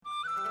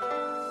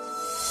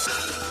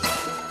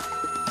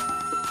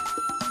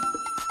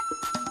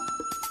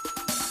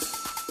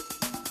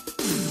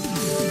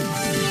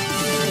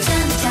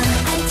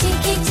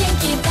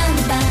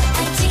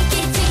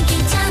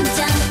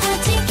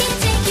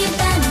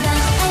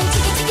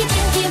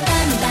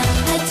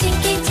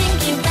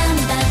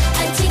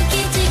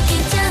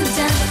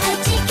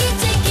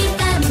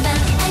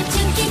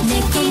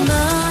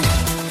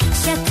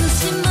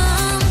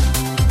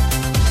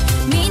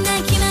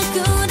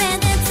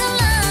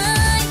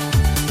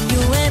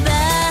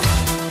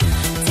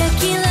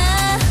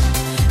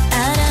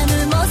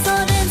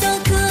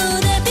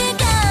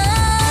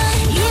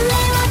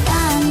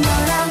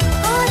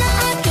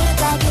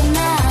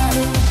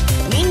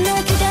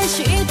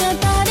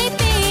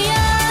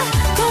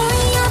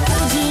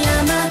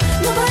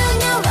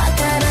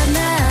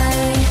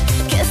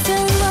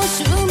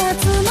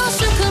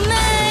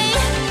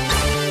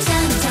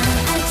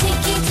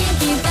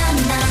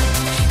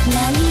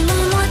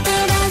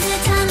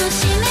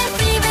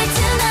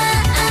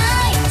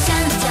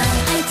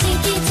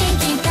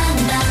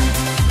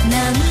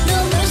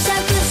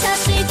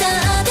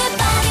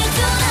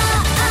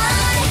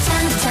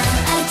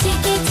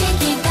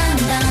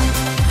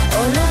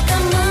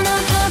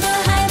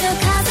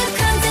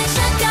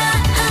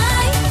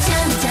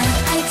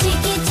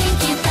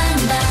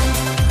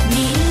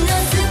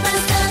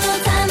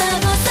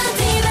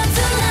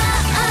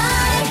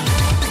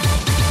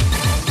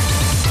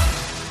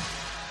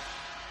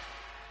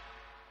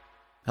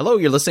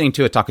you're listening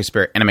to Otaku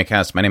Spirit Anime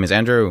Cast. My name is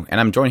Andrew, and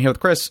I'm joined here with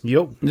Chris.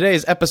 Yo.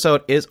 Today's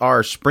episode is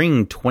our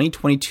Spring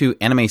 2022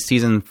 anime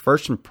season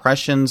First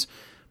Impressions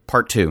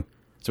Part 2.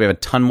 So we have a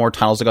ton more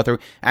titles to go through.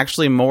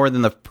 Actually, more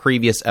than the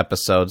previous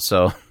episode,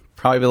 so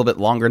probably a little bit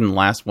longer than the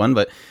last one.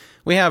 But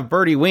we have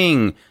Birdie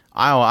Wing,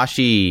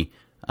 Aoashi,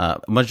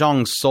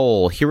 Mahjong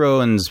Soul,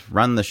 Heroines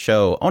Run the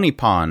Show,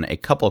 Onipon, A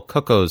Couple of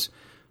Cuckoos,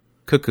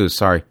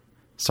 sorry,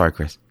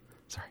 Chris.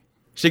 Sorry.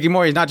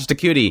 Shikimori is Not Just a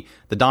Cutie,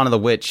 The Dawn of the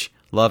Witch,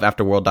 Love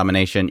After World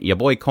Domination, Ya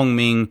Boy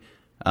Kongming,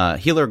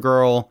 Healer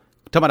Girl,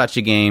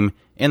 Tomodachi Game,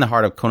 In the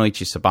Heart of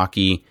Konoichi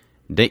Sabaki,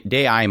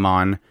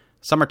 Daimon,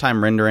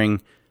 Summertime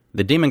Rendering,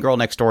 The Demon Girl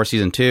Next Door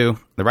Season 2,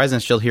 The Rise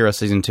and Shield Hero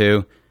Season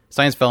 2,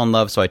 Science Fell in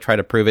Love, So I Try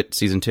to Prove It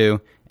Season 2,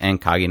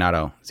 and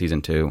Kaginado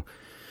Season 2.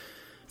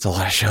 It's a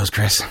lot of shows,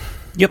 Chris.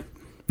 Yep.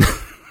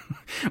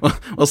 Well,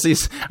 we'll see.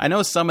 I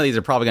know some of these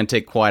are probably going to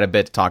take quite a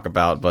bit to talk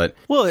about, but...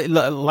 Well,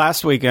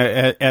 last week,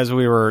 as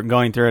we were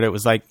going through it, it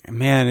was like,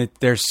 man,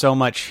 there's so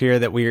much here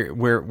that we're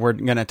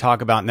going to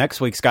talk about.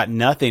 Next week's got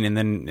nothing, and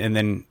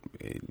then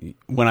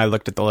when I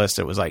looked at the list,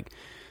 it was like,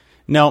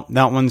 no,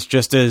 that one's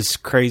just as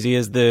crazy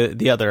as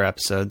the other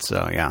episode.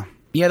 So yeah.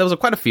 Yeah, there was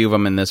quite a few of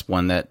them in this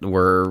one that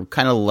were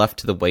kind of left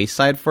to the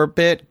wayside for a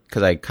bit,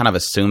 because I kind of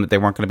assumed that they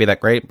weren't going to be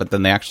that great, but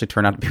then they actually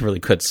turned out to be really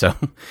good, so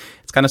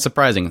it's kind of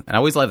surprising. And I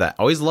always love that.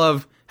 I always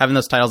love having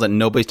those titles that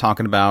nobody's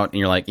talking about, and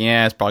you're like,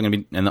 yeah, it's probably going to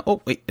be... And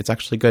oh, wait, it's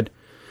actually good.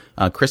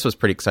 Chris was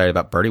pretty excited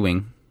about Birdie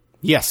Wing.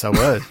 Yes, I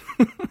was.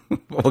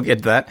 We'll get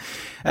to that.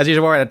 As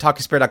usual, we're at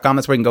otakuspirit.com.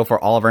 That's where you can go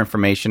for all of our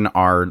information,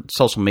 our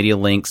social media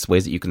links,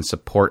 ways that you can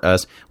support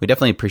us. We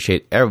definitely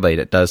appreciate everybody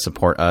that does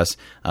support us.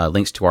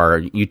 Links to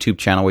our YouTube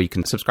channel where you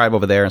can subscribe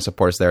over there and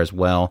support us there as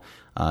well.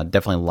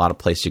 Definitely a lot of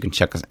places you can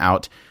check us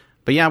out.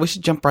 But yeah, we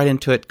should jump right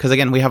into it because,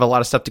 again, we have a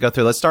lot of stuff to go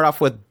through. Let's start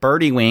off with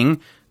Birdie Wing,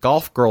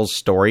 Golf Girls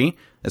Story.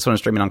 This one is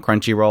streaming on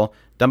Crunchyroll,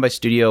 done by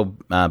Studio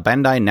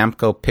Bandai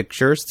Namco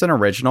Pictures. It's an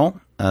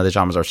original. The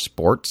genres are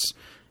sports.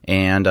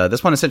 And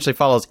this one essentially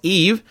follows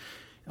Eve.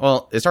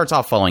 Well, it starts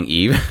off following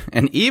Eve.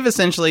 And Eve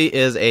essentially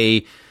is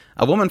a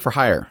woman for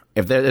hire.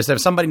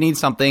 If somebody needs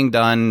something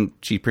done,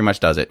 she pretty much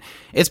does it.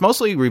 It's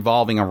mostly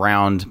revolving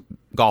around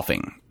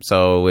golfing.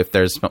 So if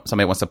there's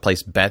somebody wants to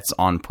place bets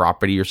on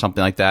property or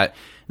something like that,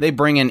 they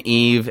bring in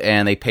Eve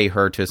and they pay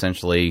her to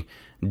essentially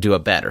do a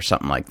bet or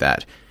something like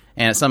that.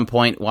 And at some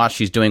point, while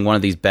she's doing one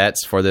of these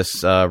bets for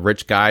this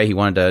rich guy, he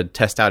wanted to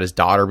test out his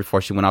daughter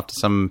before she went off to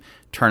some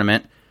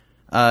tournament.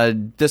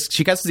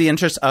 She gets the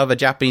interest of a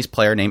Japanese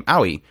player named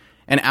Aoi.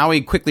 And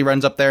Aoi quickly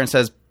runs up there and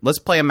says, let's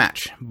play a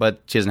match.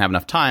 But she doesn't have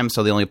enough time,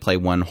 so they only play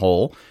one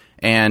hole.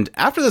 And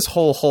after this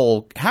whole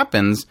hole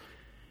happens,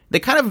 they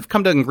kind of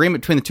come to an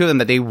agreement between the two of them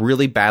that they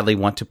really badly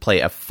want to play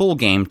a full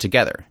game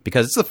together.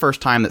 Because it's the first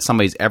time that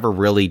somebody's ever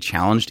really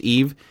challenged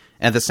Eve.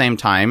 And at the same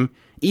time,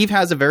 Eve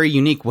has a very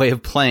unique way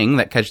of playing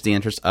that catches the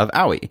interest of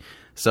Aoi.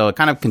 So it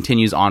kind of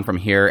continues on from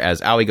here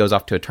as Aoi goes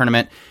off to a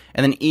tournament.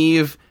 And then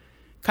Eve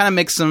kind of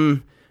makes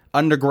some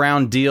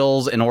underground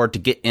deals in order to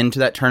get into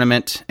that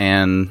tournament,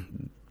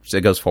 and it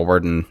goes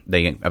forward, and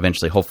they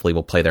eventually, hopefully,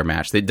 will play their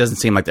match. It doesn't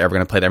seem like they're ever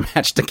going to play their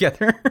match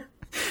together.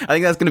 I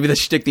think that's going to be the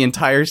shtick the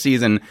entire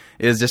season,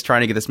 is just trying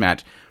to get this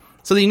match.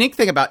 So the unique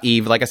thing about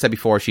Eve, like I said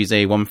before, she's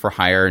a woman for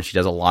hire, and she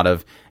does a lot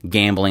of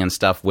gambling and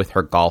stuff with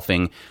her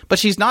golfing, but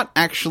she's not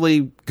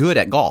actually good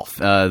at golf.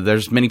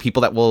 There's many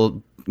people that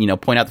will,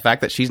 point out the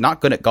fact that she's not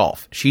good at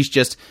golf. She's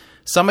just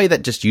somebody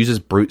that just uses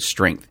brute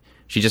strength.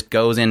 She just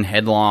goes in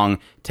headlong,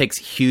 takes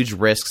huge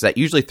risks that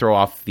usually throw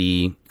off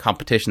the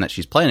competition that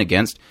she's playing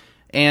against.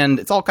 And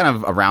it's all kind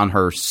of around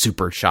her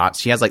super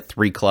shots. She has like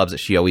 3 clubs that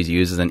she always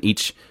uses, and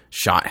each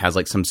shot has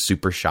like some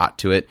super shot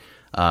to it.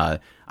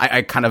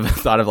 I kind of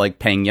thought of like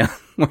Pena,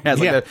 where it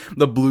has like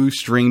the blue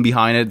string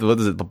behind it. What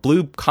is it? The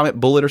blue Comet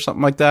Bullet or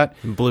something like that?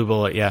 Blue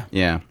Bullet, yeah.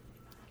 Yeah.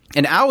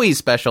 And Aoi's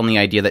special in the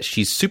idea that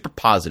she's super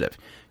positive.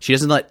 She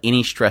doesn't let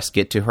any stress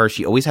get to her.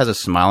 She always has a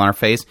smile on her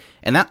face.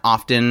 And that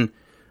often,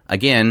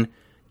 again,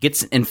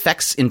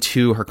 infects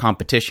into her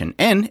competition,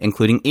 and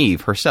including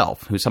Eve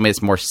herself, who's somebody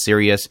that's more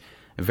serious,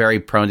 very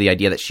prone to the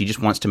idea that she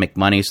just wants to make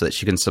money so that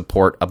she can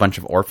support a bunch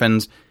of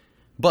orphans.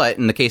 But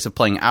in the case of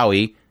playing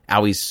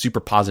Aoi's super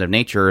positive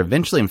nature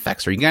eventually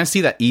infects her. You kind of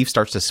see that Eve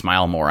starts to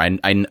smile more. I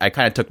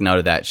kind of took note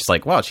of that. She's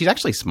like, wow, she's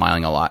actually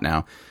smiling a lot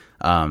now.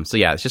 So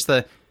yeah, it's just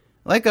a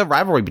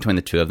rivalry between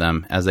the two of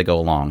them as they go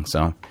along.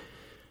 So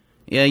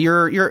yeah,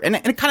 and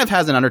it kind of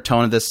has an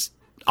undertone of this.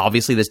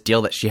 Obviously, this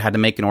deal that she had to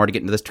make in order to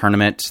get into this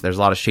tournament. There's a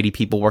lot of shady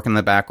people working in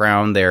the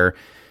background. They're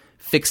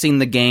fixing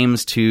the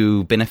games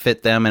to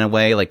benefit them in a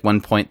way. Like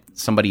one point,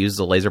 somebody uses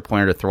a laser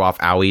pointer to throw off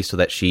Aoi so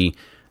that she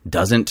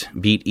doesn't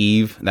beat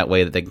Eve. That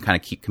way that they can kind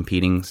of keep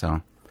competing.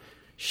 So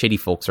shady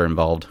folks are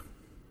involved.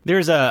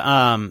 There's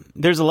a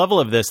level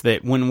of this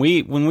that when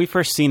we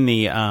first seen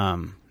the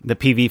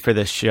PV for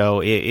this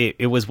show,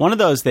 it was one of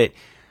those that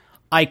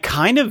I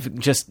kind of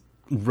just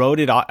wrote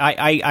it off.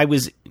 I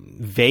was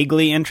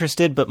vaguely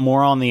interested, but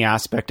more on the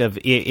aspect of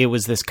it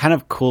was this kind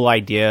of cool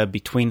idea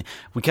because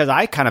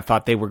I kind of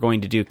thought they were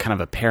going to do kind of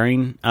a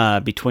pairing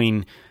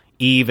between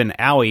Eve and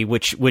Aoi,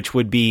 which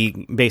would be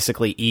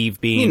basically Eve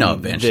being.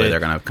 Eventually they're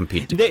going to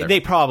compete together. They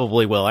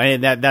probably will.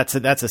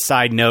 That's a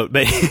side note,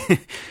 but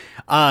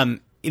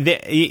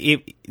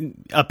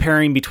a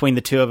pairing between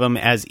the two of them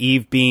as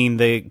Eve being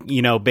the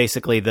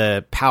basically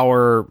the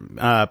power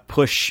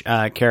push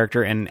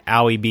character, and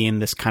Aoi being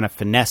this kind of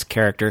finesse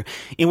character,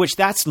 in which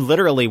that's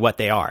literally what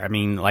they are. I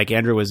mean, like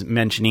Andrew was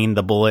mentioning,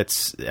 the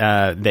bullets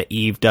that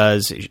Eve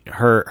does,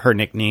 her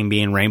nickname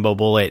being Rainbow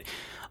Bullet,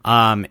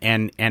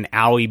 and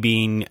Aoi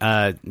being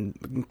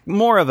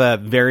more of a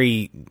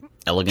very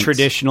Elegance.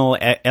 Traditional,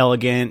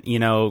 elegant,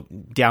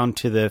 down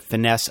to the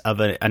finesse of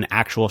an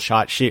actual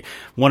shot.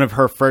 One of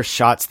her first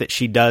shots that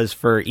she does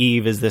for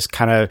Eve is this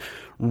kind of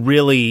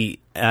really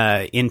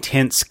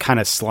intense kind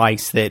of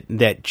slice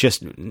that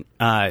just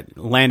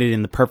landed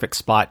in the perfect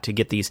spot to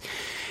get these.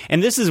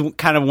 And this is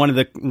kind of one of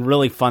the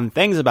really fun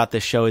things about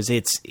this show is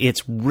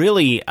it's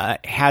really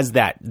has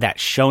that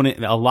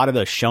shonen, a lot of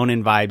those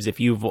shonen vibes.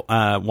 If you've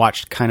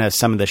watched kind of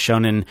some of the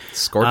shonen,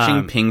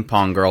 Scorching Ping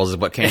Pong Girls is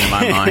what came to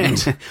my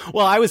mind.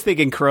 Well, I was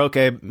thinking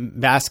Kuroka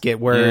Basket,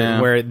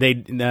 where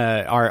they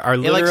are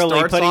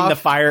literally putting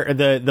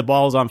the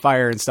balls on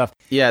fire and stuff.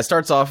 Yeah, it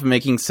starts off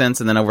making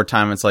sense, and then over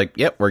time, it's like,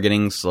 yep, we're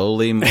getting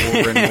slowly more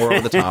and more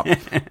over the top.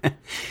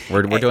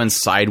 We're doing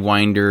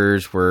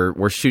sidewinders.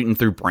 We're shooting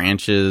through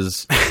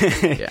branches.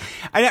 Yeah,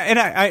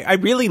 I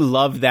really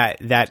love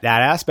that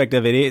aspect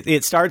of it.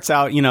 It starts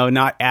out,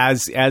 not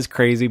as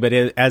crazy, but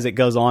as it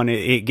goes on,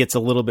 it gets a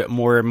little bit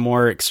more and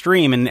more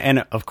extreme,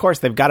 and of course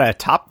they've got to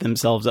top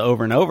themselves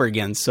over and over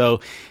again. So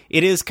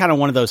it is kind of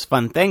one of those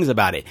fun things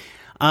about it.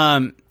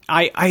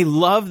 I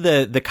love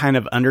the kind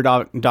of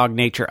underdog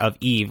nature of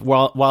Eve.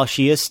 While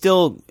she is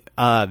still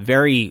a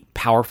very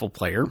powerful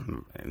player,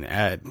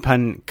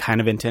 pun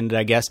kind of intended,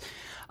 I guess.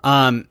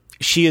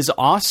 She is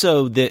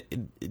also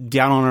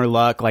down on her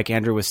luck, like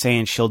Andrew was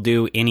saying. She'll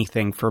do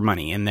anything for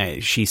money,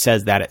 and she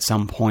says that at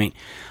some point.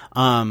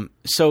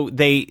 So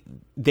they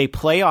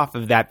play off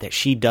of that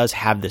she does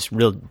have this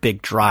real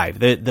big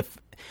drive.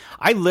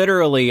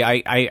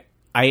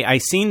 I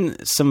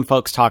seen some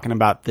folks talking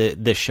about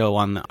this show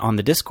on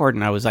the Discord,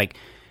 and I was like,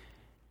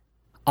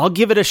 I'll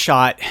give it a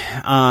shot,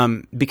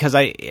 because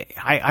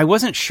I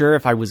wasn't sure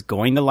if I was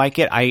going to like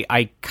it.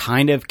 I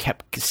kind of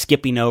kept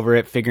skipping over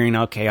it, figuring,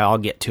 okay, I'll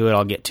get to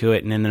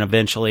it, and then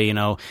eventually,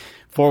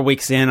 4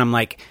 weeks in, I'm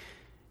like,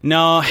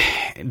 no,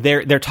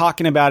 they're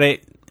talking about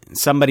it.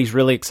 Somebody's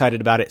really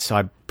excited about it, so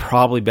I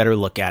probably better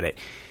look at it.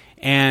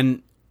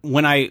 And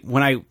when I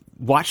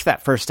watched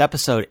that first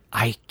episode,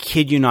 I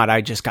kid you not, I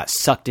just got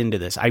sucked into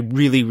this. I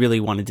really, really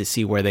wanted to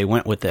see where they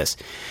went with this.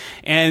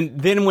 And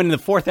then when the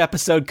fourth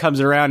episode comes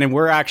around and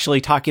we're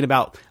actually talking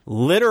about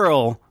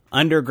literal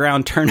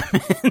underground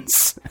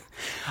tournaments,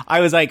 I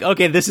was like,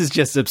 okay, this is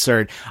just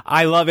absurd.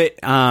 I love it.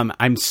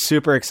 I'm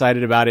super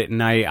excited about it,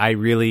 and I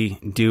really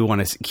do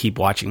want to keep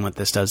watching what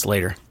this does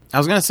later. I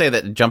was going to say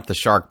that jumped the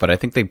shark, but I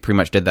think they pretty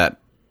much did that,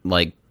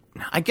 like,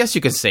 I guess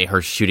you could say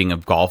her shooting a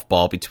golf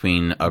ball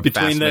between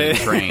the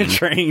train.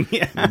 Train,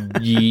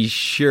 yeah.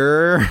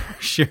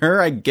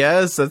 Sure, I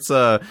guess. That's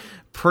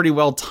pretty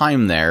well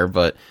timed there,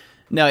 but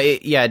no,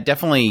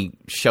 definitely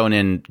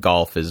shonen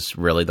golf is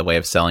really the way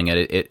of selling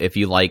it. If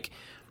you like,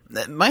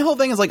 my whole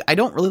thing is like, I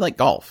don't really like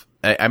golf.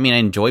 I mean, I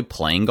enjoy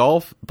playing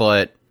golf,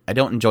 but I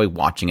don't enjoy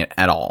watching it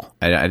at all.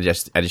 I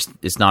just,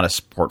 it's not a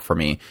sport for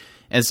me.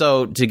 And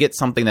so to get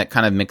something that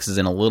kind of mixes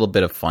in a little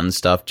bit of fun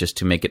stuff just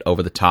to make it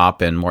over the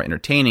top and more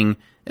entertaining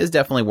is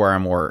definitely where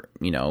I'm more,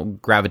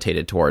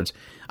 gravitated towards.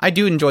 I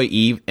do enjoy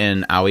Eve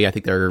and Aoi. I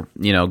think they're,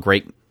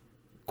 great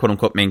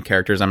quote-unquote main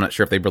characters. I'm not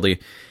sure if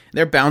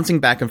they're bouncing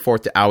back and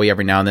forth to Aoi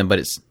every now and then,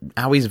 but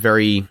Aoi's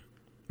very,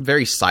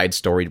 very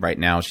side-storied right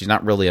now. She's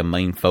not really a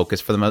main focus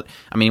for the most.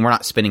 I mean, we're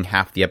not spending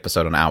half the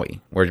episode on Aoi.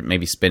 We're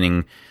maybe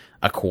spending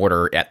a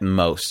quarter at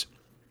most.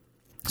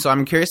 So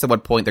I'm curious at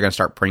what point they're going to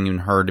start bringing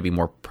her to be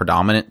more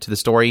predominant to the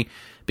story,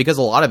 because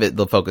a lot of it,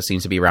 the focus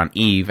seems to be around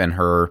Eve and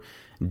her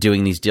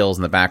doing these deals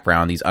in the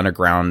background, these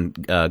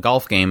underground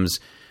golf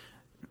games,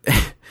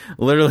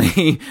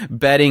 literally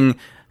betting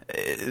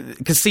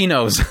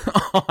casinos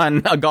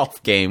on a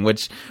golf game,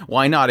 which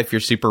why not if you're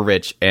super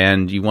rich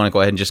and you want to go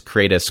ahead and just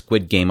create a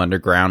Squid Game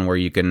underground where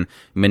you can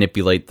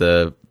manipulate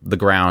the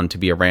ground to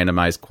be a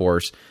randomized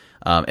course,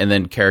 and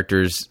then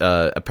characters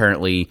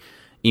apparently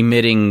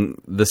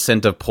emitting the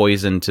scent of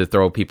poison to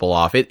throw people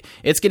off.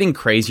 It's getting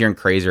crazier and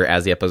crazier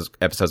as the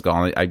episodes go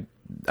on. I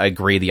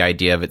agree, the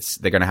idea of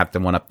they're going to have to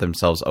one-up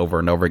themselves over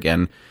and over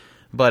again.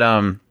 But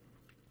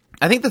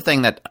I think the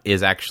thing that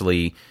is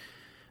actually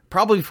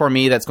probably for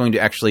me that's going to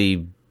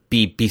actually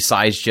be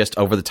besides just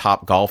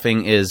over-the-top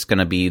golfing is going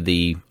to be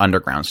the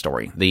underground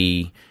story.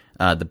 The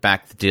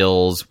back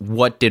deals.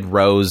 What did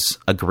Rose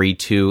agree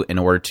to in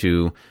order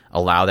to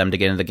allow them to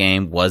get into the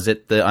game? Was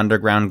it the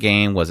underground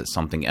game? Was it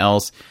something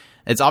else?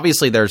 It's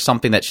obviously there's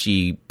something that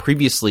she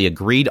previously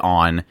agreed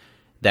on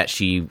that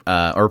she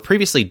or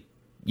previously,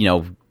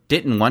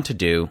 didn't want to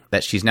do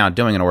that she's now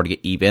doing in order to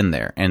get Eve in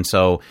there. And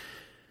so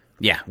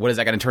Yeah, what is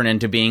that going to turn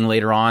into being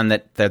later on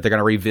that they're going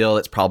to reveal?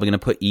 It's probably going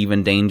to put Eve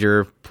in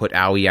danger, put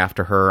Aoi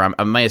after her.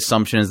 My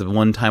assumption is the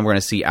one time we're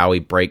going to see Aoi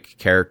break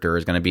character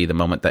is going to be the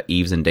moment that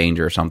Eve's in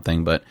danger or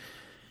something, but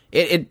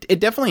it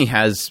definitely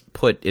has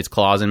put its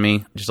claws in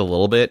me just a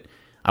little bit.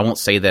 I won't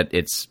say that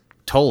it's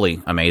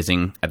totally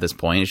amazing at this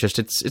point. It's just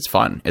it's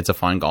fun. It's a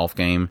fun golf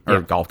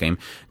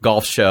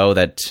show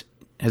that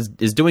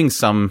is doing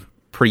some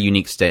pretty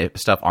unique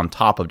stuff on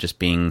top of just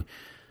being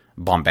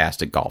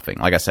bombastic golfing.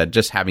 Like I said,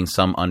 just having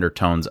some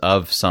undertones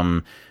of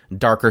some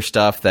darker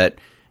stuff that,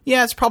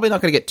 yeah, it's probably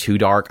not going to get too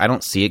dark. I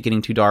don't see it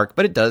getting too dark,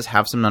 but it does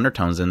have some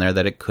undertones in there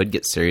that it could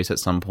get serious at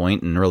some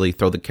point and really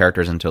throw the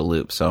characters into a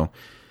loop. So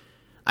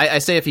I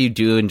say if you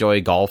do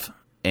enjoy golf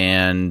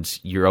and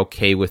you're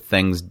okay with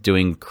things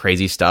doing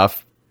crazy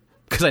stuff,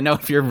 because I know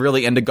if you're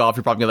really into golf,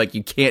 you're probably like,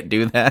 you can't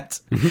do that.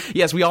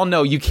 Yes, we all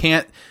know you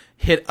can't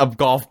hit a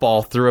golf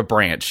ball through a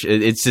branch.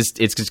 It's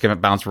just going to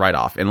bounce right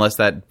off, unless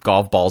that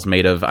golf ball's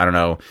made of, I don't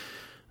know,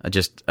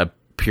 just a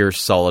pure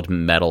solid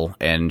metal,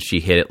 and she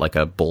hit it like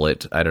a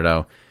bullet. I don't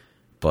know,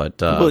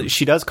 but well,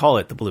 she does call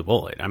it the blue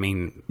bullet. I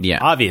mean, yeah,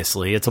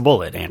 obviously it's a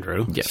bullet,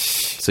 Andrew. Yes,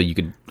 so you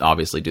could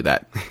obviously do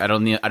that. I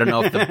don't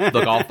know if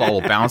the golf ball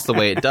will bounce the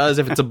way it does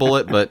if it's a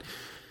bullet, but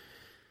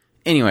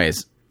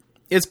anyways,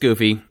 it's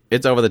goofy.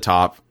 It's over the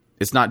top.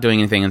 It's not doing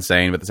anything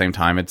insane, but at the same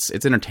time, it's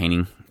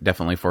entertaining,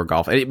 definitely, for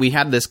golf. We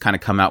had this kind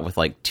of come out with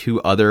like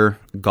 2 other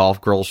Golf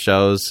Girls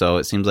shows, so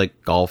it seems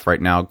like golf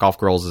right now, Golf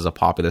Girls is a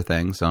popular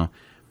thing, so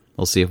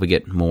we'll see if we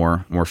get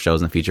more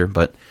shows in the future.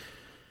 But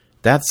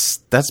that's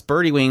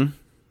Birdie Wing.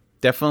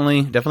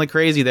 Definitely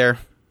crazy there.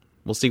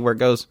 We'll see where it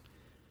goes.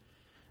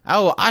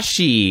 Oh,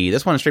 Ashi.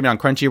 This one is streaming on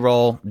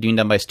Crunchyroll, being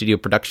done by Studio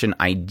Production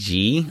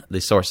IG. The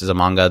source is a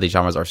manga. The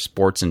genres are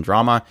sports and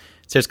drama.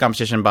 Series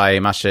competition by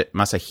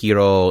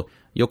Masahiro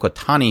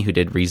Yokotani, who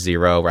did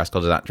ReZero,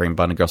 Rascal Does Not Dream,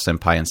 Bunny Girl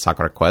Senpai, and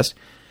Sakura Quest.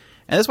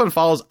 And this one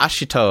follows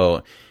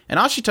Ashito. And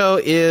Ashito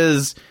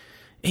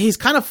he's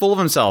kind of full of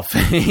himself.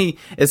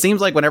 It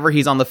seems like whenever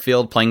he's on the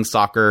field playing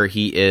soccer,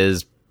 he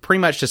is pretty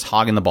much just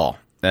hogging the ball.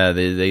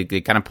 They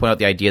kind of point out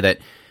the idea that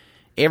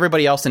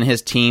everybody else in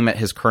his team at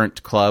his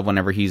current club,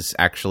 whenever he's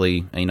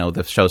actually,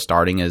 the show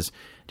starting, is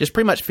just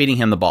pretty much feeding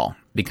him the ball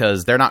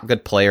because they're not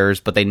good players,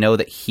 but they know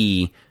that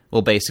he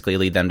will basically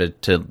lead them to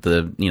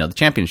the the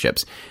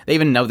championships. They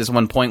even know this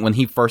one point when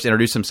he first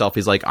introduced himself,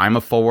 he's like, I'm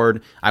a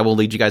forward, I will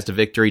lead you guys to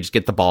victory, just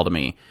get the ball to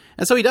me.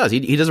 And so he does.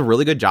 He does a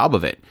really good job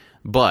of it.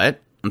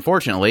 But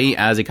unfortunately,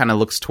 as he kind of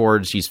looks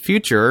towards his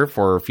future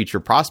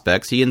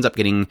prospects, he ends up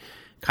getting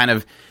kind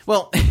of,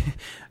 well,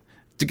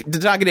 to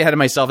not get ahead of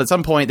myself, at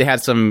some point they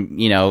had some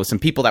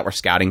people that were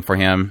scouting for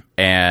him,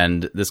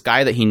 and this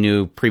guy that he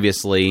knew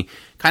previously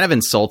kind of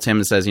insults him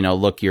and says,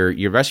 look,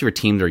 your rest of your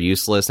teams are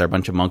useless. They're a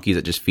bunch of monkeys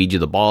that just feed you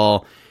the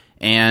ball.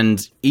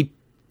 And he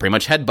pretty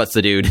much headbutts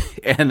the dude,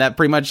 and that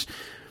pretty much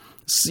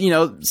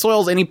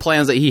soils any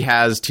plans that he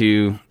has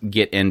to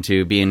get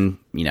into being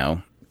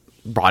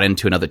brought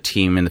into another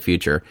team in the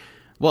future.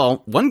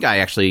 Well, one guy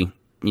actually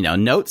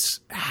notes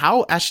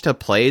how Ashita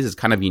plays is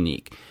kind of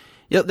unique.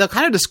 They'll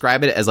kind of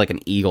describe it as like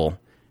an eagle,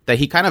 that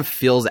he kind of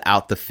fills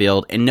out the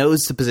field and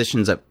knows the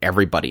positions of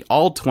everybody.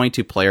 All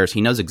 22 players, he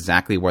knows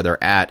exactly where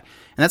they're at.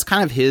 And that's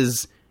kind of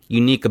his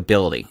unique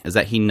ability, is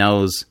that he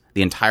knows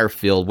the entire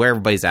field, where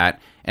everybody's at,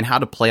 and how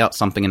to play out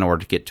something in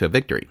order to get to a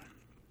victory.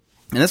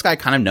 And this guy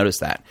kind of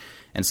noticed that.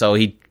 And so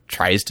he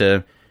tries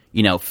to,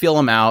 feel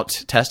him out,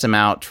 test him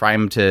out, try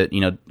him to,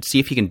 see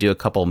if he can do a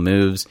couple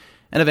moves.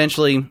 And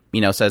eventually,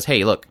 says,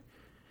 hey, look,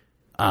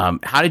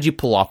 how did you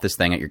pull off this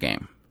thing at your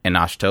game? And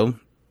Ashito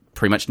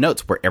pretty much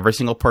notes where every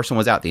single person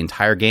was out the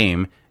entire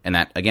game, and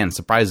that, again,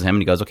 surprises him.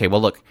 And he goes, okay, well,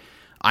 look,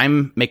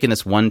 I'm making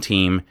this one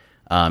team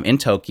in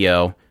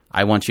Tokyo.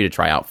 I want you to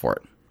try out for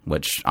it.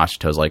 Which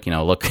Ashito's like,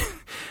 look,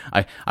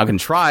 I can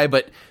try,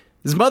 but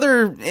his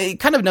mother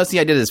kind of notes the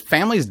idea that his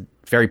family's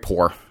very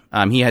poor.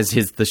 He has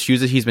the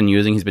shoes that he's been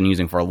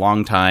using for a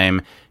long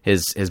time.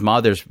 His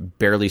mother's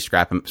barely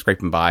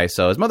scraping by.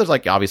 So his mother's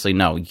like, obviously,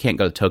 no, you can't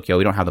go to Tokyo.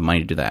 We don't have the money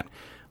to do that.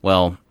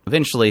 Well,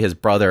 eventually his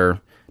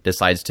brother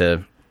decides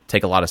to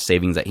take a lot of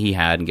savings that he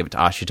had and give it to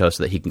Ashito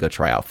so that he can go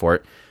try out for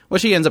it,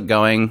 which he ends up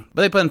going.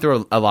 But they put him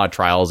through a lot of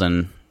trials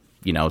and,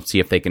 see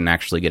if they can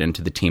actually get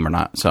into the team or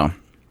not. So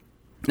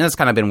that's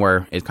kind of been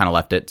where it kind of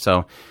left it.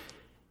 So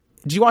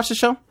did you watch the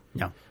show?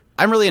 No.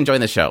 I'm really enjoying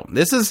the show.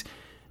 This is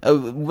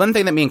one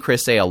thing that me and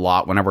Chris say a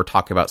lot whenever we're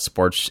talking about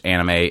sports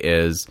anime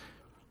is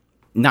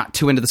not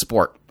too into the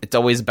sport. It's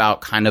always about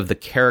kind of the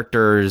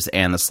characters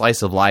and the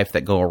slice of life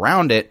that go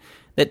around it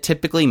that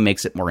typically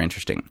makes it more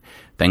interesting.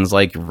 Things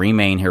like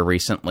Remain here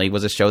recently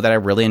was a show that I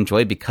really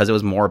enjoyed because it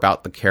was more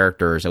about the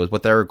characters. It was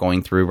what they were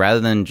going through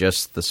rather than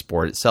just the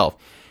sport itself.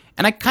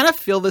 And I kind of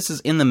feel this is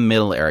in the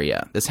middle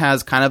area. This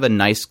has kind of a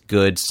nice,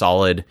 good,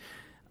 solid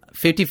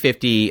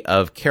 50-50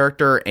 of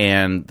character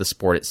and the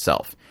sport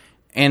itself.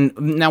 And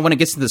now when it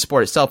gets to the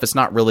sport itself, it's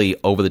not really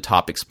over the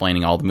top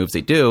explaining all the moves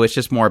they do. It's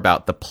just more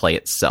about the play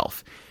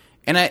itself.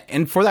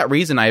 And for that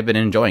reason, I've been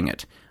enjoying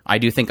it. I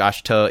do think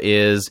Ashita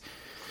is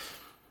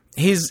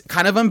He's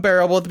kind of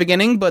unbearable at the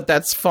beginning, but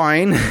that's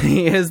fine.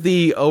 He is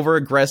the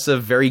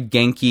over-aggressive, very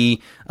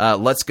ganky,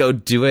 let's go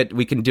do it,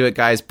 we can do it,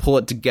 guys, pull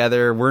it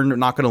together, we're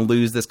not going to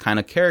lose this kind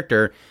of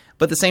character.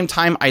 But at the same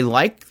time, I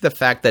like the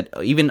fact that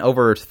even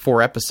over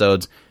 4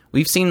 episodes,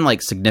 we've seen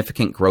like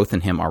significant growth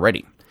in him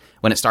already.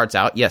 When it starts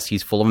out, yes,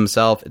 he's full of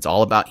himself, it's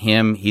all about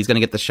him, he's going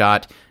to get the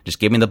shot, just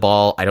give me the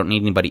ball, I don't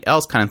need anybody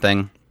else kind of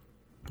thing.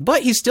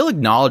 But he still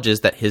acknowledges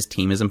that his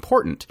team is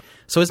important.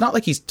 So it's not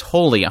like he's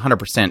totally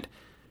 100%,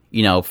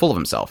 full of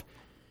himself.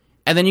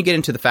 And then you get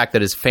into the fact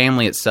that his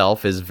family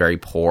itself is very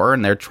poor,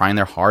 and they're trying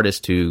their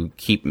hardest to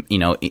keep,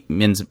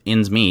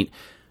 ends meet.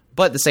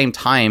 But at the same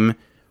time,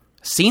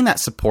 seeing that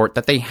support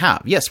that they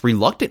have, yes,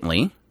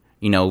 reluctantly,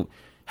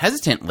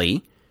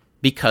 hesitantly,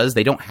 because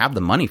they don't have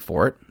the money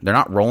for it. They're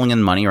not rolling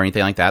in money or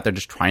anything like that. They're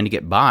just trying to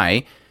get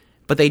by.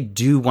 But they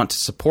do want to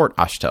support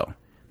Ashito.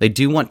 They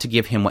do want to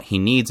give him what he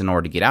needs in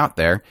order to get out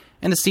there.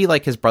 And to see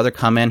like his brother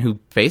come in, who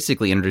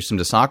basically introduced him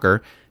to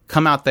soccer,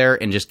 come out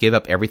there and just give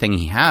up everything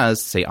he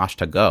has, say,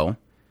 Ashita, go.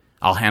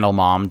 I'll handle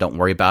mom. Don't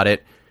worry about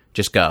it.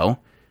 Just go.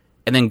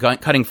 And then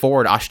cutting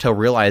forward, Ashito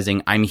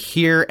realizing, I'm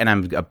here and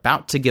I'm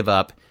about to give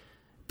up,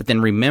 but then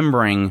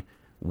remembering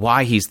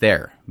why he's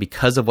there,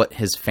 because of what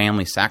his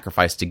family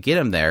sacrificed to get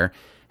him there.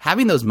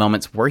 Having those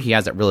moments where he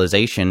has that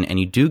realization, and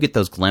you do get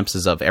those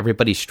glimpses of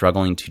everybody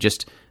struggling to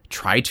just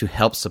try to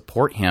help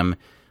support him,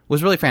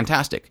 was really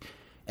fantastic.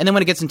 And then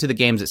when it gets into the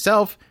games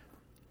itself,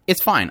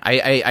 it's fine.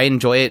 I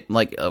enjoy it.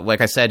 Like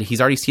I said, he's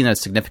already seen a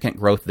significant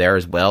growth there,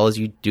 as well as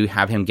you do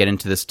have him get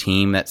into this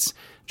team that's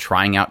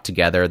trying out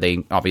together.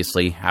 They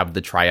obviously have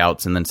the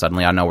tryouts, and then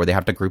suddenly, I don't know, where they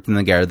have to group them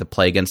together to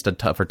play against a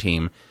tougher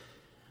team.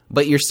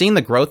 But you're seeing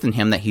the growth in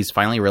him, that he's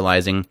finally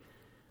realizing,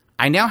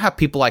 I now have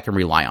people I can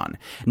rely on.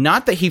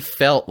 Not that he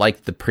felt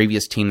like the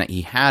previous team that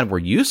he had were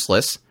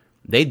useless.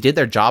 They did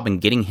their job in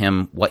getting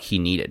him what he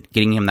needed,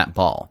 getting him that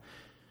ball.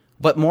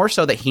 But more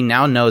so that he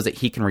now knows that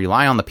he can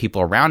rely on the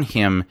people around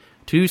him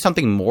to do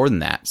something more than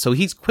that. So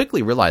he's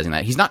quickly realizing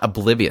that. He's not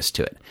oblivious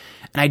to it.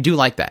 And I do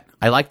like that.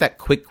 I like that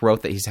quick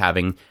growth that he's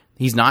having.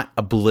 He's not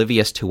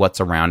oblivious to what's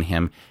around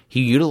him.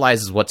 He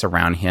utilizes what's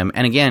around him.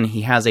 And again,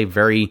 he has a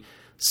very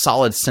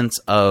solid sense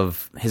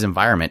of his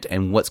environment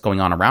and what's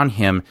going on around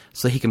him,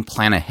 so he can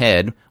plan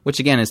ahead, which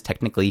again is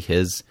technically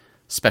his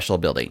special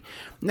ability.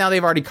 Now,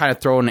 they've already kind of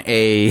thrown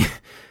a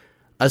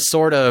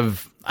sort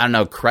of,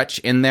 crutch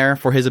in there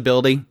for his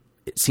ability.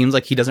 It seems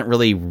like he doesn't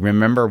really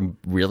remember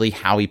really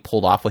how he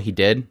pulled off what he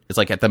did. It's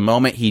like at the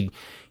moment he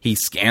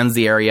scans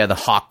the area, the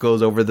hawk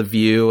goes over the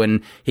view,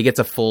 and he gets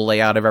a full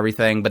layout of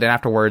everything. But then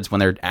afterwards, when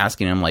they're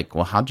asking him, like,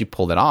 well, how'd you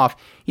pull that off?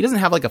 He doesn't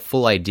have like a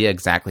full idea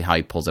exactly how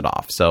he pulls it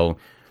off. So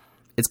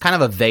it's kind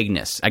of a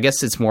vagueness. I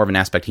guess it's more of an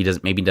aspect he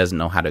doesn't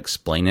know how to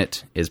explain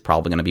it, is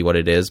probably going to be what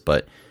it is.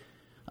 But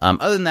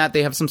other than that,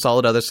 they have some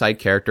solid other side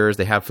characters.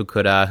 They have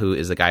Fukuda, who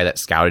is the guy that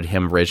scouted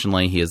him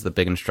originally. He is the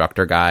big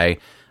instructor guy.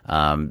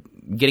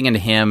 Getting into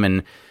him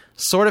and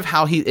sort of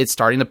how it's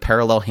starting to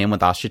parallel him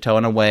with Ashito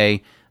in a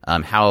way.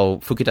 How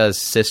Fukuda's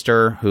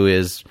sister, who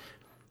is,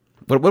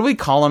 what do we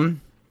call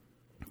him?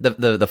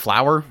 The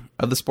flower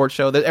of the sports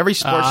show. Every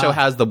sports show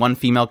has the one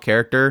female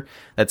character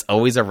that's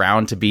always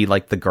around to be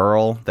like the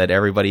girl that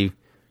everybody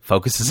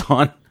focuses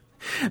on.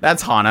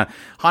 That's Hana.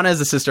 Hana is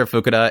the sister of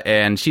Fukuda,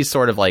 and she's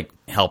sort of like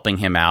helping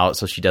him out.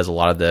 So she does a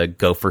lot of the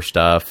gopher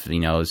stuff.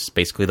 Is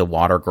basically the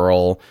water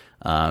girl.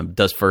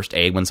 Does first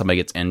aid when somebody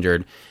gets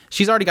injured.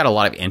 She's already got a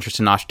lot of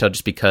interest in Ashito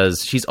just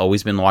because she's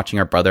always been watching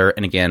her brother.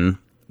 And again,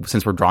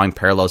 since we're drawing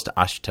parallels to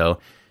Ashito,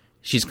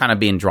 she's kind of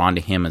being drawn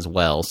to him as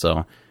well.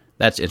 So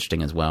that's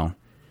interesting as well.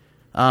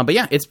 But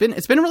yeah, it's been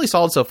really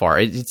solid so far.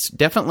 It's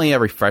definitely a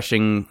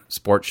refreshing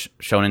sports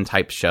shonen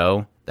type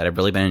show that I've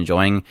really been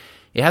enjoying.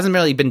 It hasn't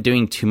really been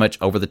doing too much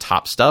over the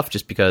top stuff,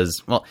 just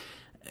because, well,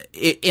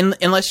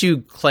 unless you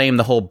claim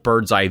the whole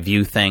bird's eye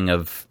view thing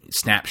of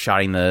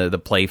snapshotting the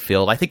play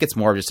field, I think it's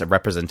more of just a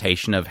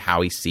representation of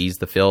how he sees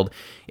the field.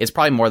 It's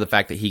probably more the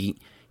fact that he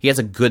has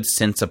a good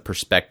sense of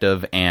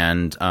perspective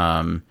and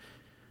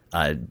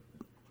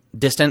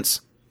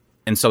distance.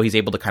 And so he's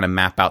able to kind of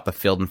map out the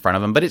field in front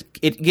of him. But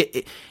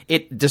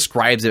it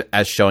describes it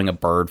as showing a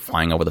bird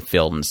flying over the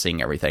field and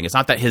seeing everything. It's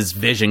not that his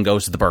vision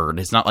goes to the bird.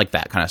 It's not like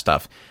that kind of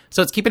stuff.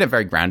 So it's keeping it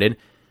very grounded.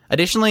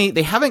 Additionally,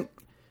 they haven't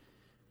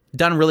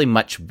done really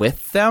much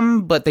with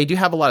them, but they do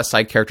have a lot of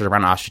side characters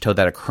around Ashito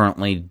that are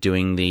currently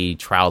doing the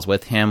trials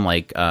with him,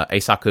 like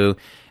Eisaku.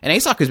 And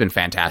Eisaku's been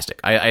fantastic.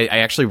 I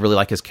actually really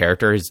like his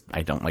character.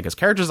 I don't like his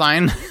character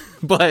design,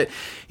 but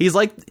he's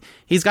like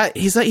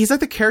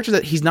the character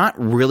that he's not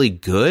really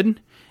good.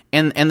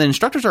 And the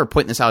instructors are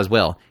pointing this out as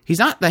well. He's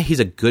not that he's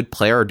a good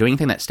player or doing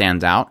anything that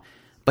stands out,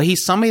 but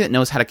he's somebody that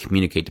knows how to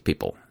communicate to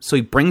people. So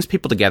he brings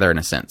people together in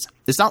a sense.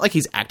 It's not like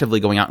he's actively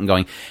going out and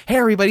going, hey,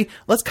 everybody,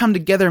 let's come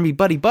together and be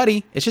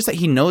buddy-buddy. It's just that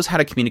he knows how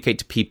to communicate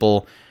to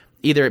people,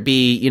 either it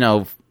be,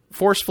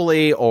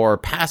 forcefully or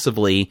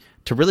passively,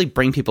 to really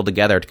bring people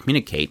together to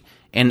communicate.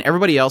 And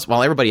everybody else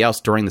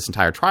during this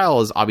entire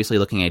trial is obviously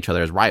looking at each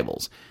other as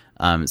rivals.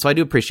 So I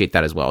do appreciate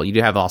that as well. You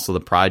do have also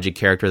the Prodigy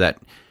character that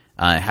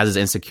Has his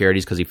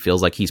insecurities because he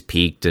feels like he's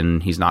peaked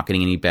and he's not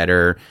getting any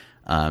better.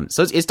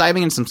 So it's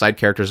diving into some side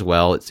characters as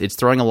well. It's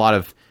throwing a lot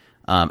of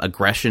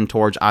aggression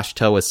towards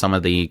Ashito with some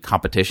of the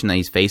competition that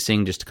he's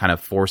facing, just to kind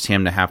of force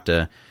him to have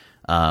to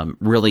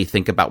really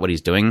think about what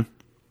he's doing.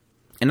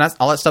 And that's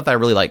all that stuff that I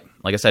really like.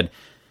 Like I said,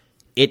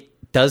 it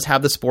does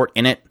have the sport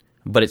in it,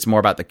 but it's more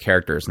about the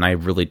characters. And I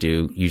really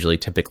do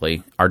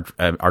typically are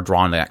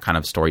drawn to that kind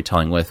of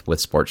storytelling with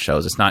sports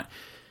shows. It's not,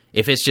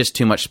 if it's just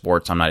too much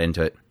sports, I'm not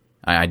into it.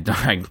 I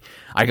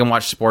can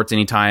watch sports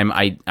anytime.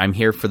 I'm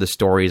here for the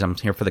stories. I'm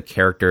here for the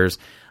characters.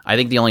 I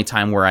think the only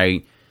time where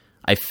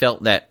I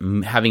felt that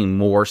having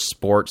more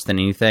sports than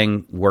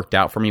anything worked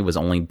out for me was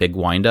only Big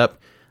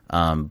Wind-Up.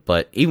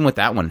 But even with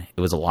that one,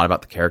 it was a lot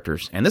about the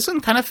characters. And this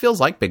one kind of feels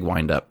like Big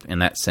Wind-Up in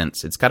that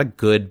sense. It's got a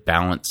good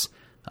balance,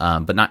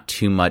 but not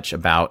too much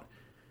about,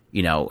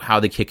 how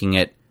they're kicking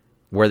it,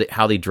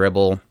 how they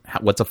dribble,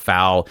 what's a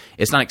foul.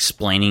 It's not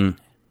explaining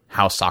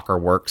how soccer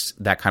works,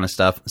 that kind of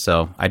stuff.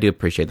 So I do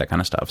appreciate that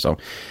kind of stuff. So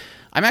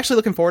I'm actually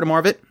looking forward to more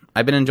of it.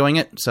 I've been enjoying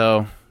it.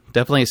 So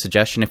definitely a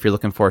suggestion if you're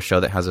looking for a show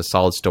that has a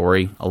solid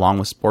story along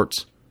with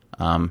sports.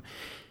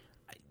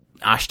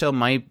 Ashito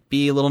might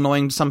be a little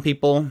annoying to some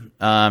people.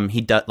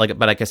 He does but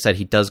like I said,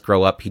 he does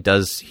grow up. He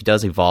does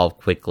evolve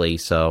quickly.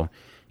 So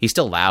he's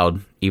still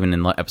loud even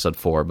in episode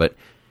 4, but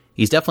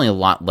he's definitely a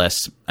lot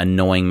less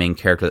annoying main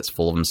character that's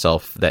full of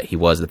himself that he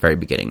was at the very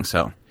beginning.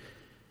 So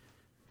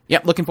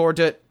yeah, looking forward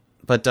to it.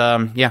 But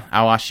yeah,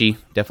 Aoashi,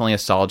 definitely a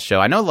solid show.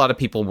 I know a lot of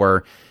people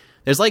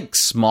there's like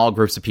small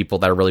groups of people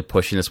that are really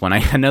pushing this one.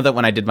 I know that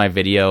when I did my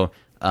video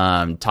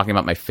talking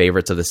about my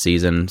favorites of the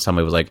season,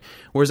 somebody was like,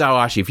 "Where's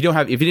Aoashi? If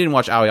you didn't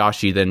watch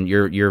Aoashi, then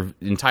your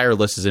entire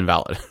list is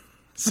invalid."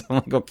 So I'm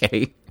like,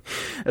 okay.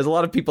 There's a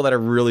lot of people that are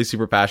really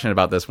super passionate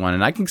about this one,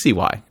 and I can see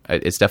why.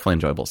 It's definitely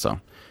enjoyable. So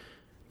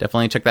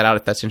definitely check that out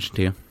if that's interesting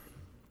to you.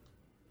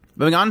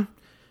 Moving on,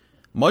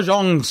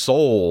 Mahjong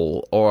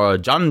Soul or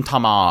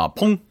Jantama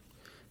Pong.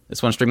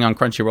 This one's streaming on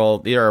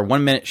Crunchyroll. These are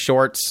 1-minute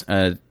shorts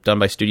done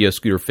by Studio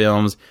Scooter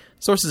Films.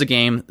 Source is a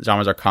game.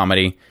 Genres are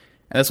comedy.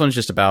 And this one's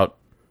just about...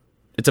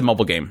 It's a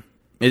mobile game.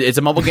 It's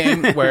a mobile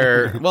game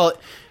where... Well,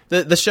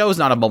 the show is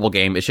not a mobile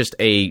game. It's just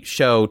a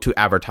show to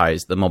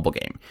advertise the mobile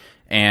game.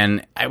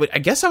 And I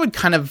guess I would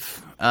kind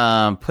of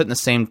put in the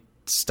same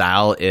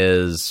style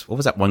as... What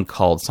was that one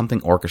called?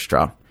 Something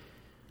Orchestra.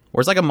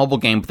 Where it's like a mobile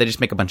game, but they just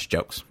make a bunch of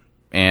jokes.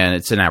 And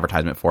it's an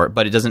advertisement for it.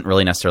 But it doesn't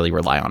really necessarily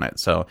rely on it.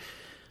 So...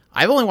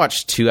 I've only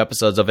watched 2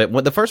 episodes of it.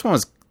 The first one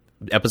was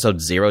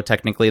episode 0,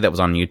 technically, that was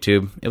on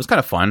YouTube. It was kind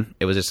of fun.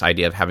 It was this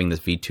idea of having this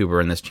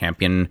VTuber and this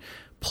champion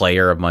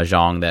player of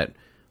Mahjong that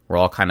we're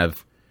all kind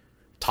of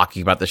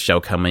talking about the show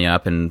coming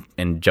up and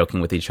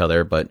joking with each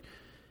other. But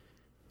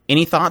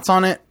any thoughts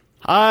on it?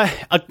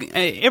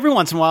 Every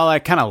once in a while, I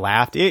kind of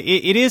laughed.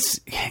 It is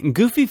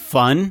goofy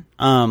fun.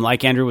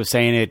 Like Andrew was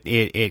saying,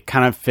 it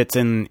kind of fits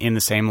in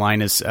the same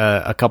line as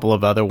a couple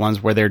of other ones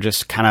where they're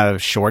just kind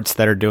of shorts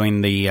that are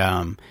doing the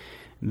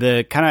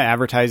kind of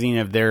advertising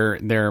of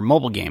their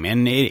mobile game.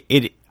 And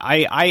if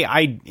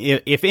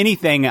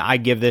anything, I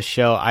give this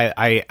show,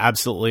 I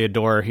absolutely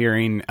adore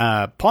hearing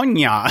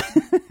Ponya.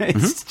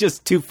 It's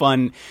just too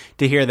fun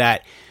to hear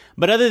that.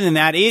 But other than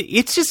that,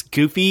 it's just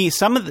goofy.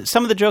 Some of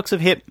the jokes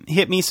have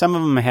hit me, some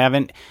of them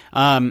haven't.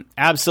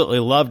 Absolutely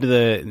loved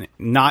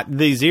not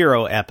the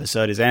 0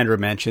 episode, as Andrew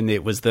mentioned.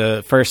 It was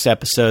the first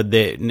episode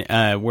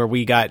that where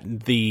we got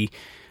the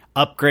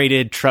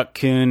upgraded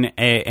Truck-kun,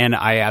 and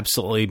I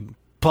absolutely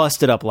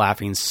busted up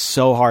laughing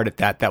so hard at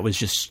that. That was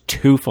just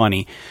too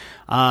funny.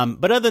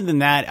 But other than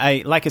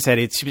that, like I said,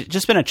 it's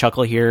just been a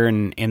chuckle here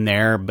and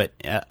there. But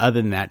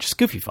other than that, just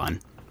goofy fun.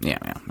 Yeah.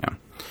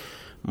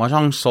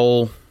 Mahjong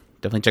Soul,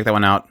 definitely check that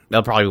one out.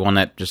 That'll probably be one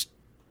that just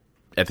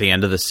at the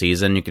end of the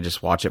season you could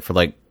just watch it for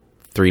like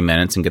 3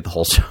 minutes and get the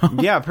whole show.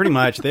 Yeah, pretty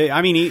much.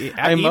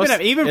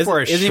 Even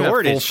for a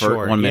short, it's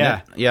short. 1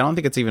 minute. Yeah, I don't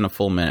think it's even a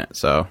full minute.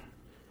 So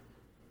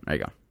there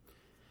you go.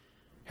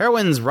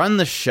 Heroines run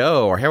the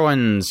show, or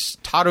heroines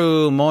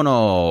Taru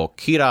Mono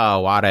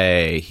Kira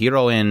Ware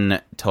Heroine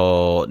to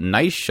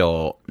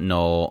Naisho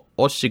no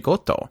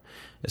Oshigoto.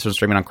 This was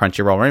streaming on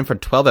Crunchyroll, running for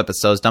 12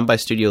 episodes, done by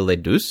Studio Le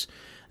Douce.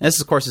 And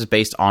this, of course, is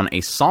based on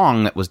a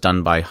song that was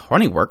done by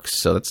Honeyworks,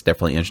 so that's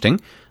definitely interesting.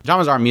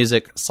 Genres are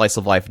music, slice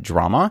of life,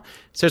 drama.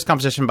 Series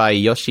composition by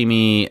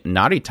Yoshimi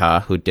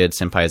Narita, who did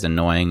Senpai is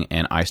Annoying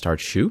and I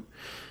Starred Shu.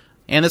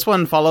 And this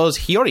one follows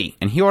Hiyori,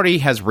 and Hiyori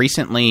has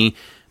recently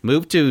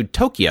moved to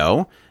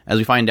Tokyo, as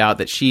we find out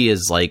that she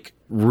is like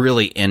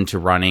really into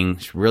running.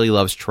 She really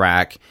loves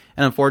track.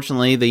 And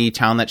unfortunately, the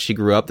town that she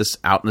grew up, this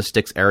out in the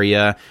sticks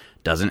area,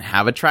 doesn't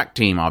have a track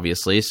team,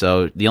 obviously.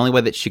 So the only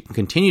way that she can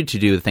continue to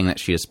do the thing that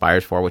she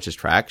aspires for, which is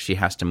track, she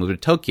has to move to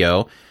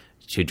Tokyo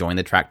to join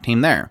the track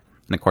team there.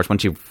 And of course, when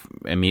she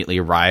immediately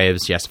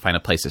arrives, she has to find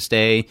a place to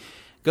stay,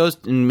 goes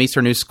and meets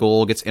her new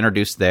school, gets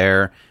introduced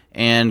there,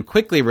 and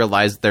quickly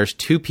realizes there's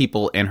 2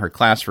 people in her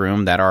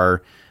classroom that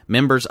are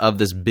members of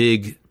this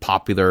big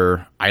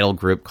popular idol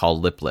group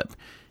called Lip Lip.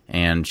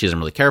 And she doesn't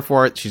really care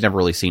for it. She's never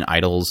really seen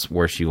idols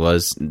where she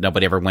was.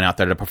 Nobody ever went out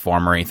there to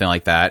perform or anything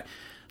like that.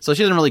 So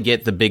she doesn't really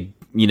get the big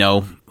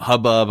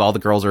hubbub. All the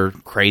girls are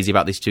crazy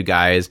about these two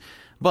guys.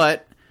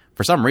 But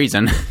for some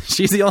reason,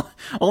 she's the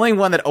only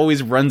one that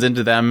always runs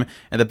into them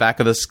at the back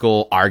of the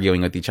school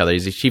arguing with each other.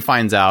 She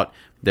finds out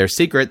their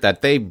secret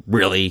that they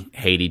really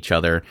hate each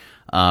other.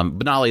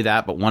 But not only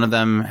that, but one of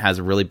them has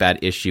a really bad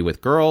issue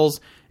with girls,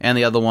 and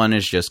the other one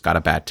has just got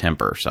a bad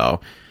temper.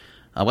 So,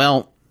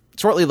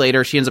 shortly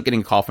later, she ends up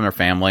getting a call from her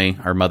family.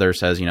 Her mother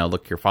says,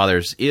 look, your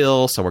father's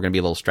ill, so we're going to be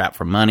a little strapped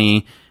for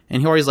money.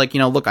 And Hiyori's like,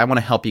 look, I want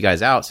to help you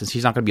guys out. Since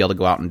he's not going to be able to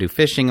go out and do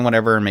fishing and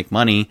whatever and make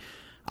money,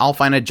 I'll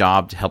find a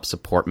job to help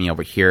support me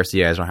over here so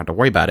you guys don't have to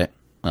worry about it.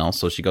 Well,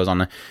 so she goes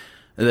on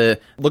the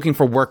looking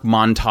for work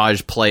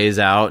montage plays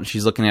out.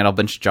 She's looking at a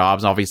bunch of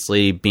jobs.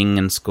 Obviously, being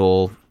in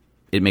school,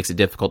 it makes it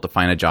difficult to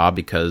find a job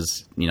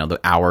because, the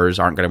hours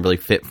aren't going to really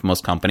fit for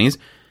most companies.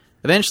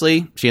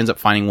 Eventually, she ends up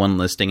finding one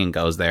listing and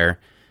goes there.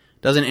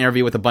 Does an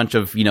interview with a bunch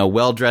of,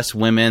 well-dressed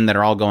women that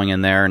are all going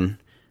in there. And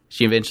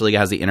she eventually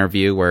has the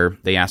interview where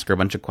they ask her a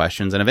bunch of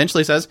questions and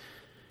eventually says,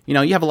 you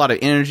have a lot of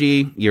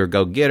energy. You're a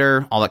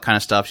go-getter, all that kind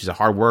of stuff. She's a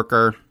hard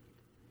worker.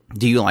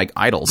 Do you like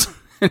idols?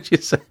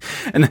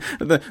 And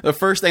the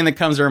first thing that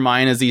comes to her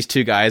mind is these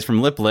two guys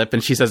from Lip Lip.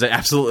 And she says,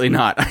 absolutely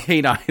not. I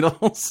hate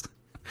idols.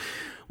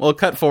 Well,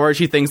 cut forward.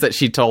 She thinks that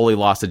she totally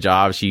lost a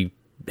job. She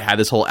had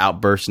this whole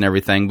outburst and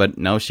everything. But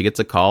no, she gets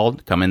a call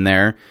to come in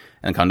there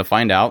and come to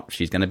find out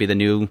she's going to be the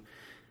new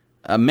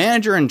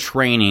manager in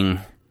training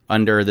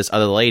under this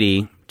other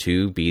lady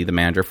to be the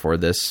manager for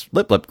this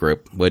Lip Lip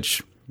group,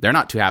 which they're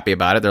not too happy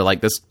about it. They're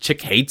like, this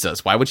chick hates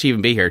us. Why would she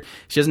even be here?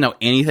 She doesn't know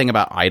anything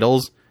about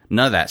idols.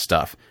 None of that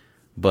stuff.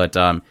 But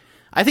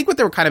I think what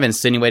they were kind of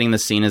insinuating in the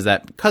scene is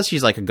that because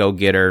she's like a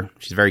go-getter,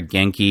 she's very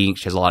Genki,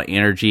 she has a lot of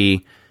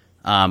energy,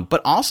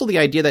 but also the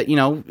idea that,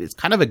 it's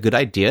kind of a good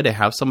idea to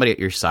have somebody at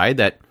your side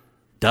that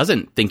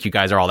doesn't think you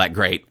guys are all that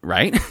great,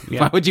 right?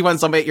 Yeah. Why would you want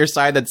somebody at your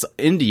side that's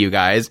into you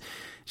guys?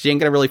 She ain't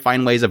going to really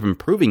find ways of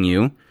improving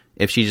you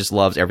if she just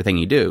loves everything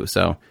you do.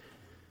 So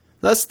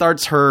that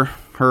starts her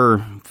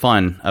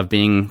fun of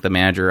being the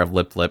manager of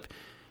Lip Lip,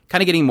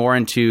 kind of getting more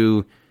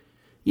into,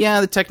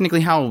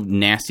 technically how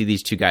nasty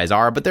these two guys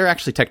are, but they're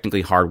actually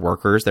technically hard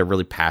workers. They're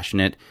really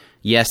passionate.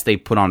 Yes, they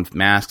put on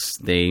masks.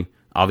 They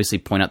obviously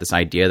point out this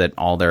idea that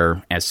all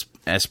their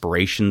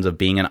aspirations of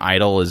being an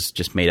idol is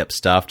just made up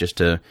stuff just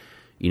to,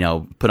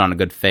 put on a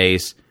good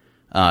face.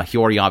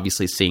 Hiyori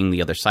obviously seeing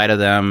the other side of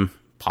them,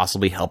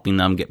 possibly helping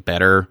them get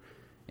better,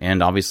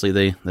 and obviously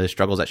the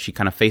struggles that she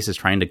kind of faces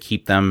trying to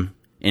keep them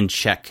in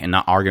check and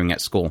not arguing at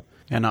school.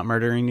 And not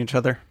murdering each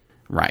other.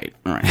 Right.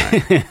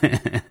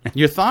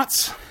 Your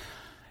thoughts?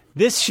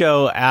 This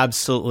show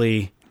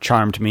absolutely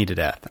charmed me to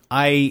death.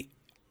 I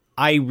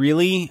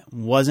really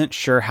wasn't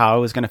sure how I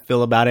was going to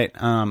feel about it,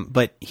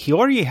 but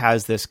Hiyori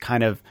has this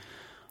kind of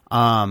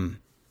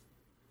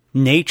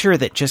nature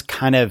that just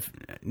kind of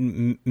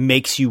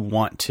makes you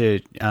want to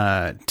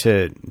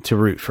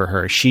root for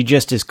her. She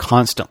just is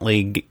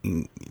constantly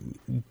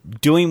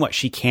doing what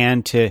she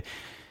can to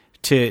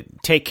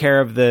take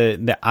care of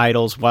the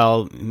idols.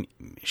 While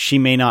she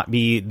may not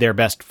be their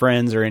best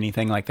friends or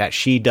anything like that,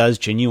 she does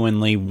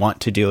genuinely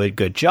want to do a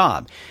good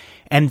job.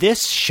 And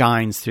this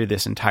shines through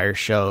this entire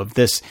show of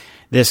this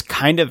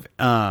kind of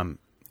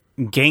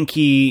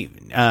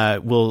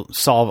Genki will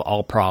solve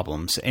all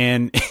problems.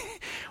 And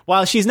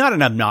while she's not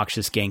an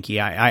obnoxious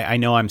Genki, I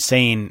know I'm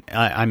saying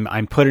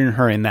I'm putting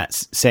her in that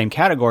same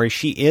category.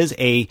 She is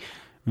a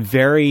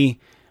very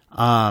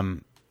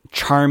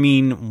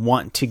charming,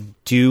 want to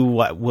do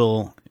what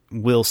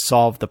will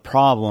solve the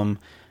problem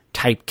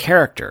type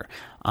character.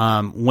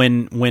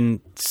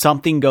 When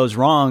something goes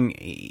wrong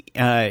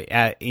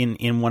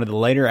in one of the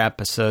later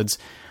episodes,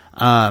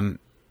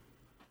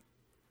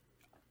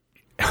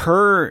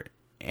 her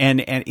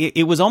and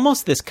it was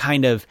almost this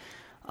kind of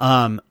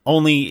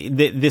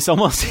this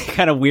almost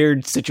kind of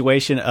weird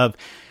situation of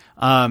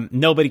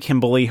nobody can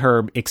bully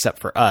her except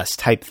for us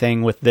type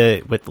thing with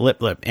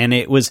Lip Lip. And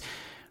it was,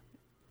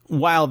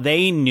 while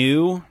they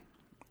knew,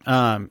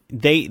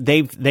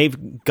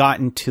 they've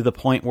gotten to the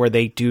point where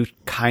they do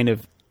kind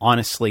of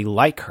honestly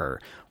like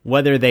her,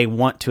 whether they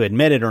want to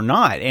admit it or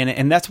not.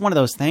 And that's one of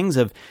those things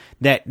of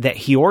that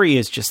Hiyori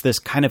is just this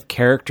kind of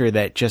character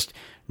that just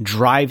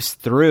drives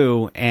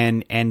through,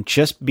 and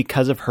just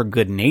because of her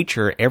good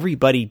nature,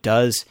 everybody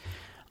does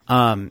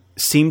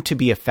seem to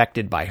be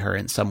affected by her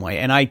in some way.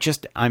 And I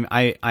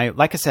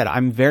like I said,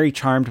 I'm very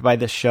charmed by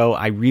this show.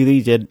 I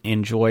really did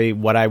enjoy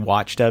what I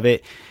watched of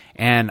it.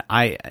 And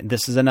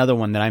this is another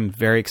one that I'm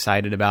very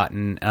excited about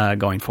and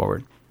going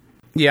forward.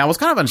 Yeah, I was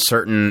kind of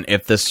uncertain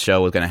if this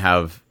show was going to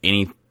have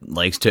any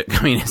legs to it.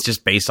 I mean, it's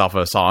just based off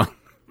of a song.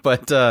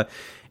 But it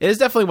is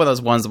definitely one of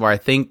those ones where I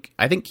think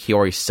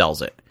Hiyori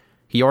sells it.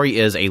 Hiyori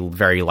is a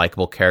very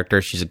likable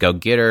character. She's a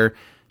go-getter.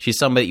 She's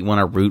somebody you want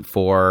to root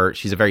for.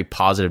 She's a very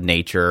positive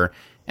nature.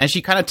 And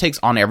she kind of takes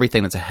on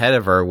everything that's ahead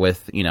of her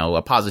with,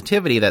 a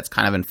positivity that's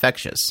kind of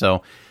infectious.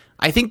 So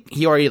I think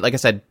Hiyori, like I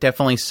said,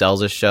 definitely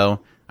sells this show.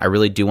 I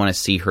really do want to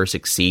see her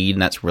succeed,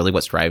 and that's really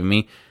what's driving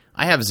me.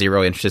 I have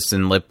zero interest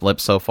in Lip Lip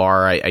so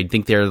far. I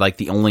think they're like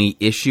the only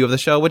issue of the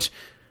show, which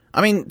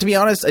I mean, to be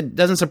honest, it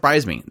doesn't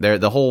surprise me.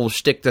 The whole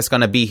shtick that's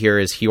going to be here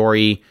is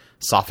Hiyori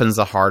softens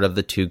the heart of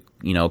the two,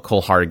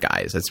 cold-hearted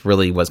guys. That's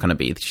really what's going to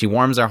be. She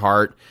warms their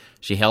heart.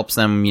 She helps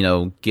them,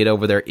 get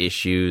over their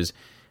issues.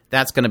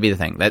 That's going to be the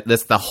thing.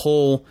 That's the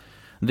whole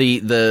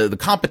the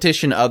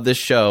competition of this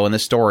show and the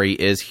story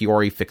is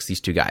Hiyori fix these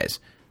two guys.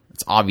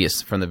 It's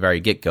obvious from the very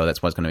get-go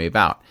that's what it's going to be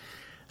about.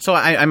 So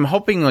I'm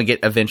hoping we get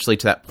eventually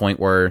to that point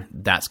where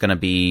that's going to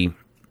be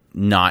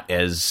not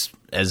as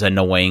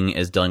annoying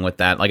as dealing with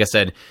that. Like I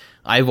said,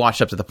 I've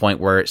watched up to the point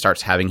where it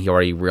starts having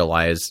Hiyori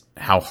realize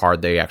how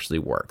hard they actually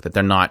work, that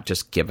they're not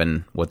just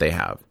given what they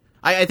have.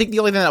 I think the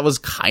only thing that I was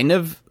kind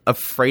of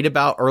afraid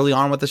about early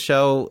on with the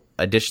show,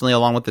 additionally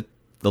along with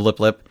the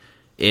Lip,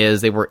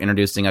 is they were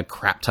introducing a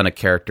crap ton of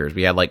characters.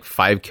 We had like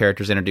 5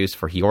 characters introduced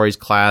for Hiyori's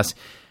class.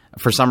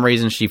 For some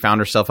reason, she found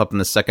herself up in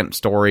the second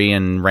story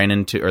and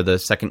or the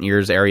second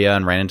year's area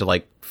and ran into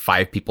like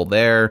 5 people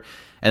there.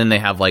 And then they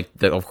have like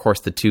of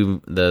course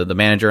the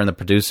manager and the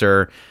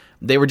producer.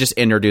 They were just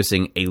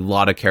introducing a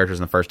lot of characters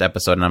in the first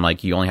episode, and I'm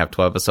like, you only have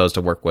 12 episodes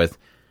to work with.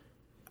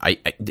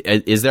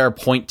 Is there a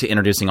point to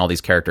introducing all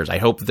these characters? I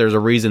hope that there's a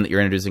reason that you're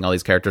introducing all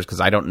these characters,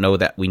 because I don't know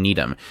that we need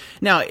them.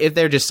 Now, if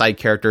they're just side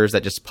characters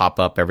that just pop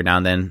up every now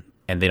and then,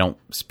 and they don't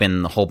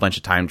spend a whole bunch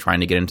of time trying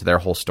to get into their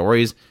whole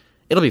stories,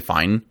 it'll be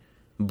fine.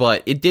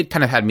 But it did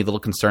kind of have me a little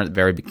concerned at the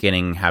very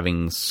beginning,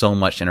 having so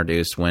much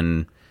introduced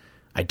when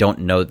I don't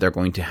know that they're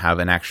going to have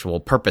an actual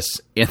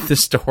purpose in the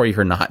story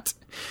or not.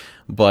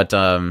 But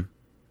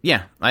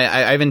yeah,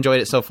 I've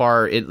enjoyed it so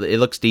far. It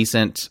looks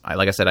decent.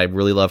 Like I said, I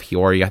really love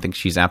Hiyori. I think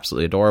she's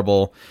absolutely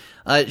adorable.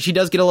 She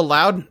does get a little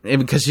loud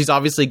because she's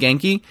obviously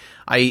Genki.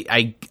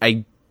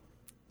 I'm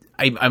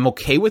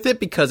okay with it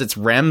because it's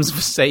Rem's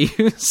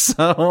Seiyu,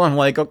 so I'm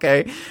like,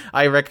 okay,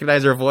 I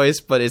recognize her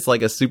voice, but it's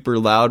like a super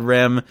loud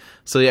Rem.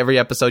 So every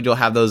episode you'll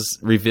have those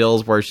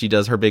reveals where she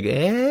does her big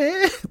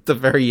at the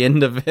very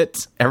end of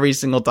it every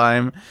single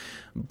time.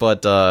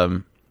 But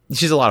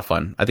she's a lot of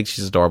fun. I think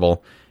she's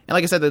adorable. And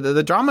like I said,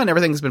 the drama and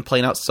everything has been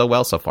playing out so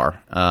well so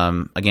far.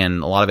 Again,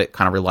 a lot of it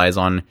kind of relies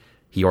on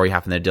Hiyori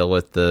having to deal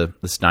with the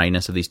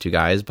snottiness of these two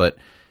guys, but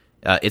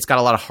it's got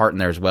a lot of heart in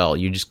there as well.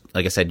 You just,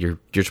 like I said, you're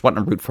just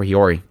wanting to root for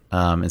Hiyori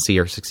and see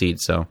her succeed.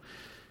 So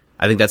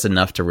I think that's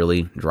enough to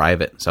really drive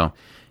it. So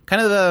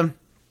kind of the,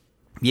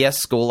 yes,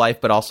 school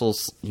life, but also,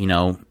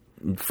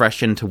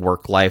 fresh into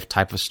work life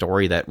type of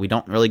story that we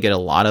don't really get a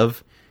lot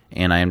of.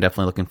 And I am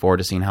definitely looking forward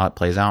to seeing how it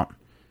plays out.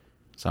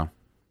 So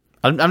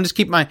I'm going to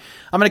keep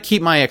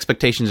my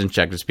expectations in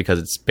check just because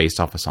it's based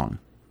off a song.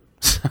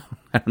 So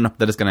I don't know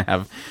that it's going to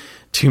have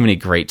too many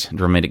great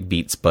dramatic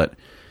beats, but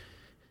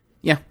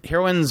yeah,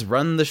 heroines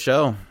run the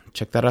show.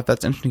 Check that out if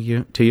that's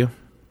interesting to you.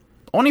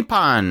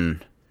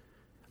 Onipan.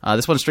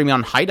 This one's streaming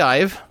on High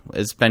Dive.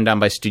 It's been done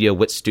by Studio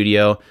Wit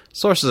Studio.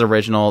 Source is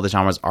original. The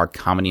genres are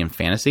comedy and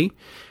fantasy.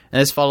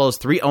 And this follows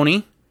 3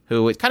 Oni,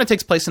 who it kind of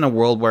takes place in a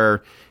world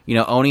where,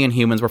 Oni and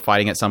humans were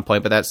fighting at some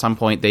point, but at some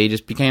point they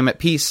just became at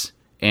peace.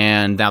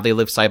 And now they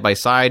live side by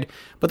side.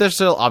 But there's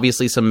still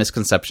obviously some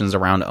misconceptions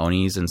around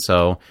Onis. And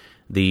so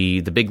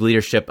the big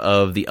leadership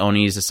of the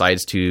Onis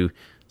decides to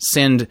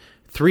send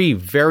 3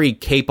 very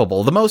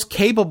capable, the most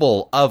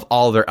capable of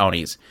all their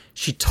Onis.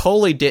 She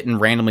totally didn't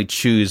randomly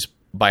choose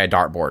by a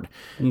dartboard.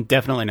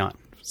 Definitely not.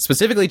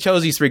 Specifically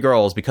chose these 3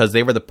 girls because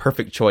they were the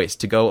perfect choice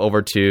to go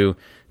over to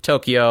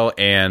Tokyo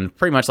and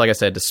pretty much, like I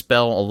said,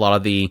 dispel a lot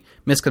of the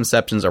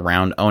misconceptions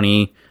around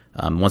Oni.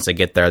 Once they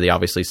get there, they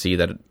obviously see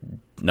that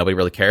nobody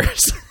really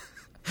cares.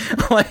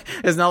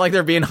 It's not like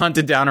they're being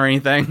hunted down or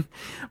anything.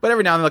 But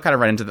every now and then they'll kind of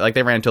run into,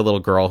 they ran into a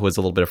little girl who was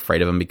a little bit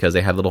afraid of them because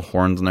they had little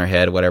horns on their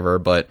head, whatever.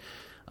 But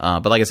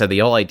like I said, the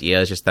whole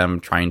idea is just them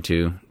trying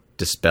to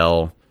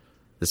dispel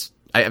this.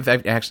 I've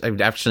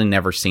actually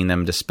never seen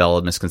them dispel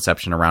a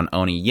misconception around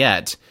Oni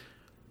yet,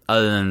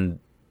 other than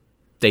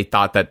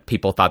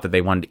people thought that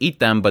they wanted to eat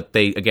them, but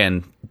they,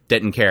 again,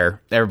 didn't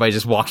care. Everybody's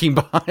just walking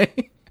by.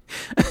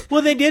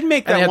 Well, they did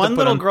make that one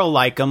little girl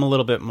like them a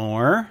little bit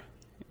more.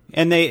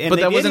 But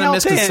that wasn't a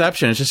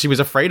misconception. It's just she was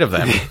afraid of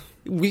them.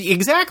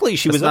 Exactly.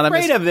 She was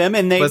afraid of them,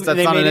 and that's not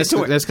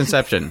a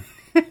misconception.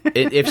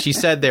 If she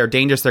said they're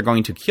dangerous, they're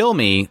going to kill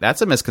me,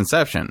 that's a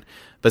misconception.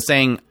 But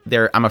saying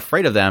I'm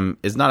afraid of them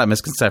is not a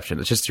misconception.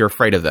 It's just you're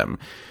afraid of them.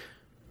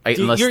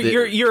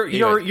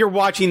 You're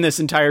watching this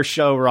entire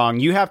show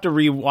wrong. You have to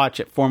rewatch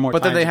it 4 more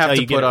times. But then they have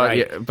to put on.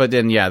 Right. Yeah, but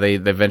then, they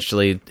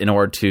eventually, in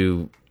order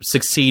to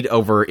succeed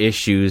over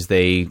issues,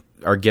 they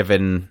are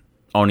given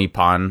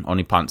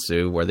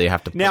Onipantsu, where they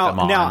have to put them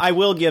on. Now, I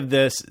will give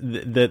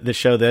the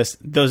show this.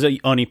 Those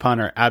Onipan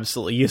are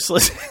absolutely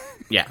useless.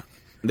 Yeah.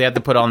 They have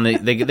to put on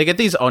they get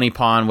these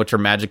Onipan, which are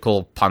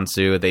magical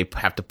pantsu. They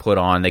have to put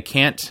on. They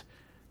can't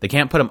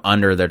put them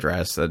under their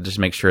dress. Just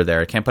make sure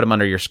they can't put them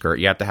under your skirt.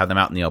 You have to have them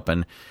out in the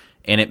open,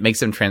 and it makes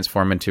them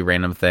transform into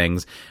random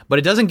things. But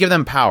it doesn't give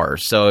them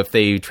powers. So if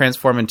they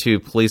transform into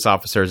police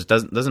officers, it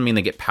doesn't mean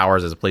they get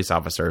powers as a police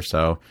officer.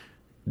 So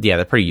yeah,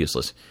 they're pretty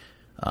useless.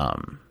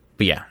 But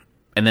yeah,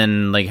 and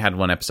then they had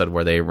one episode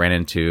where they ran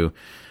into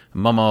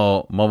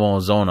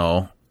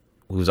Momozono,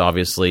 who's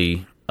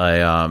obviously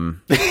a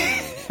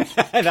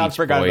I Peach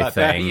forgot Boy about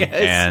thing, that.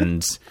 Yes.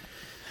 and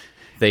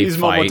they He's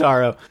fight.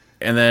 Momotaro.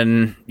 And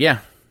then, yeah,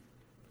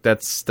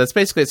 that's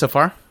basically it so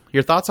far.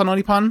 Your thoughts on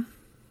Onipan?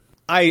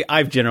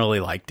 I've generally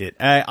liked it.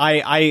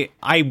 I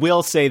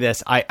will say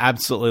this. I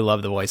absolutely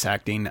love the voice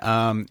acting.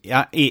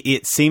 Yeah,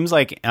 it seems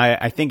like,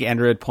 I think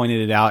Andrew had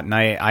pointed it out, and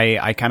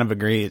I kind of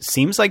agree. It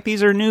seems like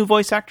these are new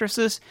voice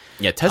actresses.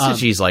 Yeah,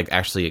 Tetsuji's like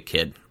actually a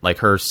kid. Like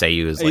her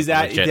Seiyu is like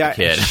legit a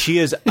kid. She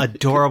is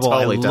adorable.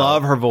 Totally I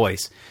love her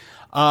voice.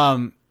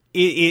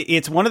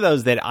 It's one of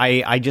those that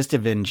I just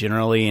have been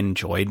generally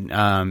enjoyed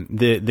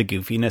the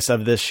goofiness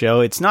of this show.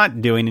 It's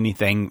not doing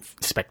anything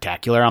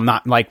spectacular. I'm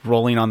not like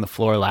rolling on the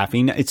floor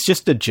laughing. It's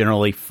just a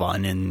generally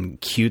fun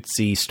and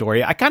cutesy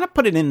story. I kind of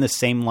put it in the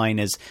same line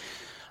as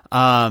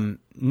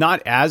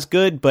not as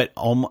good, but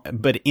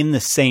in the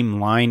same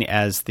line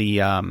as the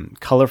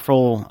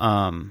colorful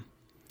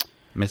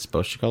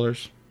Mitsubishi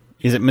Colors.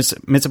 Is it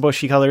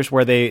Mitsubishi Colors,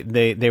 where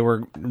they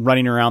were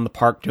running around the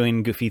park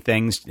doing goofy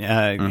things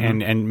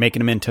and making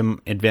them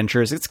into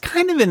adventures? It's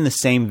kind of in the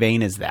same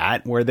vein as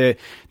that, where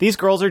these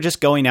girls are just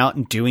going out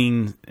and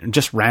doing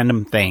just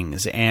random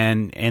things,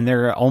 and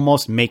they're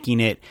almost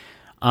making it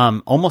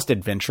almost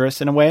adventurous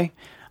in a way.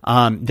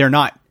 They're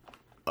not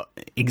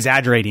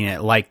exaggerating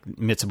it like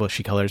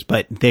Mitsubishi Colors,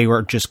 but they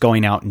were just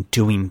going out and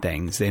doing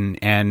things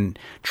and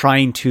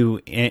trying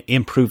to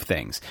improve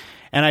things.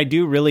 And I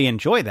do really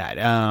enjoy that.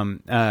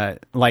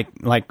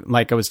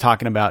 Like I was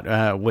talking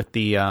about with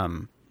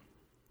the,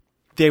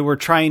 they were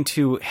trying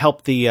to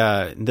help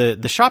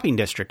the shopping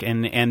district,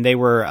 and they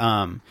were,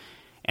 and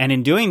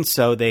in doing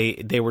so,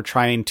 they were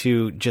trying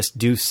to just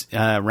do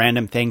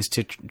random things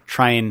to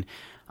try and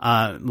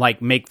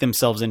like make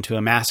themselves into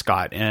a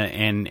mascot,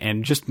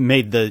 and just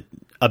made the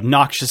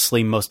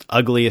obnoxiously most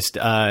ugliest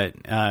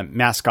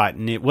mascot,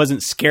 and it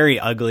wasn't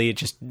scary ugly; it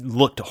just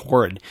looked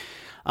horrid.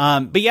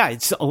 But yeah,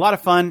 it's a lot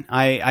of fun.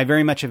 I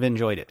very much have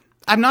enjoyed it.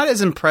 I'm not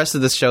as impressed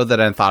with this show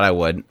that I thought I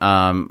would.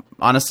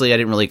 Honestly, I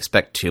didn't really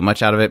expect too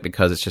much out of it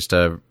because it's just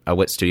a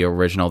Wit Studio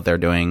original. They're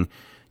doing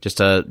just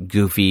a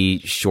goofy,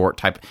 short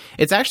type.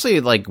 It's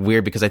actually like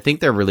weird because I think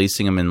they're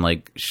releasing them in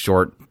like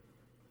short,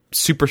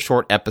 super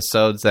short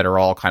episodes that are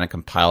all kind of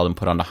compiled and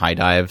put onto High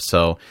Dive.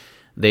 So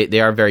they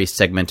are very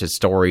segmented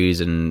stories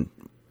and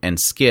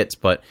skits,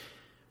 but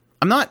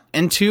I'm not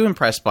too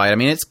impressed by it. I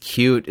mean, it's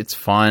cute, it's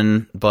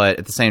fun, but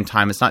at the same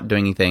time, it's not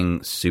doing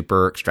anything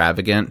super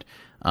extravagant.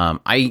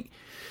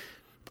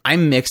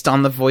 I'm mixed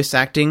on the voice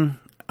acting.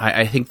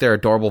 I think they're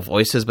adorable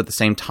voices, but at the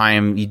same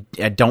time,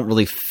 I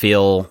don't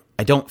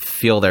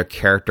feel their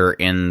character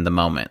in the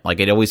moment. Like,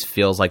 it always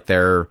feels like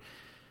it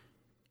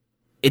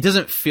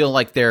doesn't feel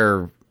like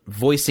their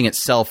voicing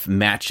itself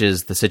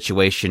matches the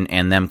situation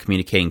and them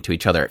communicating to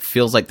each other. It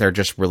feels like they're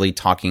just really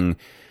talking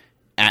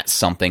at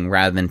something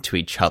rather than to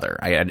each other.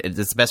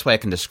 It's the best way I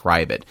can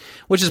describe it,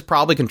 which has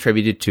probably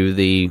contributed to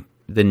the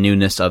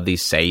newness of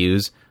these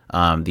seiyus.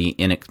 I want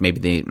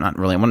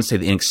to say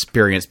the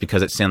inexperience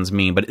because it sounds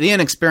mean, but the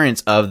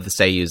inexperience of the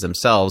seiyus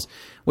themselves,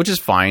 which is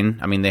fine.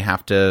 I mean, they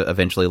have to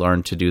eventually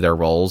learn to do their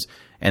roles,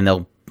 and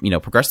they'll,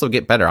 progressively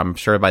get better. I'm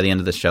sure by the end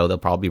of the show, they'll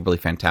probably be really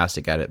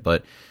fantastic at it.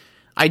 But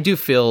I do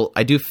feel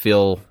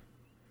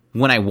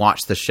when I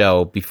watched the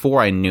show,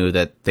 before I knew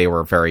that they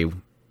were very,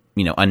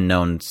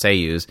 unknown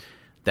seiyus,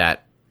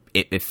 that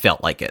it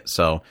felt like it.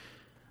 So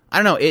I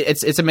don't know.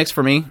 It's a mix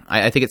for me.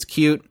 I think it's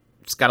cute.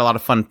 It's got a lot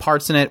of fun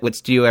parts in it. Wit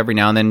Studio every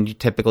now and then,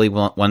 typically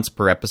once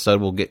per episode,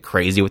 will get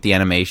crazy with the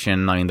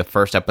animation. I mean, the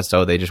first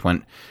episode, they just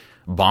went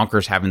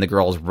bonkers, having the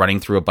girls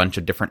running through a bunch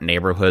of different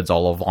neighborhoods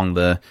all along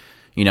the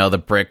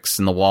bricks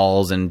and the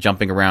walls and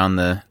jumping around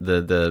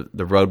the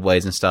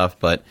roadways and stuff.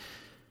 But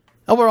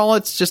overall,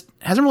 it's just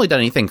hasn't really done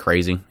anything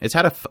crazy. It's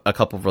had a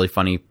couple of really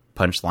funny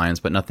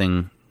punchlines, but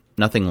nothing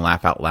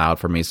laugh out loud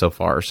for me so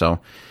far. So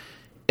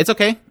it's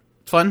okay.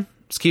 It's fun.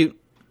 It's cute.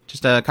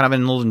 Just kind of a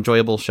little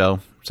enjoyable show.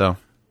 So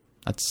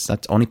that's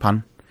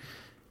Onipan.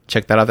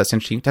 Check that out. That's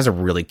interesting. It has a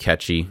really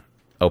catchy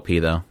OP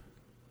though.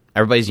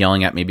 Everybody's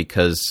yelling at me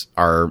because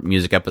our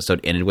music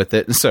episode ended with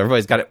it. So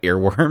everybody's got it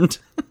earwormed.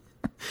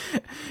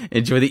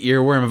 Enjoy the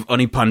earworm of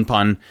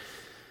Onipan.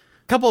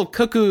 Couple of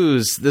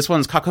cuckoos. This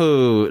one's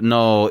Kaku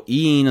no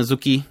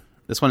Iinazuki.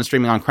 This one is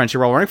streaming on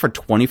Crunchyroll, running for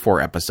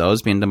 24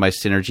 episodes, being done by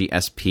Synergy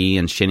SP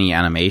and Shinny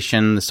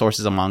Animation. The source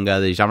is a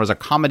manga. The genres are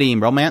comedy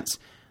and romance.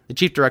 The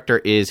chief director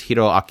is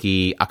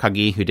Hiroaki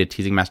Akagi, who did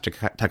Teasing Master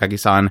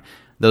Takagi-san,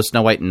 Those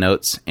Snow White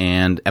Notes,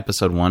 and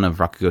episode 1 of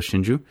Rakugo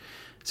Shinju.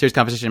 Series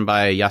composition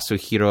by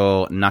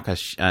Yasuhiro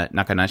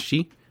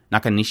Nakanishi,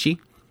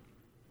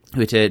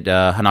 who did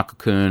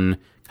Hanako-kun,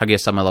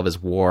 Kaguya-sama Love is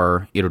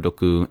War,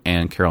 Irodoku,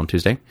 and Carol on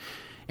Tuesday.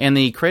 And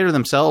the creator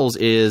themselves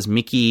is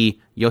Miki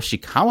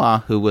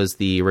Yoshikawa, who was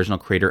the original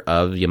creator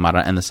of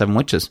Yamada and the Seven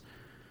Witches.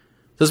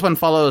 This one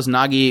follows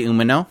Nagi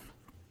Umeno.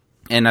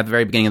 And at the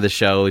very beginning of the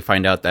show, we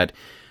find out that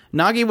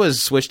Nagi was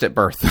switched at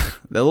birth.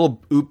 The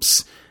little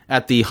oops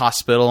at the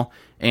hospital,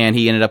 and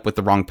he ended up with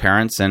the wrong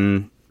parents.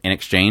 And in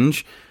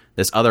exchange,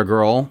 this other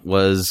girl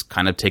was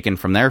kind of taken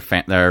from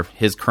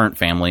his current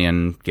family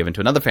and given to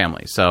another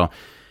family. So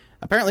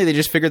apparently they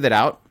just figured that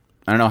out.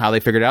 I don't know how they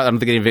figured it out. I don't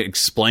think they even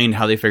explained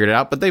how they figured it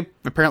out, but they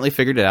apparently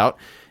figured it out.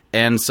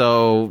 And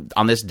so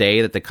on this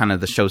day that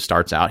the show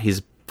starts out,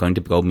 he's going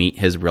to go meet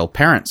his real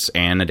parents.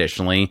 And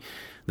additionally,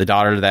 the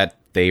daughter that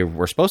they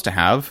were supposed to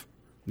have,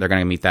 they're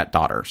going to meet that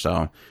daughter.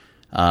 So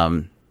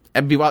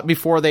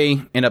before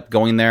they end up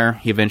going there,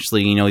 he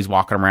eventually, he's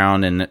walking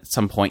around, and at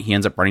some point he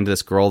ends up running to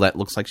this girl that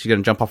looks like she's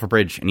going to jump off a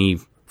bridge, and he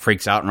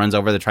freaks out and runs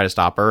over to try to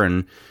stop her,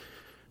 and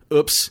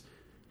oops,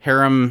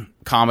 harem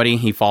comedy,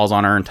 he falls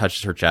on her and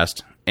touches her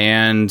chest.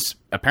 And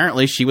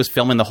apparently she was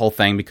filming the whole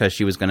thing because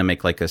she was going to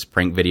make like this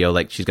prank video,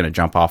 like she's going to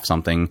jump off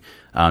something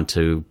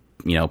to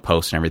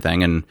post and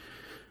everything. And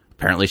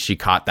apparently she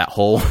caught the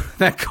whole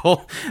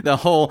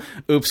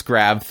oops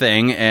grab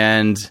thing.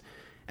 And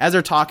as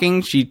they're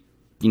talking, she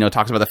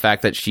talks about the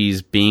fact that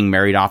she's being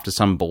married off to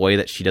some boy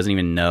that she doesn't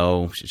even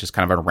know. She's just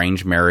kind of an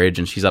arranged marriage,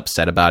 and she's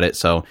upset about it.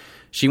 So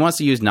she wants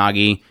to use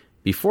Nagi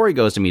before he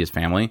goes to meet his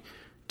family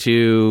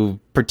to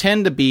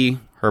pretend to be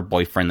her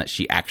boyfriend that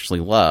she actually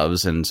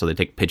loves. And so they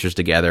take pictures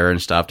together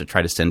and stuff to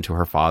try to send to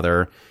her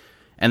father.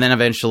 And then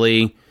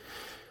eventually,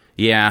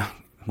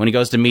 when he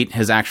goes to meet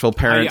his actual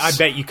parents... I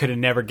bet you could have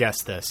never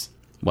guessed this.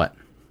 What?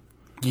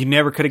 You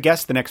never could have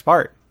guessed the next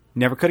part.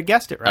 Never could have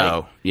guessed it, right?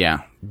 Oh,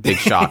 yeah. Big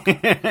shock.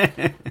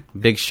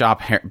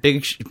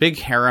 Big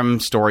harem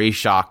story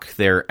shock.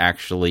 They're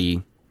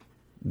actually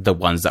the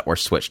ones that were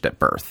switched at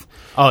birth.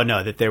 Oh,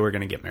 no, that they were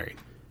going to get married.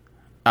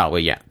 Oh, well,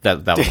 yeah, that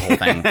was the whole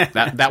thing.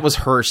 That was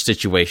her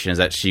situation, is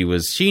that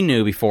she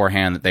knew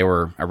beforehand that they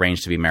were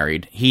arranged to be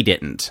married. He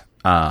didn't.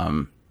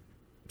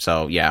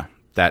 So, yeah,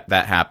 that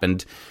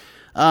happened.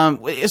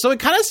 So it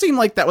kind of seemed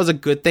like that was a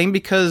good thing,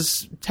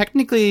 because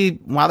technically,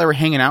 while they were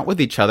hanging out with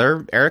each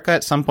other, Erica,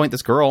 at some point,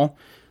 this girl,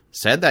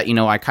 said that,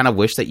 I kind of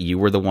wish that you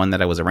were the one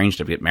that I was arranged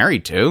to get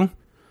married to.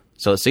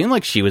 So it seemed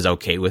like she was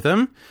okay with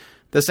him.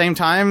 At the same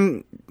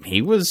time,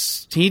 he's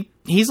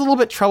a little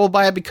bit troubled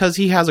by it, because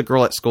he has a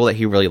girl at school that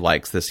he really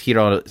likes, this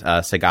Hiro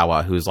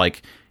Segawa, who's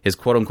like his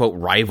quote-unquote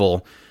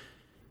rival,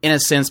 in a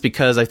sense,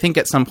 because I think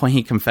at some point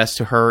he confessed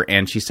to her,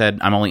 and she said,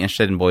 I'm only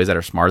interested in boys that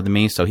are smarter than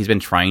me. So he's been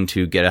trying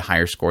to get a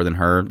higher score than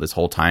her this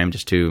whole time,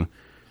 just to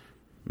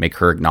make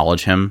her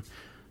acknowledge him.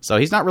 So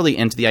he's not really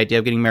into the idea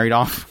of getting married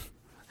off.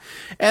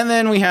 And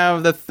then we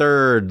have the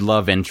third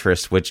love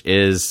interest, which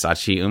is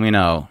Sachi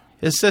Umino,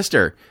 his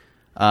sister,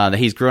 that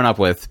he's grown up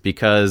with,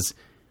 because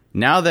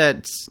now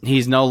that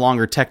he's no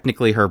longer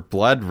technically her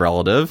blood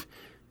relative,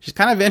 she's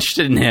kind of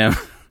interested in him.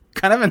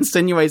 Kind of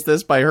insinuates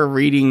this by her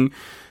reading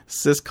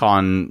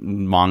Siscon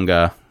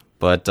manga.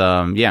 But,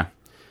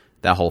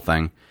 that whole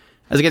thing.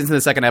 As it gets into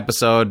the second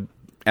episode,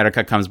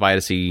 Erika comes by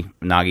to see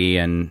Nagi,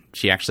 and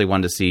she actually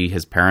wanted to see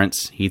his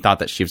parents. He thought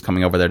that she was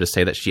coming over there to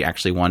say that she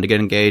actually wanted to get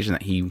engaged, and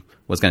that he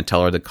was going to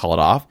tell her to call it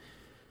off.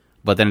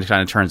 But then it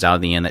kind of turns out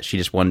in the end that she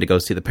just wanted to go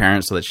see the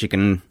parents so that she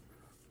can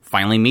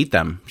finally meet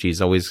them. She's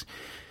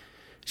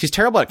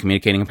terrible at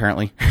communicating,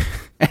 apparently.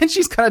 And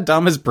she's kind of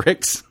dumb as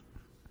bricks.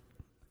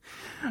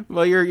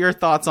 Well, your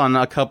thoughts on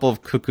a couple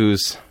of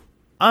cuckoos?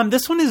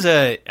 This one is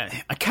a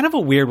kind of a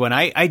weird one.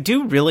 I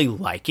do really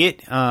like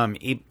it.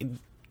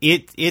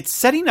 It's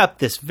setting up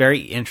this very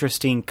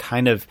interesting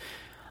kind of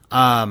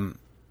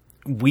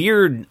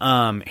weird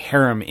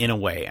harem in a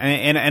way,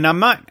 and I'm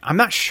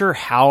not sure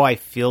how I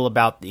feel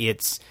about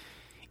its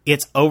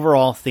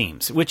overall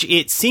themes, which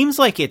it seems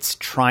like it's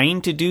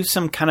trying to do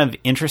some kind of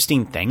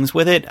interesting things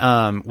with it,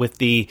 with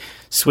the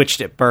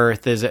switched at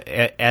birth as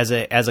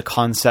a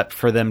concept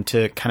for them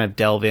to kind of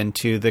delve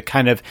into, the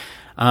kind of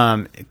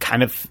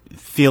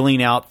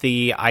feeling out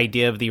the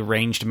idea of the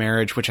arranged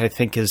marriage, which I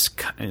think is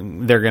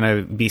they're going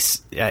to be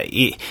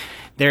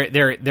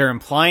they're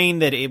implying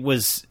that it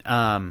was.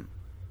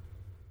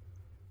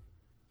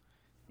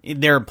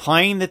 They're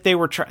implying that they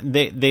were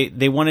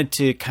they wanted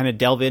to kind of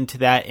delve into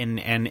that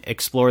and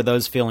explore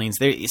those feelings.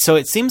 So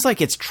it seems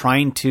like it's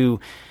trying to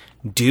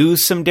do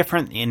some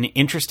different and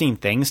interesting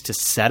things to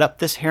set up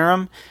this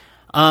harem.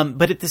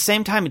 But at the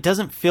same time, it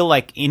doesn't feel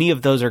like any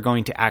of those are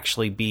going to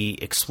actually be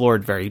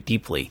explored very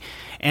deeply.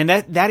 And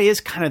that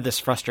is kind of this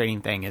frustrating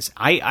thing, is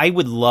I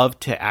would love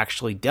to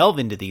actually delve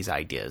into these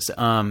ideas.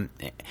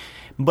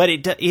 But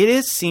it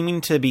is seeming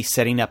to be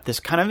setting up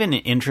this kind of an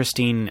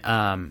interesting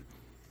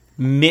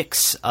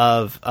mix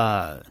of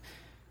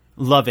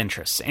love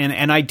interests,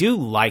 and I do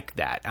like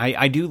that.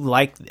 I do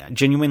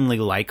genuinely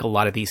like a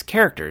lot of these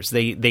characters.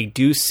 They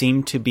do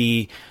seem to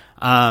be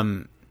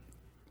kind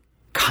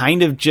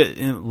of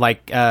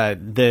like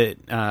the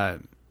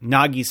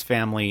Nagi's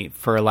family,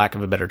 for lack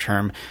of a better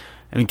term.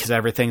 I mean, because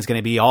everything's going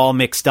to be all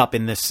mixed up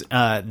in this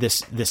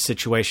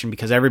situation,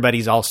 because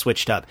everybody's all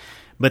switched up.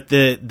 But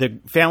the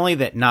family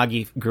that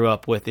Nagi grew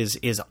up with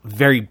is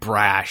very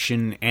brash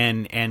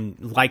and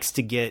likes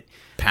to get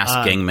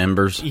past gang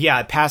members.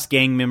 Yeah, past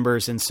gang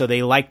members, and so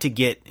they like to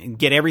get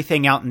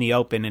everything out in the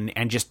open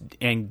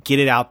and get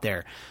it out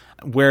there.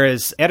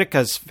 Whereas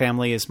Erika's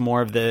family is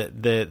more of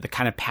the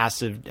kind of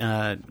passive,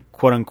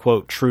 quote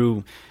unquote,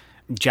 true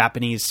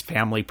Japanese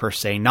family per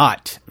se,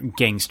 not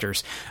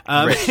gangsters.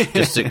 Rich,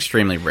 just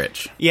extremely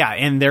rich. Yeah,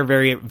 and they're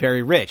very,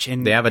 very rich.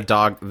 And they have a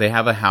dog. They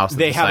have a house.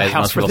 They have a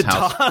house for the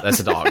dogs. That's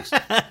the dogs.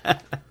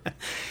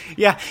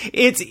 Yeah,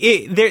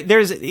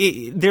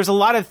 there's a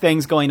lot of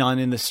things going on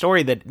in the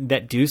story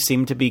that do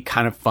seem to be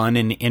kind of fun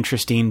and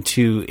interesting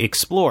to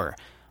explore.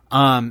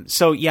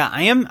 So yeah,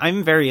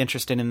 I'm very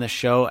interested in this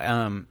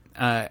show.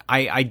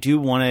 I do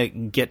want to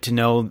get to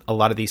know a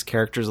lot of these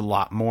characters a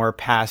lot more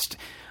past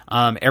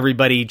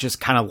everybody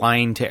just kind of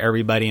lying to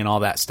everybody and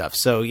all that stuff.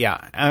 So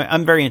yeah,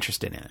 I'm very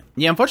interested in it.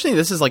 Yeah, unfortunately,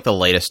 this is like the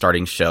latest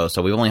starting show,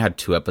 so we've only had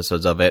 2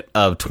 episodes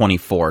of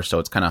 24, so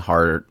it's kind of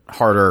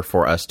harder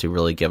for us to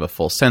really give a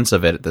full sense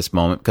of it at this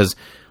moment, because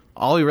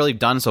all we've really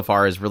done so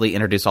far is really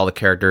introduce all the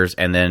characters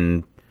and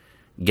then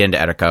get into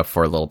Erika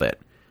for a little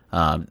bit.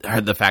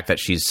 The fact that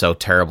she's so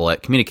terrible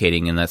at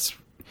communicating, and that's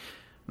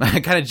I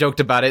kind of joked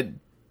about it.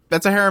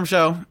 That's a harem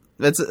show.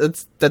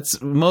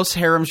 That's most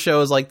harem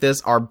shows like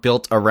this are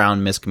built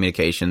around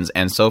miscommunications,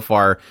 and so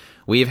far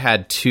we've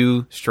had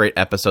 2 straight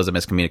episodes of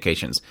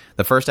miscommunications.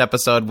 The first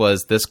episode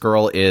was this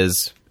girl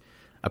is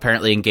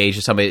apparently engaged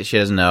to somebody that she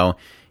doesn't know.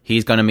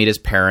 He's going to meet his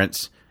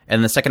parents.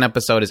 And the second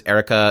episode is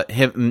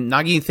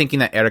Nagi thinking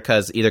that Erika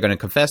is either going to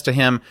confess to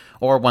him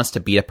or wants to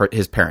beat up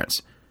his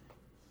parents.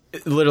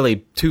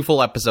 Literally 2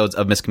 full episodes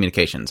of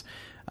miscommunications.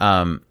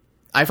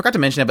 I forgot to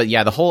mention it, but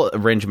yeah, the whole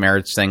arranged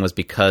marriage thing was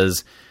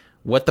because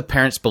what the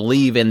parents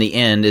believe in the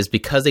end is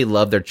because they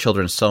love their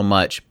children so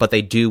much, but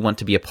they do want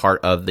to be a part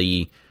of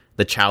the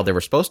child they were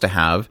supposed to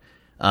have.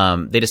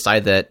 They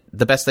decide that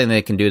the best thing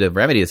they can do to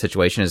remedy the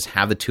situation is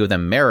have the 2 of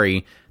them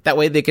marry. That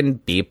way they can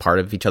be a part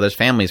of each other's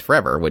families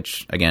forever,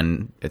 which,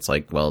 again, it's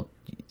like, well,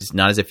 it's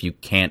not as if you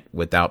can't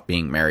without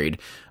being married.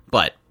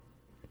 But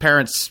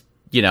parents,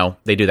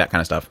 they do that kind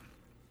of stuff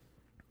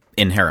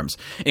in harems.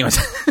 Anyways.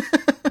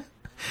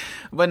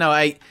 But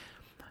no,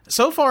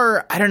 so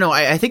far, I don't know.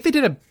 I think they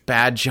did a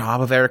bad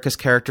job of Erika's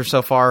character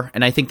so far,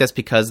 and I think that's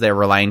because they're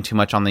relying too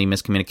much on the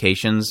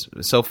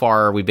miscommunications. So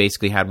far, we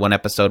basically had 1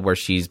 episode where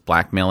she's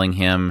blackmailing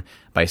him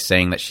by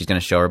saying that she's going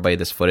to show everybody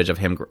this footage of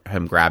him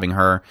grabbing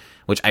her,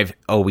 which I've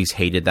always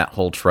hated that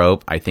whole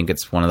trope. I think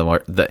it's one of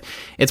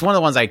it's one of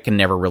the ones I can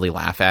never really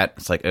laugh at.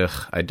 It's like,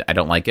 ugh, I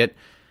don't like it.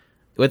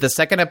 With the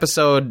second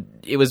episode,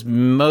 it was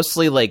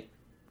mostly like,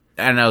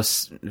 I don't know,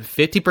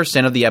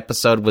 50% of the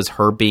episode was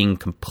her being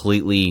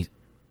completely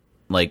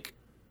like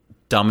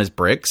dumb as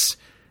bricks,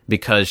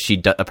 because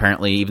she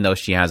apparently, even though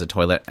she has a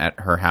toilet at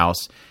her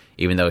house,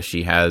 even though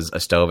she has a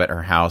stove at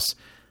her house,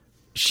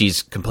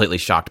 she's completely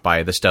shocked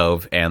by the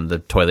stove and the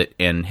toilet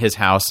in his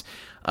house.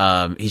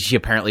 She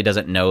apparently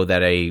doesn't know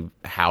that a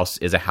house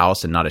is a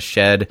house and not a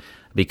shed,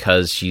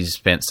 because she's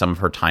spent some of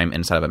her time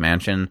inside of a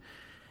mansion.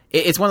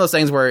 It's one of those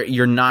things where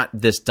you're not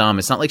this dumb.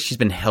 It's not like she's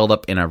been held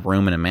up in a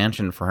room in a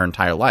mansion for her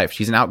entire life.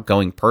 She's an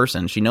outgoing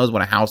person. She knows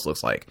what a house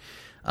looks like.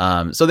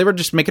 So they were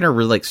just making her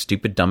really like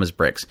stupid, dumb as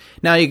bricks.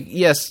 Now,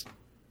 yes,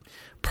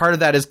 part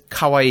of that is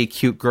kawaii,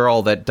 cute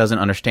girl that doesn't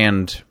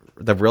understand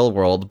the real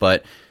world,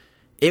 but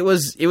it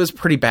was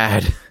pretty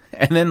bad.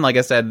 And then, like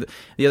I said,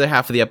 the other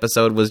half of the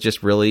episode was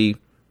just really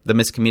the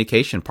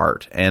miscommunication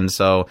part. And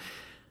so,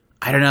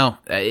 I don't know.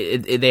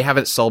 They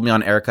haven't sold me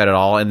on Erika at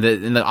all.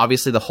 And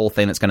obviously the whole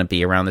thing that's going to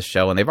be around the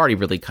show, and they've already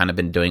really kind of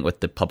been doing it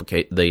with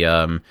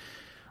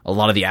a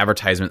lot of the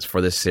advertisements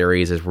for this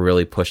series is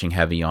really pushing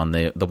heavy on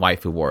the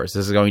waifu wars.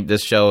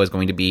 This show is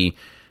going to be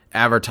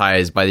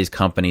advertised by these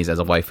companies as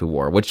a waifu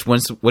war. Which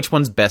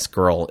one's best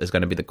girl is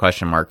going to be the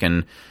question mark.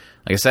 And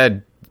like I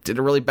said, did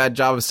a really bad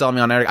job of selling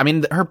me on Erika. I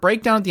mean, her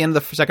breakdown at the end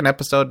of the second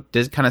episode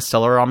did kind of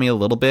sell her on me a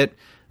little bit.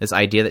 This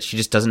idea that she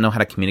just doesn't know how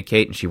to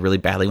communicate, and she really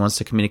badly wants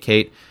to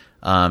communicate.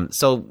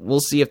 So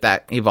we'll see if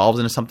that evolves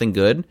into something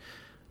good.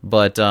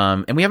 But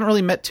and we haven't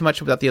really met too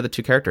much about the other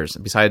 2 characters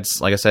besides,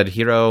 like I said,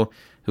 Hiro,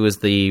 who is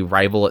the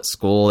rival at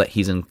school that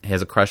he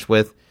has a crush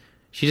with.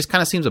 She just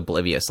kind of seems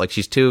oblivious. Like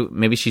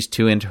maybe she's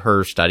too into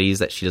her studies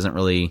that she doesn't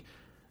really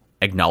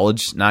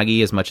acknowledge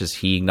Nagi as much as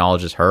he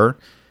acknowledges her.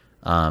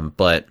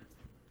 But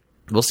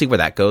we'll see where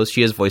that goes.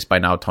 She is voiced by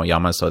Naoto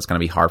Toyama, so it's going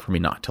to be hard for me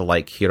not to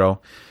like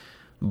Hiro.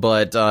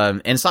 But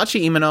and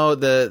Sachi Imano,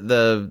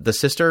 the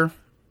sister,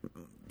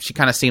 she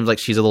kind of seems like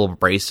she's a little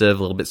abrasive,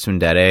 a little bit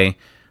tsundere.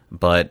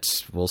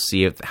 But we'll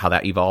see how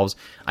that evolves.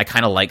 I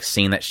kind of like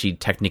seeing that she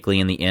technically,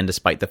 in the end,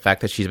 despite the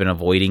fact that she's been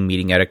avoiding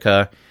meeting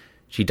Erika,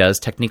 she does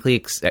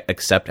technically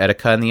accept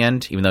Erika in the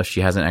end, even though she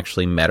hasn't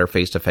actually met her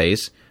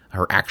face-to-face,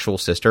 her actual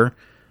sister.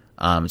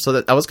 So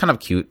that was kind of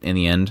cute in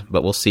the end,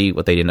 but we'll see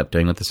what they end up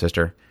doing with the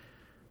sister.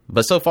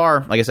 But so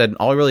far, like I said,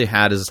 all we really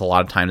had is a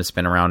lot of time to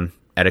spend around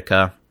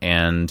Erika,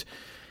 and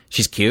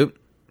she's cute.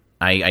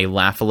 I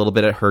laugh a little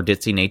bit at her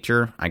ditzy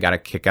nature. I got a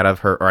kick out of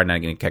her, or I'm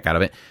not getting a kick out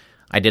of it.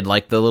 I did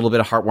like the little bit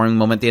of heartwarming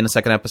moment at the end of the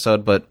second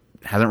episode, but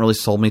hasn't really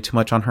sold me too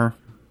much on her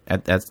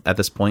at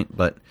this point.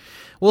 But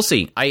we'll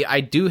see.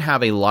 I do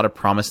have a lot of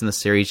promise in the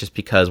series just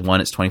because,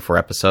 1, it's 24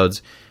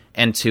 episodes,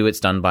 and 2,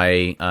 it's done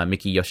by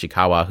Miki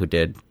Yoshikawa, who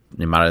did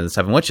Yamada and the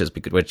Seven Witches,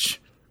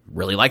 which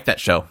really liked that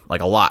show,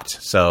 like a lot.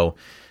 So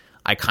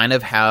I kind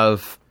of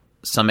have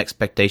some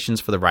expectations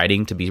for the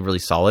writing to be really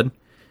solid.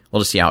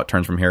 We'll just see how it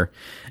turns from here.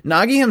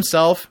 Nagi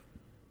himself,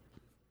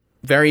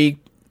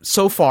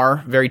 so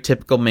far, very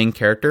typical main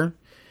character.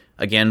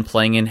 Again,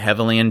 playing in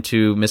heavily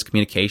into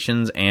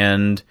miscommunications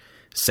and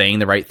saying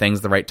the right things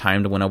at the right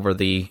time to win over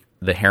the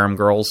harem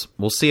girls.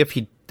 We'll see if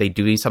they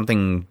do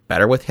something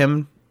better with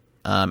him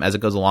as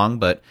it goes along.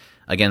 But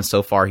again,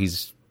 so far,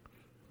 he's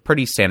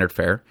pretty standard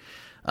fare.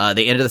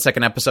 They ended the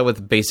second episode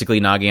with basically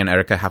Nagi and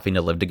Erika having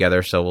to live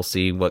together, so we'll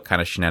see what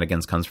kind of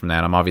shenanigans comes from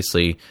that. I'm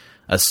obviously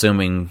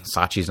assuming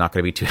Sachi's not going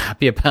to be too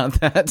happy about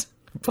that,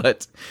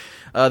 but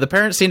the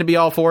parents seem to be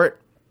all for it,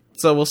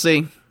 so we'll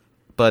see.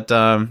 But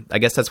I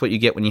guess that's what you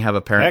get when you have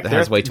a parent that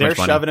has way too much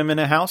money. They're shoving them in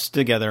a house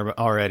together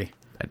already.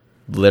 I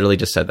literally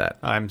just said that.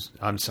 I'm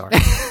sorry.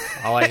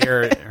 All I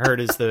heard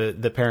is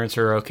the parents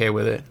are okay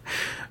with it.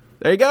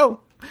 There you go.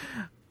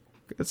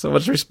 That's so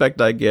much respect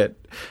I get.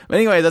 But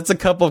anyway, that's a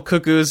couple of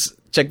cuckoos.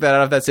 Check that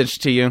out if that's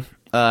interesting to you.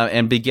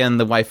 And begin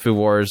the waifu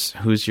wars.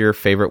 Who's your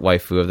favorite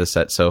waifu of the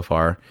set so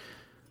far?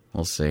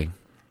 We'll see.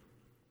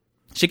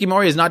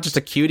 Shikimori is not just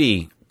a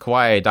cutie.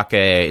 Kawaii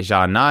dake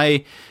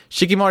janai.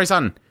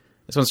 Shikimori-san.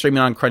 This one's streaming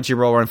on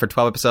Crunchyroll, run for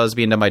 12 episodes,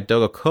 being done by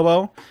Dogo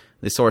Kobo.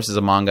 The source is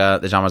a manga.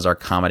 The genres are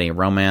comedy and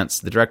romance.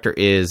 The director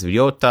is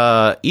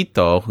Ryota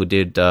Ito, who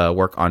did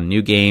work on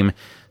New Game,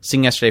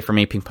 Sing Yesterday for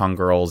Me, Ping Pong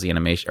Girls, the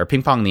animation, or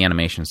Ping Pong the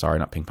animation, sorry,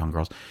 not Ping Pong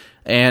Girls.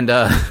 And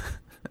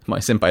my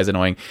Senpai is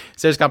Annoying.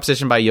 Series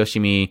composition by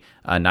Yoshimi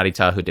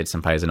Narita, who did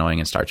Senpai is Annoying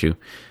and Starchu.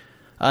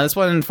 This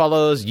one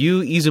follows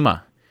Yu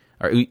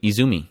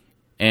Izumi.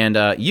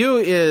 And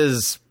Yu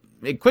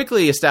it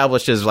quickly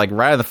establishes, like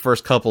right in the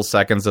first couple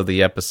seconds of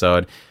the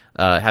episode,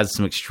 has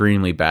some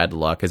extremely bad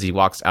luck as he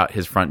walks out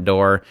his front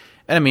door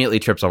and immediately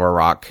trips over a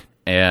rock.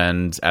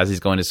 And as he's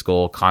going to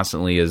school,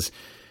 constantly is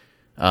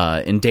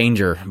in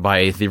danger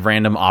by the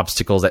random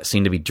obstacles that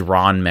seem to be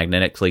drawn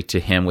magnetically to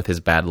him with his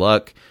bad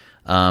luck.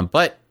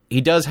 But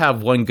he does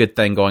have one good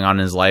thing going on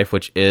in his life,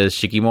 which is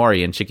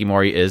Shikimori, and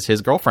Shikimori is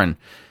his girlfriend.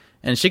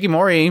 And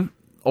Shikimori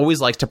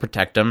always likes to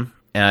protect him.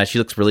 She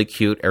looks really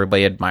cute.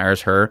 Everybody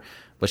admires her,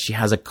 but she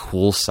has a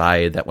cool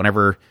side that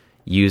whenever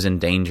Yu's in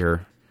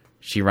danger,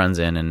 she runs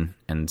in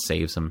and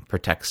saves him,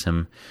 protects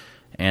him.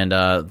 And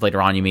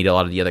later on, you meet a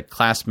lot of the other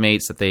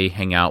classmates that they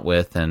hang out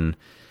with, and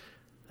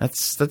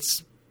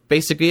that's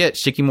basically it.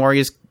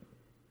 Shikimori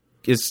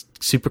is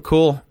super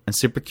cool and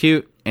super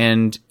cute,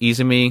 and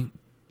Izumi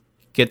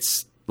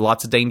gets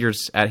lots of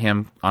dangers at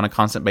him on a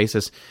constant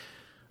basis.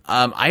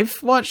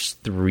 I've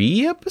watched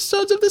 3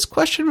 episodes of this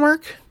question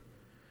mark,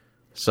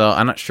 so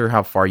I'm not sure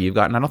how far you've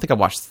gotten. I don't think I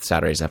watched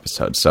Saturday's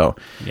episode. So,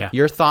 yeah.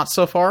 Your thoughts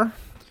so far?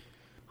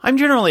 I'm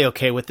generally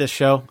okay with this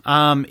show.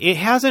 It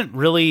hasn't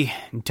really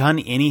done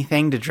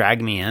anything to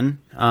drag me in.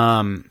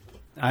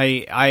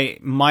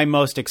 My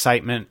most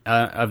excitement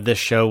of this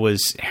show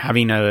was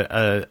having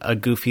a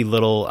goofy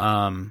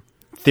little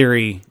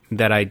theory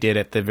that I did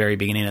at the very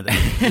beginning of the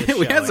show.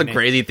 We had some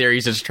crazy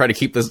theories to try to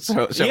keep this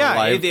show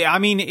alive. I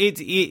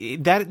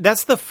mean,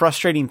 that's the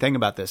frustrating thing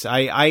about this.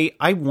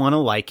 I want to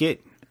like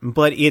it,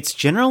 but it's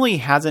generally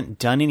hasn't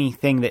done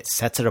anything that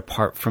sets it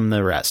apart from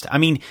the rest. I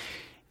mean,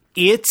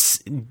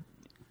 it's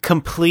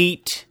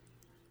complete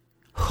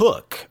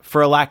hook,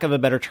 for a lack of a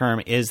better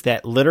term, is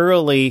that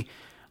literally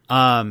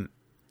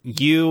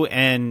you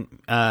and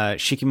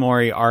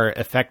Shikimori are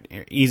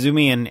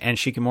Izumi and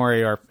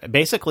Shikimori are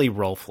basically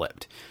role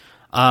flipped,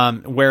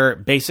 where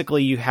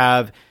basically you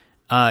have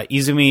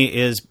Izumi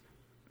is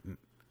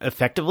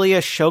effectively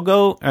a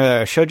shoujo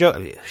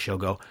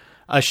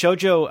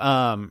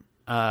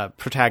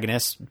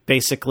protagonist,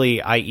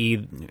 basically,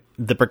 i.e.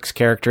 the Bricks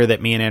character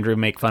that me and Andrew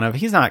make fun of.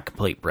 He's not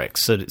complete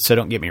Bricks, so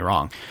don't get me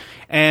wrong.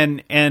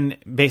 And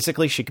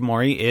basically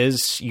Shikimori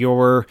is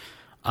your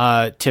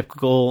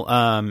typical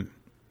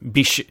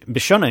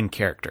Bishonen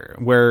character,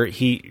 where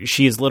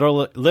she is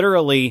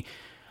literally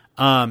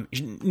now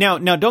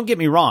don't get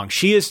me wrong,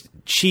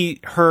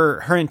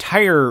 her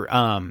entire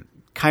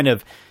kind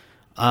of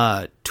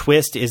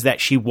twist is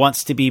that she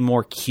wants to be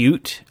more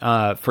cute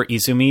for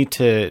Izumi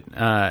to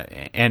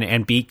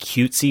and be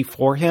cutesy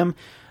for him,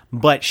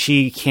 but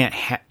she can't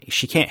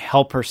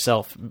help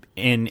herself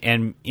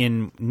in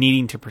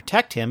needing to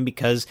protect him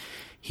because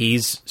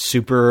he's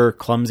super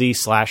clumsy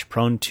 /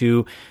 prone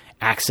to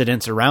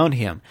accidents around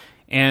him.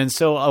 And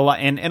so a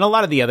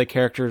lot of the other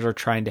characters are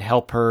trying to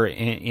help her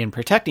in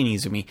protecting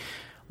Izumi,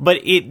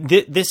 but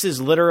this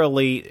is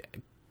literally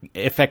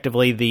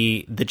effectively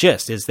the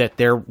gist, is that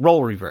they're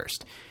role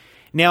reversed.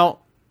 Now,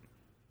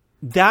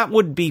 that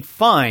would be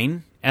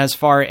fine as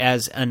far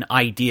as an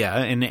idea,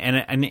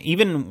 and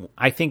even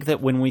I think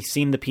that when we've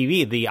seen the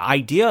PV, the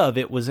idea of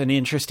it was an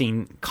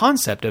interesting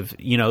concept of,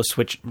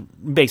 switch,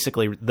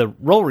 basically the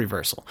role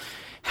reversal.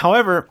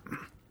 However,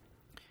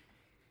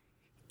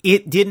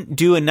 it didn't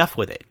do enough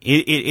with it.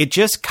 It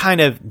just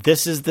kind of,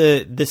 this is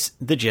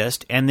the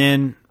gist, and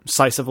then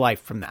slice of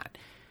life from that.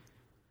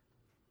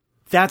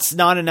 That's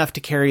not enough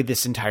to carry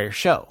this entire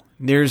show.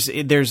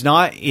 there's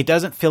not, it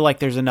doesn't feel like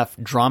there's enough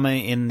drama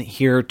in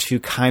here to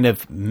kind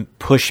of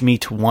push me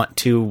to want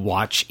to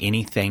watch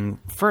anything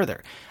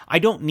further. I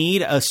don't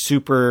need a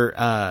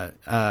super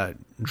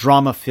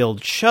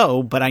drama-filled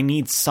show, but I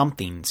need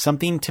something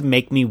to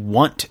make me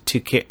want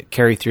to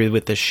carry through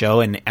with this show.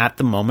 And at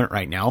the moment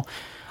right now,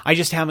 I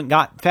just haven't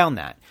found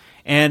that.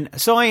 And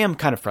so I am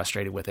kind of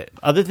frustrated with it.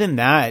 Other than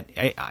that,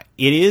 it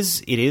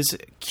is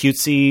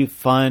cutesy,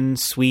 fun,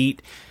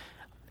 sweet.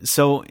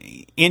 So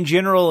in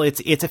general,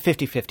 it's a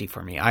 50-50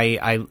 for me.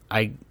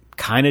 I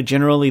kind of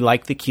generally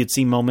like the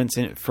cutesy moments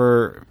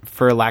for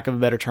lack of a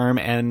better term,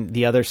 and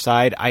the other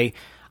side,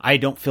 I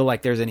don't feel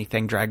like there's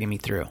anything dragging me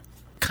through.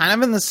 Kind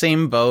of in the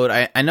same boat.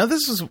 I know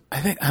this was,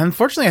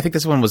 unfortunately, I think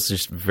this one was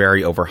just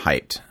very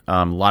overhyped.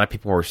 A lot of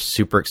people were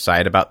super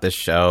excited about this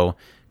show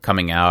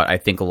coming out. I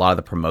think a lot of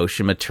the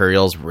promotion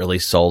materials really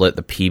sold it.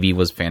 The PV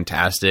was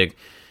fantastic.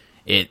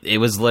 It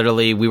was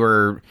literally, we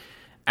were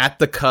at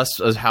the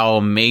cusp of how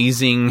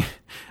amazing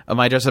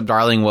My Dress Up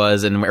Darling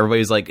was, and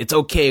everybody's like, it's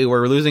okay,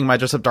 we're losing My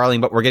Dress Up Darling,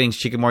 but we're getting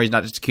Shikimori's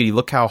not just a cutie.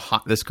 Look how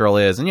hot this girl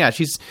is. And yeah,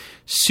 she's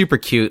super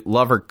cute.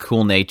 Love her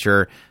cool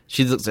nature.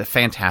 She's a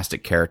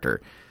fantastic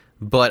character.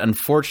 But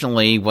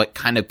unfortunately, what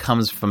kind of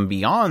comes from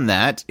beyond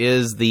that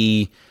is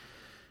the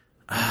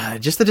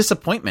just the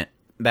disappointment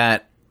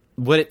that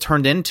what it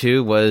turned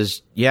into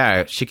was,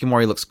 yeah,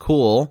 Shikimori looks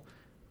cool,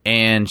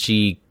 and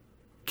she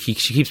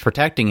keeps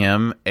protecting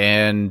him,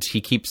 and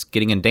he keeps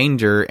getting in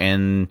danger,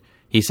 and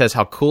he says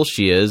how cool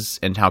she is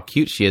and how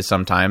cute she is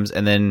sometimes,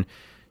 and then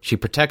she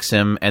protects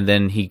him, and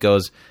then he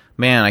goes,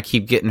 man, I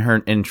keep getting her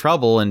in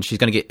trouble, and she's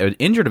going to get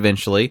injured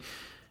eventually,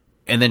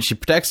 and then she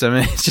protects him,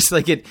 and it's just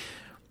like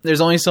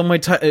there's only so many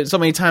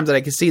times that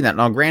I can see that.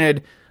 Now,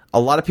 granted, a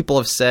lot of people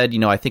have said,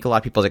 I think a lot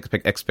of people's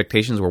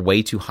expectations were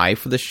way too high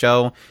for this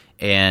show,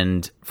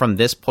 and from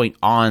this point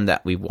on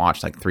that we've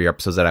watched, like 3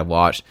 episodes that I've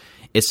watched,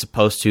 it's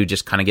supposed to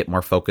just kind of get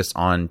more focused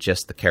on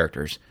just the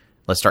characters.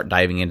 Let's start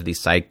diving into these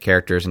side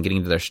characters and getting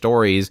into their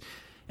stories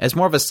as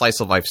more of a slice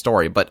of life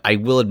story. But I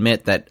will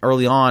admit that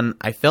early on,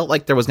 I felt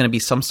like there was going to be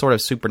some sort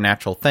of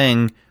supernatural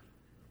thing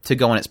to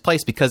go in its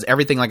place, because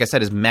everything, like I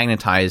said, is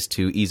magnetized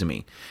to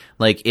Izumi.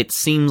 Like, it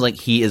seems like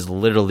he is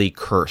literally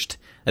cursed,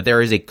 that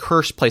there is a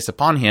curse placed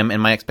upon him,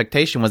 and my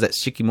expectation was that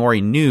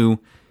Shikimori knew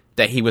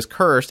that he was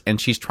cursed, and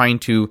she's trying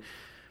to,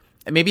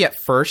 maybe at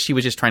first she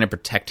was just trying to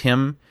protect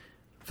him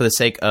for the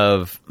sake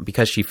of,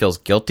 because she feels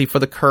guilty for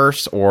the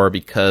curse, or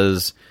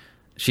because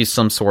she's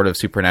some sort of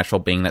supernatural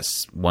being that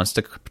wants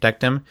to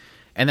protect him.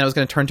 And then it was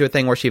going to turn to a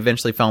thing where she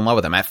eventually fell in love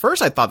with him. At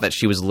first I thought that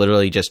she was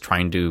literally just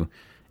trying to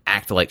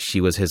act like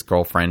she was his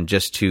girlfriend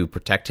just to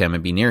protect him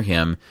and be near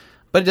him.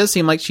 But it does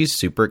seem like she's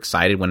super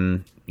excited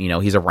when,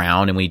 he's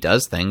around, and when he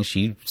does things,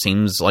 she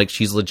seems like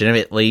she's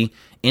legitimately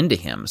into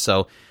him.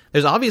 So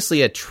there's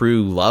obviously a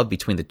true love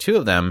between the two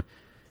of them.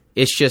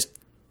 It's just,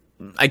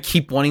 I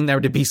keep wanting there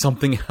to be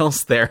something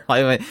else there.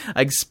 I'm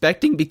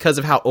expecting, because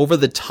of how over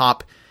the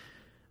top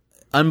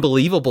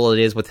unbelievable it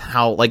is with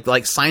how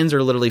like signs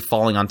are literally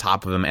falling on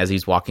top of him as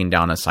he's walking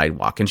down a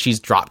sidewalk, and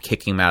she's drop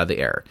kicking him out of the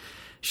air.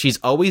 She's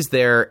always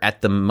there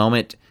at the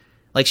moment,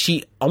 like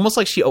she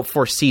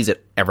foresees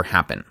it ever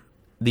happen.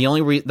 The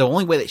only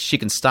way that she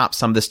can stop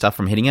some of this stuff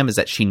from hitting him is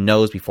that she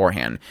knows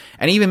beforehand.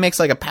 And he even makes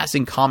like a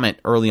passing comment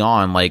early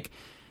on, like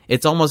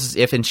it's almost as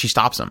if, and she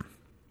stops him.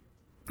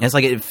 And it's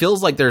like, it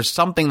feels like there's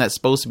something that's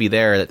supposed to be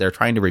there that they're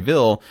trying to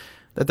reveal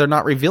that they're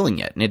not revealing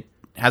yet. And it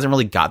hasn't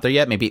really got there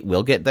yet. Maybe it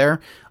will get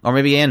there. Or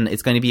maybe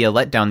it's going to be a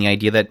letdown, the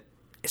idea that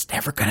it's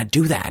never going to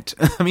do that.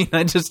 I mean,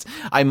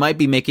 I might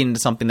be making it into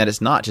something that it's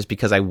not, just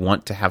because I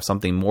want to have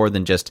something more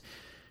than just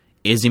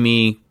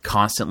Izumi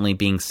constantly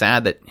being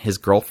sad that his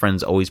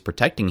girlfriend's always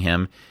protecting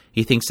him.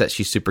 He thinks that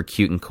she's super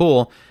cute and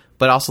cool,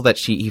 but also that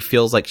he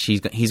feels like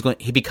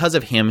because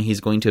of him,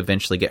 he's going to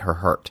eventually get her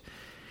hurt.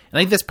 And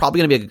I think that's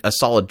probably going to be a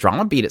solid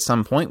drama beat at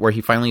some point, where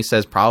he finally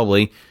says,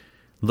 probably,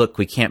 look,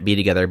 we can't be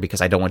together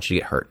because I don't want you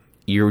to get hurt.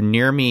 You're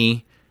near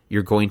me,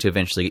 you're going to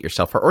eventually get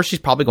yourself hurt. Or she's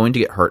probably going to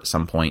get hurt at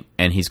some point,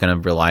 and he's going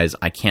to realize,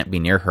 I can't be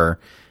near her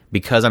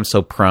because I'm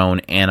so prone,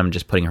 and I'm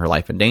just putting her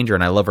life in danger,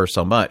 and I love her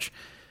so much.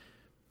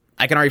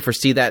 I can already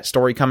foresee that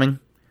story coming,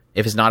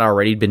 if it's not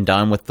already been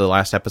done with the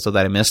last episode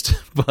that I missed.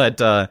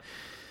 But I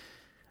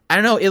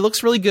don't know, it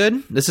looks really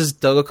good. This is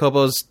Doga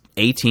Kobo's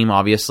A team,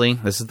 obviously.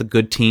 This is the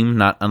good team,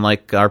 not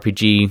unlike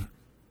RPG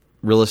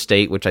Real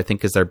Estate, which I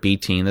think is their B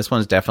team. This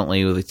one's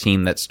definitely the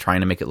team that's trying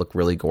to make it look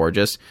really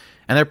gorgeous,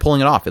 and they're pulling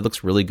it off. It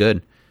looks really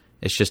good.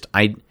 It's just,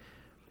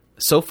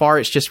 so far,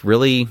 it's just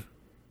really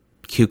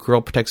cute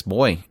girl protects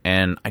boy,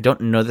 and I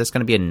don't know that that's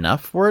going to be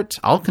enough for it.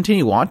 I'll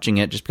continue watching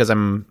it just because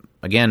I'm,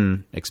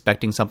 again,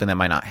 expecting something that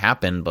might not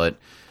happen, but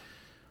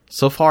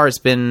so far it's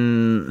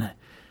been,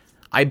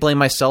 I blame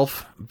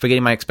myself for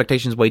getting my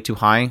expectations way too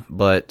high,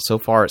 but so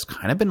far it's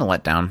kind of been a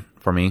letdown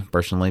for me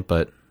personally,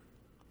 but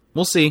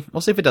we'll see.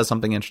 We'll see if it does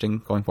something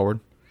interesting going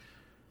forward.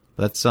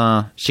 That's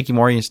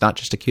Shikimori is not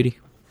just a cutie.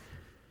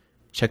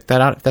 Check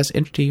that out if that's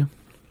interesting to you.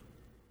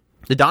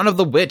 The Dawn of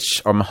the Witch,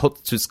 or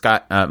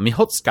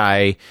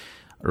Mihotsukai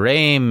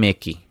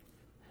Reimeki.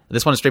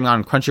 This one is streaming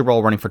on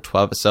Crunchyroll, running for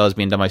 12 episodes,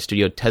 being done by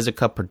Studio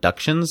Tezuka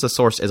Productions. The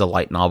source is a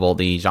light novel.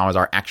 The genres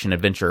are action,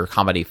 adventure,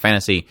 comedy,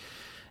 fantasy.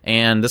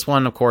 And this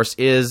one, of course,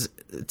 is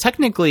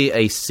technically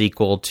a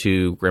sequel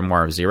to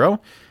Grimoire of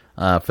Zero.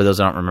 For those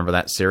who don't remember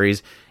that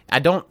series, I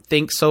don't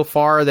think so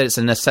far that it's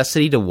a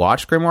necessity to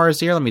watch Grimoire of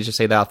Zero. Let me just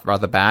say that right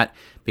off the bat,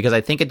 because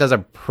I think it does a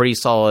pretty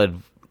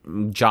solid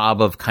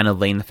job of kind of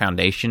laying the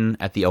foundation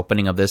at the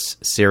opening of this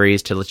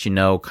series to let you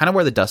know kind of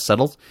where the dust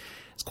settles.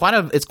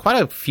 It's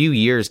quite a few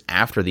years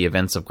after the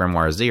events of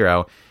Grimoire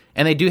Zero,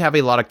 and they do have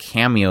a lot of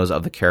cameos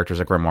of the characters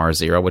of Grimoire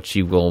Zero, which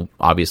you will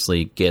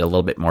obviously get a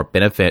little bit more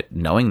benefit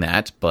knowing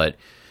that. But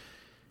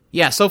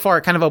yeah, so far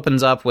it kind of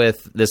opens up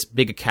with this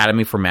big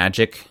academy for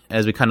magic,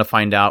 as we kind of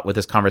find out with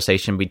this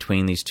conversation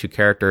between these two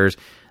characters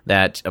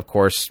that, of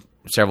course,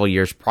 several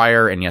years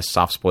prior, and yes,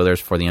 soft spoilers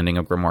for the ending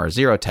of Grimoire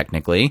Zero,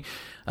 technically,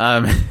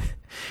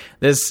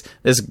 this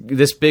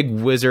big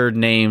wizard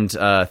named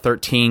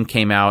 13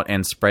 came out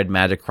and spread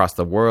magic across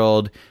the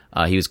world.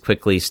 He was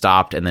quickly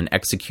stopped and then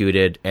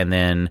executed. And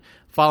then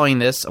following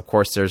this, of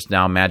course, there's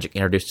now magic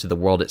introduced to the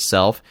world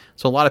itself.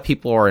 So a lot of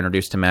people are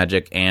introduced to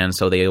magic, and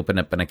so they open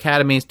up an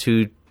academy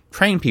to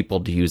train people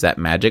to use that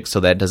magic so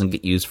that it doesn't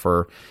get used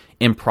for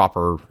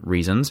improper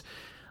reasons.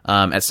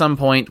 At some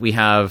point, we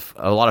have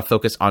a lot of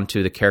focus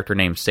onto the character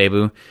named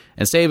Seibu.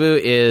 And Seibu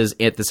is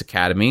at this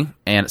academy,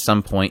 and at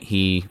some point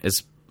he's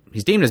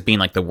deemed as being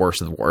like the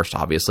worst of the worst,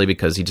 obviously,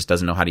 because he just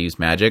doesn't know how to use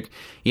magic.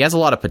 He has a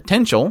lot of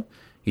potential.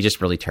 He's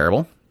just really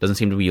terrible. Doesn't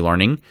seem to be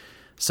learning.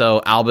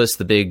 So Albus,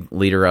 the big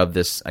leader of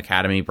this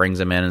academy, brings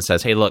him in and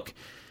says, "Hey, look,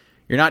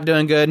 you're not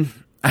doing good.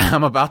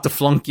 I'm about to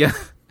flunk you.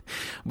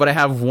 But I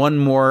have one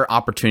more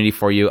opportunity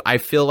for you. I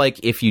feel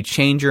like if you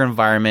change your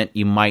environment,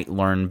 you might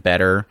learn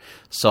better.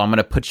 So I'm going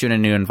to put you in a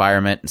new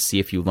environment and see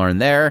if you learn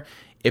there.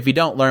 If you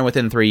don't learn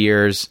within 3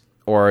 years,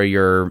 or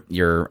your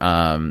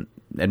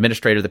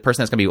administrator, the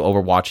person that's going to be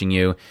overwatching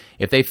you,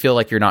 if they feel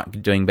like you're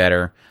not doing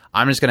better,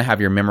 I'm just going to have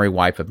your memory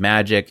wipe of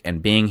magic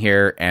and being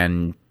here,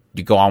 and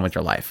you go on with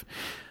your life."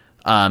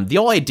 The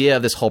whole idea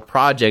of this whole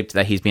project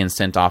that he's being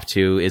sent off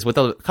to is with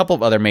a couple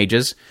of other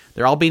mages.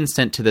 They're all being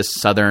sent to this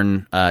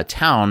southern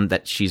town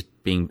that she's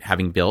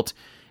having built.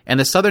 And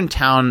the southern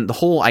town, the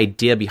whole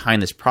idea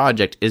behind this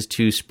project is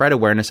to spread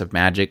awareness of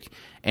magic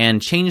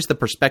and change the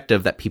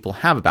perspective that people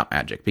have about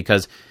magic.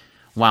 Because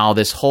while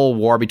this whole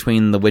war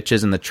between the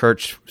witches and the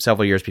church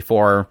several years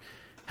before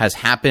has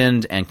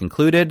happened and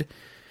concluded,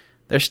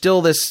 there's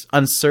still this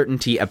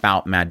uncertainty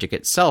about magic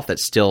itself that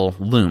still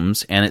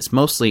looms, and it's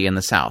mostly in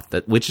the South.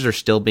 That witches are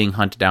still being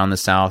hunted down in the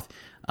South,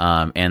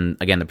 and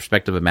again, the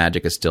perspective of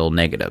magic is still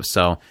negative.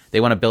 So they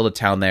want to build a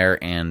town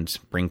there and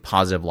bring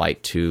positive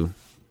light to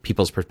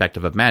people's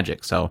perspective of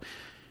magic. So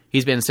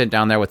he's been sent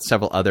down there with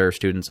several other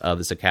students of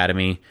this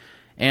academy,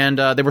 and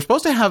they were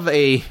supposed to have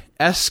a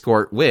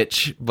escort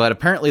witch, but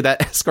apparently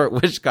that escort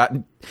witch got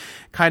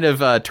kind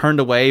of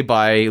turned away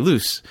by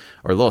Los.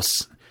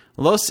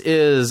 Los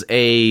is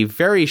a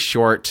very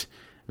short,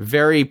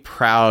 very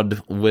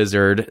proud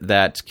wizard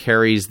that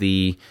carries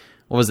the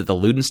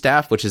Luden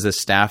staff, which is a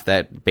staff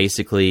that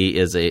basically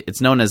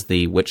it's known as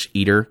the Witch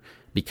Eater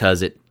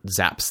because it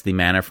zaps the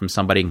mana from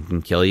somebody and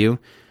can kill you.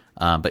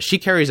 But she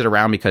carries it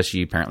around because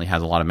she apparently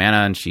has a lot of mana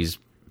and she's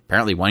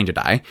apparently wanting to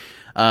die.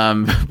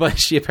 But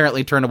she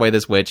apparently turned away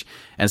this witch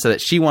and said that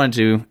she wanted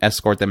to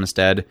escort them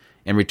instead,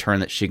 in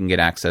return that she can get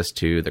access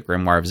to the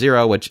Grimoire of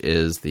Zero, which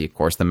is of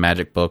course, the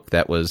magic book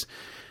that was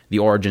the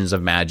origins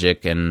of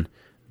magic, and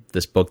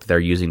this book that they're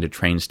using to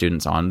train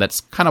students on that's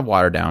kind of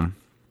watered down.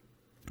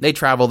 They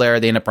travel there.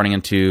 They end up running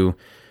into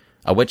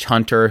a witch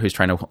hunter who's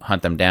trying to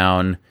hunt them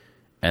down,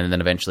 and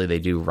then eventually they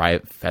do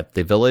arrive at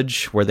the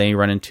village where they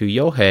run into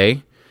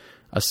Yohei,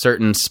 a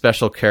certain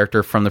special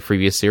character from the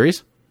previous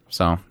series.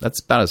 So that's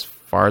about as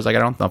far as I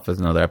don't know if there's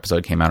another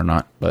episode came out or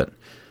not, but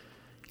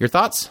your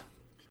thoughts?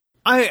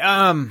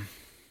 I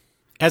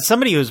as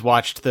somebody who's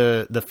watched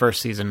the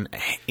first season,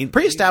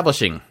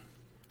 pre-establishing,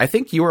 I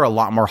think you were a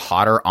lot more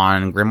hotter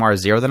on Grimoire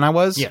Zero than I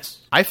was. Yes.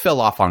 I fell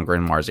off on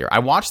Grimoire Zero. I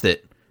watched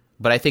it,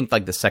 but I think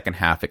like the second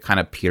half, it kind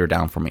of petered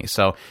down for me.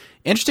 So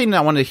interesting.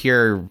 I wanted to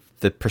hear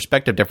the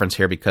perspective difference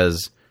here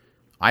because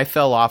I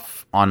fell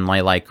off on my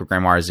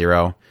Grimoire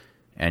Zero,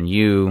 and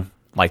you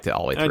liked it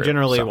all the way through. I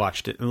generally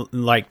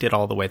liked it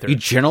all the way through. You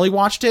generally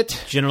watched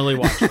it? Generally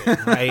watched it.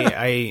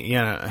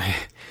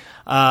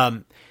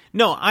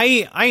 No,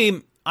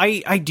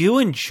 I do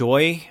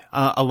enjoy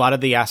a lot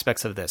of the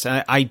aspects of this.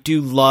 I do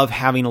love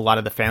having a lot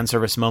of the fan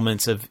service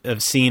moments of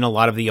seeing a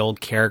lot of the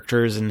old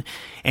characters and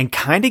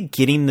kind of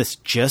getting this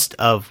gist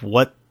of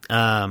what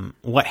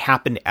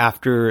happened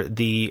after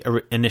the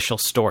initial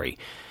story.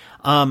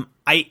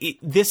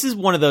 This is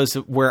one of those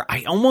where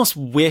I almost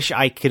wish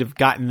I could have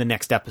gotten the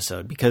next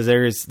episode, because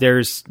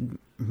there's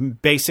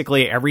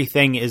basically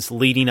everything is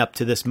leading up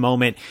to this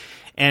moment.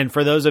 And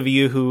for those of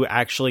you who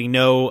actually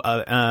know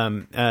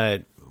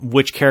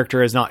which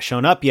character has not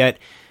shown up yet,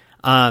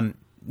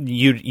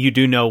 you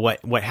do know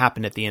what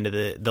happened at the end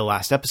of the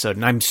last episode.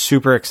 And I'm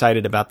super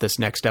excited about this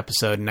next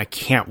episode, and I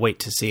can't wait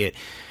to see it.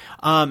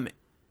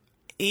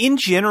 in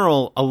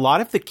general, a lot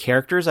of the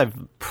characters I've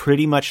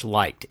pretty much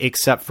liked,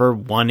 except for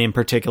one in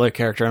particular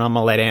character, and I'm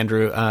going to let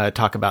Andrew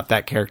talk about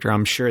that character.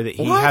 I'm sure that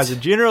he has a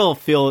general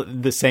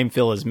the same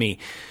feel as me.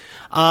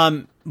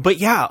 But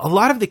yeah, a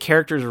lot of the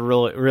characters are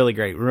really, really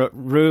great.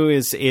 Rue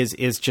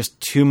is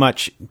just too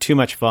much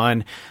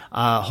fun.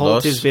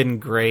 Holt has been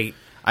great.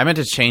 I meant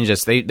to change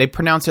this. They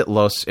pronounce it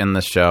Los in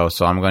the show,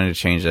 so I'm going to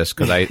change this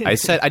because I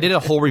said I did a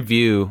whole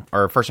review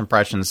or first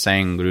impressions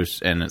saying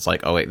Rus, and it's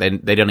like, oh wait, they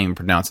don't even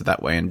pronounce it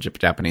that way in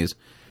Japanese.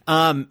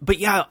 But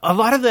yeah, a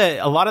lot of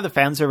the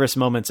fan service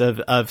moments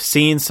of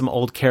seeing some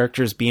old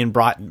characters being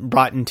brought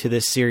into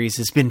this series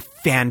has been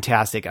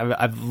fantastic.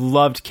 I've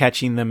loved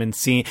catching them and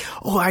seeing,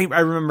 I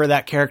remember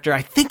that character.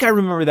 I think I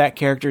remember that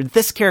character.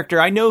 This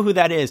character, I know who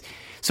that is.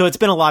 So it's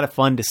been a lot of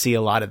fun to see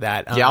a lot of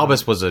that. Yeah,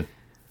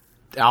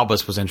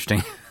 Albus was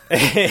interesting.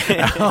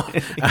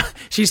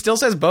 She still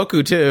says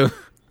Boku too.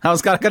 I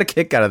got a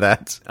kick out of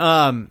that.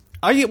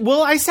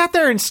 I sat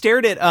there and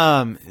stared at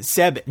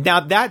Seb.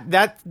 Now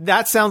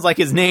that sounds like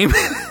his name.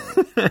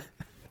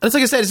 It's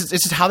like I said, it's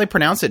just how they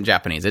pronounce it in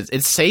Japanese.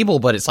 It's Sable,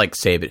 but it's like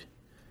Sable.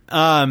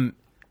 And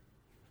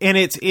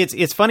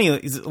it's funny.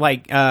 It's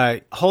like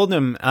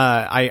Hold'em,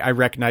 I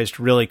recognized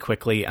really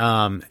quickly.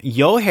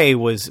 Yohei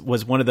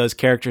was one of those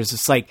characters.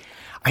 It's like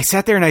I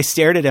sat there and I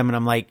stared at him, and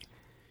I'm like,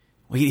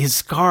 wait, his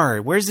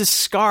scar. Where's this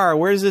scar?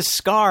 Where's this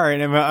scar?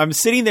 And I'm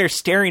sitting there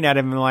staring at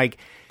him and like,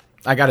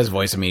 I got his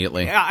voice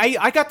immediately.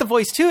 I got the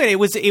voice too, and it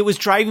was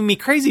driving me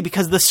crazy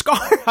because the scar.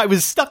 I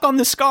was stuck on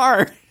the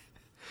scar.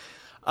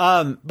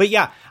 But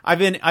yeah, I've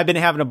been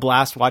having a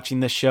blast watching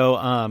this show.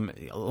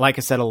 Like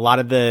I said, a lot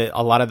of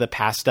the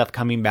past stuff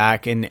coming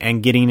back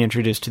and getting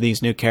introduced to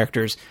these new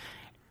characters,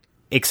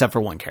 except for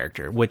one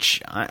character,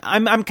 which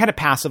I'm kind of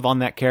passive on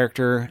that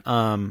character.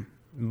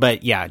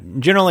 But yeah,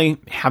 generally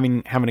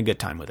having a good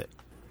time with it.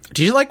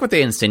 Did you like what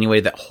they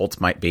insinuated that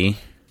Holt might be?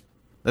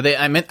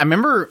 I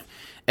remember,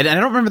 and I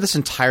don't remember this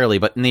entirely,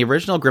 but in the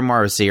original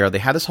Grimoire of Zero, they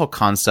had this whole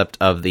concept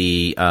of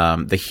the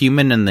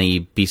human and the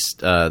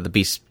beast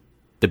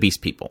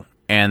people,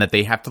 and that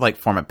they have to like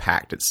form a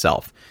pact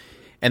itself.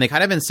 And they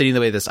kind of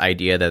insinuated this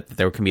idea that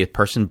there can be a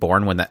person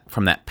born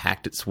from that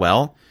pact as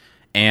well,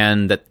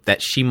 and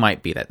that she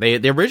might be that.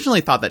 They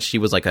originally thought that she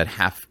was like a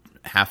half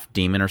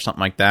demon or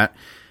something like that.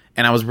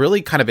 And I was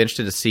really kind of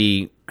interested to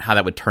see how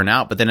that would turn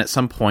out. But then at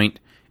some point,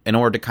 in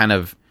order to kind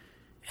of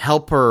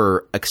help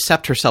her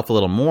accept herself a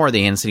little more,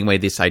 they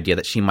insinuated this idea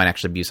that she might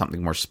actually be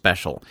something more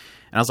special.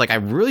 And I was like, I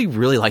really,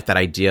 really like that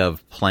idea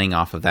of playing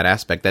off of that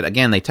aspect that,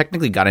 again, they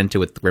technically got into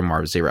with Grimoire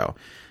of Zero.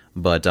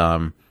 But,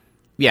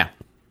 yeah.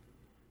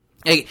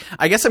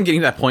 I guess I'm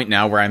getting to that point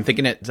now where I'm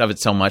thinking of it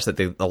so much that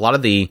a lot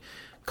of the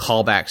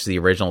callbacks to the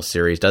original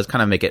series does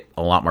kind of make it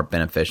a lot more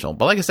beneficial.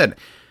 But like I said,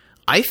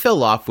 I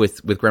fell off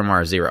with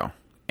Grimoire of Zero.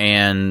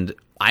 And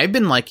I've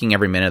been liking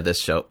every minute of this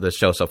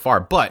show so far,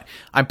 but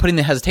I'm putting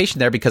the hesitation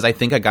there because I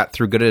think I got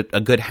through a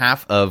good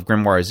half of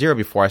Grimoire Zero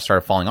before I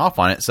started falling off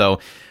on it. So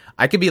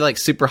I could be like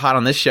super hot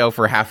on this show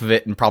for half of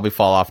it and probably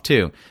fall off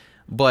too.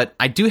 But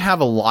I do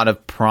have a lot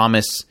of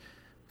promise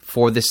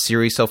for this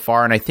series so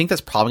far, and I think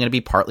that's probably going to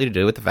be partly to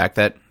do with the fact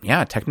that,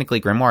 yeah, technically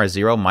Grimoire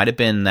Zero might have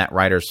been that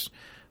writer's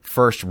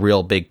first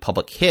real big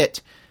public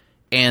hit,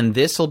 and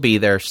this will be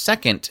their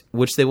second,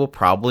 which they will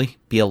probably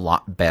be a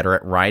lot better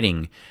at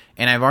writing.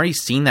 And I've already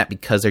seen that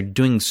because they're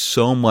doing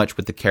so much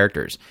with the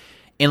characters.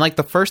 In like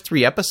the first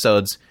 3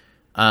 episodes,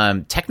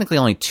 technically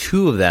only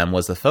 2 of them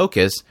was the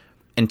focus.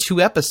 In 2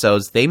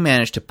 episodes, they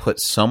managed to put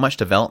so much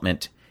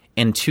development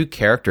in 2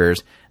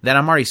 characters that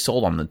I'm already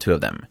sold on the 2 of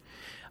them.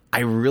 I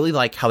really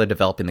like how they're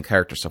developing the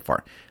characters so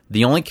far.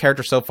 The only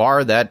character so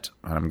far that,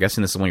 I'm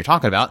guessing this is what you're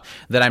talking about,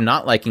 that I'm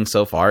not liking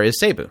so far is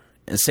Seibu.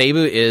 And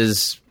Seibu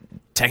is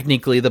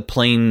technically the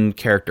plain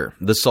character,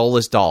 the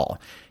soulless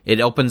doll. It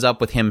opens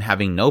up with him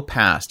having no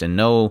past and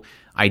no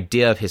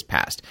idea of his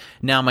past.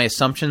 Now, my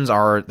assumptions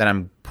are that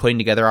I'm putting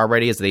together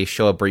already as they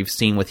show a brief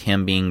scene with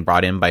him being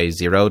brought in by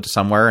Zero to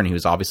somewhere, and he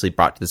was obviously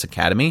brought to this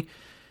academy.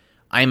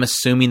 I'm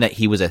assuming that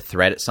he was a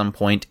threat at some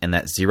point and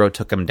that Zero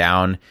took him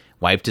down,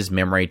 wiped his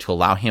memory to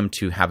allow him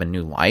to have a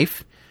new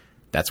life.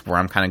 That's where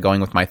I'm kind of going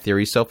with my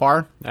theory so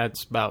far.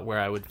 That's about where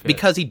I would fit.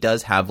 Because he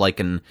does have like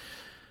an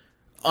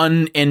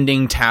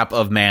unending tap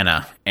of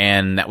mana,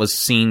 and that was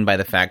seen by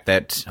the fact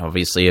that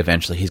obviously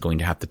eventually he's going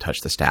to have to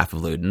touch the staff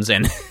of Ludens,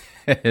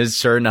 and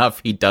sure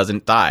enough he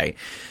doesn't die.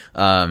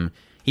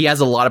 He has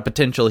a lot of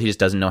potential, he just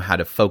doesn't know how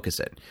to focus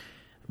it.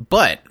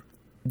 But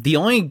the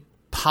only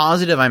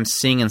positive I'm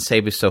seeing in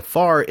Seibu so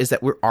far is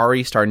that we're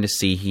already starting to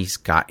see he's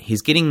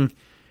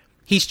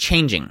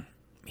changing.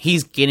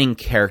 He's getting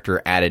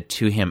character added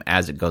to him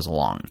as it goes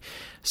along.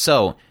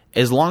 So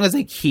as long as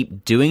they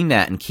keep doing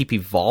that and keep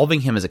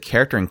evolving him as a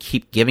character and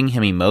keep giving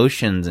him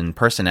emotions and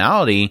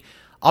personality,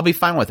 I'll be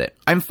fine with it.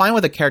 I'm fine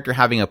with a character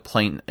having a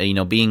plain,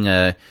 being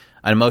an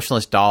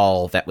emotionless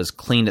doll that was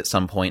cleaned at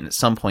some point and at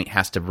some point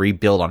has to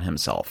rebuild on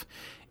himself.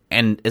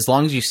 And as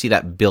long as you see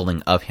that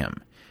building of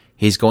him,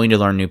 he's going to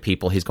learn new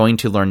people, he's going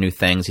to learn new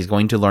things, he's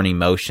going to learn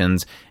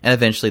emotions, and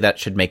eventually that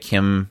should make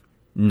him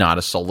not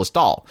a soulless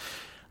doll.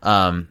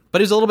 But it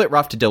was a little bit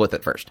rough to deal with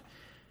at first.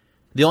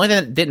 The only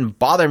reason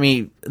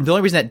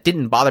that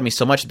didn't bother me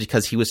so much is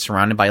because he was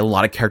surrounded by a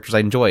lot of characters I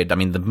enjoyed. I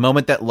mean, the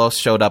moment that Los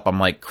showed up, I'm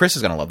like, Chris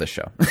is going to love this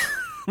show.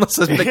 Let's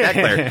just make that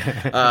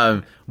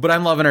clear. But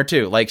I'm loving her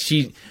too. Like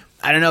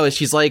I don't know,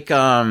 she's like,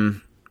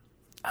 I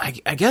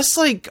guess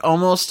like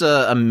almost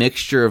a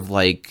mixture of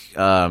like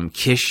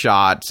Kiss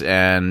Shot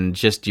and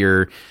just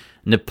your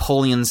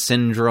Napoleon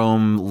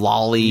Syndrome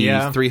lolly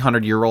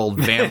 300-year-old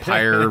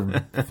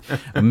vampire,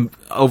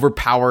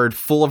 overpowered,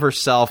 full of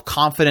herself,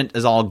 confident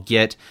as all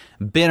get,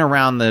 been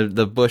around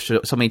the bush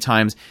so many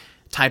times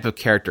type of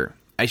character.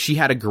 She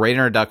had a great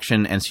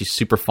introduction and she's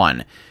super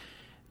fun.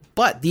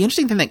 But the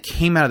interesting thing that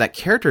came out of that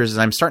character is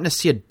I'm starting to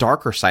see a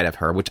darker side of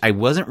her, which I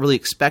wasn't really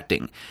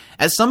expecting.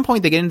 At some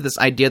point, they get into this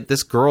idea that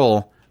this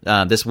girl,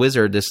 this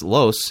wizard, this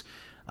Los,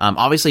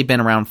 obviously been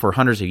around for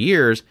hundreds of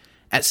years,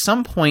 at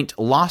some point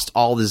lost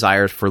all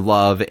desires for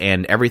love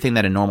and everything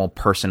that a normal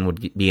person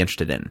would be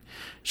interested in.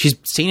 She's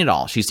seen it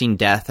all. She's seen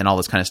death and all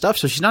this kind of stuff,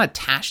 so she's not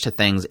attached to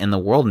things in the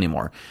world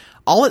anymore.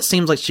 All it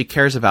seems like she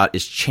cares about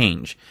is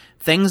change,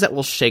 things that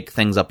will shake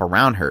things up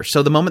around her.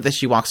 So the moment that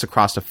she walks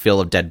across a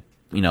field of dead,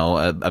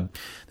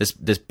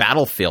 this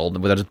battlefield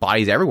where there's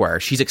bodies everywhere,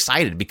 she's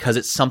excited because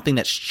it's something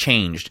that's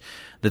changed.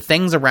 The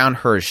things around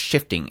her is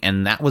shifting,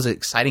 and that was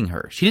exciting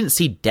her. She didn't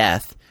see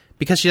death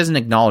because she doesn't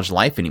acknowledge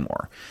life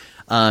anymore.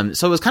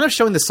 So it was kind of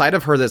showing the side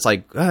of her that's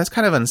like, that's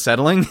kind of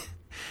unsettling,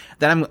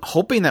 that I'm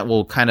hoping that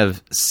we'll kind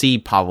of see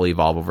probably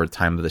evolve over the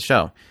time of the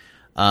show.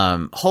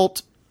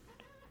 Holt,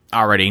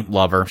 already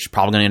love her. She's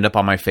probably going to end up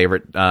on my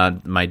favorite,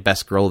 my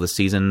best girl of the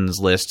season's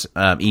list,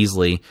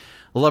 easily.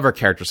 Love her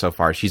character so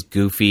far. She's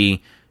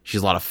goofy.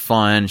 She's a lot of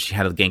fun. She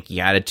had a Genki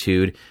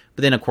attitude.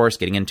 But then, of course,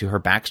 getting into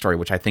her backstory,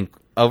 which I think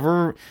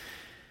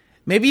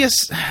maybe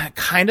is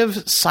kind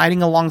of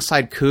siding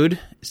alongside Kud,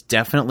 is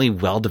definitely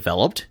well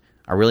developed.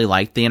 I really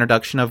liked the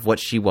introduction of what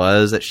she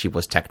was, that she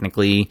was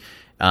technically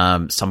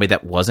somebody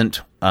that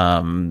wasn't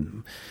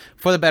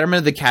for the betterment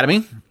of the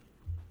Academy.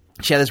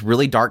 She had this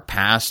really dark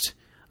past,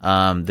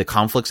 the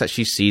conflicts that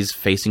she sees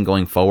facing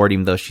going forward,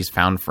 even though she's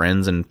found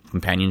friends and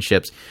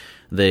companionships,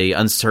 the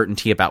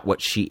uncertainty about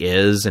what she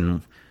is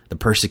and the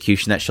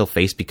persecution that she'll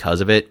face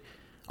because of it.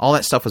 All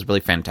that stuff was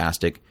really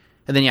fantastic.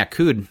 And then,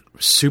 Kud,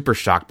 super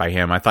shocked by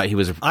him. I thought he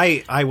was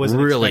I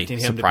wasn't really expecting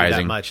him surprising. to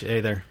be that much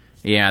either.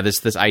 Yeah,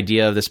 this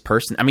idea of this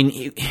person. I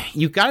mean,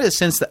 you got a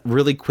sense that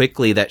really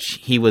quickly that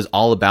he was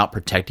all about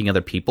protecting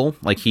other people.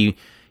 Like he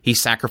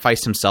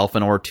sacrificed himself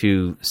in order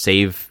to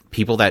save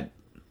people that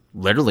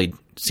literally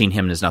seen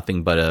him as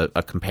nothing but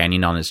a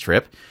companion on his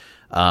trip.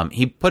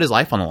 He put his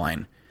life on the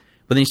line.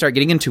 But then you start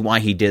getting into why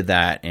he did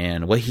that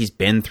and what he's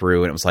been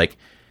through, and it was like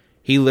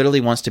he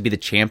literally wants to be the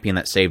champion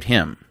that saved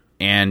him.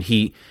 And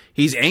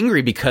he's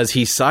angry because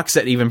he sucks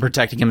at even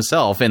protecting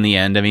himself in the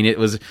end. I mean, it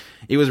was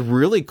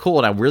really cool,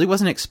 and I really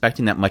wasn't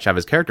expecting that much out of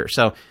his character.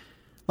 So,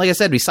 like I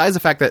said, besides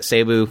the fact that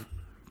Seibu,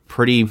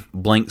 pretty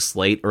blank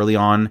slate early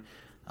on,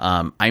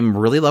 I'm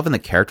really loving the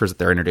characters that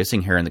they're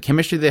introducing here, and the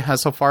chemistry they have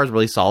so far is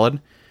really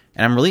solid,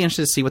 and I'm really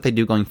interested to see what they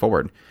do going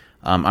forward.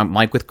 I'm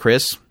like with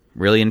Chris,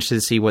 really interested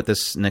to see what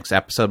this next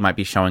episode might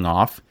be showing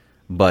off.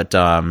 But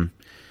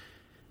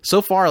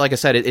so far, like I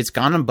said, it's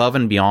gone above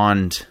and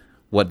beyond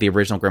what the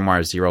original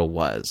Grimoire Zero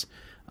was.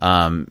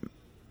 And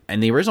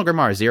the original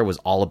Grimoire Zero was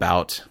all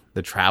about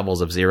the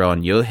travels of Zero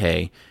and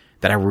Yohei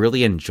that I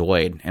really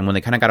enjoyed. And when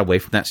they kind of got away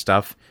from that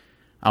stuff,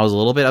 I was a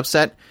little bit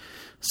upset.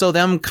 So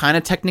them kind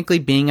of technically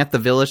being at the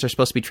village they're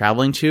supposed to be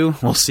traveling to,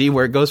 we'll see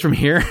where it goes from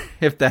here.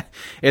 if the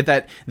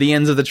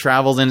ends of the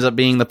travels ends up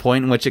being the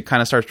point in which it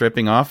kind of starts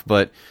dripping off,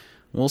 but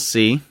we'll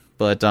see.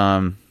 But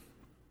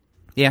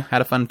yeah,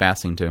 had a fun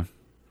fasting too.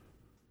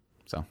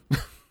 So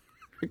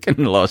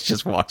freaking Los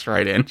just walks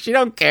right in. She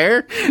don't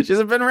care. She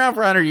hasn't been around for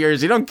 100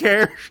 years. You don't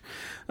care.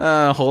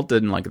 Holt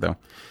didn't like it though.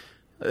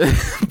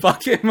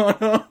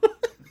 Bakemono.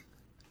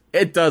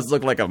 It does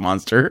look like a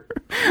monster.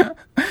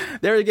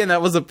 There again,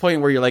 that was a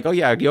point where you're like, oh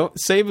yeah,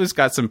 Seibu's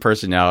got some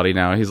personality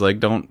now. He's like,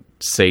 don't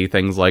say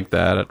things like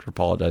that after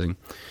apologizing.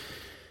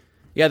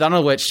 Yeah, Dawn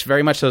of the Witch,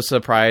 very much a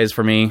surprise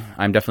for me.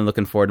 I'm definitely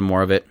looking forward to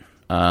more of it.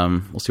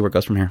 We'll see where it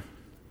goes from here.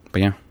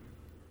 But yeah.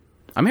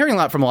 I'm hearing a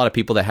lot from a lot of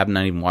people that have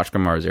not even watched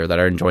Grimoire Zero that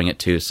are enjoying it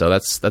too, so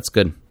that's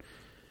good.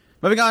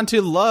 Moving on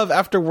to Love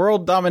After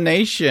World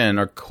Domination,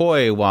 or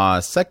Koi wa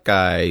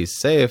Sekai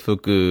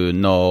Seifuku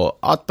no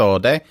Ato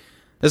de.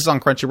 This is on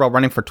Crunchyroll,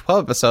 running for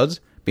 12 episodes,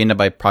 being done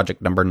by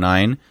Project Number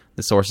 9.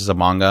 The source is a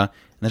manga,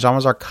 and the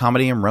genres are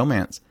comedy and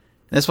romance.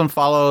 And this one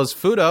follows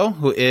Fudo,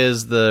 who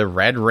is the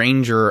Red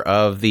Ranger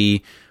of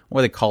the,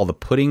 what do they call the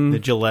pudding? The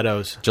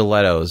Gelatos.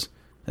 Gelatos.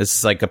 This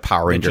is like a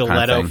Power Ranger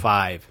kind of thing. Gelato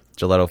 5.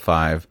 Gelato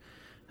 5.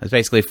 It's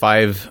basically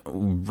 5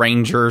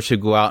 rangers who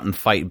go out and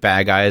fight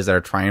bad guys that are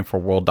trying for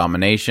world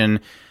domination.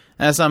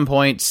 And at some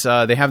point,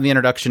 they have the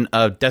introduction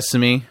of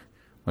Desumi,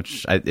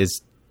 which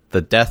is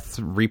the Death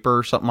Reaper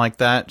or something like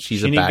that.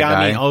 She's a bad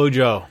guy.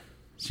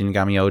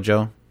 Shinigami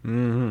Ojo.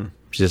 Mm-hmm.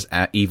 She's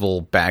this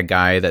evil bad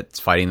guy that's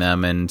fighting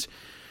them. And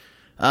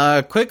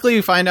quickly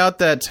you find out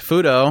that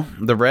Fudo,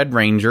 the Red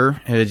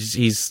Ranger,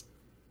 he's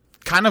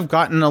kind of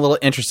gotten a little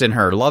interest in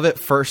her, love at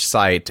first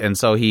sight. And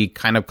so he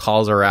kind of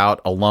calls her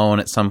out alone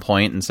at some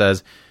point and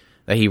says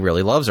that he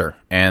really loves her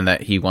and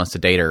that he wants to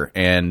date her.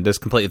 And this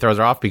completely throws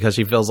her off because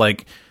she feels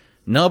like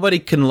nobody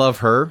can love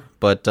her.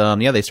 But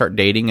they start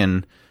dating,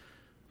 and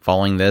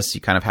following this,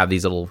 you kind of have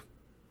these little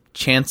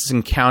chance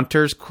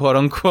encounters, quote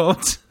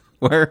unquote,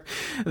 where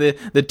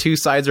the two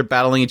sides are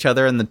battling each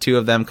other, and the two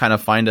of them kind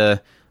of find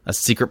a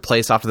secret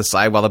place off to the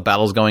side while the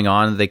battle's going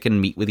on. They can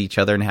meet with each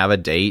other and have a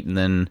date, and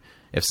then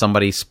if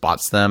somebody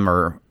spots them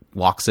or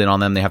walks in on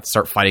them, they have to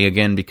start fighting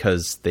again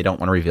because they don't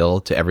want to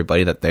reveal to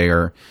everybody that they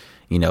are,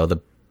 one of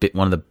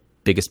the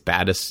biggest,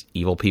 baddest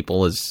evil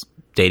people is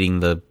dating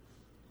the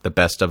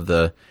best of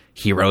the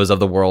heroes of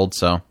the world.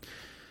 So,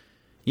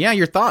 yeah,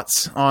 your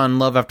thoughts on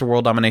Love After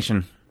World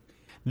Domination?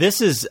 This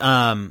has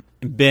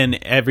been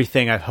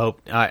everything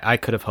I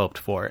could have hoped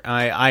for.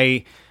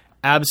 I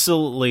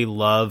absolutely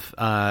love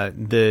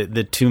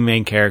the two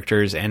main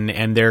characters,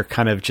 and they're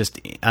kind of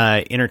just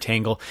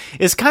intertangle.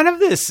 It's kind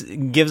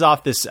of gives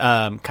off this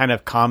kind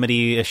of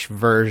comedy-ish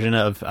version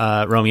of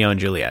Romeo and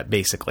Juliet,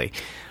 basically,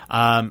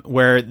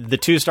 where the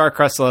two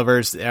star-crossed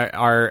lovers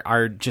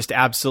are just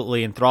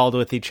absolutely enthralled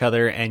with each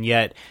other, and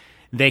yet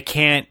they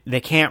can't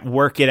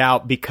work it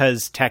out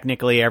because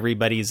technically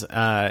everybody's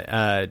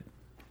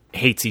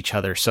hates each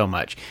other so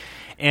much.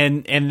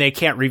 And they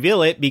can't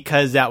reveal it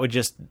because that would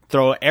just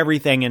throw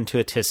everything into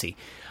a tizzy.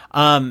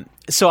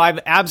 So I've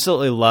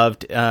absolutely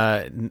loved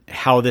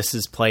how this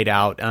has played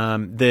out.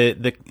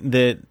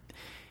 The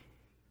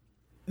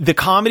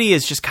comedy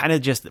is just kind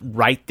of just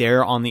right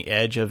there on the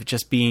edge of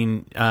just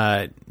being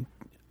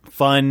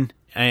fun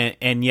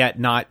and yet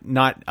not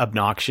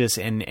obnoxious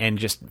and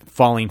just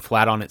falling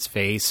flat on its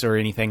face or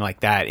anything like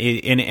that.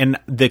 And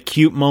the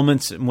cute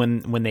moments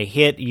when they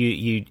hit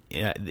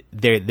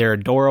they're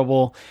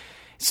adorable.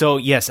 So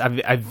yes,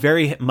 I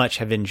very much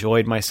have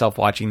enjoyed myself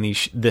watching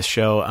this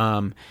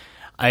show.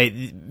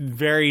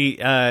 Decimi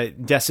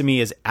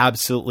is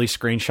absolutely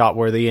screenshot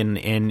worthy,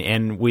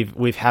 and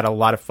we've had a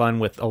lot of fun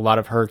with a lot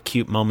of her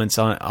cute moments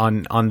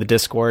on the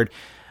Discord.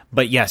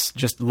 But yes,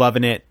 just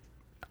loving it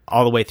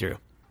all the way through.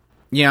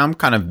 Yeah, I'm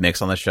kind of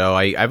mixed on the show.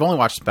 I've only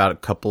watched about a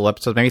couple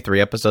episodes, maybe 3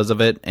 episodes of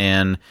it,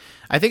 and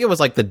I think it was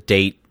like the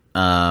date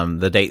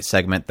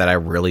segment that I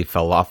really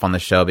fell off on the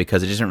show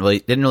because it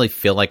didn't really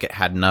feel like it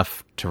had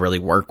enough to really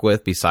work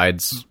with.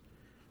 Besides,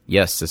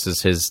 yes, this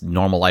is his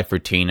normal life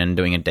routine and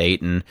doing a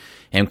date, and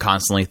him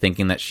constantly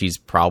thinking that she's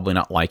probably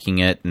not liking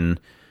it and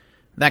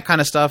that kind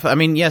of stuff. I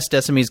mean, yes,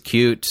 Decimi's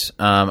cute.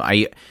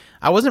 I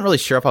wasn't really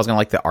sure if I was going to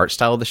like the art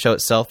style of the show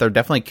itself. They're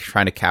definitely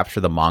trying to capture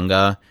the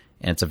manga,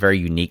 and it's a very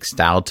unique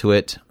style to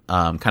it.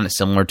 Kind of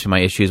similar to my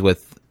issues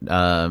with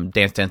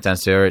Dance Dance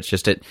Dancer. It's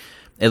just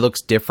it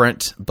looks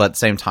different, but at the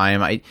same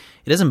time, it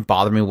doesn't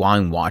bother me while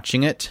I'm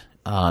watching it.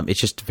 It's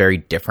just very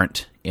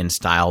different in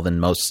style than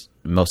most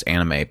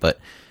anime. But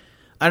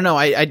I don't know.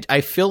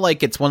 I feel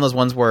like it's one of those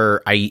ones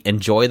where I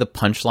enjoy the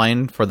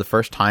punchline for the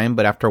first time,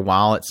 but after a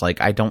while, it's like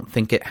I don't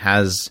think it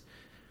has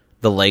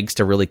the legs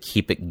to really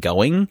keep it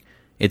going.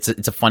 It's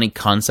a funny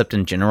concept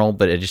in general,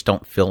 but I just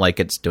don't feel like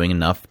it's doing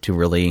enough to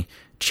really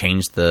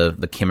change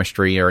the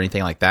chemistry or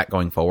anything like that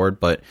going forward.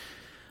 But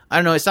I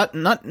don't know. It's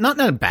not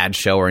a bad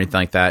show or anything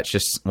like that. It's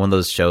just one of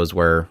those shows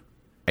where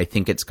I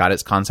think it's got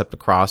its concept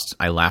across.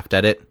 I laughed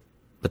at it,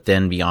 but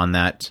then beyond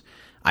that,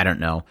 I don't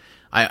know.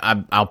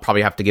 I'll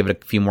probably have to give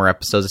it a few more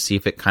episodes to see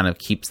if it kind of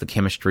keeps the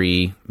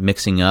chemistry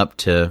mixing up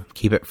to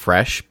keep it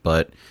fresh.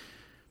 But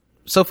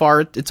so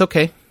far, it's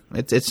okay.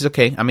 It's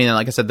okay. I mean,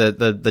 like I said,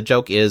 the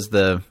joke is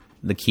the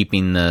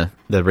keeping the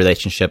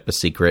relationship a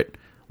secret,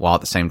 while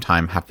at the same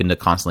time having to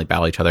constantly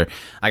battle each other.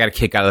 I got a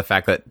kick out of the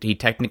fact that he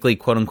technically,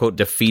 quote-unquote,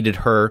 defeated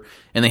her,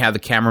 and they have the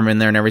cameraman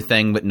there and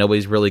everything, but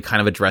nobody's really kind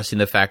of addressing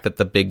the fact that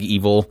the big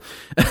evil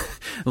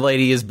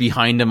lady is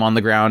behind him on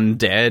the ground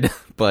dead.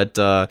 But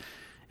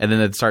and then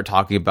they'd start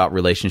talking about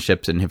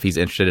relationships and if he's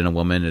interested in a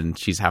woman, and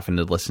she's having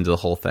to listen to the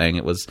whole thing.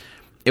 It was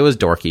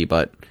dorky,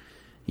 but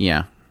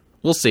yeah,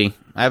 we'll see.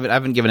 I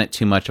haven't given it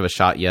too much of a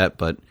shot yet,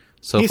 but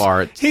so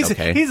far it's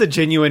okay. He's a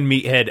genuine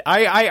meathead.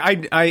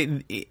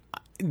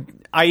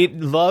 I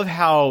love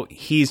how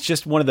he's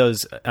just one of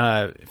those,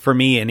 for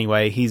me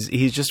anyway,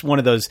 he's just one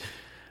of those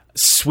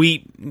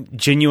sweet,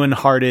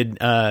 genuine-hearted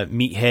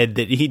meathead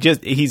that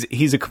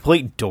he's a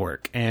complete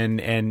dork,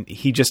 and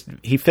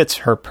he fits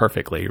her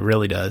perfectly. He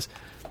really does.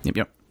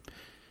 Yep.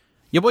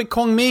 Your boy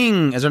Kong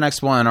Ming is our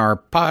next one, our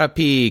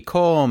Parapi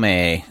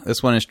Kome.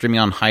 This one is streaming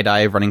on High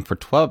Dive, running for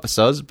 12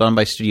 episodes, done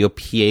by Studio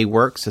PA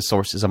Works. The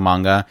source is a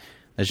manga.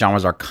 The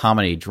genres are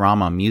comedy,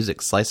 drama,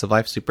 music, slice of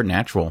life,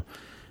 supernatural.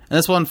 And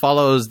this one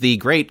follows the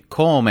great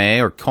Kome,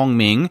 or Kong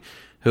Ming,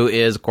 who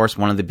is, of course,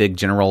 one of the big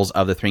generals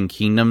of the Three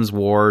Kingdoms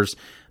Wars.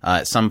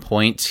 At some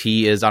point,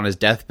 he is on his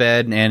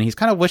deathbed, and he's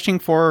kind of wishing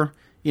for,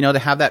 to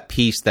have that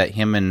peace that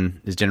him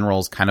and his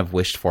generals kind of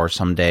wished for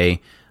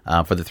someday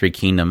for the Three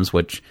Kingdoms,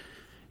 which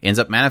ends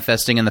up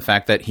manifesting in the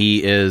fact that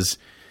he is,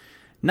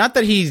 not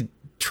that he's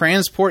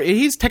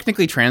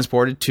technically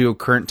transported to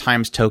current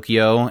times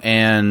Tokyo,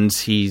 and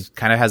he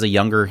kind of has a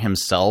younger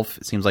himself.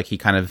 It seems like he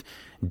kind of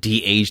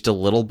de-aged a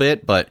little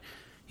bit, but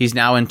he's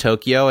now in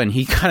Tokyo, and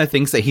he kind of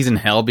thinks that he's in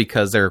hell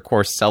because they're, of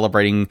course,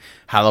 celebrating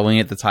Halloween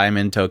at the time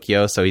in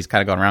Tokyo. So he's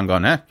kind of going around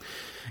going,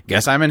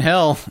 guess I'm in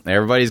hell.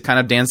 Everybody's kind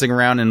of dancing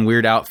around in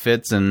weird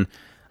outfits, and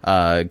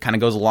kind of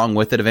goes along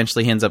with it.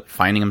 Eventually, he ends up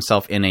finding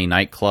himself in a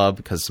nightclub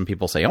because some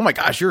people say, "Oh my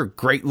gosh, you're a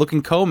great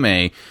looking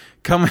Koumei.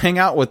 Come hang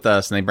out with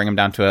us." And they bring him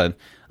down to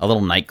a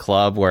little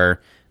nightclub where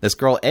this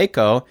girl,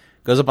 Eiko,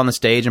 goes up on the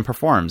stage and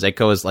performs.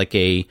 Eiko is like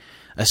a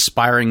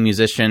aspiring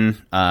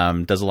musician,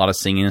 does a lot of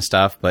singing and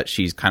stuff, but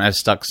she's kind of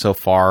stuck so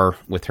far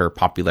with her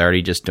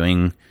popularity just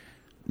doing,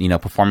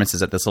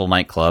 performances at this little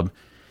nightclub.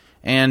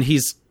 And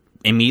he's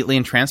immediately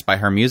entranced by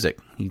her music.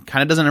 He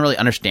kind of doesn't really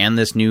understand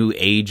this new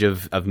age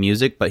of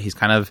music, but he's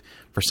kind of,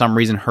 for some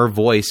reason, her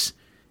voice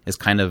is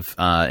kind of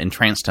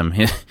entranced him.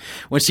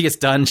 When she gets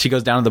done, she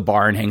goes down to the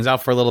bar and hangs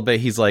out for a little bit.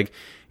 He's like,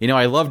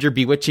 I loved your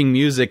bewitching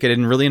music. It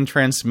didn't really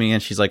entrance me.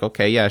 And she's like,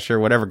 okay, yeah, sure,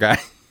 whatever, guy.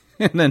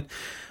 And then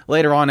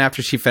later on,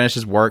 after she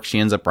finishes work, she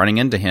ends up running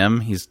into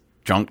him. He's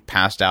drunk,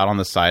 passed out on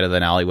the side of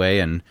an alleyway,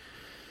 and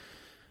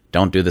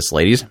don't do this,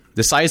 ladies,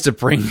 decides to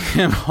bring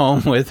him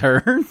home with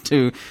her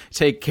to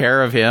take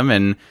care of him.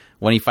 And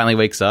when he finally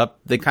wakes up,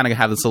 they kind of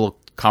have this little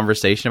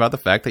conversation about the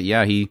fact that,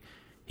 yeah, he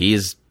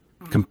is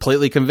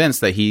completely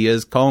convinced that he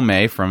is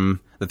Koumei from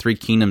the Three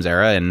Kingdoms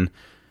era. And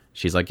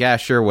she's like, yeah,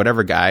 sure,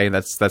 whatever, guy.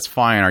 That's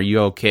fine. Are you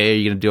okay? Are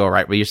you going to do all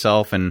right with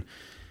yourself? And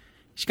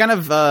she kind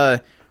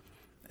of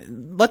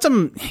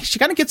she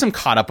kind of gets him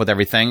caught up with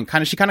everything.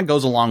 She kind of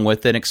goes along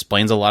with it,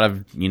 explains a lot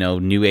of,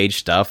 new age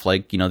stuff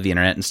like, the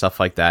internet and stuff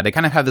like that. They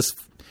kind of have this,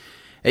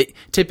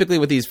 typically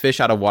with these fish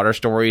out of water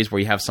stories where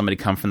you have somebody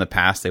come from the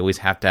past, they always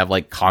have to have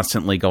like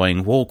constantly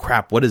going, whoa,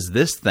 crap, what is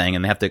this thing?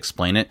 And they have to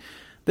explain it.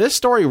 This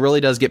story really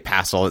does get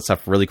past all that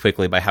stuff really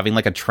quickly by having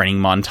like a training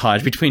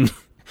montage between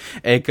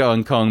Eiko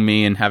and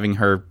Koumi and having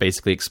her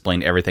basically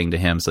explain everything to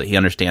him so that he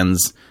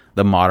understands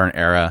the modern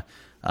era.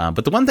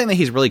 But the one thing that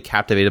he's really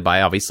captivated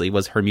by, obviously,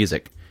 was her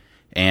music.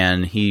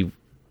 And he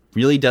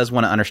really does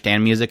want to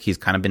understand music. He's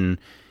kind of been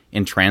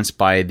entranced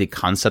by the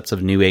concepts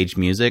of new age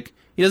music.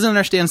 He doesn't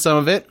understand some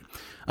of it,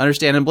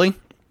 understandably.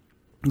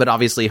 But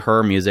obviously,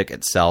 her music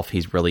itself,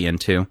 he's really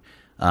into.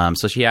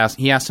 So he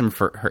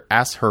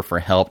asks her for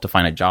help to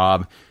find a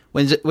job,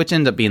 which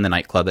ends up being the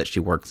nightclub that she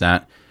works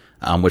at.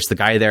 Which the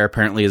guy there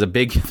apparently is a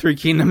big Three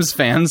Kingdoms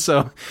fan,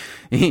 so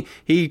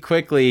he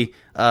quickly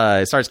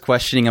starts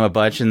questioning him a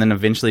bunch, and then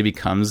eventually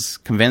becomes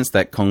convinced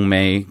that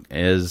Koumei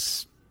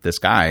is this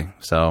guy.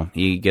 So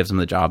he gives him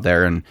the job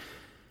there, and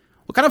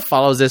what kind of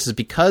follows this is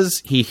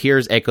because he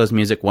hears Eiko's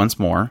music once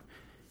more,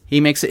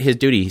 he makes it his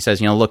duty. He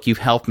says, look, you've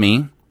helped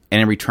me,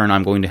 and in return,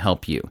 I'm going to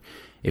help you.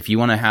 If you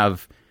want to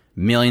have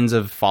millions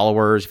of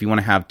followers, if you want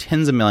to have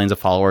tens of millions of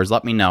followers,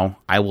 let me know.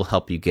 I will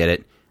help you get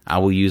it. I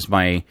will use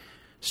my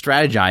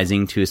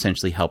strategizing to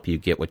essentially help you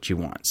get what you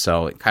want.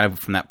 So it kind of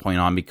from that point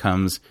on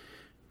becomes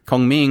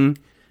Kongming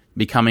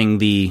becoming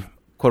the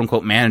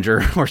quote-unquote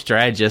manager or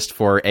strategist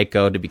for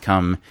Eiko to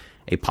become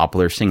a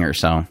popular singer.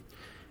 So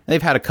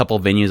they've had a couple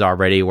venues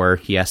already where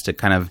he has to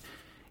kind of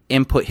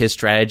input his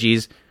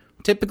strategies,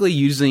 typically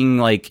using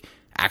like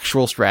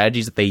actual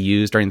strategies that they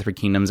used during the Three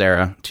Kingdoms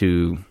era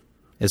to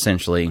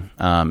essentially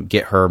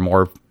get her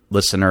more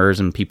listeners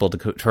and people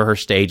to her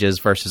stages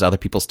versus other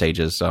people's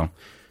stages. So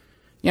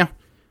yeah.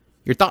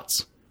 Your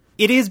thoughts?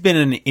 It has been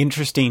an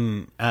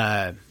interesting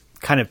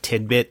kind of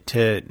tidbit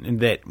to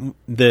that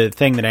the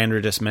thing that Andrew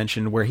just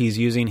mentioned, where he's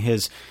using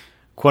his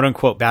quote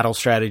unquote battle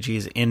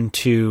strategies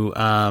into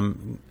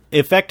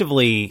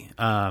effectively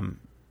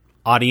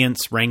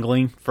audience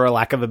wrangling, for a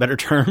lack of a better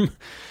term,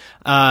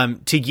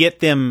 to get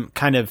them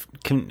kind of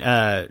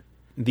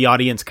the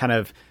audience kind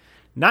of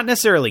not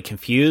necessarily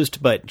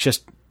confused, but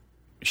just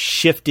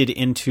shifted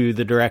into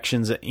the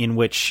directions in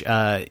which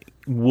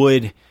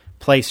would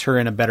place her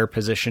in a better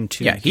position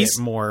to get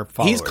more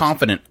followers.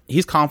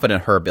 He's confident in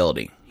her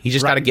ability. He's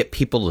just got to get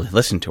people to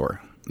listen to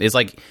her. It's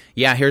like,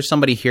 yeah, here's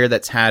somebody here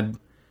that's had,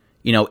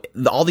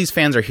 all these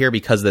fans are here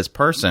because of this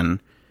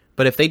person,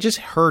 but if they just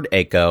heard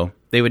Eiko,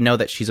 they would know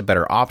that she's a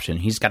better option.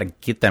 He's got to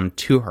get them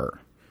to her.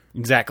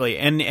 Exactly.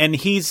 And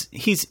he's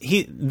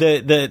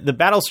the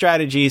battle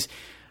strategies,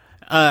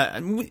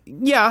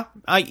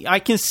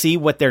 I can see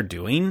what they're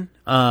doing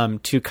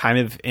to kind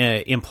of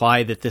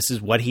imply that this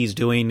is what he's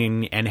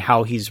doing and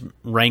how he's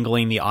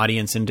wrangling the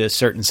audience into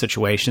certain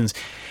situations.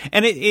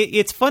 And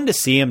it's fun to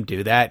see him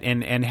do that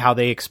and how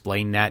they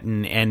explain that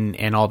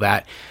and all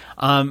that.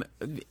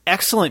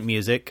 Excellent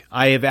music.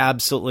 I have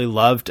absolutely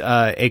loved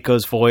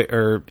Eiko's voice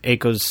or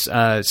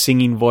Eiko's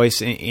singing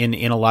voice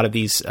in a lot of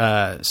these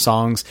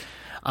songs.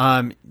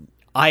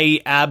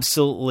 I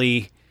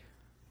absolutely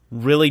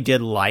really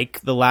did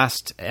like the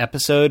last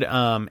episode,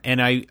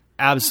 and I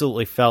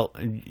absolutely felt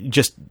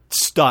just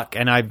stuck,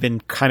 and I've been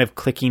kind of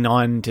clicking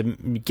on to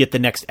get the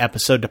next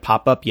episode to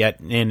pop up yet,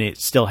 and it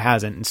still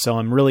hasn't, and so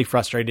I'm really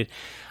frustrated.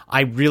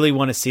 I really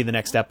want to see the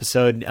next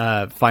episode,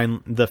 the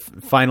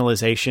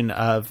finalization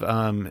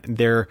of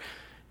their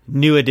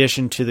new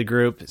addition to the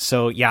group.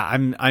 So yeah,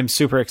 I'm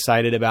super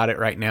excited about it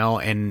right now,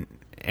 and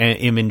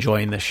am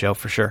enjoying this show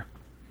for sure.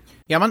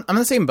 Yeah, I'm on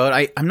the same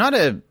boat. I'm not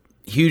a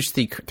huge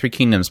Three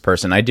Kingdoms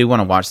person. I do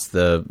want to watch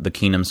the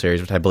Kingdom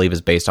series, which I believe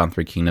is based on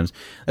Three Kingdoms.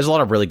 There's a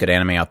lot of really good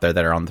anime out there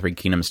that are on Three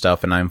Kingdoms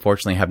stuff, and I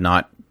unfortunately have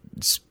not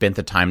spent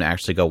the time to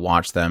actually go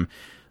watch them.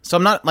 So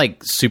I'm not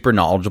like super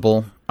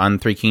knowledgeable on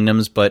Three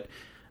Kingdoms, but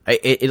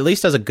it at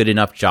least does a good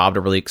enough job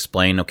to really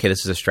explain, okay,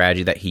 this is a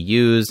strategy that he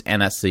used,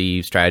 and that's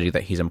the strategy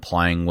that he's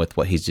implying with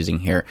what he's using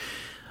here.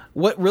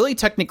 What really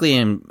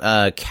technically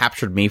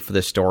captured me for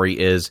this story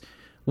is,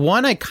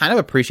 one, I kind of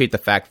appreciate the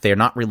fact they're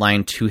not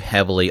relying too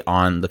heavily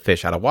on the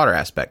fish out of water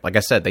aspect. Like I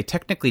said, they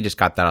technically just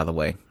got that out of the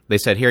way. They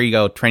said, here you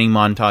go, training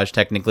montage,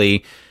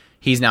 technically,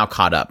 he's now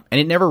caught up.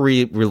 And it never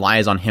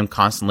relies on him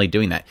constantly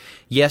doing that.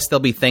 Yes, there'll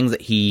be things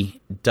that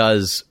he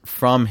does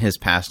from his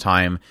past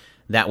time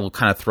that will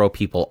kind of throw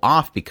people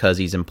off because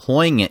he's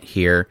employing it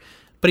here,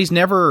 but he's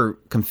never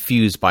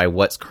confused by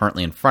what's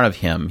currently in front of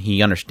him.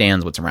 He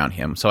understands what's around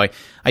him. So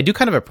I do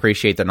kind of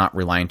appreciate they're not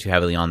relying too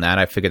heavily on that.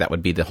 I figured that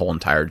would be the whole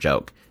entire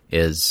joke,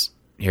 is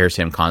here's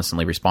him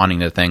constantly responding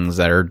to things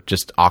that are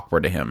just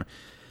awkward to him.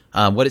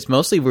 What it's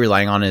mostly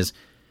relying on is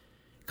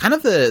kind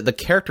of the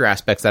character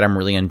aspects that I'm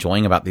really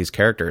enjoying about these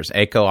characters.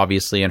 Eiko,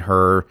 obviously, and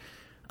her,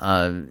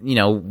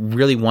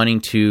 really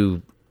wanting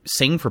to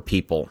sing for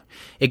people.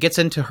 It gets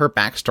into her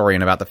backstory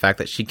and about the fact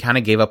that she kind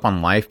of gave up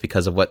on life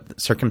because of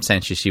what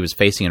circumstances she was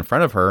facing in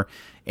front of her.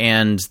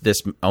 And this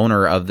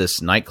owner of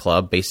this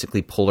nightclub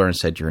basically pulled her and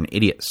said, "You're an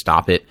idiot,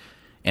 stop it."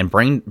 And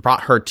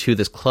brought her to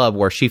this club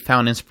where she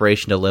found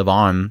inspiration to live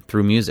on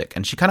through music.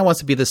 And she kind of wants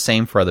to be the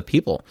same for other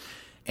people.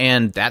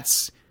 And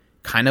that's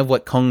kind of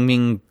what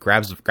Kongming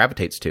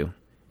gravitates to.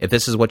 If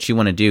this is what you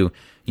want to do,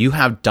 you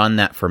have done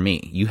that for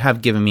me. You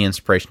have given me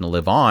inspiration to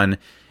live on,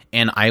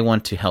 and I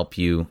want to help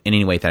you in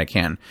any way that I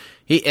can.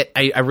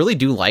 I really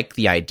do like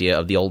the idea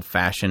of the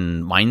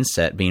old-fashioned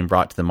mindset being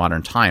brought to the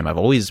modern time. I've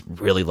always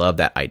really loved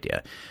that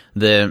idea.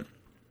 The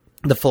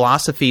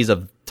philosophies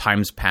of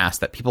times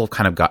past that people have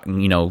kind of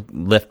gotten,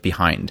 left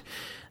behind.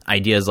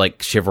 Ideas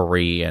like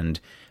chivalry and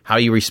how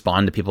you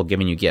respond to people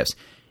giving you gifts.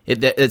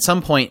 At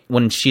some point,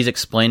 when she's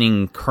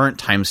explaining current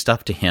time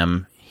stuff to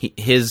him,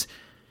 his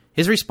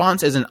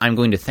response isn't, "I'm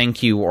going to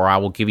thank you," or "I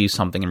will give you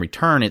something in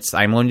return." It's,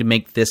 "I'm going to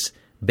make this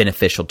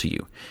beneficial to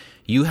you.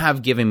 You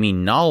have given me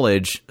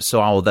knowledge,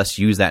 so I will thus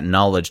use that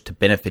knowledge to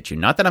benefit you.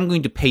 Not that I'm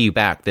going to pay you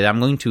back, that I'm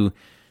going to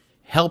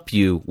help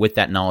you with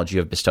that knowledge you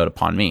have bestowed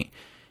upon me."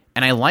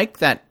 And I like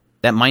that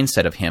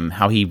mindset of him,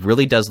 how he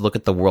really does look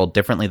at the world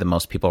differently than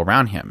most people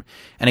around him.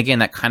 And again,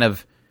 that kind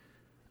of,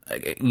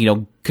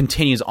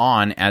 continues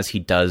on as he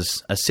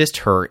does assist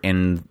her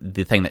in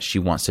the thing that she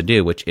wants to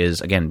do, which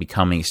is, again,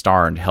 become a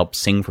star and help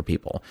sing for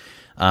people.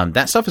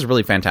 That stuff is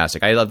really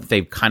fantastic. I love that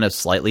they've kind of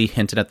slightly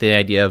hinted at the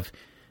idea of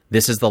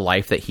this is the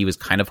life that he was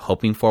kind of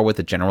hoping for with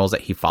the generals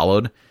that he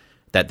followed,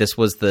 that this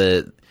was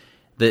they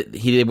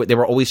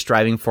were always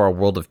striving for a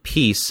world of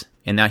peace,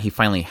 and now he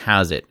finally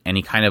has it, and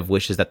he kind of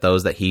wishes that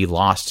those that he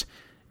lost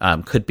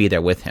could be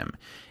there with him.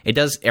 It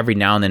does every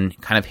now and then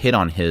kind of hit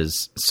on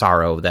his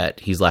sorrow that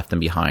he's left them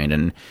behind,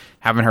 and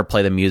having her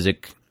play the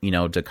music,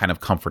 to kind of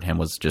comfort him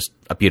was just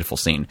a beautiful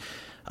scene.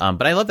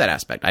 But I love that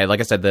aspect. Like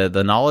I said,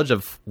 the knowledge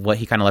of what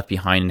he kind of left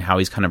behind and how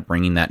he's kind of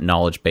bringing that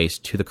knowledge base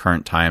to the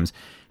current times,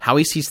 how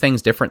he sees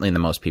things differently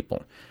than most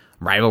people.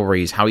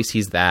 Rivalries, how he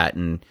sees that,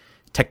 and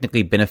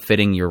technically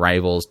benefiting your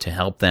rivals to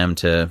help them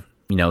to,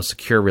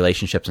 secure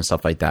relationships and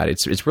stuff like that.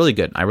 It's really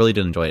good. I really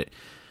did enjoy it.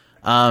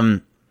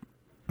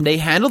 They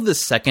handled the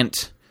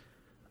second,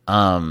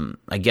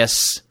 opponent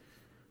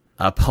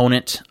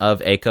of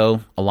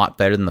Eiko a lot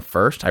better than the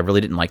first. I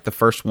really didn't like the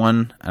first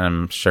one.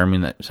 I'm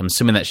assuming that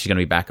she's going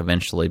to be back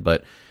eventually,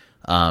 but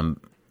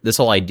this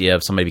whole idea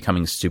of somebody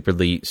becoming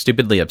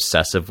stupidly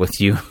obsessive with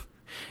you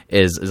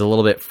is a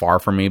little bit far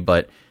from me,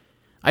 but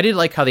I did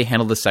like how they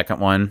handled the second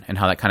one and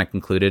how that kind of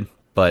concluded.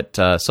 But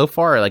so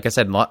far, like I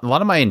said, a lot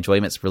of my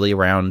enjoyment's really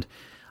around,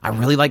 I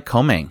really like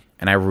Kongming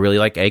and I really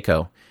like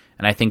Eiko.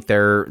 And I think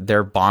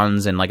their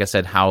bonds, and like I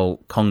said, how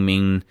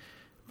Kongming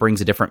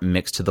brings a different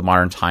mix to the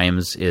modern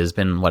times has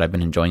been what I've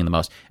been enjoying the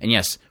most. And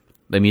yes,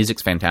 the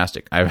music's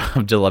fantastic. I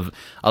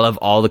love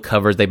all the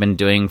covers they've been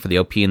doing for the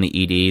OP and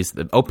the EDs.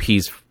 The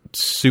OP's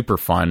super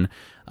fun,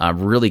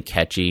 really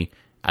catchy.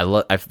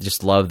 I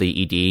just love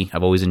the ED.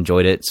 I've always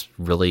enjoyed it.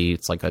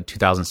 It's like a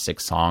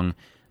 2006 song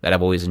that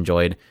I've always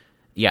enjoyed.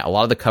 Yeah, a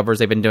lot of the covers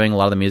they've been doing, a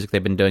lot of the music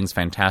they've been doing is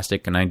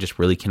fantastic, and I just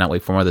really cannot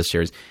wait for more of this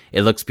series.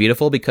 It looks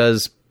beautiful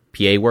because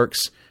PA works.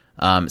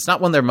 It's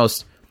not one of their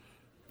most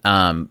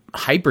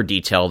hyper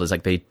detailed as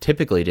like they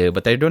typically do,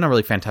 but they're doing a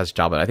really fantastic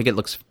job of it. I think it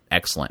looks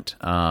excellent.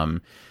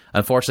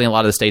 Unfortunately, a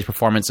lot of the stage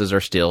performances are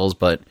stills,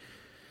 but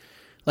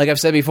like I've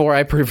said before,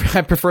 I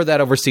prefer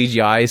that over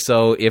CGI.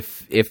 So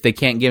if they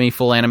can't give me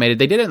full animated,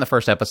 they did it in the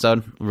first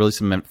episode, really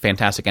some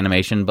fantastic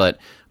animation, but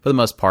for the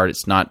most part,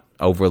 it's not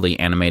overly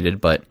animated,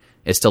 but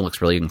it still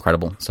looks really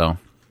incredible. So,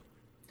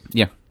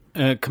 yeah.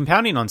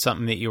 Compounding on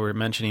something that you were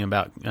mentioning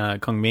about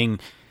Kongming,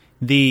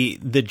 the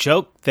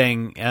joke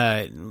thing,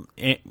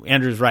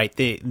 Andrew's right.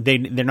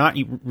 They're not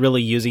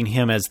really using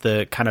him as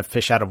the kind of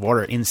fish out of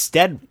water.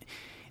 Instead,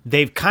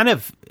 they've kind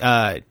of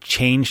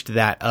changed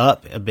that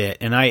up a bit.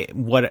 And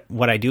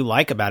what I do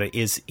like about it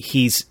is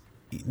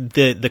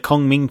the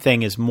Kong Ming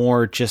thing is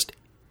more just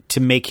to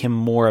make him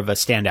more of a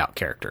standout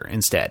character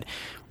instead,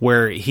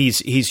 where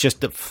he's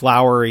just a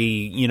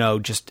flowery,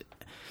 just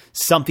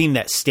something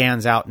that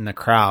stands out in the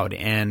crowd.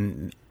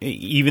 And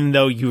even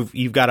though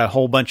you've got a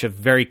whole bunch of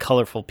very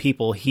colorful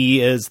people,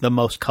 he is the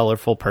most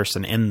colorful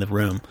person in the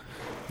room.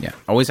 Yeah,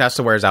 always has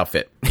to wear his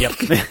outfit.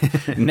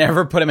 Yep.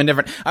 Never put him in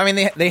different. I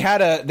mean, they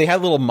had a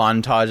little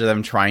montage of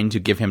them trying to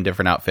give him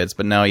different outfits,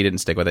 but no, he didn't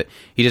stick with it.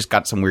 He just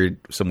got some weird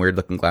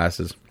looking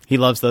glasses. He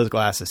loves those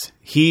glasses.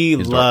 He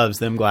loves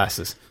them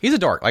glasses. He's a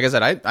dork. Like I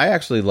said, I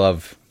actually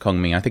love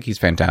Kong Ming. I think he's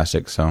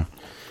fantastic. So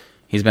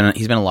he's been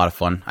a lot of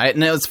fun.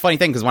 And it was a funny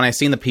thing because when I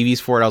seen the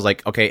PVs for it, I was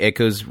like, okay,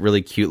 Eiko's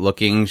really cute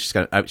looking. She's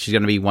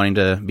gonna be wanting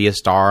to be a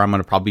star. I'm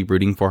gonna probably be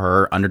rooting for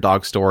her.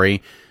 Underdog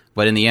story.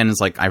 But in the end, it's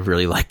like, I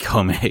really like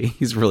Komei.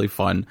 He's really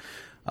fun.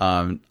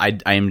 I'm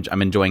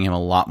enjoying him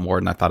a lot more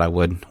than I thought I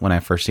would when I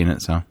first seen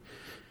it. So,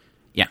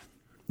 yeah,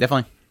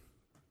 definitely.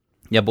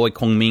 Yeah, boy,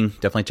 Kong Ming.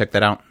 Definitely check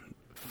that out.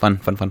 Fun.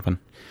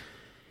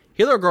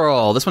 Healer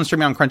Girl. This one's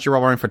streaming on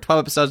Crunchyroll, running for 12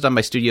 episodes, done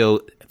by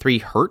Studio 3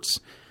 Hertz.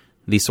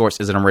 The source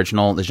is an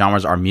original. The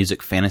genres are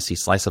music, fantasy,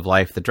 slice of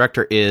life. The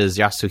director is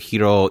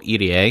Yasuhiro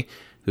Irie,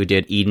 who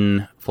did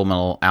Eden,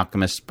 Fullmetal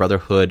Alchemist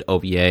Brotherhood,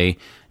 OVA,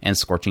 and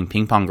Scorching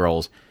Ping Pong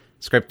Girls.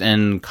 Script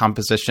and series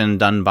composition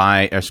by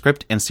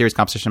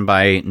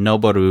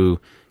Noboru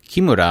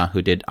Kimura,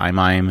 who did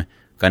Aimime,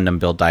 Gundam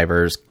Build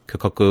Divers,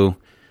 Kokoku,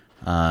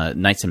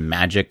 Knights and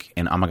Magic,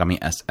 and Amagami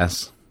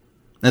SS.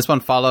 This one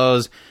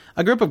follows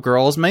a group of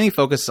girls, mainly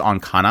focused on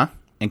Kana,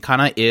 and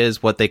Kana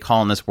is what they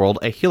call in this world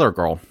a healer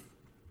girl.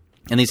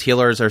 And these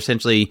healers are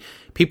essentially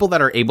people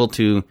that are able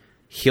to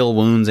heal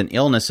wounds and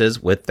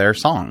illnesses with their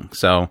song.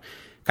 So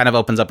kind of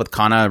opens up with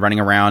Kana running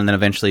around, and then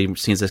eventually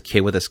sees this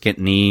kid with a skint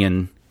knee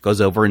and goes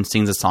over and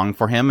sings a song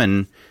for him,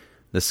 and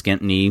the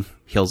skint knee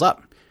heals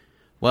up.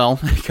 Well,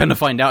 come to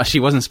find out she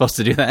wasn't supposed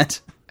to do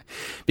that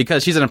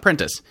because she's an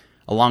apprentice.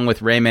 Along with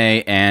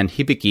Reimei and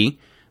Hibiki,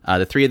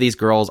 the three of these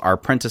girls are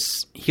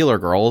apprentice healer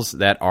girls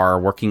that are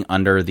working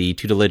under the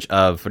tutelage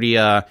of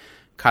Ria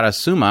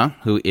Karasuma,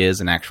 who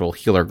is an actual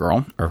healer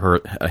girl, or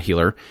a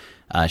healer.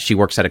 She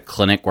works at a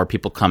clinic where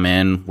people come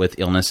in with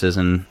illnesses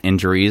and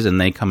injuries,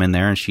 and they come in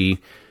there and she,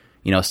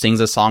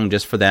 sings a song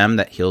just for them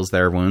that heals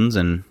their wounds,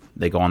 and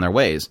they go on their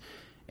ways.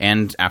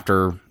 And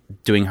after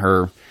doing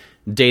her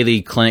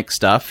daily clinic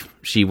stuff,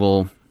 she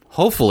will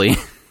hopefully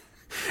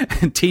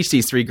teach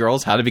these three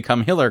girls how to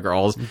become healer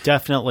girls.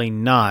 Definitely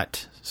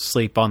not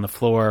sleep on the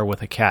floor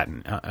with a cat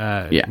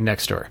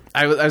next door.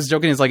 I was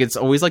joking. It's like, it's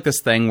always like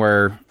this thing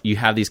where you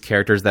have these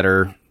characters that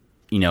are,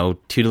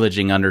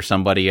 tutelaging under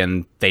somebody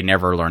and they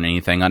never learn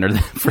anything under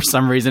them for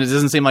some reason. It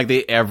doesn't seem like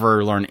they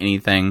ever learn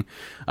anything.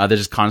 They're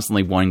just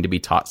constantly wanting to be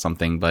taught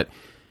something. But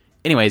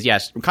anyways,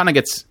 yes, kind of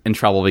gets in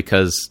trouble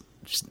because,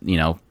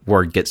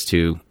 word gets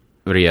to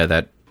Ria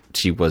that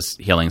she was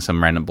healing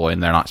some random boy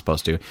and they're not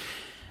supposed to.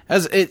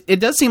 As it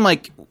does seem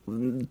like,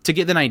 to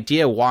get an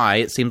idea why,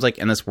 it seems like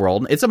in this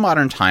world, it's a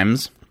modern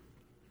times,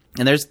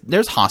 and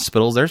there's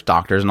hospitals, there's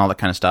doctors and all that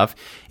kind of stuff.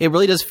 It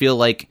really does feel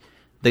like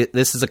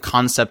this is a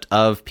concept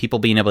of people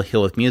being able to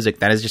heal with music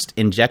that is just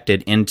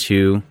injected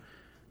into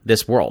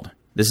this world.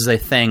 This is a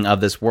thing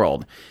of this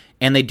world.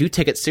 And they do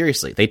take it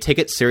seriously. They take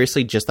it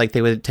seriously just like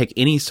they would take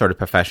any sort of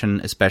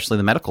profession, especially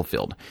the medical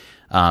field.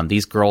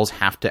 These girls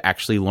have to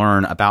actually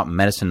learn about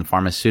medicine,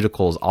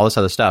 pharmaceuticals, all this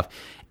other stuff.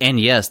 And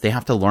yes, they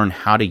have to learn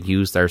how to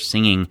use their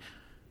singing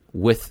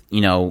with,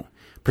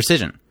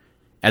 precision.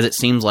 As it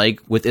seems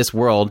like with this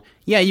world,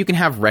 yeah, you can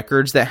have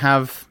records that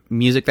have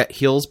music that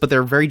heals, but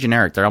they're very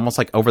generic. They're almost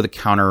like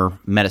over-the-counter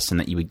medicine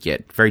that you would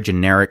get. Very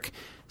generic.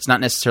 It's not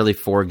necessarily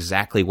for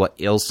exactly what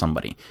ails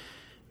somebody.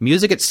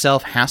 Music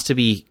itself has to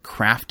be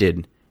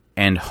crafted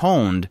and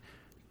honed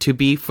to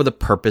be for the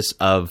purpose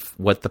of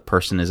what the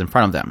person is in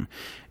front of them.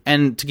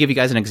 And to give you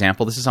guys an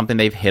example, this is something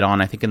they've hit on,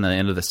 I think, in the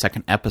end of the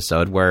second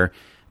episode, where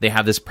they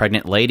have this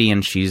pregnant lady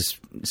and seems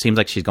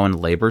like she's going to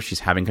labor. She's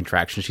having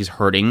contractions. She's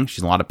hurting. She's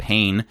in a lot of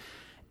pain.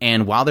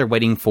 And while they're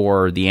waiting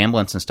for the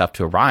ambulance and stuff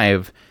to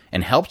arrive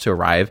and help to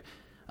arrive,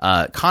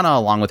 Kana,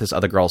 along with this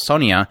other girl,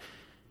 Sonia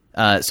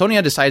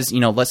decides,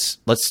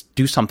 let's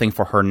do something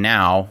for her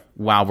now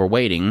while we're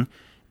waiting.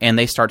 And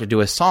they start to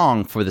do a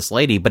song for this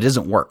lady, but it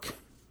doesn't work.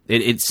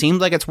 It seems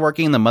like it's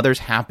working. The mother's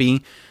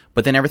happy,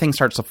 but then everything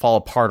starts to fall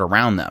apart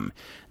around them.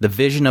 The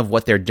vision of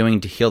what they're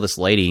doing to heal this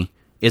lady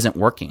isn't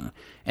working.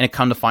 And it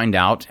come to find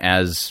out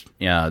as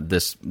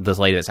this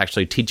lady that's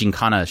actually teaching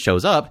Kana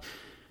shows up,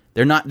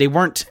 they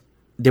weren't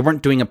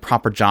doing a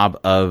proper job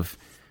of,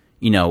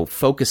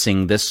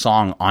 focusing this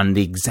song on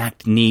the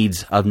exact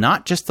needs of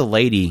not just the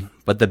lady,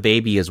 but the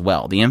baby as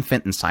well, the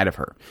infant inside of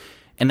her.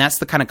 And that's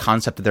the kind of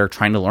concept that they're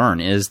trying to learn,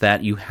 is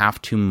that you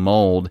have to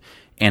mold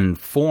and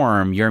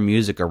form your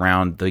music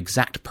around the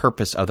exact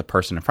purpose of the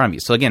person in front of you.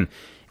 So again,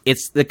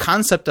 it's the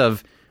concept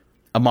of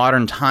a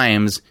modern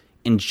times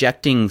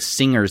injecting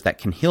singers that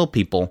can heal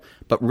people,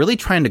 but really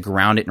trying to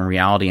ground it in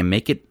reality and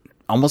make it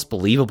almost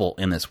believable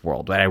in this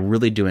world that I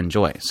really do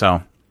enjoy.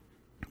 So,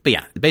 but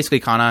yeah,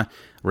 basically Kana,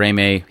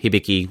 Reimei,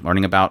 Hibiki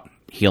learning about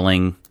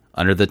healing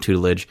under the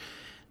tutelage.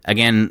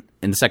 Again,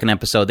 in the second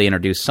episode, they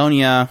introduce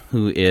Sonia,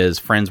 who is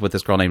friends with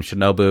this girl named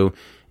Shinobu.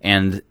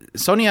 And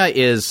Sonia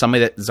is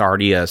somebody that's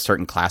already a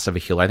certain class of a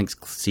healer. I think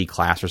C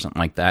class or something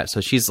like that.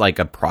 So she's like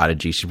a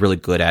prodigy. She's really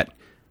good at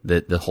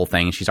the whole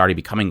thing. She's already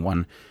becoming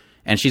one.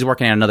 And she's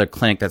working at another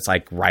clinic that's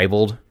like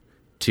rivaled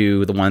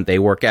to the one that they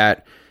work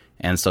at.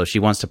 And so she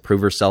wants to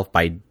prove herself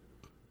by,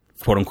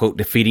 quote unquote,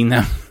 defeating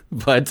them.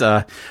 But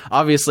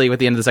obviously, with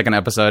the end of the second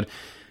episode,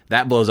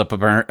 that blows up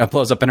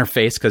in her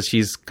face because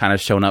she's kind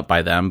of shown up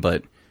by them.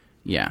 But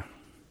yeah,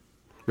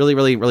 really,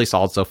 really, really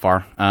solid so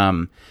far.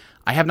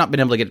 I have not been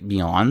able to get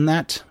beyond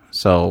that,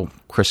 so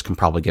Chris can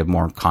probably give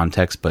more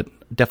context, but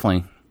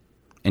definitely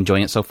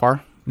enjoying it so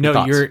far.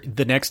 No,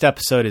 the next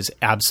episode is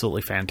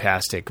absolutely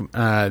fantastic.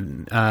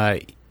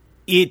 The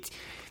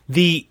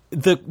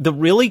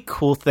really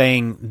cool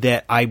thing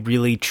that I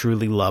really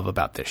truly love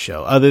about this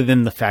show, other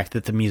than the fact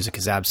that the music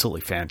is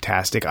absolutely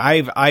fantastic,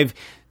 I've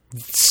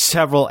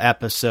several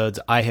episodes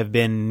I have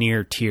been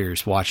near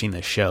tears watching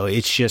this show.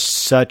 It's just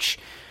such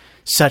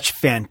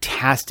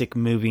fantastic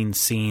moving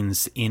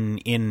scenes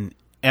in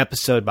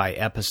episode by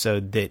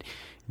episode that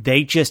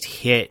they just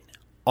hit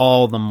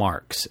all the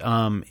marks.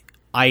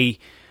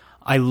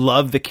 I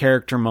love the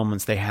character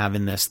moments they have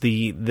in this.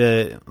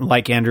 The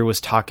like Andrew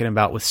was talking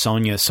about with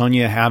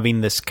Sonia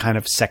having this kind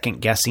of second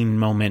guessing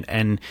moment,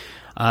 and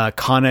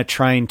Kana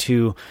trying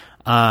to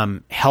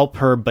help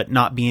her but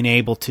not being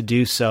able to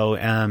do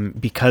so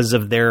because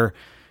of their,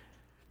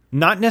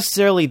 not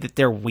necessarily that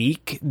they're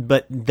weak,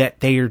 but that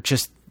they are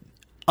just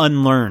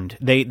unlearned.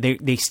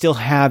 They still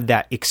have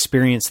that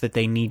experience that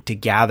they need to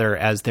gather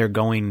as they're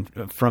going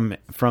from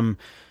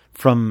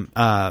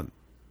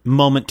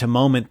moment to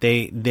moment.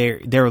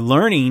 They're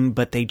learning,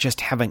 but they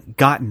just haven't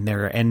gotten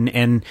there.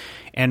 And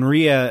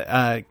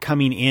Ria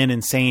coming in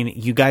and saying,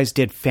 "You guys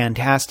did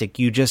fantastic.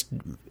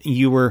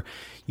 You were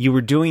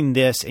doing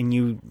this and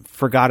you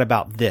forgot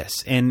about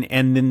this." And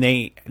then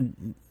they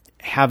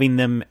having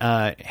them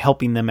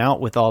helping them out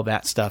with all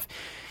that stuff.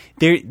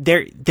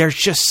 There's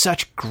just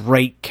such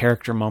great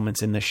character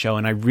moments in this show,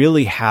 and I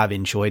really have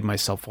enjoyed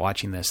myself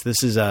watching this.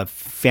 This is a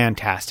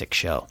fantastic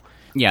show.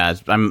 Yeah,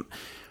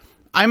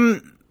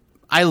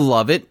 I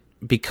love it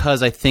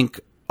because I think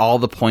all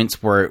the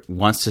points where it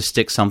wants to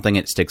stick something,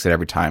 it sticks it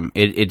every time.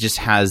 It just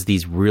has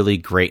these really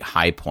great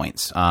high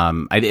points.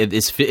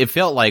 It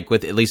felt like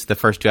with at least the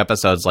first two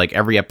episodes, like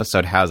every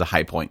episode has a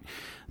high point.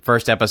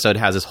 First episode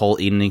has this whole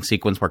evening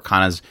sequence where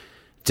Kana's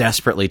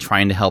desperately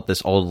trying to help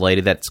this old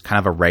lady that's kind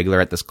of a regular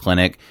at this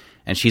clinic,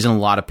 and she's in a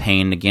lot of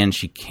pain. Again,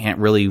 she can't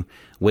really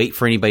wait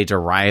for anybody to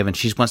arrive, and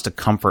she just wants to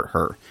comfort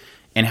her.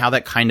 And how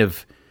that kind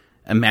of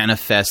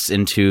manifests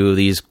into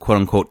these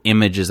quote-unquote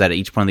images that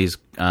each one of these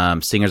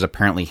singers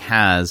apparently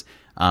has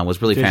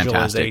was really fantastic.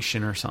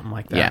 Visualization or something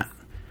like that.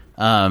 Yeah.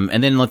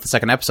 And then like the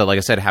second episode, like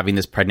I said, having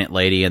this pregnant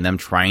lady and them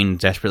trying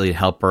desperately to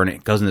help her, and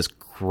it goes in this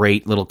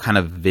great little kind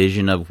of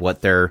vision of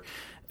what they're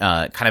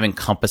kind of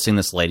encompassing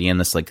this lady in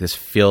this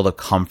field of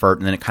comfort,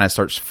 and then it kind of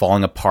starts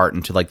falling apart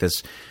into like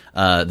this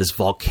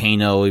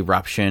volcano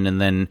eruption,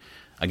 and then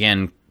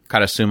again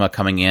Karasuma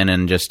coming in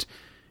and just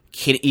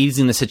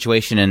easing the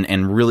situation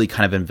and really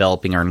kind of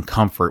enveloping her in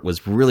comfort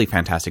was really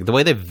fantastic. The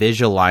way they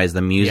visualize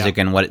the music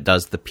and what it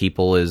does to the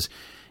people is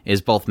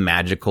both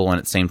magical and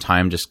at the same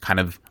time just kind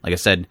of, like I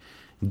said,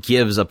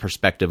 gives a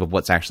perspective of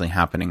what's actually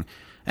happening.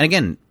 And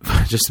again,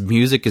 just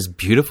music is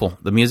beautiful.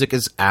 The music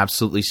is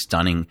absolutely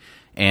stunning.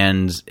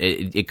 And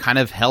it kind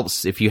of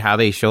helps if you have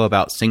a show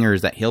about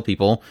singers that heal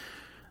people,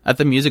 that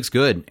the music's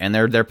good and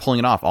they're pulling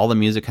it off. All the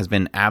music has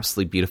been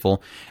absolutely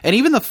beautiful. And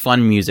even the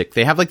fun music,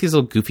 they have like these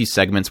little goofy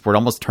segments where it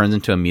almost turns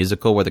into a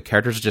musical where the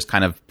characters are just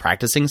kind of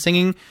practicing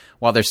singing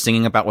while they're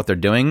singing about what they're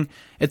doing.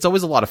 It's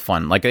always a lot of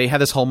fun. Like they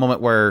had this whole moment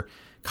where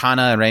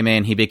Kana and Reimei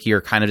and Hibiki are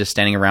kind of just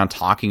standing around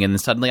talking, and then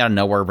suddenly out of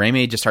nowhere,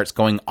 Reimei just starts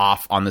going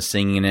off on the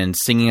singing and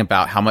singing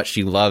about how much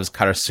she loves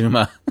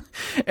Karasuma.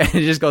 And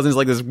it just goes into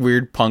like this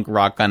weird punk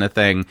rock kind of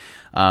thing.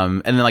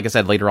 And then, like I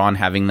said, later on,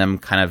 having them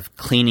kind of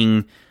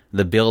cleaning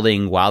the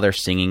building while they're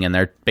singing, and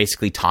they're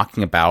basically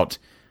talking about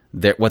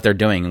what they're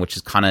doing, which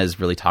is Kana is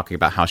really talking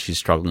about how she's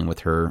struggling with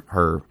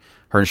her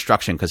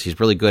instruction because she's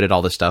really good at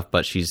all this stuff,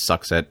 but she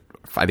sucks at,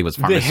 I think it was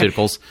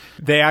pharmaceuticals.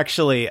 They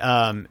actually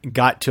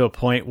got to a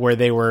point where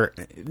they were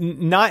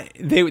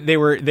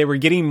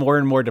getting more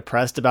and more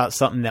depressed about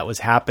something that was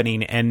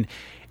happening,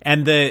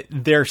 and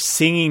their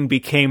singing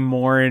became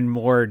more and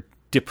more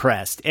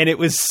depressed, and it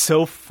was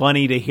so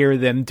funny to hear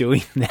them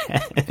doing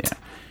that. Yeah.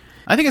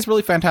 I think it's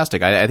really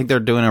fantastic. I think they're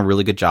doing a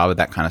really good job at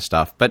that kind of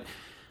stuff. But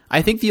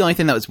I think the only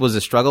thing that was a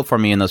struggle for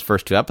me in those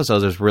first two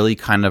episodes was really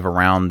kind of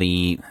around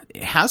it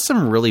has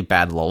some really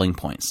bad lulling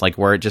points, like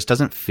where it just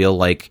doesn't feel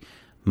like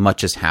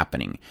much is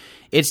happening.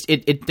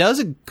 It does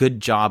a good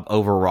job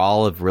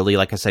overall of really,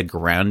 like I said,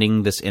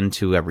 grounding this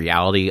into a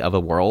reality of a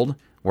world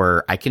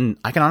where I can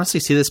honestly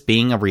see this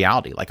being a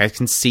reality. Like I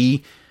can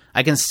see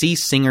I can see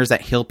singers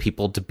that heal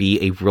people to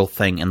be a real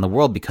thing in the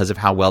world because of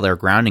how well they're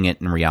grounding it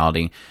in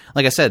reality.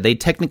 Like I said, they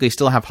technically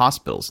still have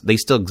hospitals. They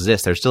still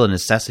exist. There's still a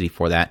necessity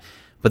for that.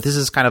 But this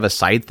is kind of a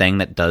side thing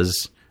that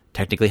does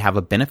technically have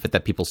a benefit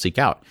that people seek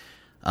out.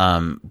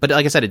 But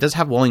like I said, it does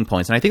have lulling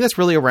points. And I think that's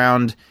really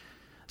around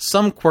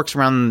some quirks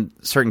around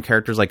certain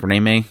characters like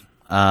Reimei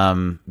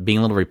being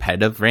a little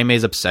repetitive.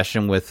 Reimei's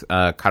obsession with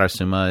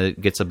Karasuma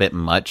gets a bit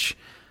much.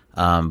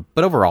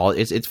 But overall,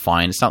 it's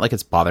fine. It's not like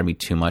it's bothering me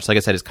too much. Like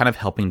I said, it's kind of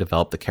helping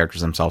develop the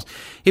characters themselves.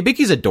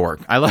 Hibiki's a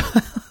dork. I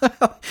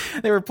love.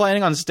 They were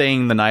planning on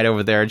staying the night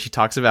over there, and she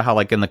talks about how,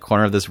 like, in the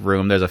corner of this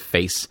room, there's a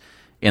face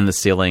in the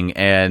ceiling,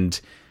 and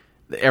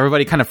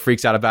everybody kind of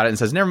freaks out about it and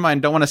says, "Never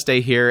mind, don't want to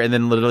stay here." And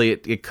then literally,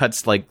 it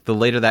cuts, like, the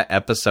later that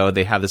episode,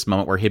 they have this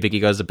moment where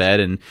Hibiki goes to bed,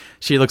 and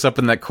she looks up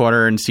in that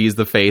corner and sees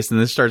the face, and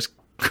then starts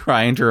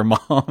crying to her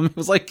mom. It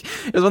was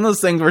one of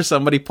those things where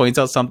somebody points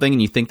out something and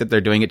you think that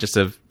they're doing it just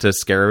to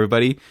scare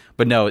everybody,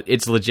 but no,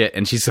 it's legit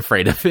and she's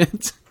afraid of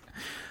it.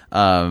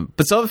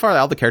 But so far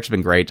all the characters have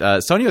been great.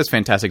 Sonya was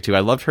fantastic too.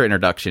 I loved her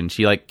introduction.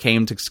 She like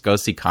came to go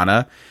see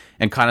Kana,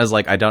 and Kana's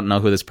like, "I don't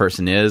know who this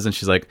person is," and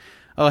she's like,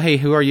 "Oh, hey,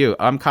 who are you?"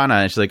 "I'm Kana."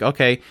 And she's like,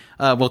 "Okay,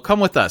 well, come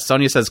with us."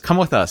 Sonya says, "Come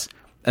with us,"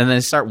 and then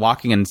they start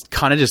walking, and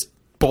Kana just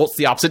bolts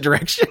the opposite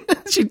direction.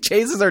 She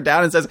chases her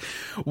down and says,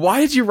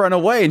 "Why did you run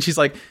away?" And she's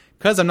like,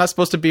 "Because I'm not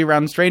supposed to be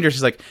around strangers."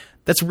 She's like,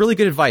 "That's really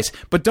good advice,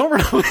 but don't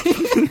run away."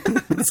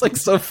 It's like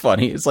so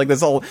funny. It's like this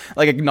whole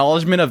like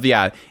acknowledgement of,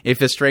 yeah,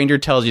 if a stranger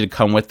tells you to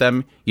come with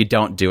them, you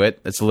don't do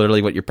it. That's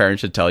literally what your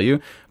parents should tell you.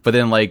 But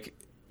then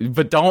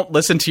but don't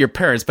listen to your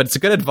parents. But it's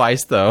good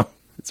advice though.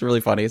 It's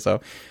really funny.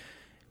 So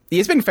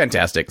it's been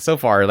fantastic so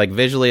far. Like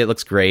visually, it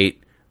looks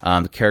great.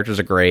 The characters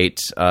are great.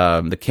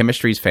 The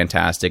chemistry is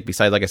fantastic.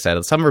 Besides, like I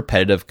said, some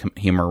repetitive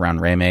humor around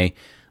Reimei.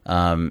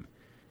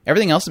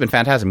 Everything else has been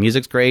fantastic.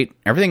 Music's great.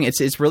 Everything.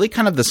 It's really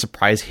kind of the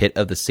surprise hit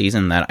of the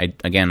season that I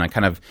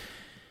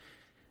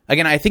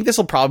think this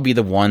will probably be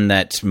the one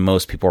that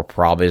most people are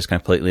probably just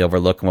completely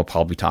overlook, and we'll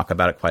probably talk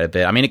about it quite a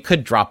bit. I mean, it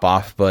could drop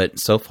off, but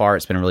so far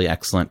it's been really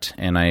excellent,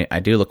 and I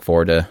do look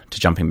forward to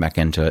jumping back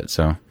into it.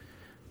 So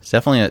it's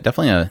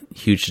definitely a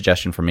huge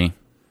suggestion for me.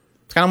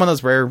 It's kind of one of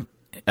those rare.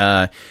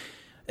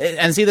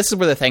 And see, this is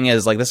where the thing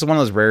is. Like, this is one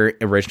of those rare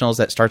originals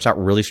that starts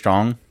out really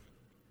strong.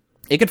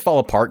 It could fall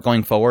apart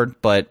going forward,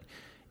 but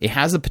it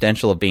has the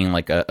potential of being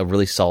like a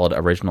really solid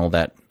original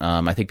that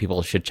I think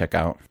people should check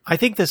out. I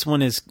think this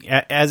one is,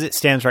 as it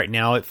stands right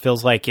now, it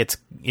feels like it's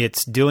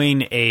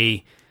doing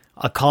a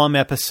calm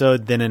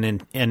episode, then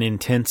an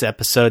intense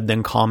episode,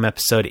 then calm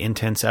episode,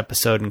 intense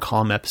episode, and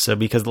calm episode.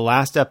 Because the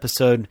last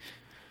episode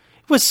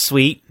was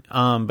sweet,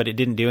 but it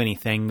didn't do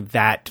anything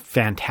that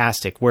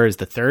fantastic. Whereas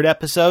the third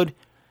episode,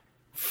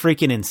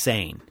 freaking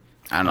insane.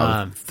 I don't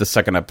know. The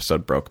second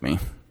episode broke me.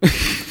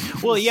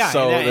 Well, yeah.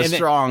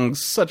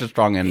 Such a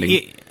strong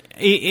ending.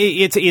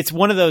 It's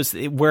one of those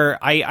where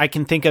I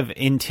can think of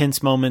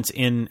intense moments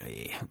in,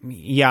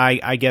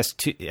 I guess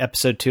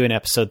episode 2 and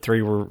episode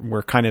 3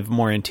 were kind of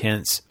more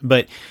intense,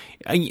 but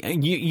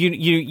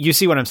you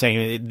see what I'm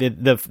saying.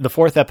 The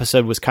fourth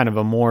episode was kind of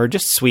a more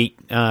just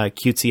sweet,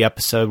 cutesy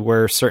episode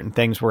where certain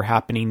things were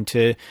happening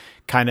to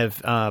kind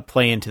of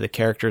play into the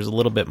characters a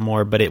little bit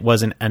more, but it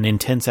wasn't an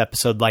intense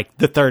episode like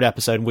the third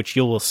episode, which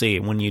you will see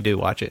when you do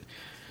watch it.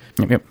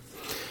 Yep.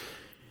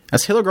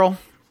 That's Halo Girl.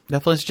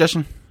 Definitely a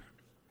suggestion.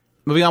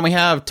 Moving on, we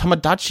have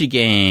Tomodachi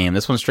Game.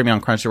 This one's streaming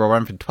on Crunchyroll,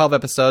 running for 12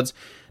 episodes,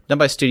 done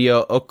by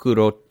Studio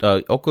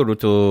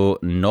Okuruto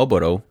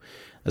Noboro.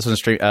 This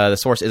one's the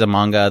source is a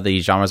manga. The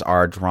genres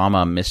are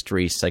drama,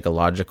 mystery,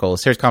 psychological.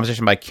 Series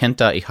composition by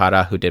Kenta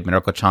Ihara, who did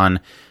Minako-chan,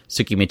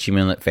 Tsukimichi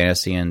Moonlit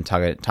Fantasy, and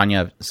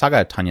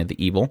Saga Tanya the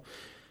Evil.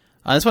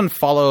 This one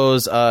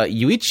follows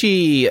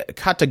Yuichi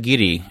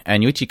Katagiri,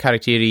 and Yuichi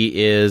Katagiri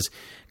is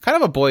kind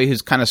of a boy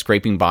who's kind of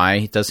scraping by.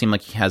 It does seem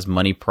like he has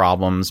money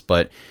problems,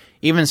 but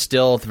even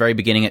still, at the very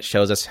beginning, it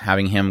shows us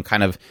having him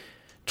kind of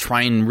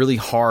trying really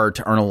hard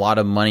to earn a lot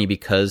of money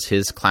because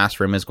his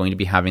classroom is going to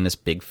be having this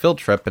big field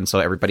trip, and so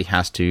everybody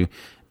has to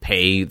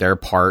pay their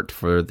part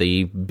for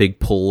the big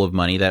pool of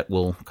money that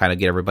will kind of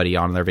get everybody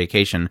on their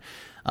vacation.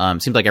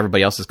 Seems like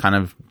everybody else is kind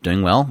of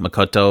doing well.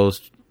 Makoto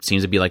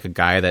seems to be like a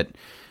guy that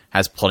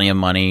has plenty of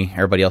money.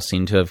 Everybody else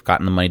seems to have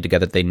gotten the money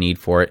together that they need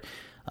for it.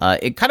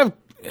 It kind of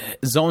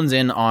zones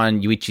in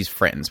on Yuichi's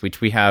friends,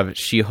 which we have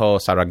Shiho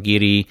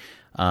Saragiri,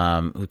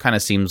 who kind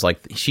of seems like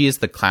she is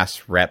the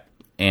class rep,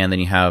 and then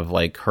you have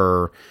like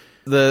the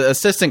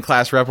assistant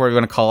class rep, whatever you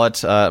want to call it,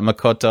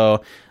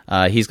 Makoto.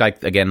 He's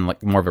like, again,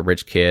 like more of a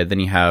rich kid. Then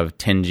you have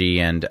Tenji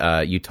and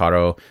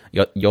Yutori,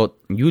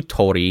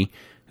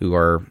 who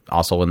are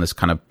also in this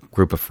kind of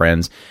group of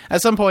friends.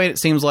 At some point, it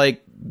seems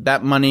like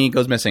that money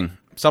goes missing.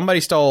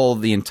 Somebody stole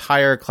the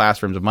entire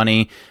classroom's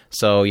money,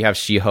 so you have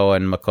Shiho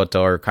and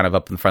Makoto are kind of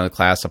up in front of the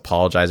class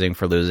apologizing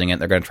for losing it.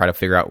 They're going to try to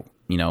figure out,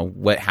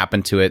 what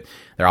happened to it.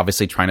 They're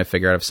obviously trying to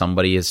figure out if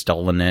somebody has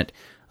stolen it.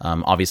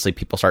 Obviously,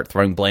 people start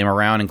throwing blame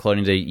around,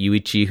 including to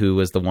Yuichi, who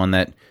was the one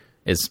that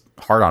is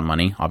hard on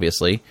money,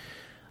 obviously.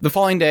 The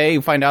following day,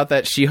 you find out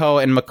that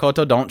Shiho and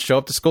Makoto don't show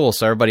up to school,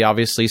 so everybody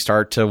obviously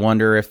start to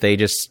wonder if they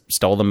just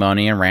stole the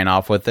money and ran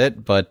off with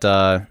it. But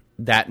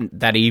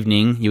that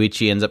evening,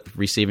 Yuichi ends up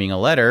receiving a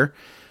letter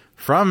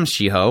from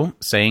Shiho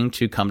saying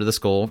to come to the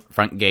school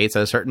front gates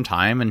at a certain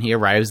time, and he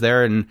arrives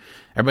there, and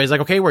everybody's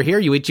like, okay, we're here,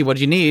 Yuichi, what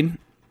do you need?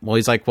 Well,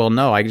 he's like, well,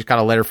 no, I just got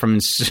a letter from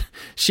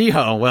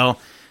Shiho. Well,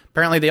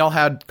 apparently they all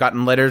had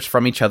gotten letters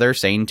from each other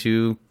saying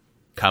to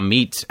come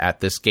meet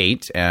at this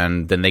gate,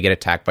 and then they get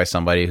attacked by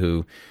somebody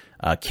who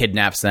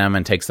kidnaps them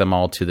and takes them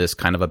all to this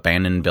kind of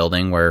abandoned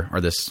building or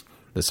this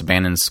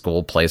abandoned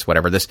school place,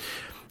 whatever. This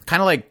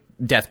kind of like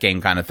death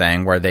game kind of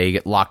thing where they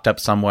get locked up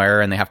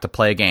somewhere and they have to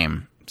play a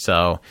game.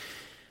 So,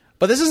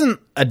 but this isn't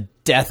a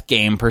death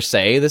game per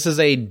se. This is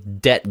a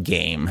debt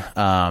game.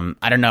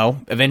 I don't know.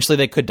 Eventually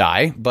they could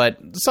die, but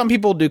some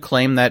people do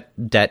claim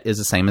that debt is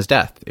the same as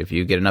death. If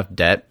you get enough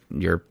debt,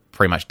 you're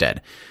pretty much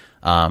dead.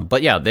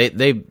 But yeah,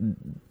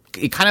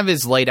 it kind of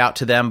is laid out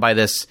to them by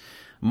this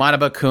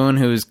Manaba-kun,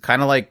 who's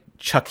kind of like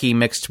Chucky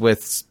mixed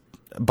with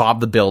Bob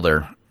the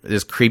Builder,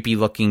 this creepy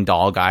looking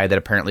doll guy that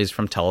apparently is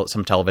from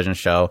some television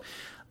show.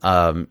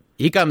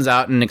 He comes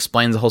out and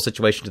explains the whole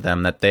situation to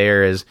them, that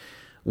there is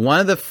one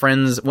of the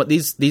friends,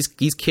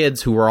 these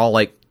kids who were all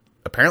like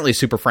apparently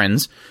super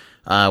friends.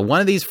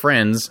 One of these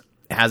friends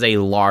has a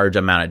large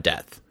amount of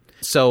debt.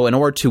 So in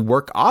order to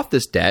work off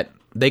this debt,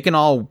 they can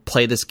all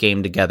play this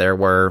game together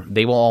where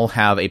they will all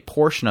have a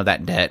portion of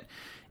that debt.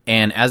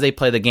 And as they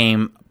play the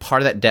game,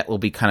 part of that debt will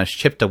be kind of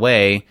chipped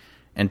away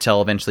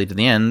until eventually to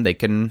the end, they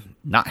can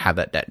not have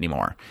that debt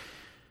anymore.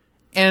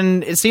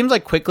 And it seems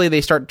like quickly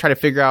they start to try to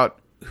figure out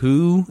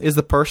who is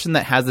the person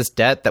that has this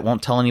debt that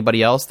won't tell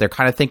anybody else. They're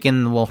kind of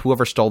thinking, well,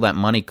 whoever stole that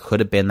money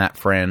could have been that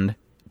friend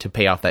to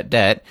pay off that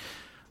debt.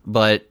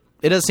 But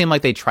it does seem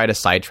like they try to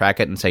sidetrack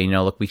it and say,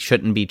 look, we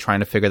shouldn't be trying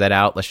to figure that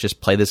out. Let's just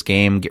play this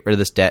game, get rid of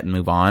this debt, and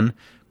move on.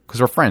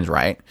 Because we're friends,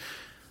 right?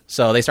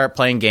 So they start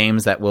playing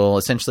games that will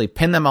essentially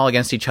pin them all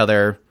against each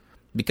other,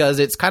 because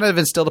it's kind of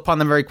instilled upon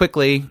them very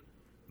quickly.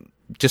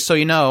 Just so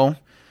you know,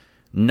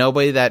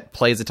 nobody that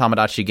plays the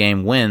Tomodachi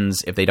game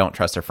wins if they don't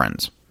trust their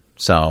friends.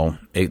 So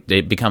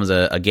it becomes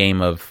a game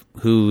of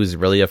who's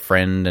really a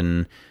friend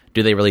and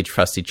do they really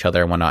trust each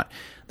other and whatnot.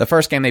 The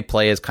first game they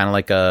play is kind of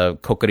like a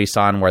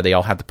Kokuri-san, where they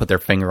all have to put their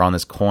finger on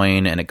this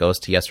coin and it goes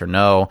to yes or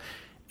no.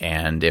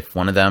 And if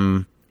one of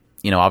them,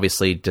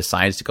 obviously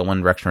decides to go one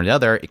direction or the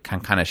other, it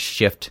can kind of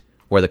shift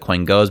where the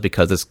coin goes,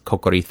 because this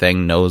Kokuri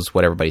thing knows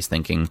what everybody's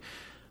thinking.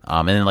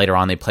 And then later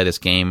on, they play this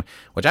game,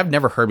 which I've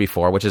never heard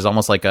before, which is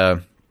almost like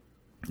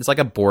it's like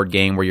a board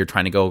game where you're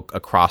trying to go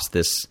across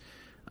this,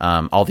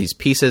 all these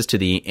pieces to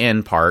the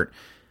end part.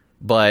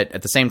 But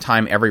at the same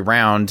time, every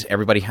round,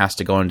 everybody has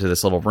to go into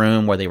this little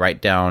room where they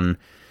write down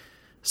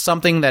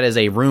something that is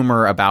a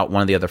rumor about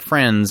one of the other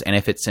friends. And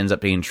if it ends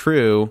up being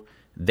true,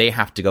 they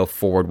have to go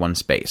forward one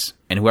space.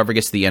 And whoever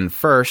gets to the end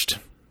first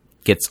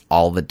gets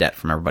all the debt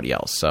from everybody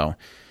else. So,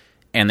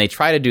 and they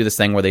try to do this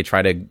thing where they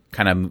try to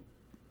kind of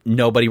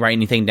nobody write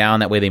anything down.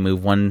 That way they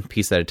move one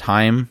piece at a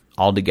time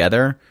all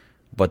together.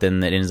 But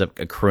then it ends up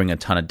accruing a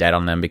ton of debt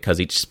on them,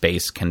 because each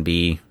space can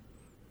be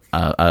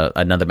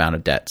another amount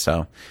of debt.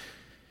 So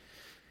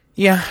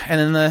yeah,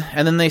 and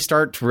then they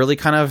start really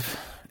kind of,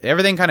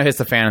 everything kind of hits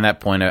the fan at that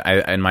point,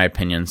 in my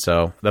opinion.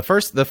 So the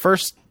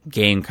first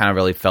game kind of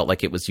really felt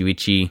like it was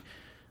Yuichi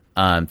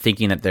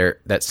thinking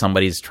that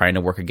somebody's trying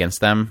to work against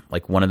them.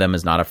 Like one of them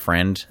is not a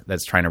friend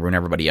that's trying to ruin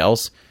everybody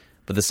else.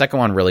 But the second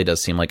one really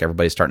does seem like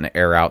everybody's starting to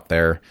air out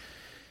their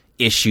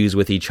issues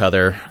with each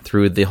other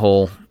through the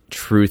whole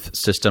truth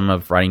system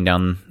of writing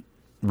down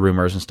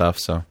rumors and stuff.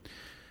 So,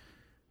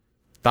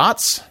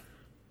 thoughts?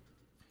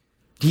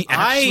 You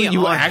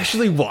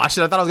actually watched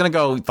it? I thought I was going to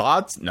go,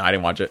 thoughts? No, I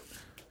didn't watch it.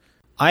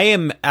 I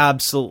am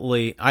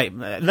absolutely.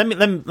 Let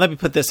me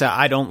put this out.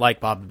 I don't like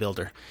Bob the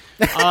Builder.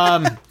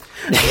 I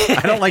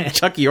don't like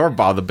Chucky or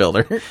Bob the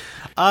Builder.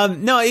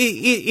 No,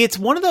 it's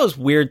one of those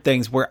weird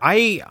things where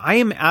I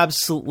am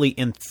absolutely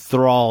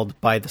enthralled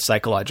by the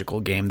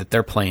psychological game that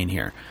they're playing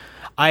here.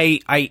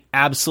 I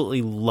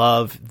absolutely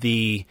love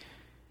the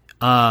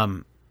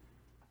kind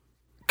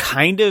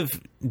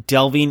of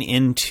delving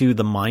into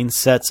the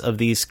mindsets of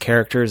these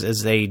characters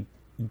as they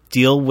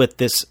deal with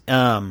this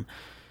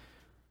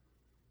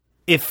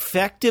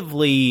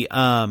effectively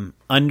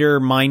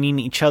undermining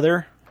each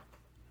other,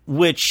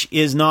 which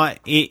is not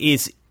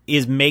is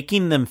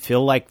making them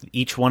feel like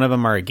each one of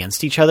them are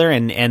against each other.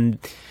 And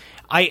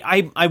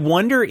I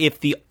wonder if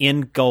the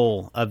end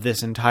goal of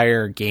this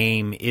entire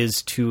game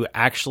is to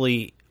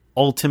actually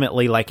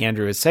ultimately, like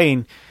Andrew is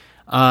saying,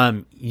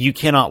 you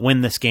cannot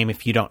win this game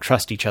if you don't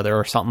trust each other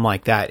or something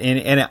like that.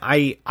 And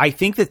I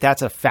think that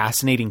that's a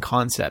fascinating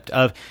concept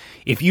of,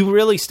 if you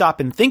really stop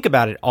and think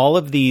about it, all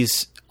of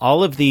these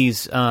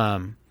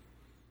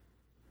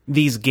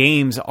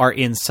games are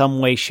in some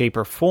way, shape,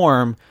 or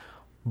form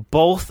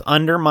both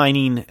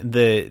undermining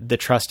the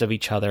trust of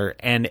each other,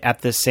 and at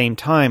the same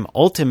time,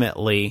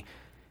 ultimately,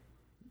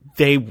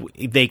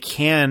 they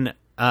can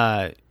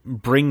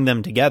bring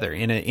them together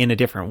in a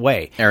different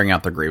way, airing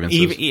out their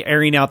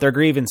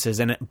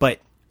grievances. But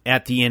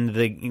at the end of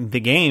the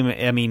game,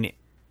 I mean,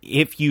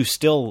 if you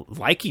still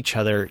like each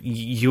other,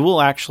 you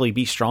will actually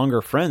be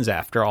stronger friends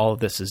after all of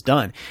this is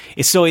done.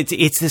 So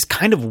it's this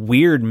kind of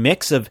weird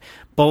mix of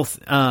both.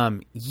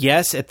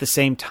 Yes, at the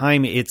same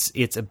time,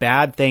 it's a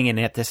bad thing, and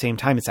at the same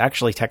time, it's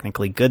actually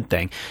technically a good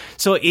thing.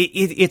 So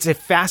it's a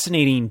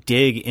fascinating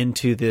dig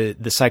into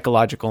the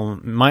psychological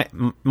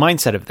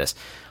mindset of this.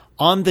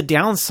 On the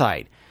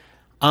downside,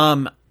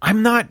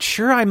 I'm not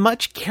sure I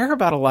much care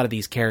about a lot of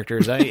these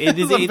characters. It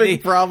is a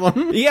big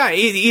problem. Yeah,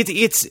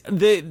 it's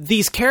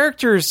these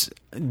characters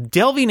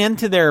delving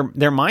into their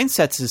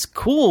mindsets is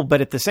cool,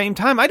 but at the same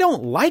time, I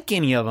don't like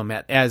any of them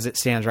as it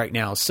stands right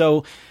now.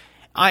 So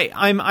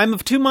I'm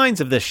of two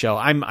minds of this show.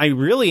 I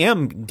really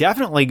am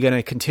definitely going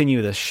to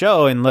continue this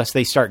show unless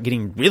they start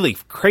getting really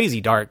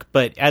crazy dark.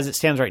 But as it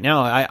stands right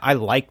now, I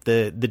like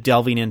the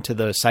delving into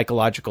the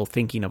psychological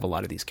thinking of a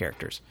lot of these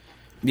characters.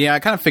 Yeah, I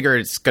kind of figure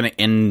it's going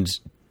to end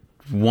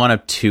one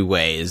of two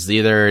ways.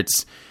 Either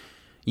it's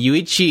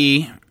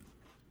Yuichi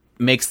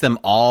makes them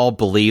all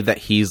believe that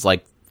he's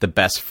like the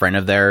best friend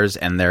of theirs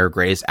and their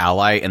greatest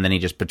ally, and then he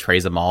just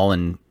betrays them all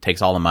and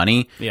takes all the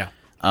money. Yeah.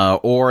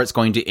 Or it's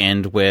going to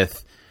end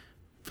with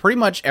pretty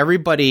much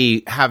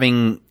everybody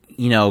having,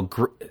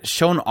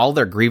 shown all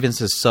their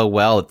grievances so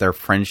well that their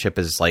friendship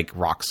is like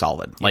rock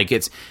solid. Yeah. Like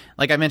it's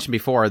like I mentioned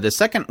before, the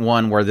second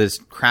one where this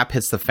crap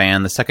hits the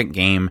fan, the second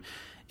game,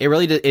 it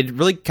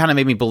really kind of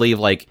made me believe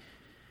like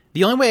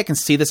the only way I can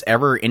see this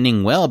ever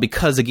ending well,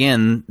 because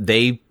again,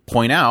 they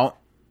point out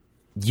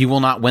you will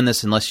not win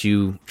this unless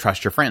you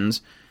trust your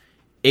friends.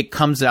 It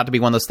comes out to be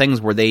one of those things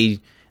where they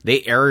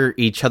air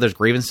each other's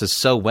grievances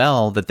so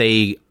well that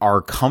they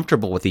are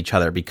comfortable with each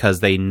other because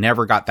they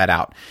never got that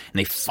out. And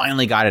they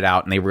finally got it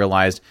out and they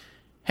realized,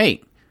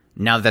 hey,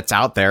 now that that's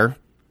out there,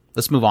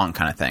 let's move on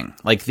kind of thing.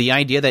 Like the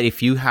idea that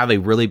if you have a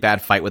really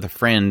bad fight with a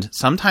friend,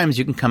 sometimes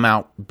you can come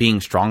out being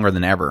stronger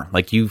than ever.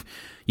 Like you've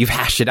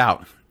hashed it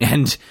out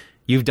and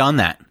you've done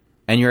that,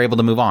 and you're able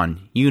to move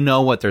on. You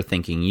know what they're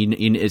thinking.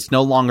 It's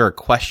no longer a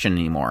question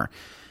anymore.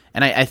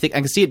 And I think I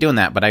can see it doing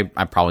that, but I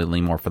probably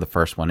lean more for the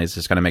first one. It's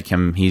just going to make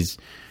him,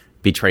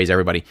 betrays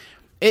everybody.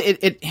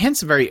 It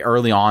hints very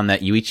early on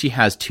that Yuichi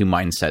has two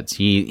mindsets.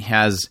 He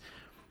has,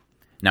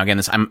 now again,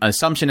 this I'm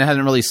assumption it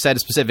hasn't really said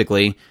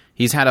specifically,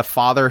 he's had a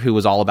father who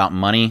was all about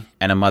money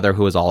and a mother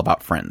who was all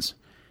about friends.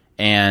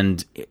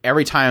 And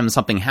every time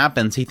something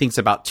happens, he thinks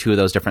about two of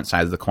those different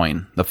sides of the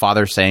coin. The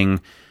father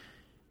saying,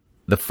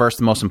 the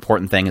most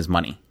important thing is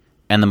money.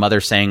 And the mother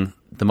saying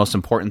the most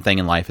important thing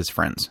in life is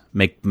friends.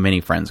 Make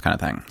many friends kind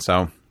of thing.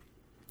 So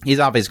he's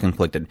obviously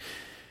conflicted.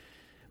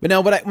 But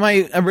no,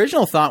 my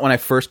original thought when I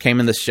first came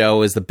in this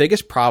show is the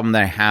biggest problem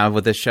that I have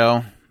with this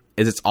show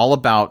is it's all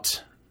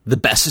about the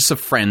bestest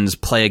of friends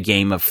play a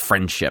game of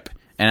friendship.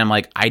 And I'm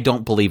like, I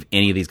don't believe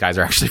any of these guys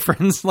are actually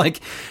friends.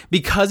 Like,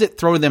 because it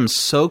threw them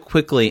so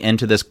quickly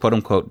into this quote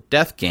unquote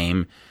death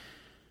game,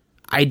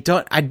 I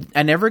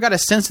never got a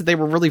sense that they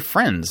were really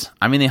friends.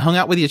 I mean, they hung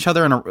out with each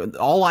other, and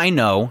all I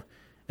know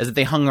is that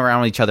they hung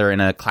around with each other in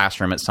a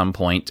classroom at some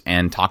point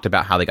and talked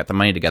about how they got the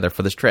money together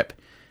for this trip.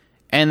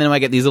 And then I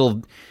get these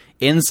little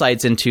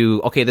insights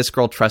into, okay, this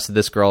girl trusted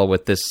this girl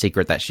with this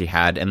secret that she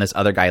had, and this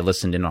other guy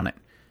listened in on it.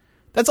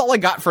 That's all I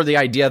got for the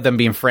idea of them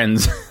being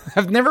friends.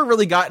 I've never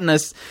really gotten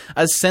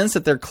a sense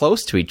that they're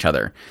close to each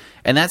other.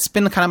 And that's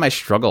been kind of my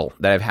struggle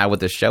that I've had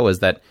with this show, is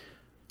that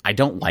I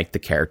don't like the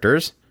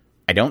characters.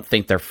 I don't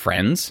think they're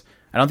friends.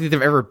 I don't think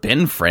they've ever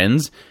been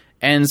friends.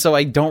 And so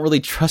I don't really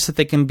trust that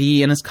they can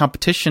be in this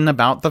competition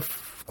about the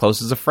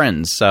closest of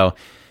friends. So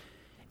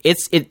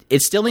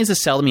it still needs to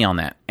sell me on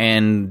that.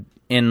 And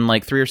in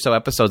like 3 or so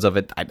episodes of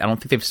it, I don't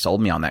think they've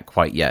sold me on that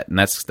quite yet. And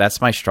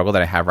that's my struggle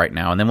that I have right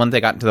now. And then when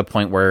they got to the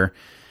point where,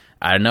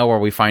 I don't know, where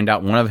we find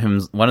out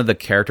one of the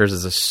characters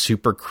is a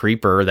super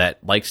creeper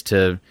that likes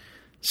to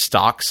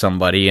stalk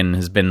somebody and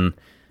has been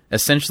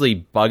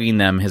essentially bugging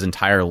them his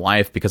entire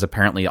life, because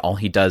apparently all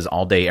he does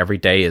all day, every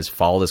day, is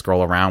follow this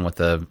girl around with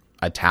a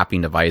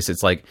tapping device.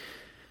 It's like,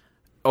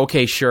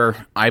 okay, sure,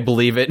 I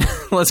believe it.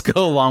 Let's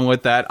go along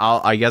with that.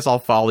 I guess I'll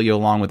follow you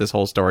along with this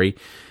whole story.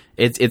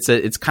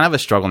 It's kind of a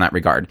struggle in that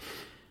regard.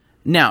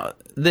 Now,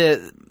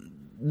 the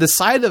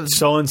side of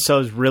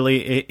so-and-so's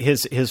really,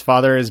 his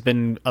father has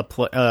been a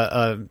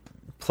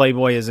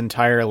playboy his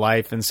entire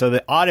life, and so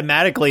that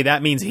automatically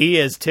that means he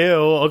is too.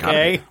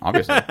 Okay,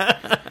 obviously.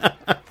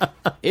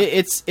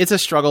 It's a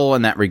struggle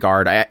in that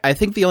regard. I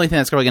think the only thing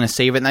that's really going to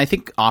save it, and I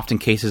think often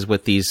cases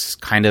with these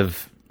kind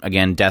of,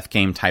 again, death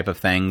game type of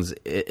things,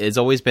 it's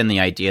always been the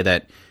idea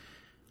that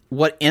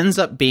what ends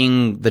up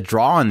being the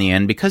draw in the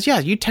end, because yeah,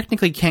 you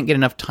technically can't get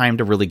enough time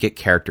to really get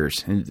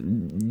characters.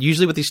 And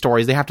usually with these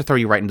stories, they have to throw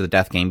you right into the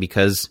death game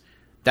because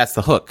that's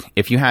the hook.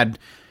 If you had,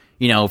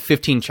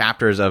 15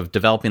 chapters of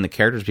developing the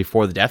characters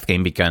before the death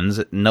game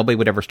begins, nobody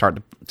would ever start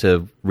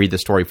to read the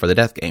story for the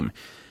death game.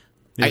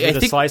 Is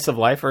it a slice of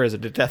life, or is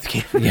it a death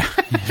game? Yeah,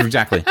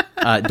 exactly.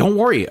 Don't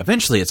worry.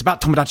 Eventually, it's about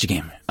Tomodachi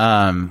game.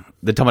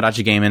 The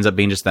Tomodachi game ends up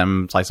being just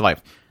them slice of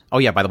life. Oh,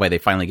 yeah, by the way, they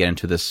finally get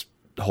into this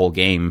whole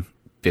game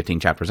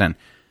 15 chapters in.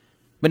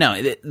 But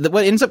no,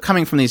 what ends up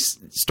coming from these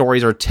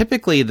stories are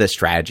typically the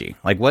strategy.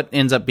 Like, what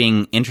ends up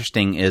being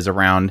interesting is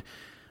around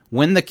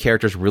when the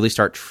characters really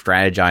start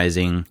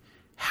strategizing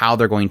how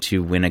they're going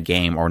to win a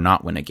game or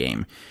not win a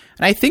game.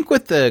 And I think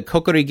with the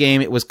Kokiri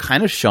game, it was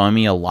kind of showing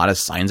me a lot of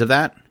signs of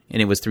that.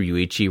 And it was through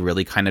Yuichi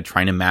really kind of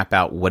trying to map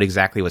out what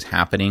exactly was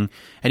happening.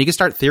 And you can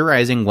start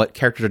theorizing what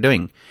characters are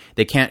doing.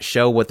 They can't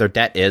show what their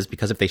debt is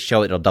because if they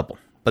show it, it'll double.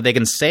 But they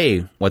can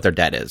say what their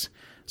debt is.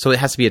 So it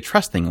has to be a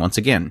trust thing once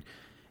again.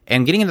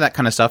 And getting into that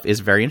kind of stuff is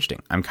very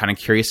interesting. I'm kind of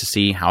curious to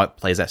see how it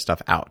plays that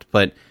stuff out.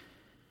 But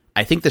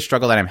I think the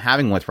struggle that I'm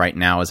having with right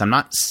now is I'm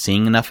not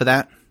seeing enough of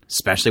that,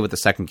 especially with the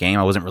second game.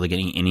 I wasn't really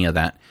getting any of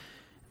that.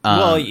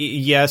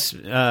 Yes,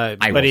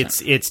 but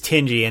it's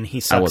Tenji and he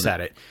sucks at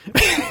it.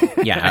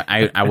 Yeah,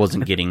 I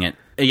wasn't getting it.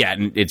 Yeah,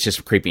 it's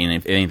just creepy and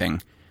if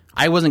anything.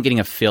 I wasn't getting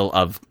a feel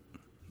of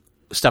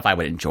stuff I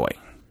would enjoy.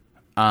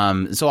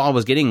 So all I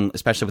was getting,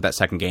 especially with that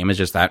second game, is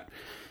just that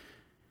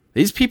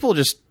these people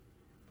just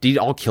need to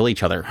all kill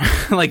each other.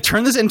 Like,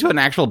 turn this into an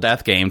actual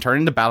death game, turn it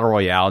into Battle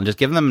Royale, and just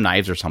give them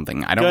knives or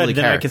something. I don't really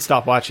care. Then I can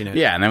stop watching it.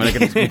 Yeah, and then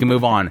we can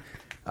move on.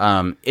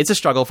 It's a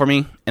struggle for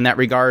me in that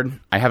regard.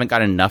 I haven't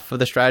got enough of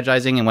the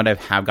strategizing, and when I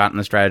have gotten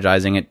the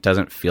strategizing, it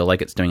doesn't feel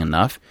like it's doing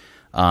enough.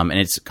 And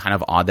it's kind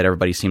of odd that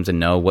everybody seems to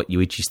know what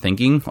Yuichi's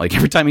thinking. Like,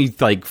 every time he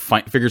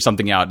figures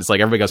something out, it's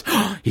like everybody goes,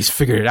 oh, he's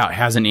figured it out,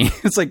 hasn't he?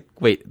 It's like,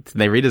 wait, did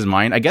they read his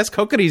mind? I guess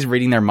Kokiri's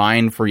reading their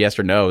mind for yes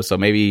or no, so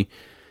maybe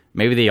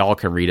they all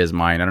can read his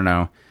mind. I don't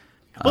know.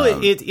 Well,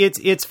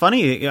 it's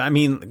funny. I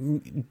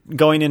mean,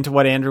 going into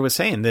what Andrew was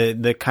saying,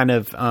 the kind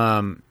of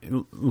and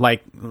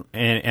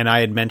I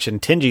had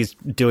mentioned Tenji's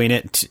doing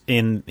it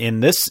in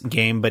this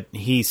game, but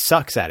he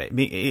sucks at it.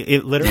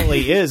 It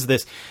literally is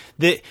this.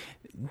 The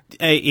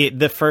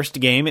first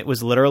game, it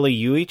was literally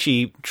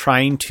Yuichi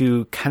trying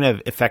to kind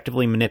of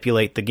effectively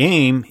manipulate the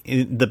game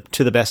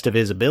to the best of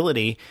his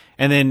ability,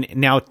 and then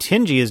now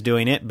Tenji is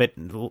doing it, but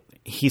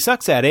he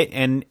sucks at it.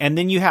 And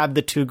then you have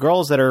the two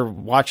girls that are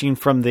watching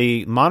from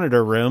the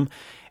monitor room,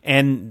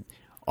 and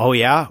oh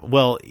yeah,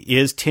 well,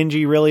 is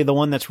Tenji really the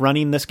one that's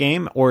running this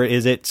game, or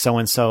is it so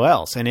and so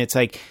else? And it's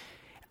like,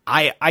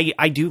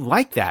 I do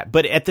like that,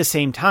 but at the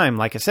same time,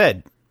 like I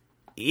said,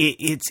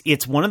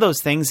 it's one of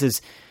those things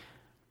is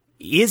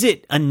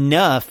it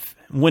enough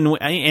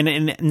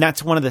and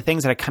that's one of the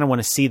things that I kind of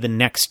want to see the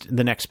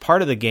next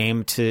part of the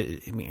game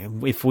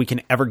if we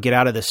can ever get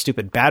out of this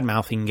stupid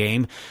bad-mouthing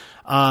game,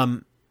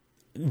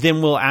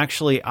 then we'll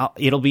actually,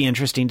 it'll be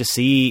interesting to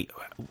see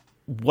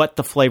what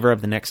the flavor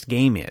of the next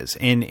game is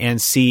and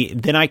see,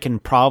 then I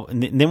can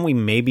then we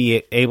may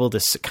be able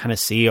to kind of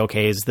see,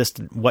 okay, is this,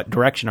 what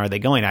direction are they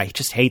going? I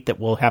just hate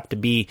that we'll have to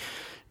be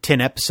 10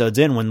 episodes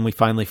in when we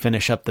finally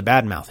finish up the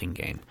bad-mouthing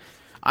game.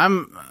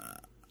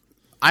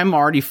 I'm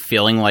already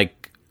feeling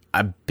like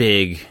a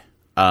big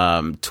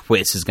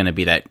twist is going to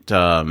be that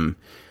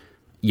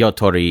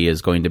Yutori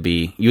is going to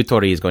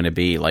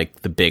be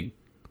like the big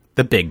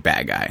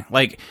bad guy.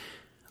 Like,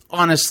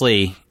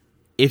 honestly,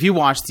 if you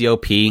watch the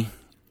OP,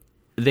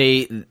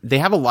 they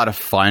have a lot of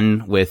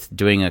fun with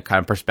doing a kind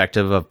of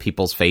perspective of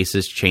people's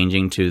faces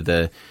changing to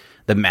the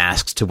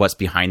masks, to what's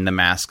behind the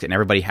mask, and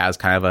everybody has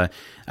kind of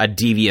a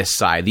devious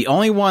side. The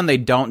only one they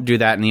don't do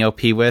that in the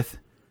OP with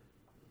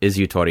is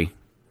Yutori.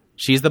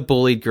 She's the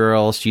bullied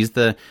girl. She's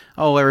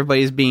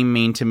everybody's being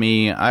mean to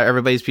me.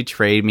 Everybody's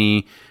betrayed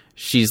me.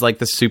 She's like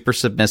the super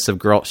submissive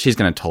girl. She's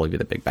going to totally be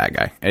the big bad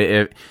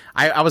guy.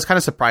 I was kind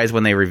of surprised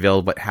when they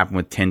revealed what happened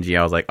with Tenji.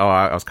 I was like,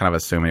 I was kind of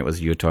assuming it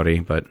was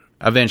Yutori, but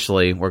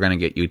eventually we're going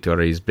to get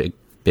Yutori's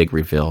big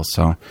reveal.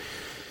 So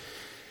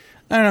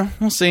I don't know.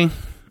 We'll see.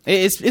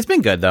 It's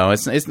been good though.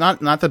 It's not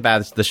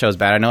the show's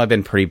bad. I know I've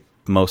been pretty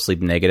mostly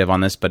negative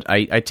on this, but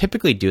I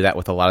typically do that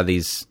with a lot of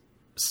these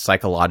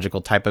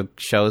psychological type of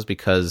shows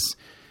because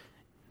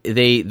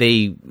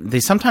they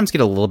sometimes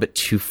get a little bit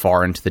too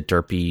far into the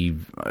derpy,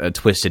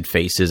 twisted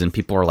faces, and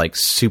people are like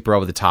super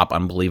over the top,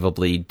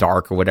 unbelievably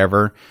dark or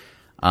whatever,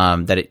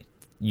 that it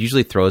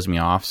usually throws me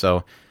off.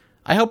 So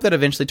I hope that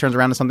eventually turns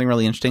around to something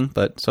really interesting.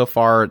 But so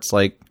far, it's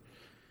like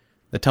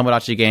the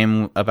Tomodachi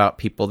game about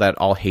people that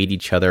all hate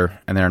each other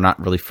and they're not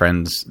really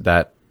friends,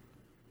 that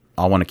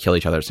all want to kill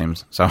each other, it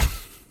seems. So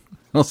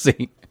we'll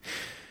see.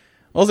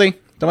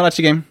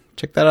 Tomodachi game.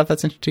 Check that out if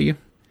that's interesting to you.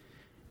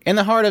 In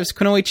the heart of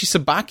Kunoichi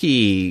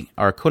Sabaki,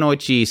 or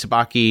Kunoichi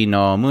Sabaki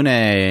no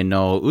Mune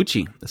no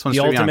Uchi. This one's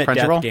streaming on Crunchyroll.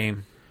 The ultimate death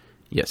game.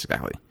 Yes,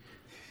 exactly.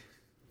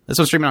 This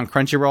one's streaming on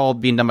Crunchyroll,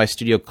 being done by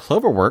Studio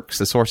Cloverworks.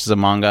 The source is a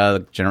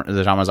manga.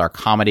 The genres are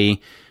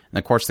comedy. And,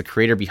 of course, the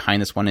creator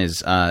behind this one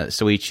is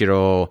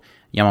Soichiro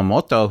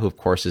Yamamoto, who, of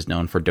course, is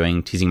known for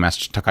doing Teasing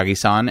Master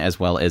Takagi-san, as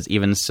well as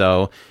Even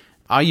So,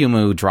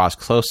 Ayumu Draws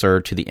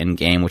Closer to the End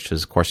Game, which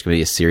is, of course, going to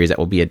be a series that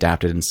will be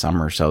adapted in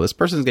summer. So this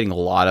person's getting a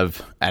lot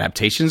of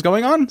adaptations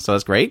going on, so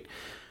that's great.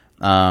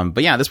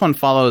 But yeah, this one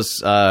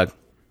follows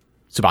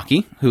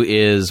Tsubaki, who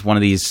is one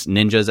of these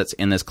ninjas that's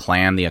in this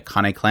clan, the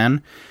Akane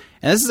clan.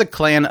 And this is a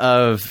clan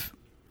of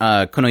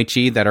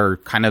kunoichi that are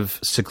kind of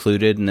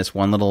secluded in this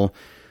one little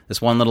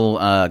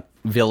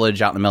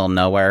village out in the middle of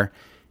nowhere.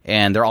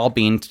 And they're all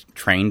being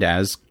trained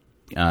as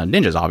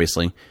ninjas,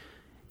 obviously.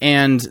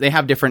 And they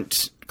have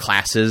different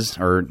classes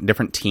or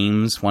different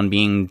teams, one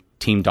being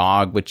Team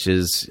Dog, which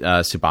is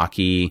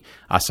Tsubaki,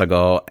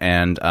 Asago,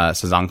 and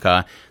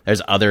Sazanka.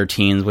 There's other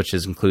teams, which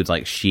includes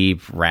like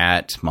sheep,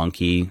 rat,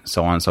 monkey,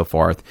 so on and so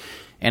forth.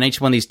 And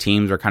each one of these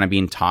teams are kind of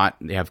being taught.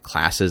 They have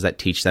classes that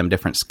teach them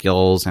different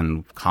skills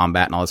and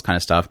combat and all this kind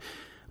of stuff.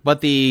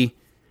 But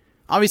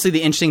obviously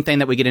the interesting thing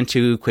that we get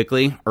into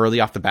quickly, early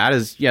off the bat,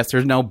 is yes,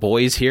 there's no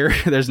boys here.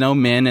 There's no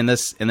men in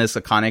this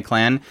Akane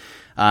clan.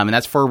 And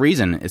that's for a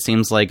reason. It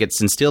seems like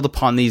it's instilled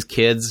upon these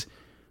kids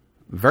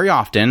very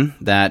often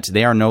that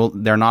they're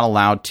not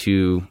allowed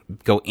to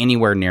go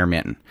anywhere near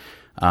men.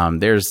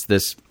 There's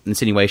this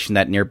insinuation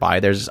that nearby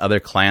there's this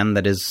other clan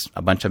that is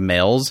a bunch of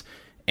males,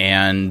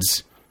 and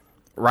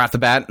right off the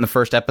bat in the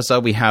first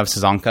episode we have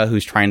Sazanka,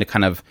 who's trying to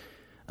kind of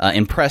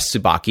impress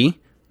Tsubaki,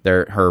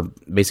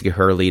 basically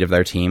her lead of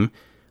their team,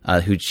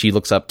 who she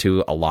looks up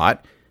to a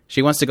lot.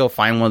 She wants to go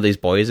find one of these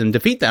boys and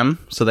defeat them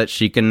so that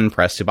she can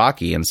impress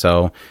Tsubaki. And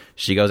so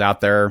she goes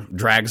out there,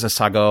 drags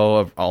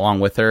Asago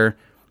along with her.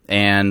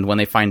 And when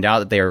they find out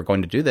that they are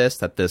going to do this,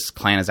 that this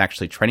clan is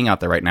actually training out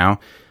there right now,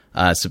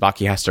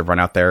 Tsubaki has to run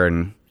out there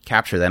and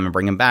capture them and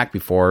bring them back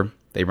before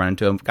they run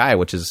into a guy,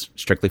 which is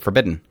strictly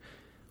forbidden.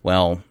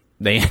 Well,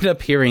 they end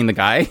up hearing the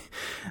guy.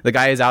 The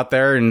guy is out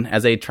there, and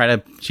as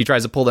she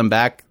tries to pull them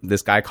back,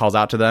 this guy calls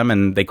out to them,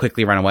 and they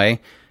quickly run away.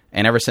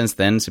 And ever since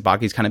then,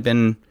 Tsubaki's kind of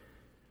been...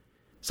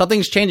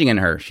 something's changing in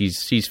her. She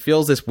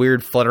feels this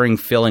weird fluttering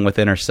feeling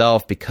within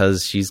herself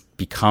because she's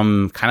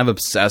become kind of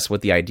obsessed with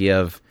the idea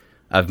of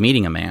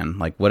meeting a man.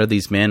 Like, what are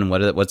these men?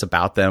 What's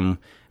about them?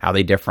 How are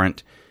they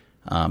different?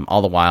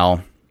 All the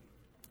while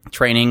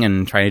training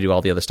and trying to do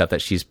all the other stuff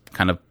that she's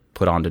kind of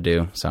put on to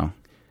do. So,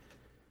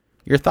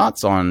 your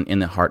thoughts on In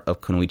the Heart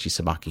of Kunoichi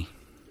Tsubaki?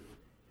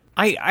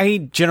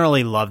 I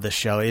generally love the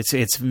show.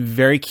 It's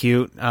very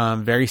cute,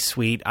 very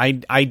sweet.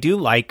 I do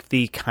like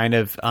the kind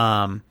of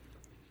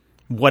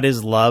what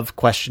is love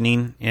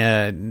questioning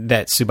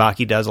that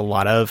Tsubaki does a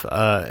lot of,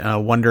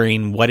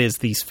 wondering what is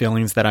these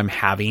feelings that I'm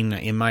having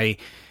in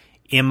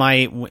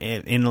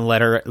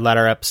the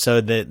letter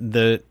episode,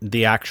 that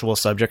the actual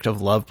subject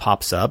of love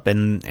pops up,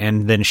 and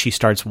then she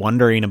starts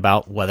wondering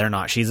about whether or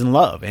not she's in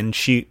love, and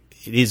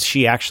is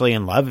she actually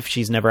in love if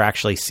she's never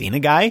actually seen a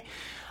guy.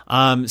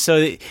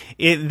 So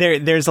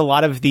there's a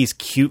lot of these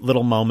cute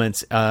little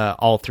moments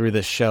all through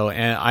this show,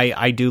 and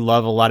I do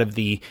love a lot of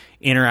the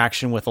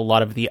interaction with a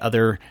lot of the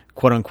other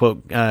quote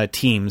unquote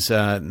teams,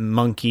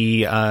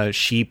 monkey,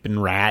 sheep,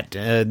 and rat.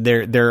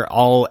 They're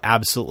all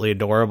absolutely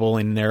adorable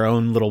in their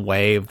own little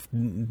way of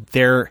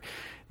their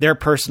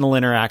personal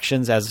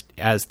interactions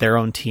as their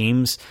own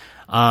teams.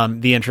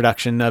 The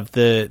introduction of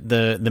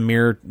the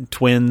mirror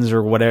twins,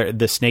 or whatever,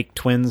 the snake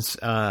twins,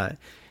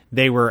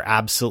 they were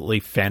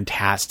absolutely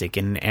fantastic,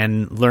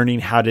 and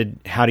learning how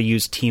to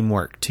use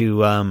teamwork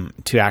to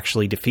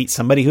actually defeat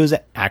somebody who's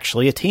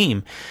actually a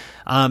team.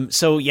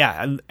 So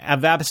yeah,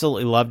 I've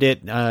absolutely loved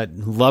it.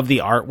 Love the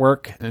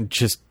artwork, and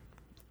just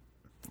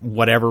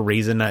whatever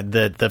reason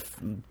the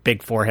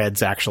big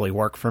foreheads actually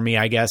work for me,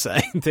 I guess.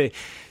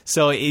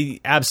 So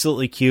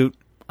absolutely cute.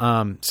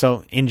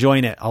 So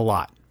enjoying it a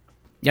lot.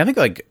 Yeah, I think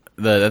like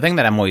the thing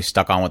that I'm always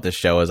stuck on with this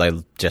show is I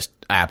just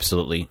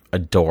absolutely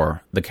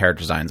adore the character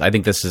designs. I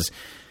think this is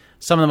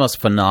some of the most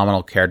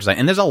phenomenal character design,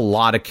 and there's a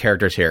lot of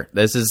characters here.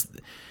 This is,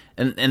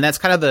 and that's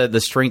kind of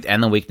the strength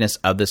and the weakness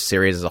of this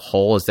series as a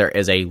whole, is there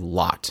is a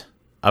lot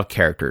of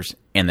characters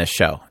in this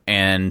show.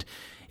 And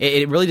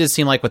it really did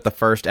seem like with the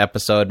first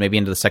episode, maybe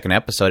into the second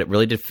episode, it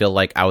really did feel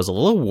like I was a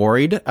little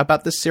worried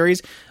about this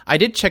series. I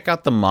did check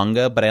out the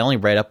manga, but I only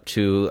read up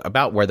to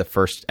about where the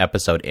first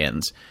episode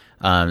ends.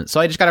 So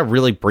I just got a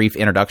really brief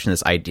introduction to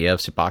this idea of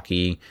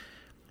Tsubaki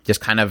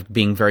just kind of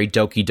being very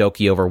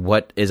doki over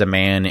what is a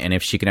man, and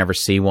if she can ever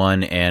see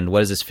one, and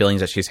what is this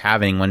feelings that she's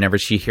having whenever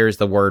she hears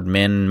the word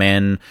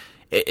men.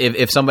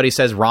 If somebody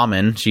says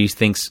ramen, she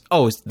thinks,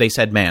 oh, they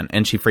said man,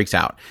 and she freaks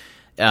out.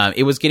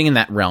 It was getting in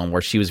that realm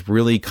where she was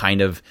really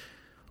kind of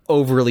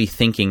overly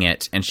thinking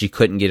it, and she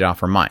couldn't get it off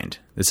her mind.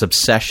 This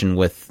obsession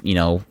with,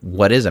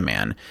 what is a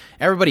man?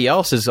 Everybody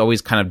else is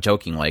always kind of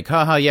joking, like,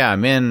 haha, yeah,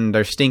 men,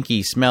 they're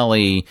stinky,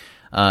 smelly,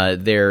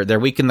 they're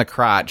weak in the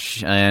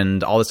crotch,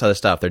 and all this other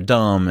stuff. They're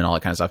dumb and all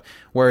that kind of stuff.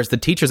 Whereas the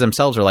teachers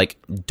themselves are like,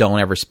 don't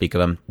ever speak of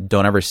them.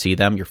 Don't ever see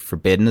them. You're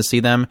forbidden to see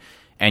them,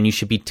 and you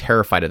should be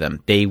terrified of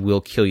them. They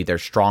will kill you. They're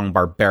strong,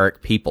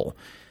 barbaric people.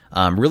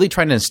 Really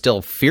trying to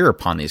instill fear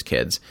upon these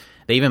kids.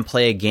 They even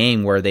play a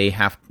game where they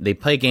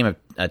play a game of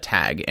a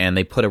tag, and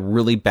they put a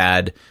really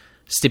bad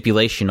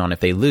stipulation on if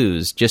they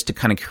lose, just to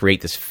kind of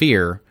create this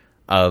fear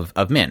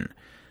of men.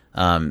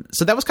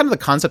 So that was kind of the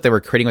concept they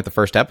were creating with the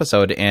first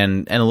episode,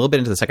 and a little bit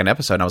into the second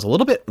episode. And I was a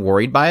little bit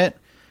worried by it.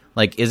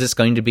 Like, is this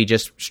going to be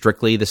just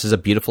strictly, this is a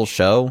beautiful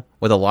show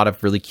with a lot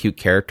of really cute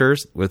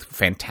characters, with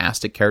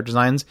fantastic character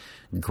designs,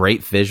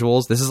 great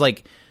visuals? This is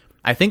like,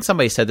 I think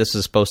somebody said this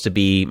was supposed to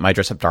be My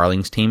Dress Up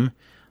Darling's team.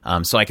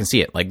 So I can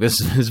see it. Like,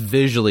 this is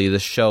visually,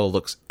 this show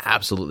looks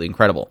absolutely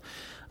incredible.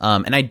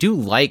 And I do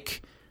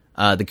like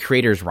the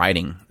creators'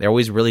 writing. They're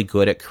always really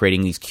good at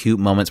creating these cute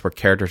moments where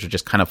characters are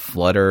just kind of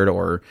fluttered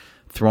or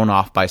thrown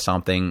off by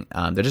something.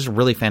 They're just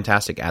really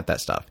fantastic at that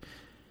stuff.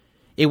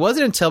 It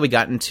wasn't until we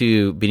got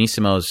into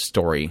Benissimo's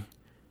story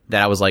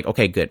that I was like,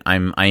 okay, good.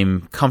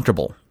 I'm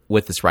comfortable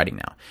with this writing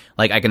now.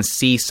 Like, I can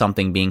see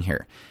something being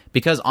here.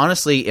 Because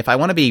honestly, if I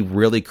want to be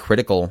really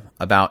critical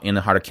about In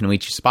the Heart of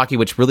Kunoichi Tsubaki,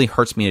 which really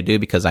hurts me to do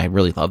because I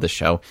really love this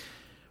show,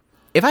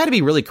 if I had to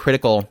be really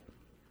critical,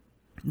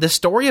 the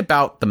story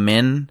about the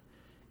men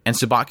and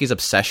Tsubaki's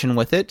obsession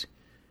with it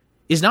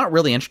is not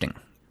really interesting.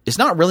 It's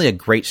not really a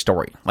great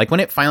story. Like, when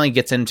it finally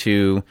gets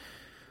into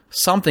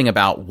something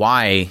about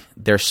why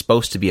they're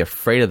supposed to be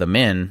afraid of the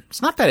men,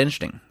 it's not that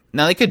interesting.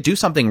 Now, they could do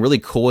something really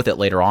cool with it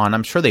later on.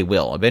 I'm sure they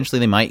will. Eventually,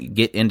 they might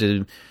get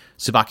into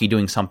Tsubaki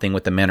doing something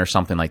with the men or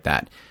something like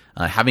that.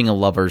 Having a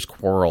lover's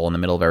quarrel in the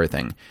middle of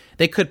everything.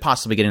 They could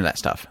possibly get into that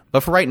stuff. But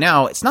for right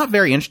now, it's not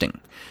very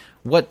interesting.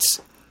 What's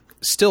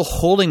still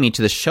holding me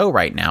to the show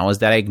right now is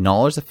that I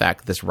acknowledge the fact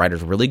that this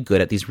writer's really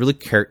good at these really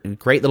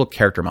great little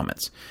character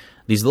moments.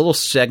 These little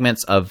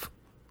segments of,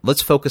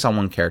 let's focus on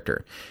one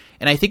character.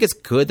 And I think it's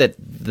good that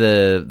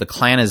the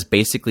clan is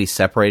basically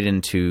separated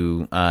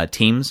into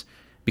teams,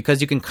 because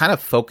you can kind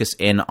of focus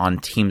in on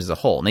teams as a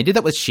whole. And they did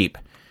that with Sheep.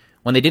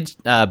 When they did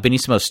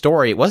Benissimo's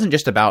story, it wasn't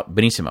just about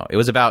Benissimo. It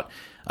was about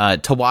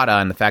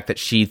Tawada and the fact that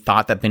she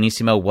thought that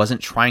Benissimo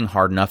wasn't trying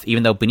hard enough,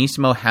 even though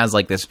Benissimo has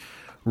like this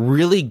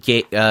really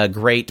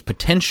great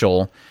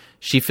potential.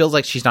 She feels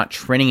like she's not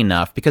training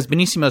enough because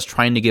Benissimo's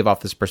trying to give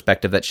off this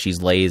perspective that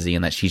she's lazy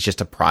and that she's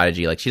just a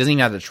prodigy. Like, she doesn't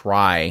even have to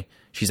try.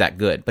 She's that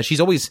good. But she's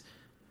always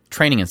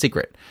training in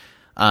secret.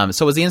 So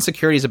it was the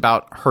insecurities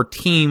about her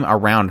team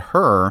around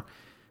her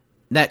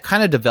that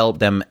kind of developed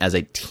them as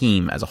a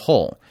team as a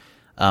whole.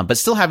 But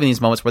still having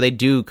these moments where they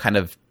do kind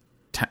of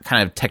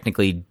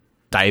technically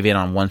dive in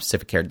on one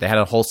specific character. They had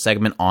a whole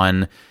segment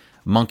on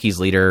Monkey's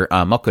leader,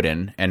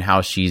 Mokurin, and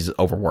how she's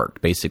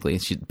overworked, basically.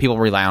 People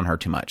rely on her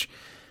too much.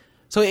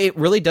 So it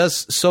really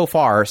does, so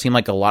far, seem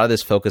like a lot of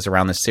this focus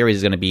around this series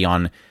is going to be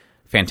on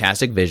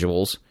fantastic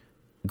visuals,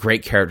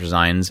 great character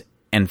designs,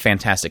 and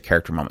fantastic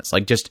character moments.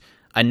 Like, just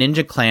a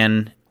ninja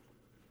clan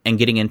and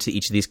getting into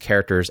each of these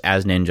characters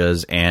as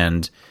ninjas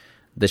and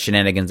the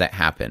shenanigans that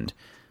happened.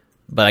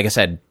 But like I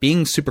said,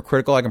 being super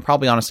critical, I can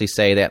probably honestly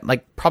say that,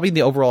 like, probably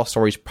the overall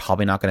story is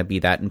probably not going to be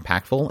that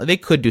impactful. They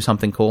could do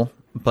something cool,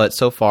 but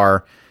so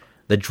far,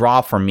 the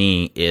draw for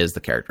me is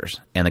the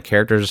characters. And the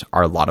characters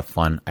are a lot of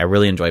fun. I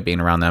really enjoy being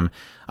around them.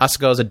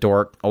 Asuko is a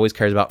dork, always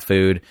cares about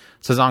food.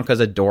 Sazanka is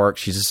a dork.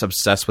 She's just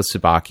obsessed with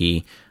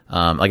Tsubaki.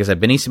 Like I said,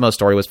 Benissimo's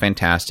story was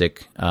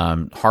fantastic.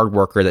 Hard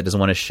worker that doesn't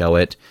want to show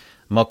it.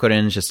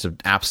 Mokurin's just an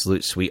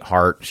absolute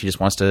sweetheart. She just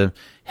wants to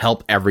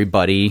help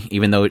everybody,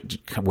 even though it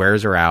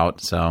wears her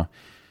out. So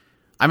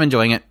I'm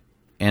enjoying it.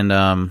 And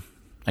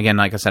again,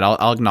 like I said,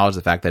 I'll acknowledge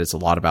the fact that it's a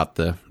lot about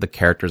the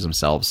characters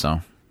themselves.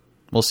 So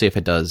we'll see if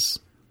it does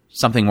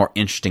something more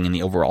interesting in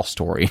the overall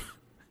story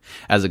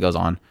as it goes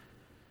on.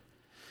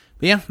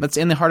 But yeah, that's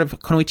In the Heart of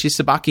Kunoichi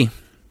Tsubaki.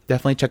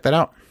 Definitely check that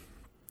out.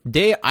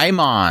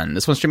 Daimon.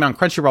 This one's streaming on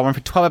Crunchyroll, run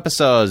for 12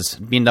 episodes,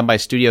 being done by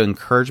Studio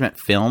Encouragement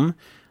Film.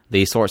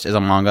 The source is a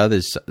manga.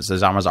 This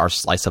is Our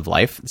Slice of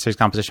Life. The series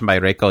composition by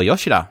Reiko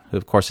Yoshida, who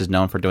of course is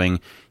known for doing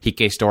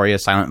Hike Story, A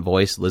Silent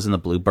Voice, Liz and the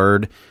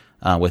Bluebird,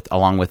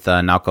 along with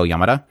Naoko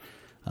Yamada,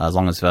 as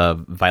long as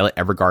Violet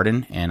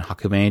Evergarden and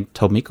Hakume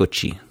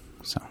Tomikuchi.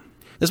 So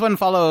this one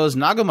follows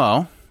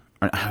Nagomu.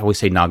 I always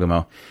say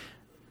Nagomu.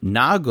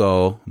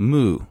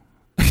 Nagomu.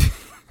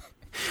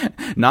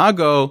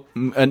 Nago.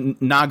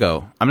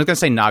 I'm just going to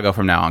say Nago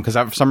from now on, because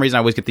for some reason I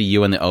always get the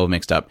U and the O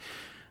mixed up.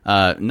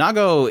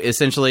 Nago,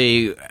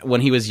 essentially,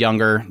 when he was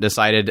younger,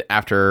 decided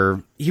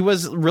after he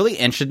was really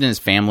interested in his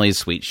family's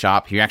sweet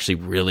shop. He actually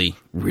really,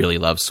 really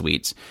loves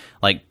sweets,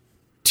 like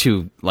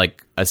to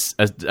like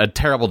a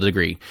terrible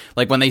degree.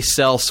 Like, when they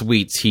sell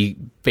sweets, he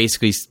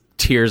basically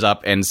tears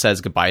up and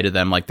says goodbye to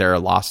them like they're a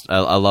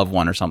loved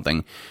one or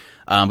something.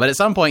 But at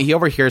some point, he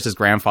overhears his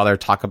grandfather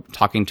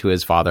talking to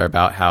his father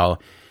about how,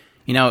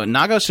 you know,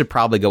 Nago should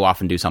probably go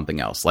off and do something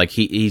else. Like,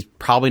 he's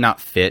probably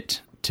not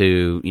fit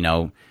to, you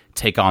know,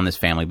 take on this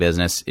family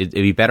business. It'd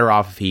be better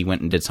off if he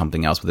went and did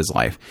something else with his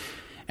life.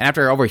 And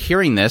after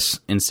overhearing this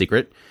in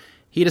secret,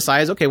 he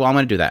decides, okay, well, I'm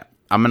going to do that.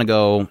 I'm going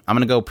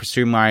to go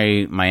pursue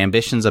my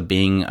ambitions of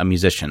being a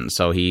musician.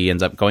 So he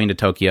ends up going to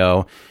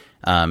Tokyo,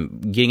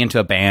 getting into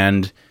a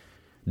band,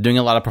 doing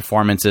a lot of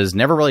performances,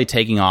 never really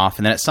taking off.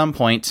 And then at some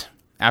point,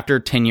 after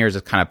 10 years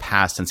has kind of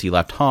passed since he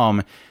left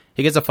home,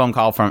 he gets a phone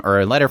call or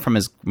a letter from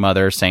his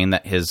mother saying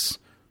that his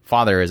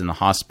father is in the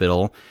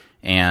hospital.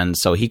 And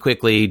so he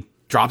quickly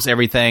drops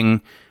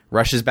everything,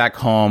 rushes back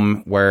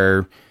home,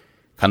 where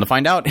come to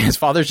find out his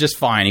father's just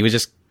fine. He was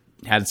just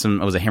had it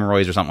was a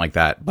hemorrhoids or something like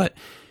that. But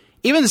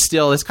even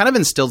still, it's kind of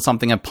instilled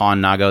something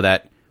upon Nago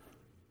that,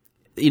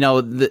 you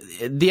know,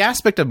 the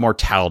aspect of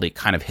mortality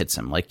kind of hits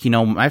him. Like, you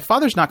know, my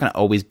father's not going to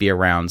always be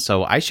around,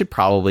 so I should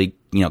probably,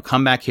 you know,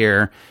 come back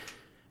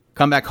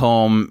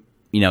home,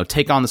 you know,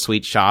 take on the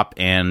sweet shop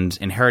and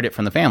inherit it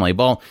from the family.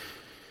 Well,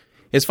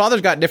 his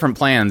father's got different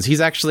plans.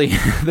 He's actually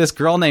this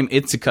girl named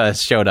Itsuka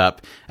showed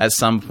up at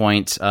some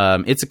point.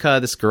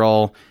 Itsuka, this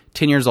girl,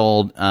 10 years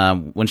old,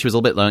 when she was a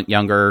little bit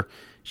younger,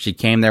 she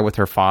came there with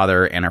her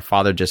father, and her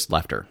father just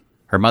left her.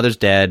 Her mother's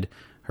dead.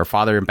 Her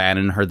father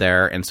abandoned her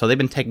there, and so they've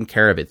been taking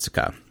care of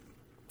Itsuka.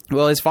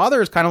 Well, his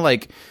father is kind of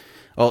like,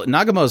 well,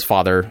 Nagamo's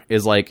father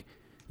is like,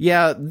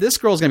 yeah, this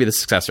girl's going to be the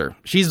successor.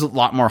 She's a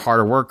lot more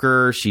harder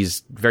worker.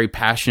 She's very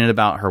passionate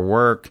about her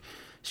work.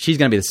 She's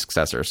going to be the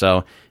successor.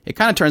 So it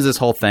kind of turns this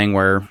whole thing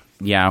where,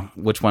 yeah,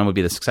 which one would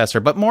be the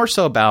successor, but more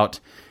so about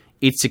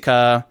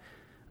Itsuka,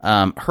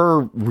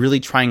 her really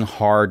trying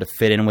hard to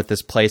fit in with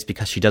this place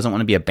because she doesn't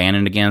want to be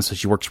abandoned again. So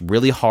she works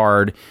really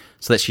hard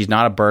so that she's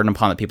not a burden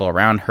upon the people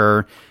around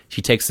her.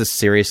 She takes this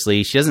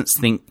seriously. She doesn't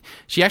think,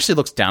 she actually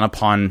looks down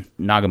upon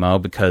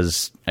Nagamo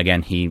because,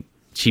 again,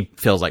 she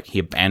feels like he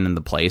abandoned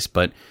the place.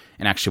 But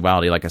in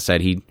actuality, like I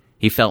said,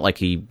 he felt like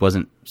he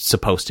wasn't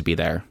supposed to be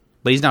there.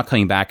 But he's now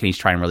coming back and he's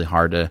trying really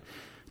hard to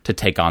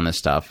take on this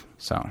stuff.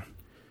 So,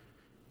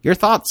 your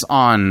thoughts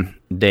on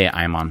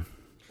Daimon?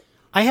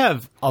 I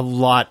have a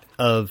lot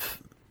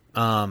of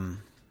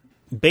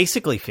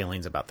basically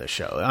feelings about this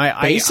show.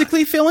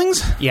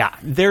 Feelings? Yeah,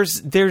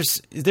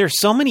 there's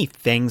so many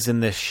things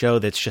in this show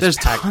that's just there's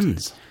packed.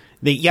 Tons.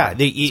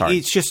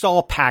 It's just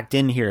all packed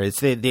in here.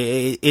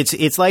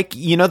 It's like,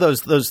 you know,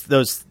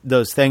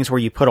 those things where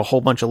you put a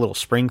whole bunch of little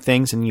spring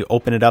things and you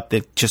open it up,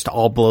 that just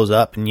all blows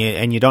up and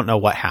you don't know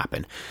what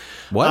happened.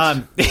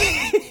 What?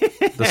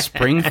 The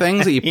spring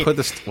things that you put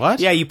what?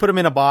 Yeah, you put them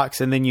in a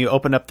box and then you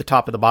open up the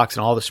top of the box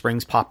and all the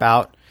springs pop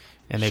out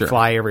and they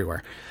fly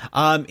everywhere.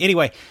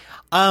 Anyway,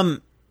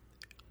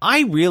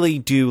 I really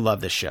do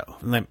love this show.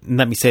 Let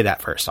me say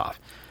that first off.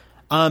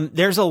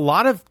 There's a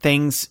lot of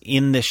things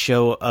in this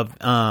show of,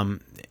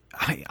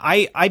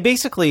 I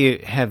basically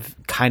have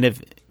kind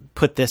of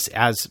put this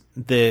as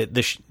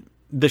the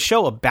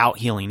show about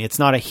healing. It's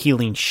not a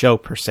healing show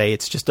per se.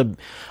 It's just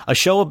a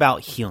show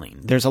about healing.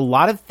 There's a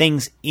lot of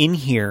things in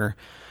here,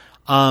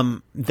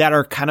 that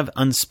are kind of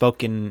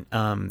unspoken,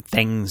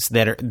 things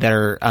that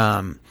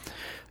are,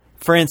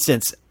 for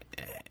instance,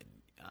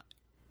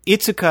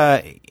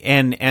 Itsuka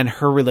and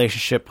her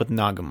relationship with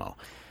Nagamo.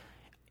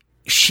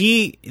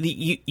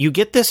 You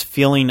get this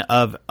feeling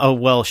of, oh,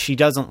 well, she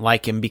doesn't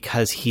like him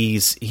because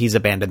he's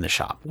abandoned the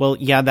shop. Well,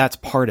 yeah, that's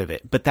part of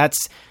it, but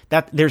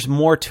there's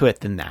more to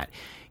it than that.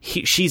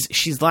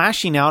 She's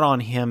lashing out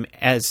on him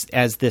as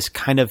this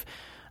kind of,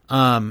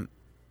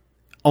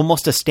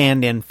 almost a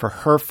stand-in for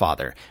her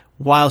father,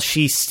 while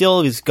she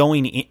still is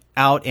going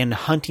out and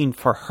hunting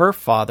for her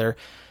father.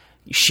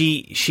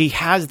 She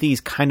has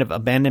these kind of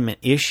abandonment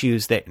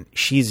issues that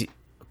she's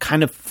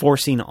kind of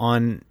forcing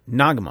on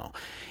Nagamo.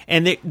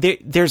 And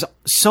there's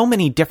so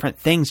many different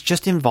things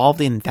just involved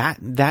in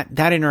that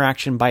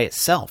interaction by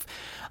itself.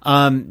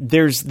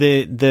 There's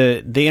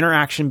the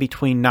interaction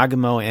between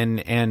Nagamo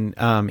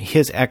and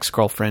his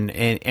ex-girlfriend,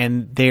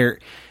 and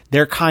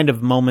their kind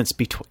of moments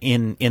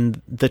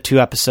in the two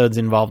episodes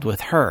involved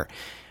with her,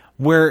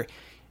 where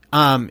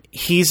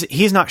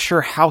he's not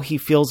sure how he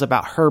feels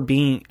about her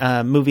being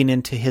moving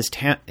into his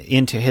town,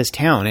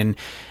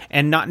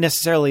 and not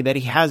necessarily that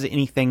he has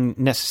anything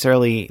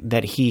necessarily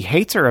that he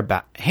hates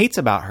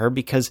about her,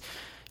 because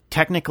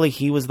technically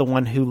he was the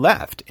one who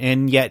left,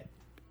 and yet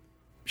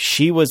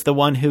she was the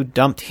one who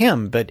dumped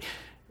him, but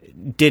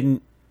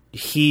didn't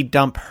he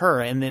dump her?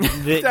 And then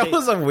that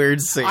was a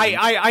weird scene.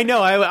 I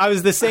know. I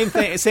was the same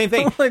thing. I'm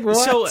like,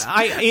 what?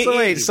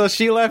 So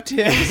she left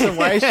him. So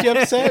why is she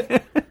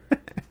upset?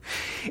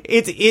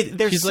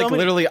 She's like,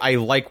 literally, I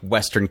like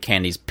Western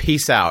candies.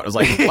 Peace out. I was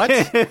like,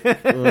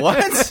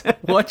 what?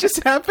 What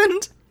just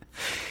happened?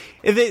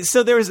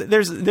 So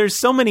there's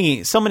so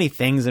many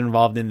things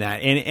involved in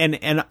that,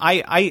 and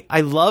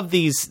I love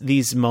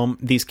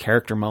these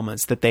character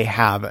moments that they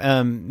have.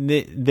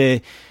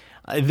 The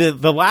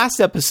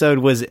last episode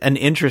was an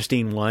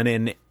interesting one,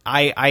 and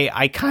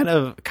I kind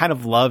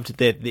of loved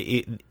that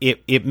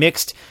it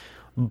mixed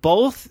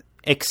both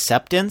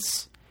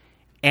acceptance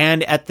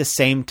and at the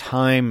same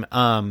time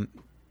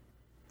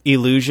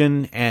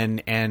illusion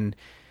and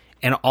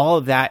all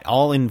of that,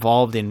 all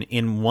involved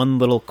in one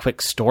little quick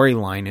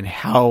storyline, and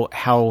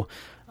how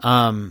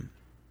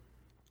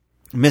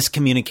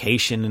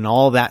miscommunication and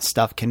all that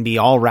stuff can be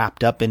all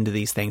wrapped up into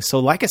these things. So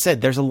like I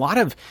said, there's a lot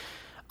of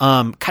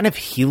kind of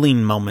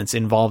healing moments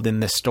involved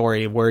in this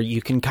story, where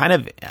you can kind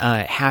of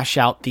hash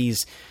out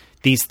these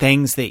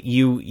things that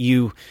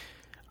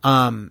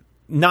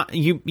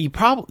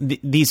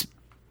these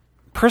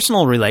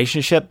personal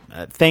relationship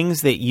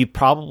things that you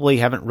probably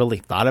haven't really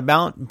thought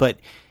about, but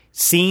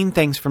seeing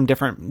things from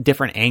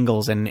different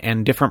angles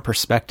and different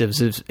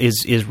perspectives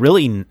is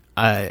really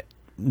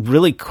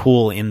really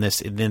cool in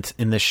this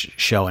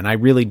show, and I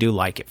really do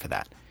like it for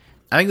that.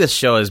 I think this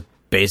show is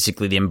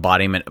basically the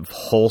embodiment of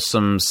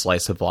wholesome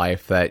slice of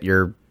life that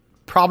you're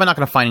probably not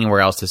going to find anywhere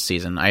else this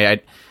season.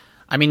 I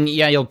mean,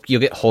 yeah, you'll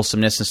get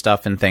wholesomeness and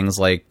stuff in things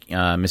like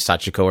Miss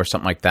Sachiko or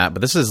something like that,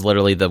 but this is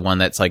literally the one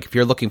that's like, if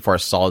you're looking for a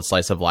solid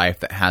slice of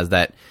life that has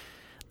that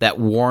that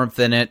warmth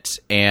in it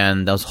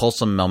and those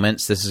wholesome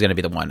moments, this is going to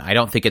be the one. I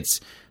don't think it's,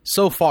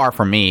 so far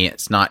for me,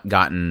 it's not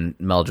gotten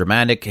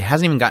melodramatic. It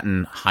hasn't even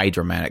gotten high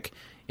dramatic.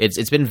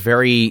 It's been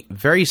very,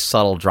 very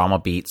subtle drama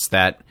beats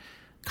that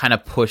kind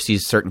of push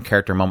these certain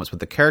character moments with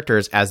the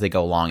characters as they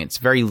go along. It's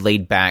very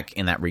laid back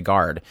in that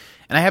regard.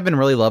 And I have been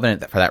really loving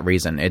it for that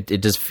reason.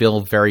 It does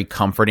feel very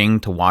comforting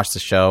to watch the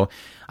show.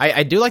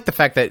 I do like the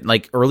fact that,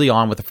 like, early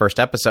on with the first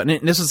episode,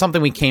 and this is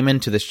something we came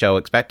into the show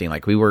expecting.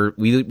 Like, we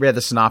read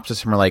the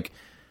synopsis and we're like,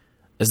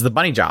 this is the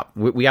Bunny Drop.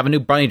 We have a new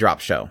Bunny Drop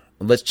show.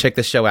 Let's check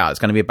this show out. It's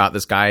going to be about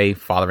this guy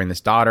fathering this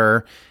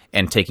daughter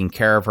and taking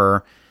care of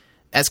her.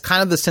 That's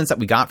kind of the sense that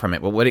we got from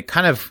it. But what it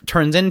kind of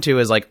turns into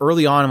is, like,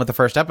 early on with the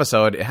first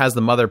episode, it has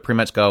the mother pretty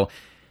much go,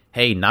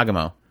 hey,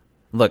 Nagumo,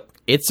 look,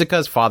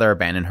 Itsuka's father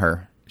abandoned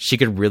her. She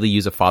could really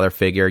use a father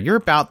figure. You're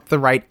about the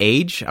right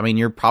age. I mean,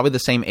 you're probably the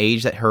same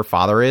age that her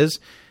father is.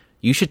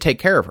 You should take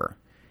care of her.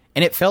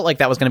 And it felt like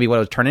that was going to be what it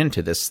would turn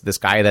into. This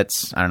guy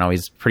that's, I don't know,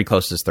 he's pretty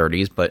close to his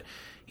 30s, but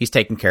he's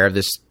taking care of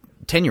this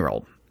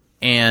 10-year-old.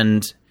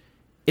 And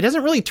it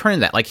doesn't really turn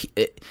into that. Like,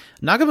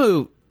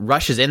 Nagumo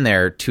rushes in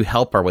there to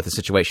help her with the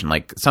situation.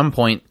 Like, at some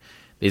point,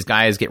 these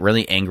guys get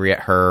really angry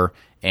at her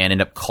and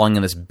end up calling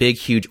in this big,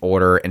 huge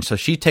order. And so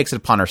she takes it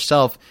upon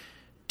herself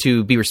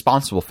to be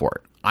responsible for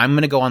it. I'm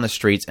going to go on the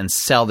streets and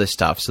sell this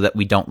stuff so that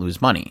we don't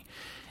lose money.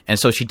 And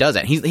so she does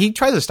that. He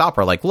tries to stop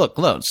her, like, look,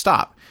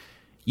 stop.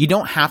 You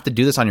don't have to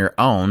do this on your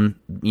own.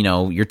 You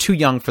know, you're too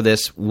young for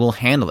this. We'll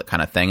handle it,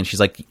 kind of thing. And she's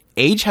like,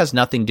 age has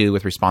nothing to do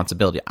with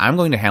responsibility. I'm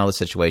going to handle the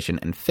situation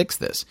and fix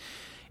this.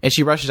 And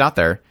she rushes out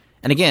there.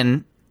 And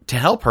again, to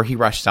help her, he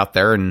rushes out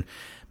there and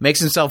makes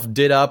himself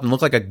did up and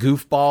look like a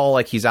goofball,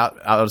 like he's out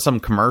of some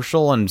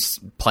commercial and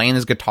playing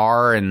his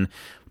guitar and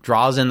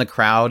draws in the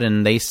crowd,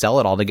 and they sell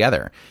it all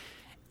together.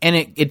 And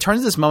it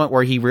turns to this moment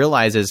where he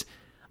realizes,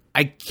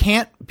 I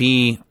can't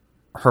be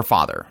her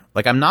father.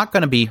 Like, I'm not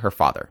going to be her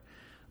father,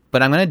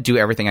 but I'm going to do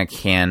everything I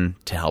can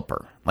to help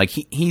her. Like,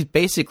 he's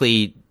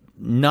basically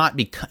not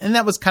and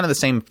that was kind of the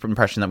same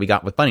impression that we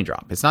got with Bunny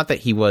Drop. It's not that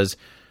he was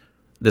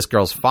this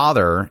girl's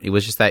father. It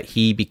was just that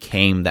he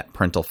became that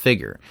parental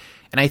figure.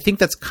 And I think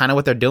that's kind of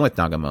what they're doing with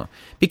Nagumo,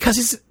 because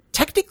he's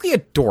technically a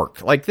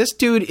dork. Like, this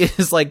dude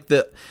is like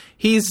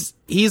he's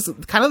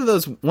kind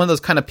of one of those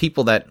kind of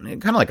people that,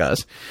 kind of like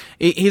us,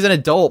 he's an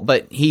adult,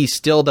 but he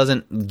still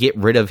doesn't get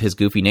rid of his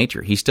goofy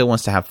nature. He still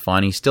wants to have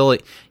fun. He's still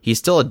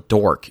a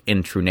dork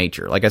in true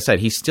nature. Like I said,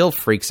 he still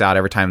freaks out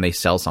every time they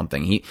sell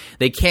something.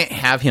 They can't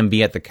have him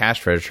be at the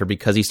cash register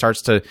because he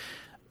starts to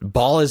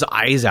bawl his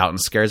eyes out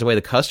and scares away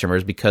the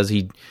customers, because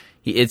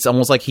it's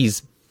almost like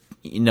he's,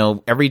 you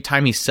know, every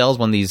time he sells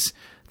one of these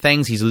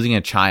things, he's losing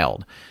a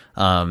child.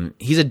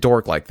 He's a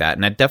dork like that,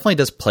 and that definitely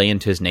does play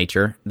into his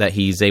nature, that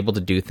he's able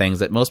to do things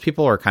that most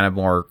people are kind of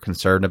more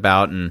concerned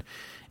about and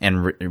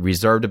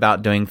reserved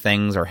about doing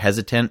things, or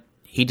hesitant.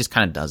 He just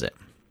kind of does it.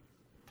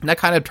 And that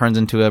kind of turns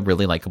into a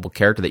really likable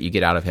character that you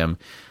get out of him.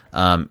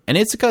 And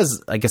it's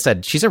because, like I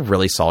said, she's a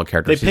really solid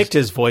character. They picked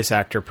his voice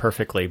actor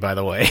perfectly, by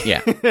the way.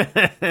 Yeah.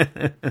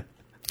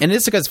 And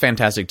Itsuka's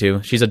fantastic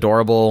too. She's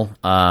adorable.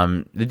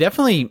 They're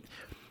definitely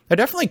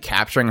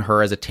capturing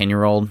her as a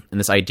 10-year-old, and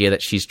this idea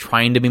that she's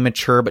trying to be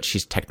mature, but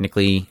she's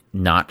technically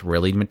not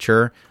really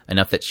mature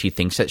enough that she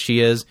thinks that she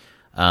is.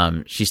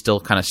 She's still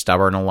kind of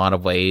stubborn in a lot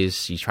of ways.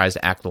 She tries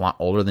to act a lot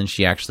older than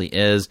she actually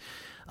is.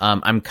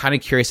 I'm kind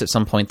of curious at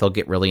some point they'll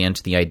get really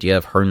into the idea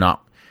of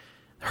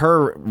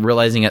her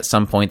realizing at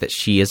some point that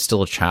she is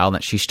still a child,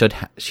 that she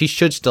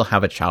should still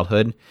have a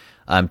childhood.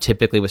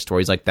 Typically with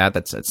stories like that,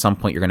 that's at some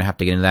point you're going to have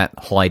to get into that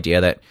whole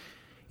idea that,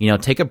 you know,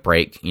 take a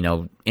break, you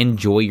know,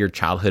 enjoy your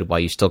childhood while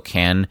you still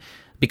can,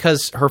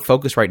 because her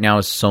focus right now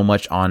is so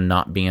much on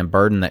not being a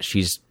burden that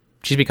she's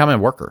become a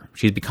worker.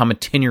 She's become a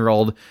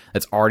 10-year-old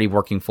that's already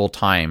working full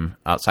time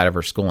outside of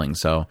her schooling.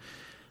 So,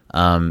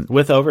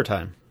 with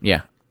overtime.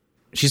 Yeah.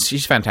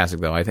 She's fantastic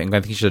though. I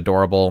think she's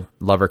adorable.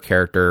 Love her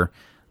character.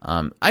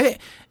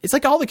 It's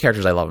like all the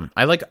characters I love them.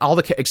 I like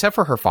except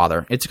for her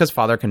father. It's because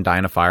father can die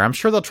in a fire. I'm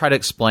sure they'll try to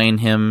explain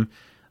him.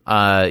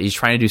 He's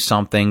trying to do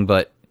something,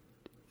 but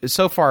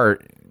so far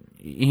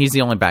he's the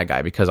only bad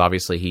guy because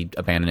obviously he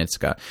abandoned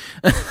Itsuka.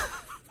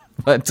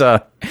 But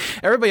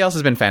everybody else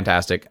has been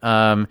fantastic.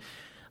 I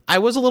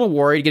was a little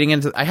worried getting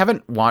into. I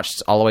haven't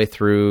watched all the way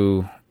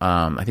through.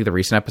 I think the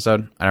recent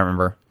episode. I don't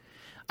remember.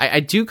 I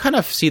do kind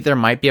of see there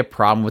might be a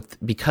problem with,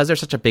 because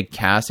there's such a big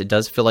cast, it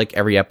does feel like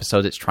every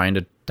episode it's trying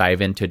to dive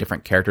into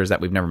different characters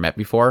that we've never met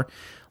before.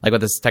 Like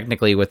with this,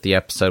 technically with the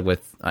episode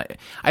with, I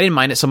didn't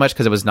mind it so much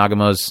because it was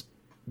Nagumo's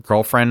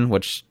girlfriend,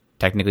 which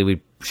technically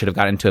we should have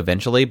got into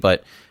eventually,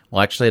 but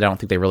well, actually, I don't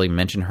think they really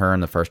mentioned her in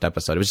the first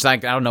episode. It was just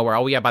like, I don't know where,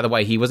 oh yeah, by the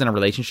way, he was in a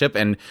relationship,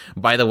 and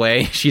by the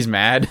way, she's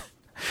mad.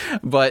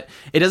 But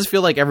it does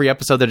feel like every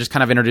episode they're just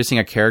kind of introducing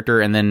a character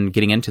and then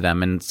getting into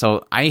them. And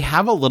so I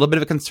have a little bit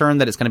of a concern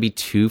that it's going to be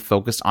too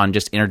focused on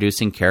just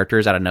introducing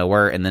characters out of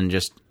nowhere and then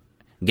just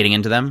getting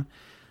into them.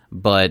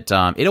 But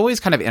it always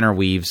kind of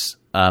interweaves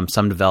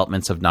some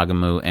developments of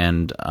Nagumo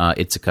and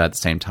Itsuka at the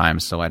same time.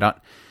 So I'm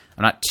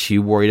not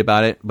too worried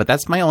about it. But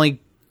that's my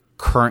only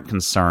current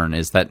concern,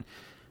 is that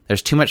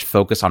there's too much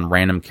focus on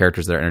random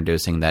characters they're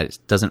introducing that it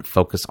doesn't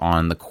focus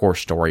on the core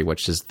story,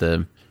 which is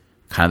the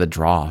kind of the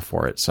draw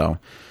for it. So,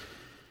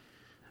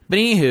 but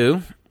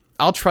anywho,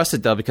 I'll trust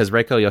it though, because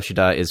Reiko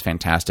Yoshida is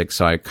fantastic.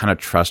 So I kind of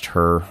trust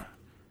her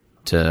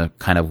to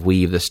kind of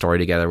weave the story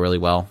together really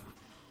well.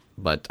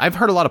 But I've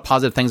heard a lot of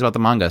positive things about the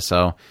manga,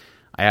 so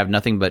I have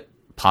nothing but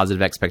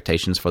positive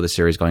expectations for the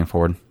series going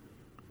forward.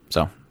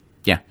 So,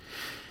 yeah.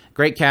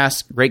 Great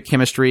cast, great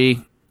chemistry,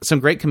 some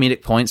great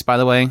comedic points, by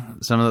the way.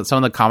 Some of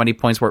the comedy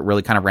points where it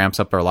really kind of ramps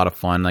up are a lot of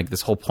fun. Like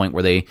this whole point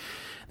where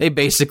they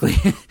basically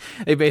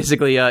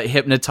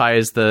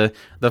hypnotize the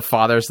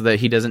father so that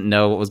he doesn't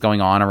know what was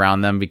going on around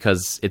them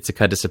because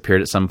Itsuka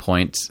disappeared at some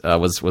point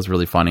was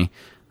really funny.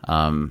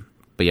 But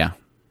yeah,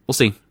 we'll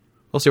see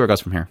where it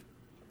goes from here.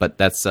 But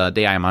that's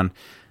Deaimon.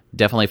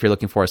 Definitely, if you're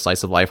looking for a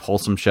slice of life,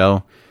 wholesome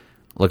show,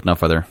 look no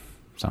further.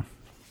 So,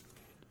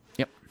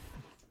 yep.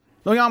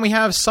 Moving on, we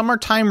have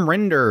Summertime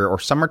Render, or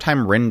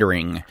Summertime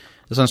Rendering.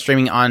 This one's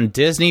streaming on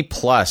Disney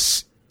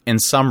Plus in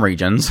some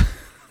regions.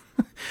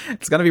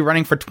 It's going to be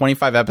running for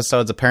 25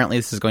 episodes. Apparently,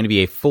 this is going to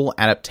be a full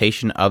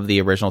adaptation of the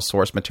original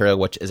source material,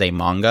 which is a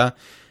manga,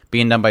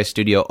 being done by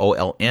Studio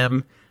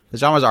OLM. The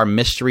genres are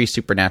mystery,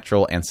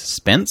 supernatural, and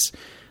suspense.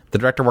 The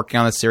director working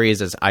on the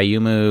series is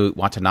Ayumu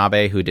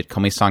Watanabe, who did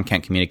Komi-san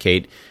Can't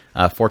Communicate,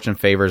 Fortune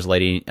Favors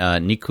Lady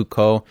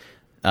Nikuko,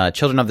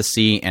 Children of the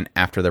Sea, and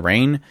After the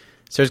Rain.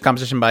 Series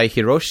composition by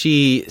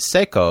Hiroshi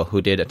Seiko,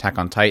 who did Attack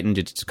on Titan,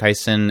 Jujutsu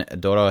Kaisen,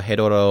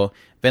 Dorohedoro,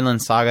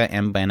 Vinland Saga,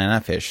 and Banana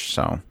Fish.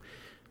 So,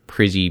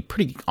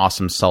 pretty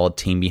awesome, solid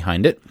team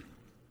behind it.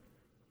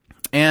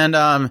 And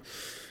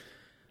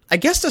I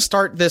guess to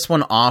start this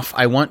one off,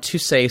 I want to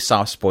say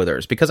soft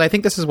spoilers, because I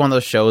think this is one of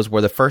those shows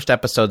where the first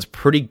episode's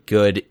pretty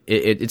good.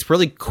 It's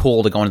really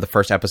cool to go into the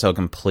first episode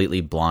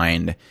completely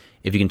blind.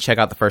 If you can check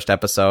out the first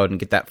episode and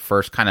get that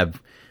first kind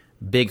of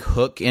big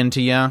hook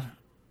into you,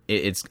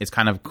 it's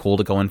kind of cool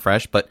to go in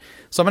fresh. But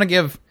so I'm going to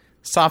give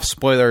soft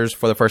spoilers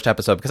for the first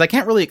episode, because I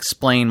can't really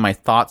explain my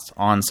thoughts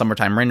on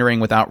Summertime Rendering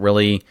without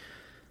really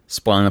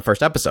spoiling the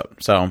first episode.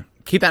 So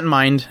keep that in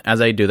mind as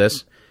I do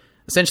this.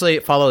 Essentially,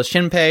 it follows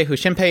Shinpei, who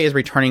Shinpei is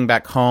returning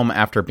back home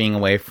after being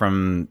away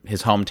from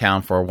his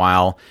hometown for a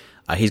while.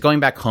 He's going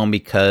back home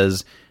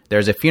because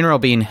there's a funeral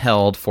being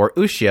held for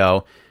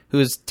Ushio, who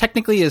is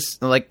technically is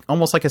like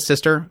almost like a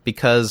sister,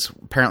 because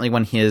apparently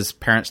when his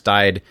parents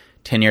died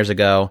 10 years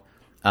ago,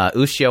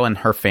 Ushio and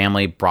her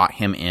family brought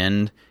him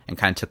in and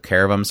kind of took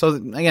care of him. So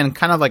again,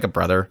 kind of like a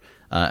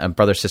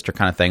brother-sister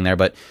kind of thing there.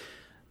 But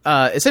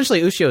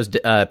essentially, Ushio's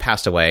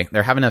passed away.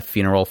 They're having a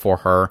funeral for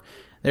her.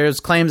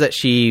 There's claims that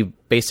she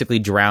basically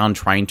drowned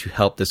trying to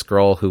help this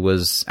girl who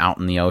was out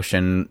in the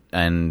ocean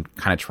and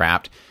kind of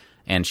trapped.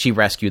 And she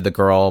rescued the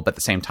girl, but at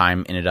the same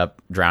time ended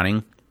up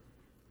drowning.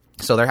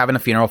 So they're having a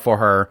funeral for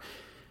her.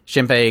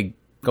 Shinpei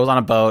goes on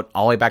a boat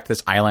all the way back to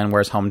this island where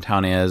his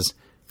hometown is,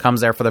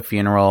 comes there for the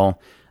funeral,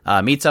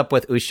 meets up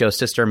with Ushio's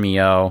sister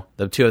Mio.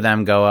 The two of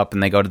them go up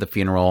and they go to the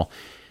funeral.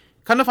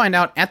 Come to find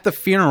out, at the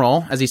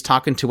funeral, as he's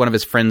talking to one of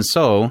his friends,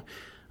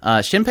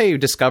 Shinpei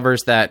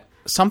discovers that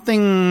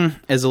something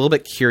is a little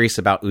bit curious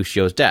about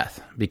Ushio's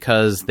death,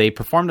 because they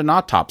performed an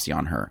autopsy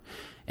on her.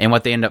 And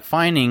what they ended up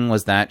finding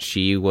was that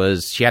she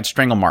had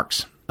strangle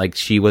marks. Like,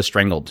 she was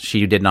strangled.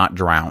 She did not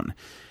drown.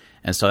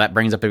 And so that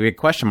brings up a big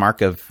question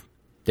mark of,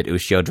 did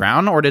Ushio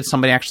drown, or did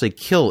somebody actually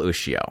kill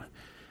Ushio?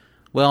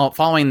 Well,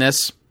 following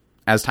this,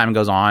 as time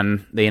goes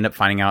on, they end up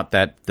finding out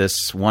that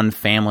this one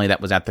family that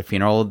was at the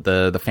funeral,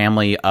 the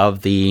family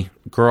of the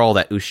girl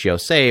that Ushio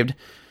saved,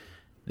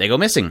 they go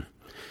missing.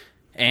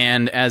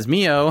 And as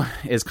Mio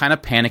is kind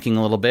of panicking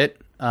a little bit,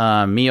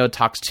 Mio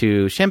talks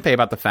to Shinpei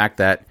about the fact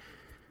that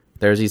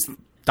there's these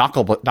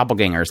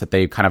doppelgangers that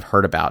they kind of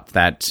heard about,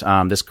 that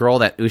this girl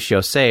that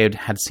Ushio saved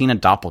had seen a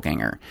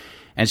doppelganger.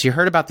 And she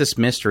heard about this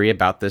mystery,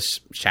 about this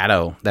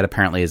shadow that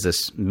apparently is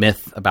this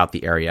myth about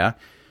the area.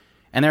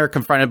 And they're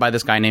confronted by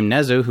this guy named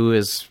Nezu, who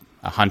is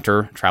a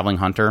hunter, traveling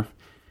hunter.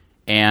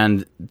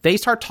 And they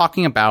start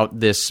talking about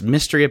this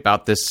mystery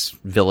about this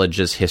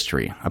village's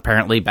history.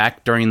 Apparently,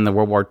 back during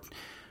the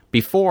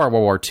before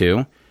World War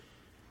II,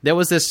 there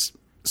was this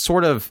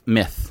sort of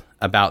myth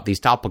about these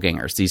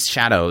doppelgangers, these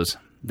shadows,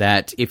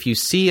 that if you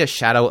see a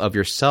shadow of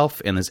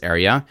yourself in this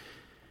area,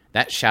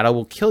 that shadow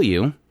will kill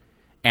you,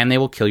 and they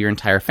will kill your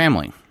entire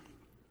family.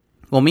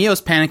 Well,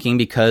 Mio's panicking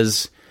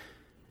because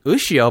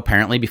Ushio,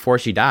 apparently, before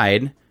she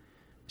died,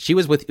 she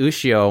was with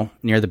Ushio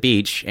near the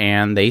beach,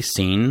 and they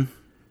seen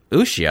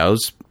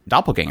Ushio's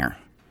doppelganger.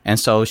 And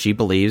so she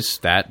believes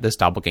that this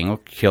doppelganger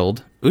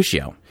killed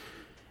Ushio.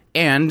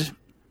 And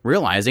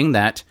realizing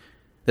that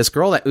this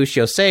girl that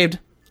Ushio saved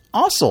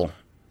also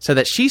said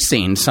that she's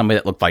seen somebody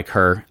that looked like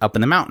her up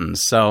in the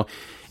mountains. So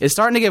it's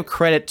starting to give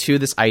credit to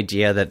this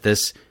idea that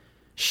this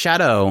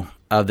shadow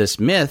of this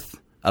myth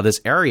of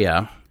this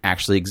area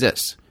actually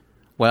exists.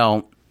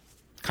 Well,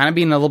 kind of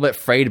being a little bit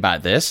afraid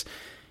about this,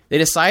 they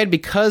decide,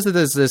 because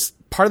there's this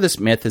part of this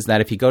myth is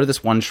that if you go to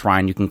this one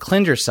shrine, you can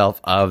cleanse yourself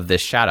of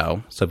this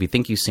shadow. So if you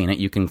think you've seen it,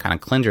 you can kind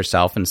of cleanse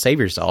yourself and save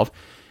yourself.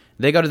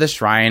 They go to this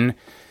shrine,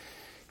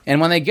 And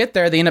when they get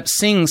there, they end up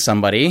seeing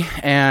somebody.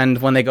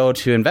 And when they go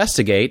to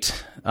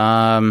investigate,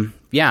 a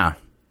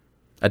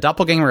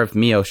doppelganger of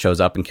Mio shows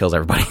up and kills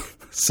everybody.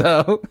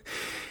 So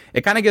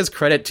it kind of gives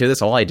credit to this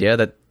whole idea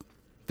that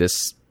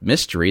this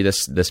mystery,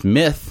 this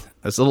myth,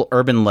 this little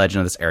urban legend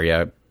of this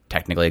area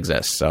technically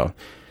exists. So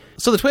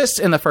the twist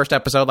in the first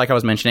episode, like I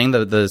was mentioning,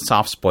 the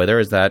soft spoiler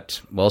is that,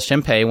 well,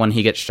 Shinpei, when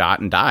he gets shot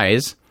and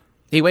dies,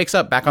 he wakes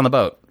up back on the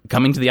boat,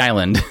 coming to the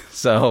island.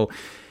 So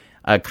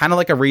kind of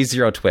like a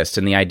ReZero twist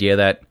in the idea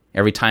that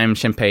every time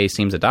Shinpei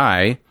seems to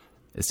die,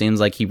 it seems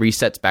like he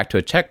resets back to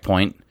a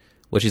checkpoint,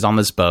 which he's on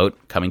this boat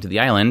coming to the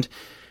island.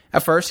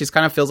 At first, he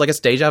kind of feels like it's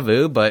deja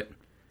vu, but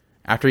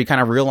after he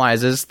kind of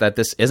realizes that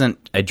this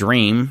isn't a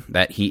dream,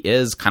 that he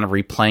is kind of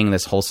replaying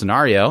this whole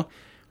scenario,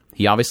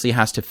 he obviously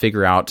has to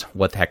figure out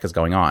what the heck is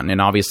going on. And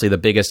obviously the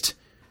biggest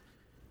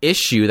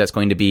issue that's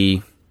going to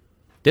be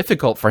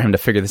difficult for him to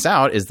figure this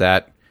out is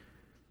that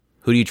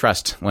who do you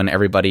trust when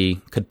everybody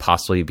could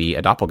possibly be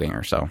a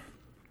doppelganger? So,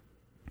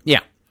 yeah.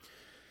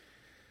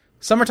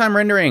 Summertime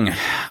rendering.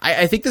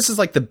 I think this is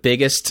like the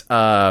biggest...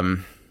 I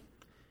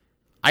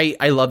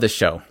love this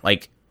show.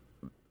 Like,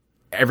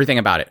 everything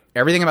about it.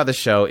 Everything about this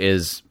show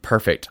is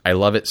perfect. I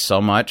love it so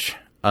much.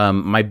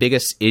 My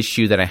biggest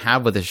issue that I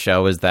have with this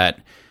show is that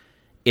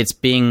it's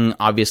being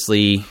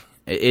obviously...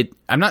 I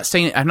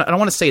don't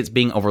want to say it's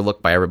being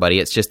overlooked by everybody.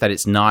 It's just that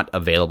it's not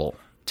available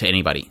to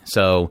anybody.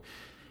 So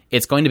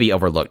it's going to be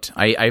overlooked.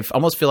 I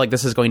almost feel like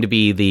this is going to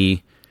be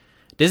the...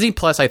 Disney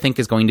Plus, I think,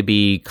 is going to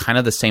be kind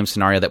of the same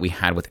scenario that we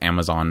had with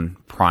Amazon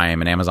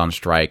Prime and Amazon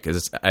Strike,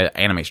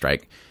 Anime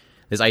Strike.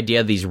 This idea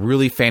of these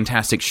really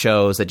fantastic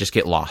shows that just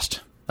get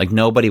lost. Like,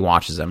 nobody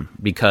watches them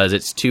because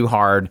it's too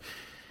hard.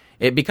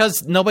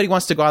 Because nobody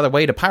wants to go out of their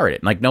way to pirate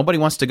it. Like, nobody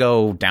wants to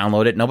go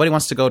download it. Nobody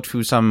wants to go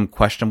to some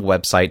questionable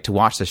website to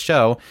watch the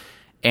show.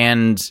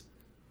 And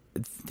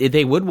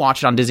they would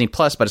watch it on Disney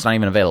Plus, but it's not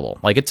even available.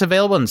 Like, it's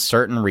available in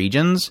certain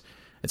regions.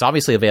 It's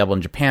obviously available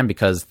in Japan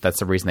because that's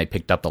the reason they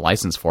picked up the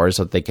license for it,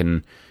 so that they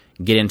can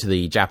get into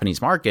the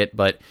Japanese market.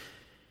 But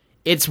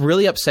it's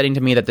really upsetting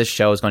to me that this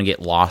show is going to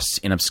get lost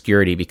in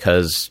obscurity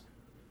because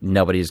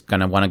nobody's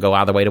going to want to go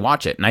out of their way to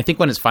watch it. And I think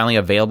when it's finally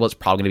available, it's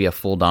probably going to be a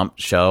full dump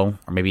show,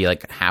 or maybe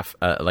like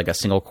like a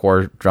single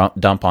core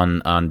dump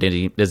on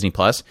Disney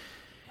Plus.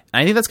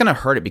 And I think that's going to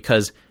hurt it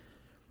because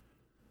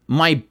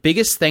my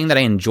biggest thing that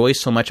I enjoy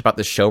so much about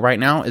this show right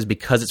now is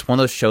because it's one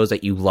of those shows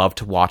that you love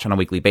to watch on a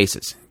weekly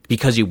basis.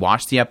 Because you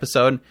watch the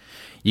episode,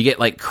 you get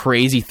like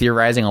crazy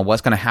theorizing on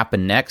what's going to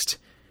happen next,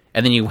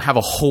 and then you have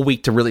a whole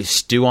week to really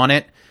stew on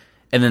it.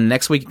 And then the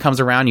next week it comes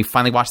around, you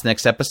finally watch the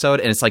next episode,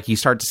 and it's like you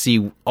start to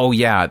see, oh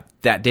yeah,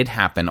 that did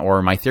happen,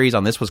 or my theories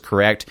on this was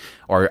correct,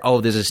 or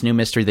oh, there's this new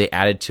mystery they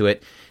added to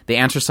it. They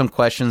answer some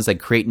questions, they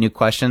create new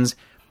questions,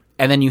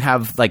 and then you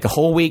have like a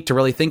whole week to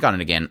really think on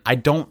it again. I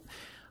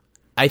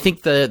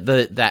think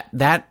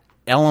that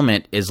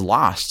element is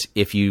lost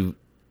if you,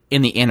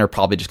 in the end, are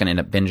probably just going to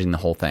end up binging the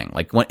whole thing.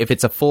 Like, if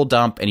it's a full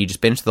dump and you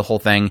just binge the whole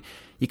thing,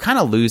 you kind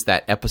of lose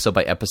that episode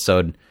by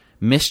episode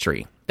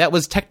mystery. That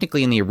was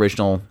technically in the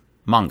original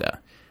manga.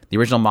 The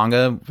original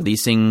manga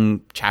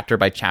releasing chapter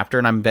by chapter,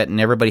 and I'm betting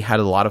everybody had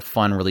a lot of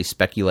fun really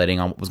speculating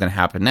on what was going to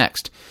happen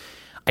next.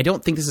 I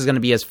don't think this is going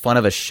to be as fun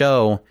of a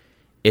show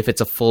if it's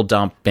a full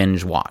dump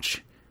binge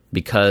watch,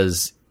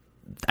 because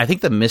I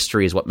think the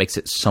mystery is what makes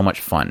it so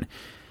much fun.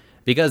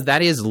 Because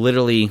that is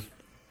literally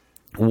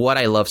what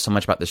I love so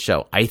much about this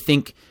show. I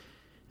think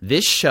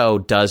this show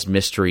does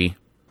mystery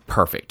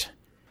perfect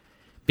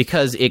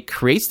because it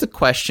creates the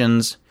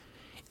questions,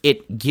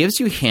 it gives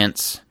you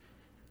hints,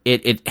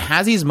 it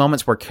has these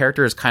moments where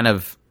characters kind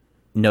of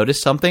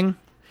notice something,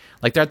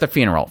 like they're at the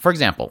funeral. For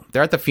example,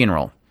 they're at the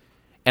funeral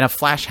and a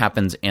flash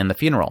happens in the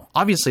funeral.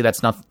 Obviously,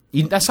 that's something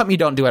you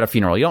don't do at a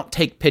funeral. You don't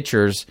take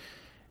pictures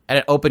at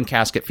an open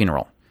casket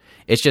funeral.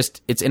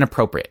 It's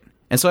inappropriate.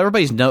 And so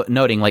everybody's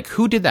noting, like,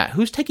 who did that?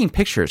 Who's taking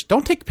pictures?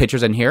 Don't take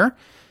pictures in here.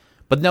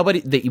 But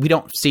we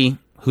don't see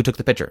who took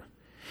the picture.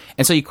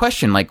 And so you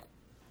question, like,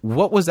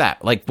 what was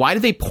that? Like, why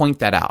did they point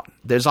that out?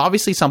 There's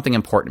obviously something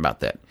important about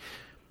that.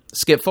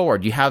 Skip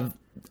forward. You have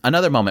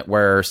another moment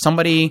where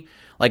somebody,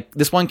 like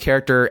this one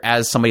character,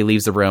 as somebody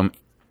leaves the room,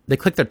 they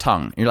click their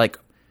tongue. And you're like,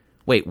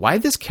 wait, why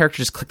did this character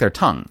just click their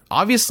tongue?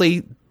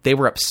 Obviously, they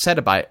were upset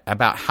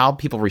about how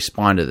people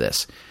respond to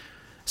this.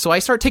 So I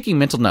start taking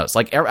mental notes.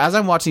 Like, as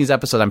I'm watching these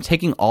episodes, I'm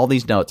taking all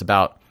these notes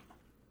about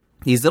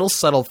these little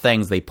subtle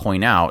things they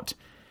point out.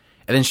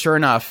 And then sure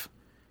enough,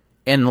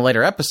 in the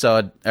later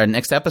episode, or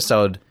next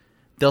episode,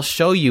 they'll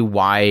show you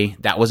why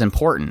that was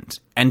important.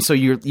 And so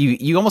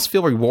you almost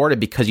feel rewarded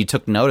because you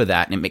took note of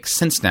that, and it makes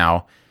sense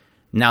now.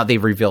 Now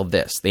they've revealed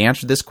this. They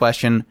answered this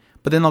question,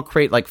 but then they'll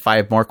create like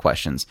 5 more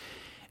questions.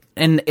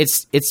 And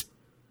it's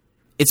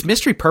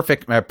mystery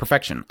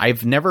perfection. I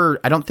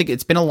don't think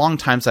it's been a long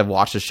time since I've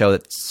watched a show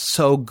that's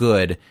so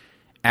good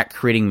at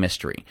creating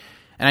mystery.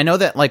 And I know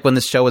that, like, when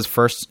this show was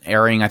first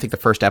airing, I think the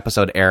first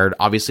episode aired,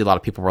 obviously a lot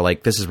of people were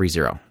like, this is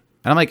ReZero. And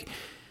I'm like,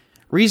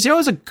 ReZero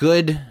is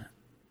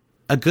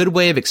a good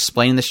way of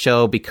explaining the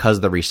show because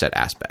of the reset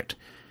aspect.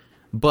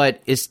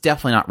 but it's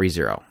definitely not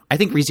ReZero. I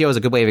think ReZero is a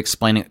good way of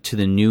explaining it to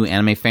the new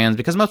anime fans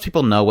because most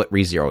people know what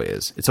ReZero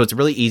is. So it's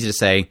really easy to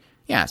say,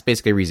 yeah, it's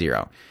basically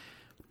ReZero.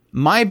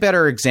 My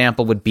better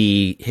example would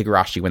be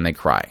Higurashi When They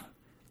Cry.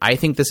 I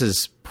think this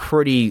is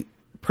pretty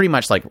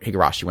much like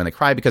Higurashi When They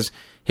Cry because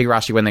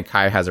Higurashi When They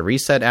Cry has a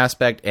reset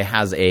aspect. It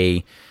has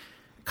a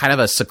kind of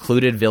a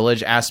secluded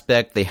village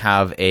aspect. They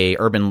have a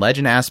urban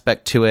legend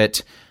aspect to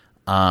it.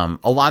 A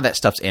lot of that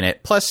stuff's in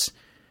it. Plus,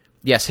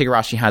 yes,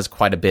 Higurashi has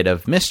quite a bit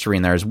of mystery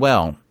in there as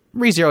well.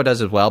 ReZero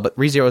does as well, but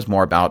ReZero is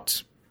more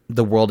about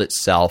the world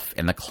itself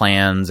and the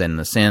clans and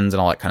the sins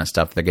and all that kind of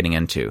stuff they're getting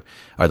into,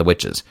 or the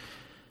witches.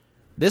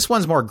 This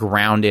one's more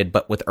grounded,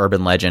 but with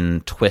urban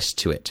legend twist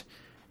to it.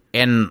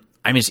 And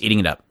I'm just eating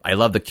it up. I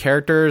love the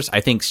characters.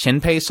 I think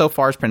Shinpei so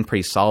far has been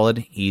pretty solid.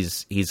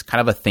 He's kind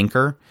of a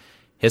thinker.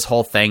 His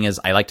whole thing is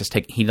he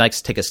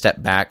likes to take a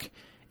step back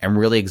and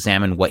really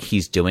examine what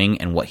he's doing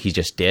and what he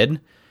just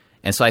did.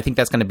 And so I think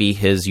that's going to be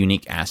his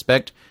unique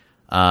aspect.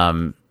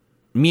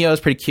 Mio is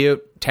pretty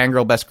cute.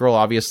 Tangirl, best girl,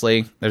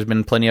 obviously. There's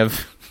been plenty of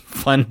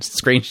fun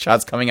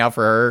screenshots coming out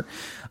for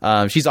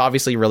her. She's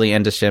obviously really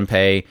into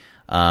Shinpei.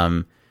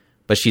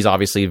 But she's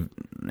obviously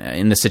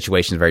in this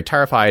situation very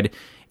terrified.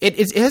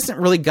 It hasn't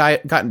really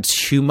gotten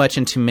too much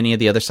into many of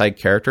the other side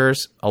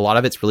characters. A lot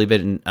of it's really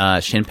been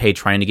Shinpei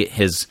trying to get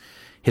his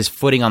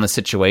footing on the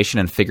situation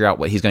and figure out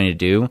what he's going to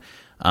do.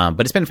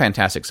 But it's been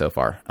fantastic so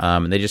far.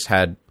 And they just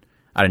had,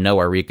 out of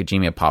nowhere,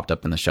 Ryukajimiya popped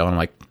up in the show, and I'm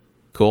like,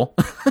 cool,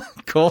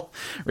 cool,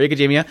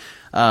 Ryukajimiya.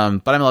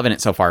 But I'm loving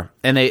it so far.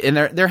 And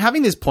they're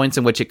having these points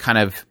in which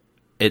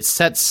it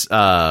sets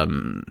what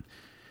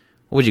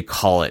would you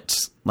call it?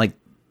 Like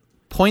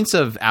points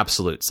of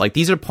absolutes. Like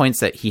these are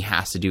points that he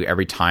has to do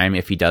every time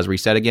if he does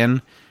reset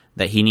again,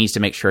 that he needs to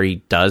make sure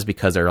he does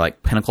because they're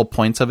like pinnacle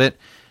points of it.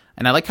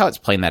 And I like how it's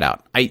playing that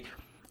out.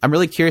 I'm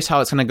really curious how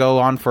it's going to go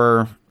on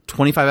for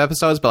 25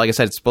 episodes, but like I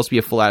said, it's supposed to be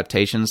a full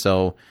adaptation,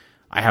 so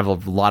I have a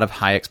lot of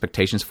high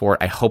expectations for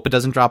it. I hope it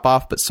doesn't drop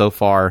off, but so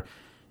far,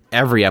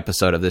 every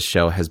episode of this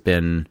show has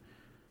been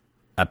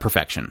a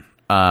perfection.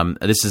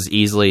 This is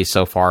easily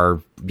so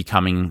far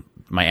becoming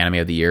my anime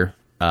of the year,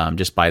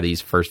 just by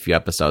these first few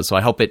episodes. So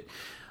I hope it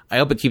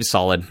keeps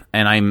solid.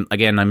 And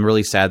I'm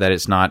really sad that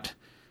it's not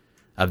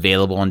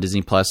available on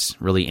Disney Plus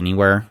really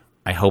anywhere.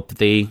 I hope that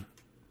they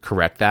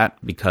correct that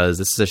because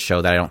this is a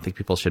show that I don't think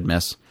people should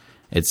miss.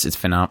 It's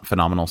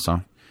phenomenal.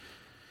 So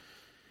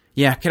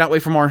yeah, cannot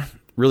wait for more.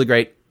 Really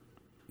great.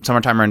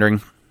 Summertime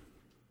rendering.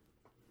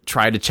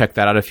 Try to check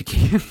that out if you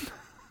can.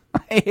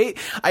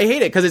 I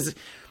hate it because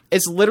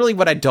it's literally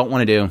what I don't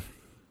want to do.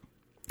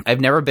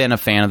 I've never been a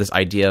fan of this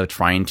idea of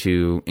trying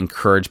to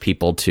encourage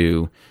people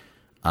to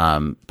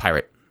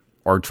pirate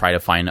or try to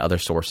find other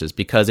sources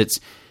because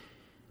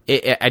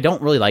I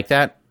don't really like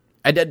that.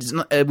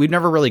 We've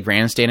never really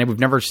grandstanded. We've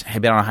never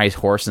been on a high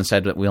horse and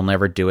said that we'll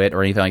never do it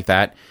or anything like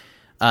that.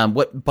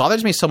 What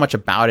bothers me so much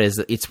about it is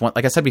that it's one,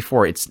 like I said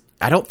before,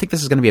 I don't think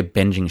this is going to be a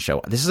binging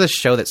show. This is a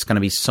show that's going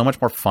to be so much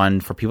more fun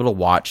for people to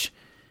watch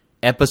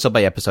episode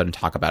by episode and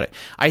talk about it.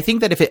 I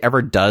think that if it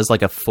ever does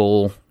like a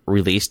full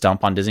release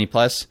dump on Disney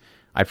Plus,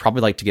 I'd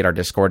probably like to get our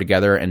Discord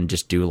together and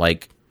just do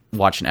like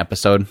watch an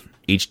episode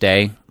each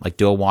day, like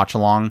do a watch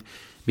along.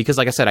 Because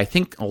like I said, I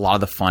think a lot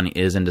of the fun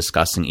is in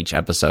discussing each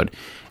episode.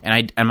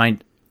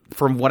 And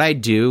from what I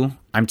do,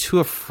 I'm too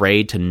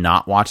afraid to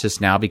not watch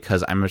this now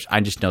because I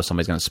just know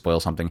somebody's going to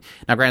spoil something.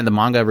 Now, granted, the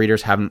manga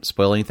readers haven't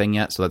spoiled anything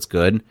yet, so that's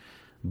good.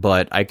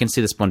 But I can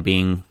see this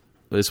being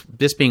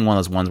one of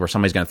those ones where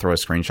somebody's going to throw a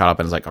screenshot up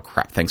and it's like, oh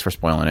crap, thanks for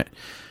spoiling it.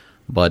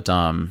 But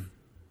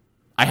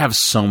I have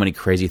so many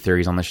crazy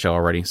theories on this show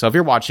already. So if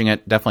you're watching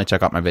it, definitely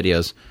check out my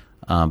videos.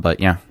 But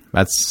yeah,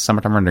 that's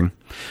Summertime Rendering.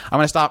 I'm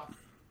going to stop.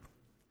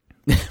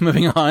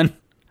 Moving on.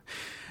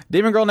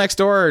 Demon Girl Next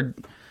Door.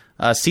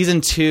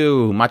 Season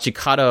 2,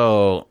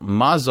 Machikado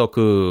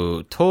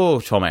Mazoku to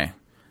Chome.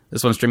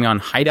 This one's streaming on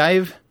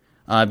HIDIVE,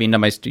 being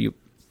done by Studio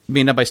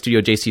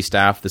JC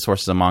staff. The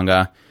source is a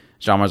manga.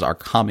 Genres are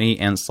comedy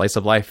and slice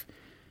of life.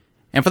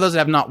 And for those that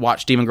have not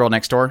watched Demon Girl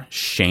Next Door,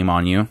 shame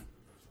on you.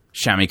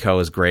 Shamiko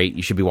is great.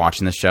 You should be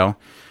watching this show.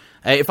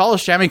 It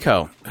follows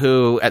Shamiko,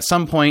 who at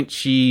some point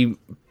she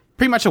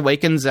pretty much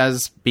awakens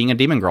as being a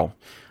demon girl.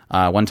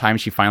 One time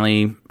she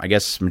finally, I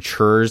guess,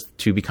 matures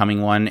to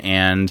becoming one,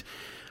 and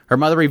her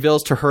mother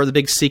reveals to her the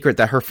big secret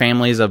that her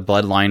family is a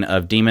bloodline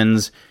of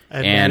demons.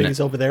 And Daddy's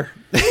over there.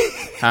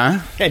 Huh?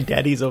 And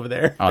Daddy's over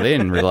there. Oh, they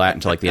didn't reveal that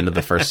until like the end of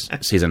the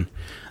first season.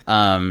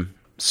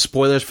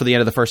 Spoilers for the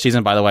end of the first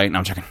season, by the way. No,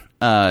 I'm checking.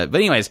 But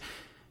anyways,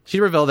 she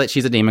revealed that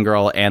she's a demon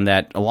girl and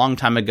that a long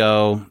time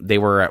ago they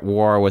were at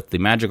war with the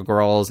magical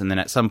girls. And then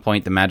at some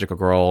point, the magical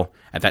girl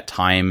at that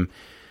time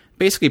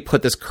basically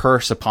put this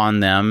curse upon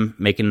them,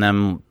 making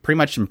them pretty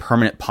much in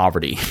permanent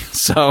poverty.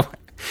 So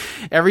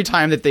every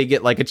time that they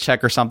get like a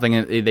check or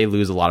something, they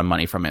lose a lot of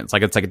money from it.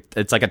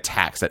 It's like a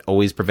tax that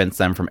always prevents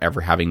them from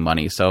ever having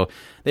money. So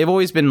they've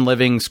always been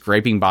living,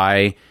 scraping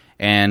by.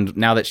 And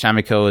now that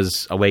Shamiko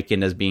is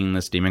awakened as being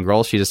this demon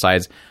girl, she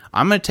decides,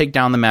 I'm going to take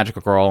down the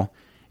magical girl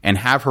and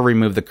have her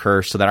remove the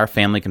curse so that our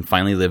family can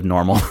finally live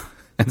normal.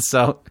 And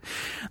so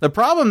the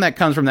problem that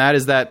comes from that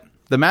is that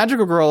the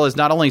magical girl is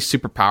not only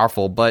super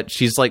powerful, but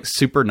she's like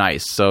super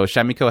nice. So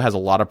Shamiko has a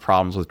lot of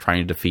problems with trying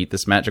to defeat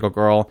this magical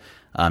girl.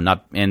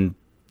 And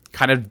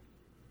kind of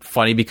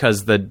funny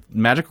because the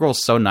magical girl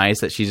is so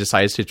nice that she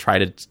decides to try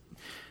to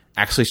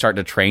actually start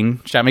to train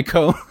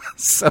Shamiko.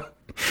 So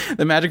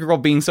the magical girl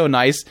being so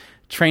nice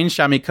trains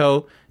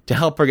Shamiko to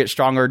help her get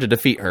stronger to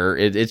defeat her.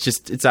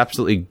 It's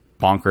absolutely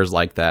bonkers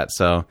like that.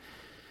 So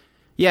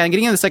yeah, and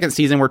getting into the second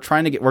season, we're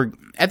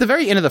at the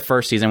very end of the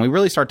first season, we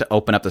really start to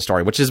open up the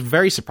story, which is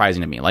very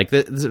surprising to me. Like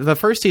the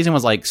first season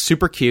was like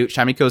super cute.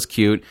 Shamiko's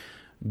cute,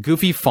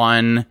 goofy,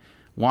 fun.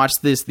 Watch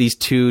these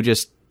two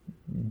just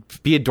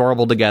be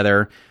adorable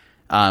together.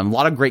 A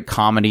lot of great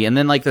comedy. And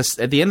then like this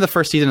at the end of the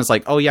first season, it's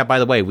like, oh yeah, by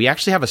the way, we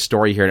actually have a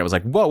story here. And it was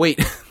like, whoa,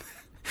 wait.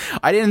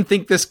 I didn't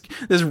think this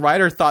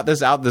writer thought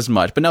this out this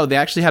much. But no, they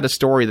actually had a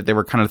story that they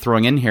were kind of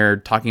throwing in here,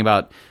 talking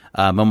about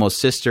Momo's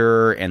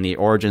sister and the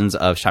origins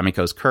of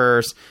Shamiko's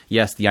curse.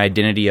 Yes, the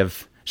identity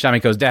of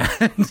Shamiko's dad.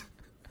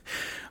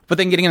 But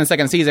then getting in the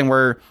second season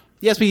where,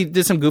 yes, we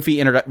did some goofy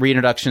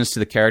reintroductions to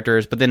the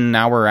characters, but then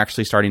now we're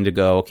actually starting to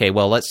go, okay,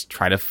 well, let's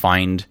try to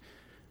find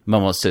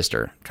Momo's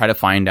sister. Try to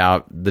find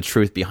out the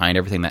truth behind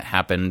everything that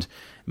happened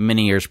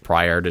many years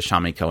prior to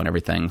Shamiko and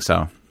everything.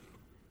 So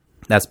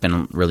that's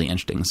been really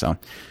interesting. So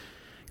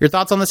your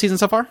thoughts on the season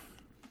so far?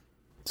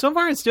 So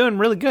far, it's doing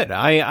really good.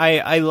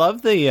 I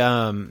love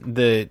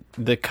the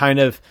kind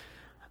of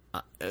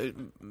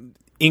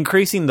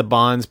increasing the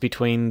bonds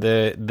between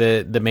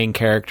the main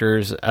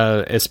characters,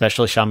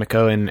 especially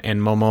Shamiko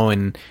and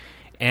Momo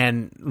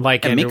and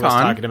like Andrew was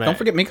talking about. Don't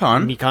forget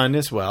Mikan. Mikan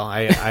as well.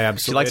 I absolutely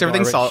she likes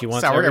everything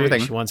sour.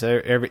 Everything. She wants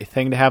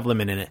everything to have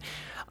lemon in it.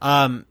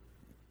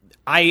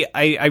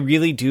 I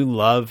really do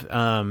love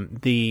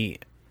the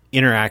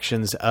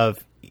interactions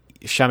of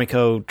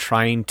Shamiko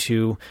trying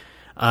to.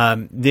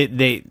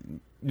 They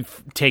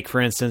take,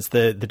 for instance,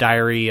 the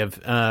diary of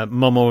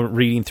Momo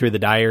reading through the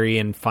diary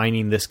and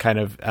finding this kind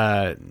of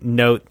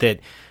note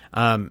that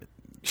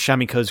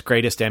Shamiko's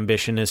greatest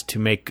ambition is to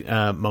make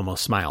Momo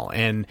smile.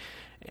 And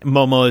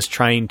Momo is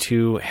trying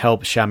to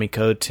help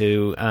Shamiko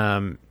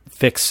to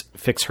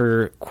fix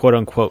her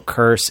quote-unquote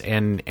curse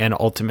and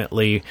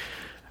ultimately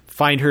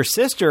find her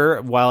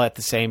sister while at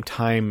the same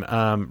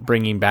time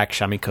bringing back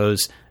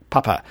Shamiko's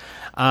papa.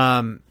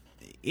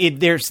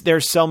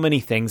 There's so many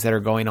things that are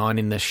going on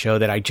in this show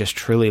that I just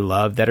truly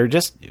love, that are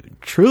just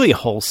truly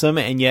wholesome,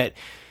 and yet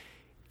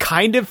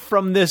kind of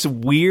from this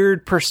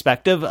weird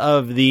perspective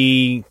of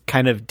the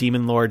kind of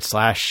demon lord /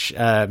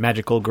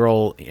 magical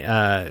girl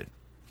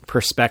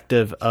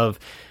perspective of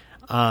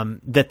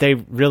that they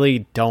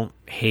really don't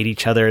hate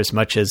each other as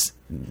much as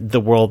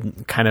the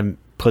world kind of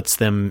puts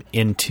them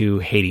into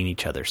hating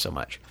each other so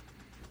much.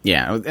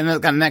 Yeah, and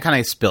that kind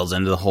of spills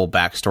into the whole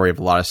backstory of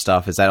a lot of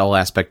stuff, is that whole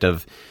aspect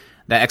of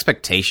that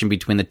expectation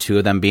between the two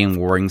of them being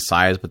warring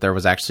sides, but there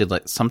was actually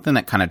like something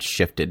that kind of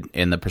shifted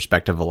in the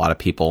perspective of a lot of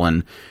people.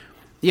 And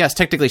yes,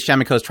 technically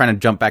Shamiko's trying to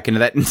jump back into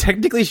that, and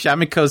technically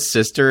Shamiko's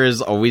sister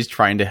is always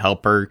trying to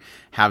help her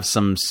have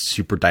some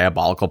super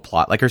diabolical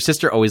plot. Like her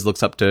sister always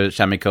looks up to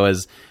Shamiko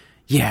as,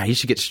 yeah, you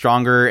should get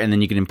stronger, and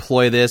then you can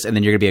employ this, and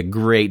then you're gonna be a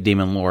great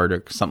demon lord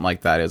or something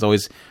like that. It's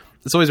always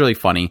really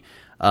funny.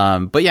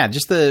 But yeah,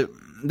 just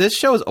this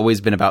show has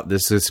always been about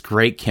this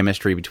great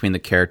chemistry between the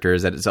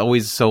characters that is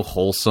always so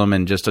wholesome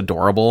and just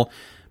adorable,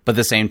 but at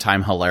the same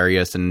time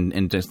hilarious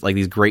and just like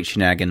these great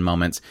shenanigan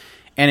moments.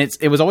 And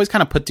it was always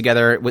kind of put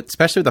together,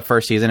 especially with the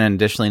first season and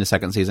additionally in the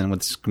second season,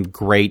 with some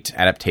great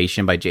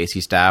adaptation by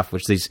JC Staff,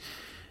 which these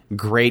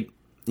great,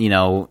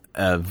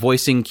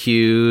 voicing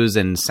cues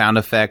and sound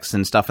effects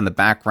and stuff in the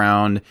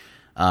background.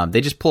 They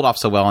just pulled off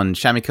so well. And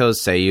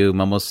Shamiko's Seiyu,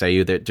 Momo's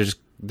Seiyu,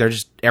 they're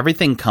just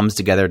everything comes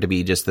together to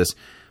be just this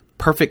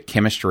perfect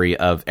chemistry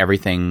of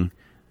everything,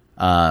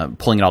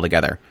 pulling it all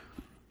together.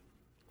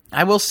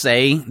 I will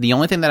say the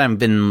only thing that I've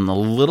been a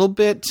little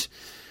bit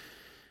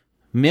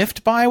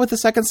miffed by with the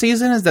second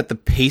season is that the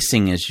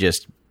pacing is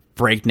just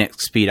breakneck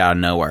speed out of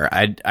nowhere.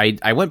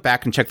 I went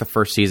back and checked the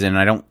first season and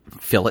I don't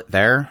feel it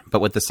there,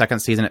 but with the second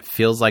season it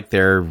feels like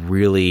they're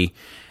really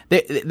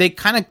they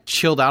kind of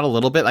chilled out a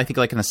little bit, I think,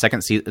 like in the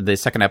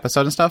second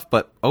episode and stuff,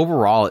 but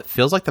overall it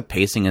feels like the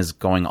pacing is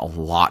going a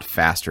lot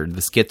faster.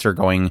 The skits are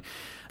going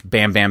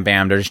bam, bam,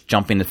 bam. They're just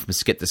jumping from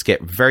skit to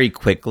skit very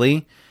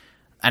quickly.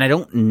 And I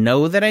don't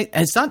know that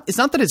it's not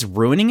that it's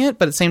ruining it,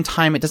 but at the same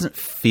time, it doesn't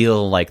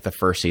feel like the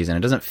first season. It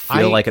doesn't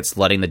feel like it's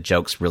letting the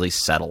jokes really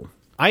settle.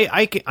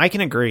 I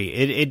can agree.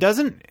 It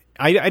doesn't,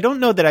 I don't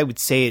know that I would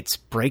say it's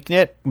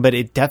breakneck, but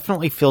it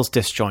definitely feels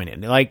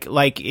disjointed.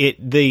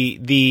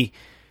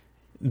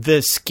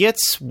 The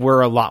skits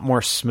were a lot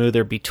more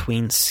smoother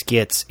between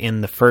skits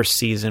in the first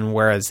season,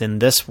 whereas in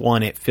this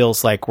one, it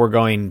feels like we're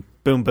going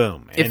boom,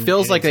 boom. It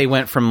feels like they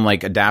went from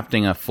like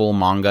adapting a full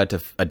manga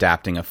to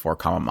adapting a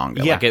 4-comma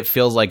manga. Yeah. Like it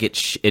feels like it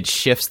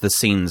shifts the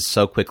scenes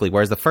so quickly.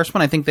 Whereas the first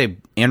one, I think they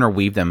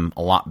interweave them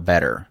a lot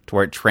better to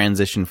where it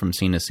transitioned from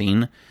scene to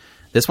scene.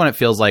 This one, it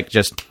feels like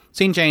just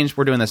scene change.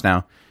 We're doing this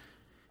now.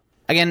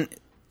 Again,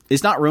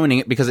 it's not ruining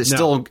it because it's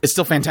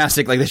still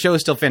fantastic. Like the show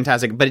is still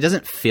fantastic, but it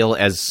doesn't feel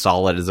as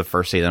solid as the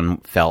first season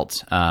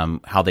felt.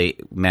 How they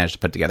managed to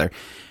put together.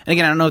 And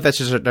again, I don't know if that's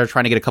just they're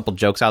trying to get a couple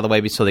jokes out of the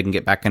way so they can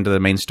get back into the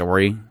main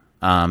story.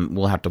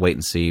 We'll have to wait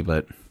and see,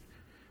 but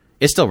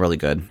it's still really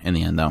good in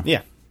the end, though.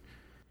 Yeah,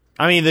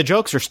 I mean the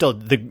jokes are still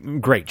the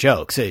great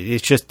jokes.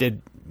 It's just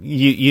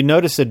you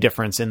notice a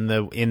difference in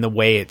the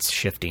way it's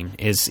shifting.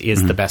 Is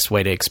the best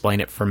way to explain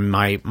it from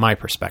my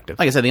perspective.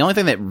 Like I said, the only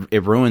thing that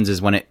it ruins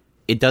is when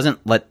it doesn't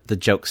let the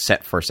joke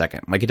set for a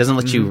second. Like it doesn't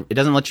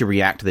let you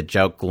react to the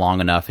joke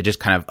long enough. It just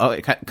kind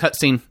of cut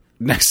scene,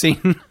 next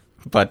scene.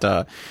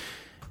 But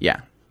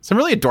yeah, some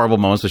really adorable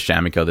moments with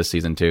Shamiko this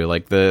season too.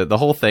 Like the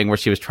whole thing where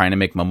she was trying to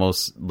make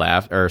Momo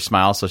laugh or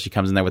smile, so she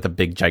comes in there with a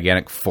big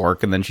gigantic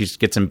fork, and then she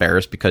gets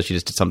embarrassed because she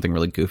just did something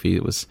really goofy.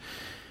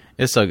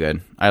 It's so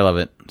good. I love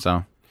it.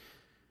 So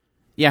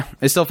yeah,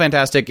 it's still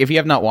fantastic. If you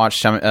have not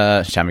watched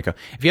Shamiko,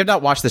 if you have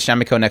not watched the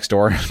Shamiko Next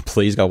Door,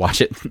 please go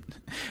watch it.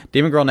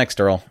 Demon Girl Next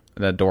Door.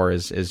 The door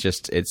is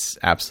just, it's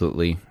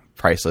absolutely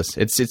priceless.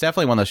 It's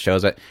definitely one of those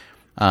shows that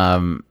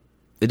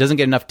it doesn't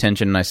get enough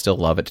attention, and I still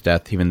love it to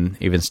death,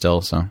 even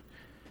still. So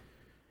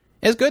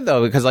it's good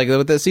though, because like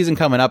with the season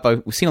coming up,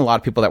 we've seen a lot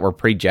of people that were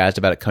pretty jazzed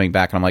about it coming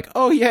back, and I'm like,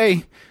 oh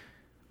yay!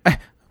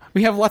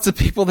 We have lots of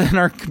people in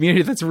our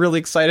community that's really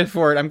excited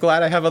for it. I'm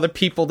glad I have other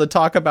people to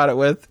talk about it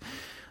with.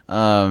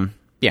 Yeah.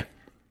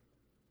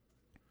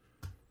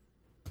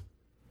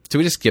 So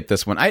we just skip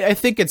this one. I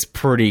think it's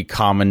pretty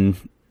common.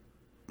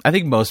 I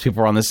think most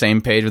people are on the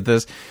same page with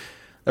this.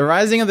 The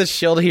Rising of the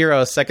Shield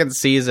Hero, second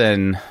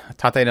season.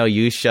 Tate no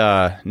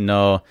Yusha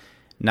no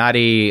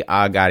Nari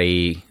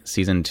Agari,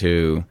 season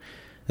 2.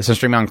 This is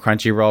streaming on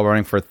Crunchyroll,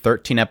 running for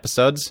 13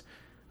 episodes.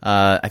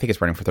 I think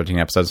it's running for 13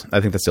 episodes. I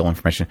think that's the only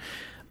information.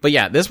 But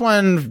yeah, this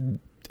one,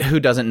 who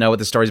doesn't know what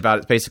the story's about?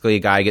 It's basically a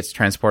guy gets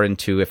transported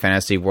into a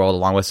fantasy world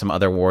along with some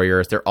other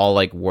warriors. They're all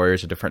like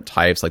warriors of different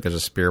types. Like there's a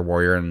spear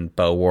warrior and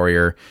bow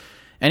warrior.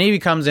 And he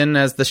comes in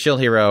as the shield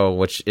hero,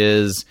 which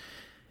is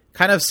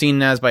kind of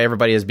seen as by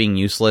everybody as being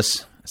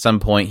useless. At some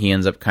point, he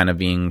ends up kind of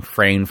being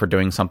framed for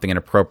doing something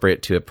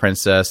inappropriate to a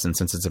princess. And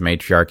since it's a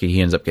matriarchy,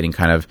 he ends up getting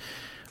kind of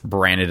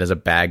branded as a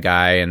bad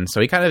guy. And so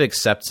he kind of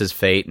accepts his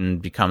fate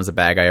and becomes the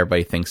bad guy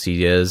everybody thinks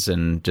he is,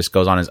 and just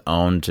goes on his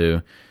own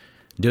to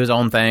do his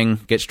own thing,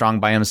 get strong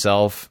by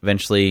himself,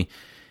 eventually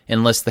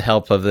enlists the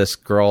help of this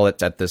girl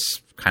that's at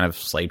this kind of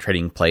slave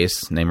trading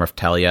place named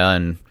Raftelia,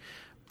 and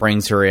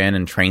brings her in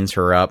and trains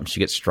her up, and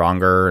she gets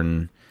stronger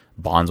and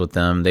bonds with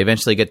them. They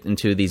eventually get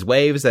into these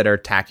waves that are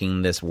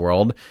attacking this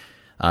world.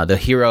 The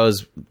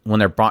heroes, when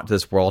they're brought to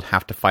this world,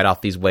 have to fight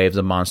off these waves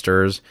of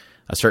monsters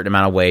a certain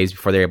amount of waves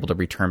before they're able to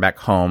return back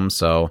home.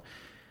 So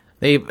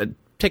they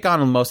take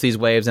on most of these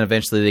waves, and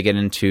eventually they get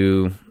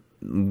into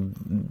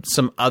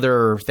some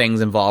other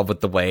things involved with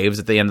the waves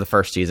at the end of the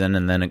first season,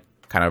 and then it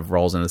kind of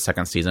rolls into the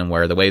second season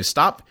where the waves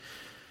stop,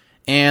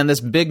 and this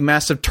big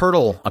massive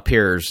turtle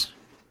appears,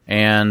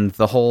 and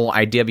the whole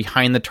idea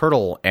behind the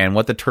turtle and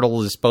what the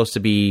turtle is supposed to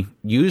be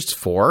used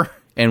for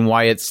and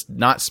why it's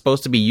not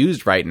supposed to be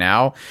used right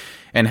now,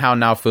 and how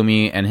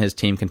Naofumi and his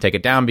team can take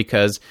it down,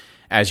 because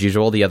as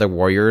usual, the other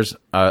warriors,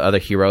 other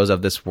heroes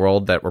of this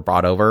world that were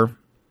brought over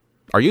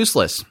are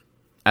useless,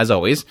 as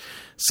always.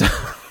 So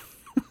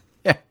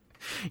yeah,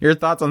 your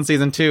thoughts on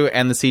season 2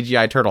 and the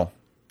CGI turtle?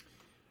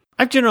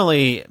 I've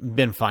generally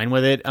been fine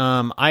with it.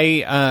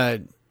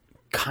 I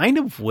kind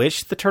of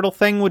wish the turtle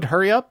thing would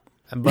hurry up,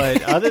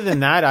 but other than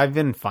that, I've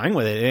been fine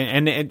with it.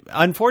 And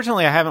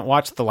unfortunately, I haven't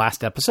watched the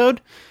last episode,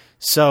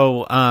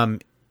 so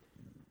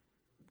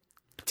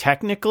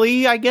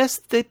technically, I guess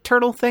the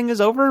turtle thing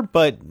is over,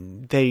 but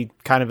they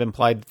kind of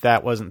implied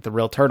that wasn't the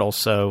real turtle,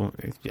 so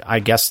I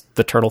guess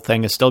the turtle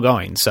thing is still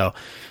going. So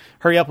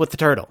hurry up with the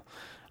turtle.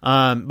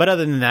 But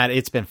other than that,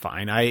 it's been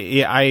fine.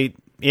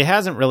 It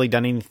hasn't really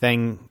done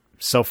anything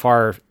so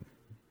far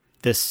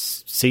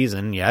this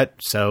season yet,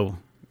 so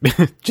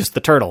just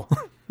the turtle.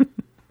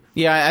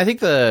 Yeah, I think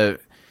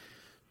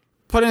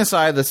putting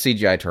aside the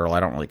CGI turtle,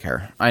 I don't really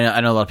care. I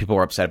know a lot of people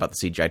were upset about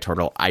the CGI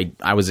turtle.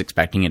 I was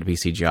expecting it to be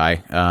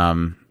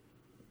CGI.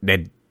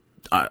 It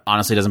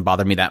honestly doesn't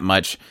bother me that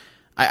much.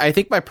 I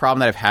think my problem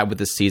that I've had with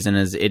this season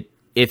is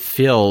it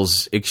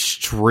feels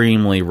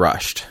extremely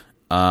rushed.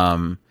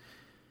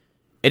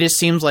 It just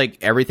seems like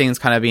everything's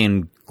kind of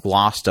being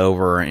glossed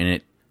over,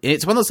 and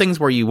it's one of those things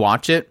where you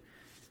watch it,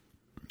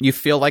 you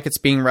feel like it's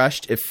being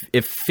rushed.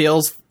 It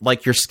feels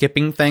like you're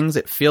skipping things.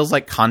 It feels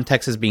like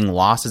context is being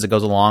lost as it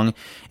goes along.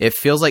 It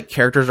feels like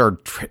characters are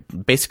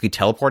basically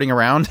teleporting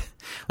around.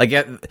 Like,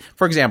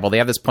 for example, they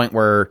have this point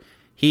where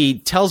he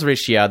tells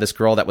Rishia, this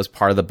girl that was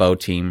part of the bow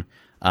team,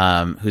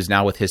 who's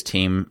now with his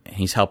team,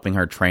 he's helping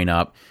her train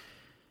up.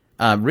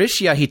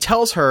 Rishia, he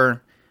tells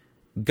her,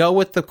 go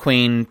with the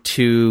queen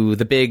to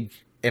the big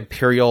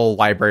imperial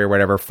library or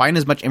whatever, find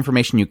as much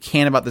information you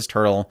can about this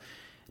turtle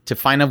to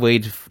find a way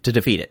to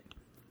defeat it.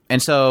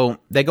 And so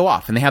they go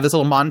off, and they have this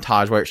little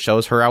montage where it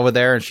shows her over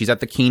there, and she's at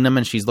the kingdom,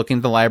 and she's looking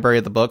at the library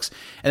of the books,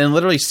 and then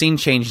literally scene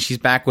change, and she's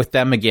back with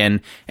them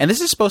again. And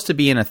this is supposed to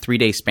be in a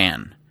 3-day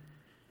span.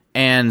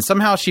 And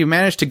somehow she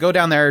managed to go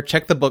down there,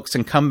 check the books,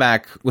 and come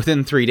back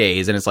within 3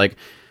 days. And it's like,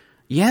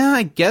 yeah,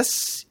 I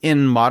guess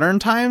in modern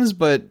times,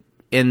 but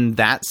in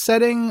that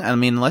setting, I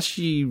mean, unless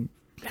she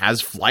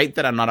has flight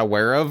that I'm not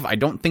aware of, I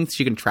don't think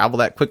she can travel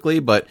that quickly.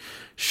 But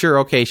sure,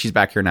 okay, she's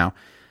back here now.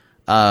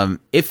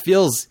 It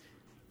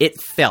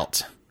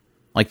felt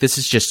like this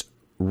is just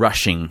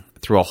rushing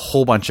through a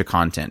whole bunch of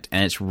content,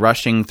 and it's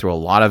rushing through a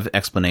lot of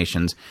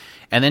explanations.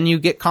 And then you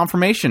get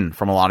confirmation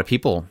from a lot of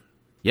people.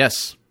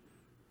 Yes,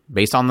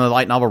 based on the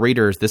light novel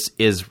readers, this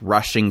is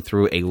rushing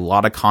through a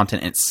lot of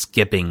content and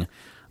skipping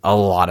a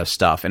lot of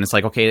stuff. And it's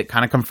like, okay, it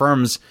kind of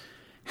confirms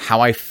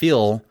how I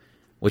feel,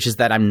 which is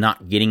that I'm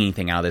not getting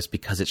anything out of this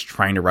because it's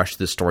trying to rush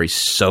the story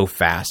so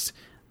fast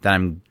that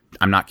I'm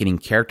not getting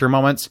character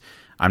moments.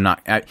 I'm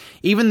not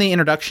even the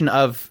introduction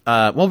of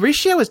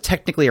Rishia was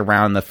technically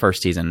around the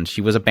first season.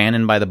 She was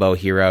abandoned by the bow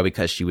hero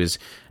because she was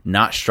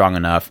not strong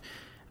enough.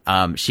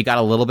 She got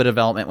a little bit of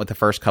development with the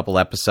first couple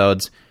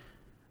episodes,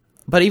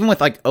 but even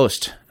with like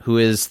Ost, who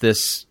is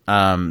this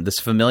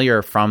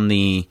familiar from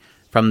the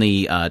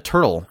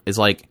turtle, is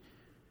like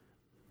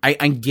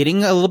I'm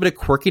getting a little bit of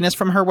quirkiness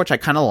from her, which I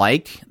kind of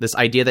like. This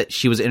idea that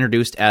she was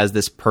introduced as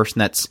this person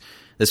that's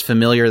this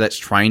familiar that's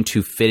trying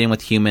to fit in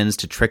with humans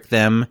to trick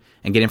them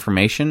and get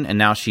information, and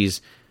now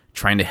she's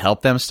trying to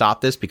help them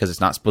stop this because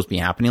it's not supposed to be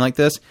happening like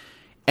this.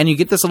 And you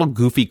get this little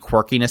goofy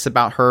quirkiness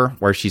about her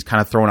where she's kind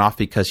of thrown off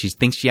because she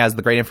thinks she has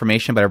the great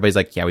information, but everybody's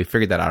like, yeah, we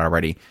figured that out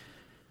already.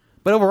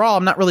 But overall,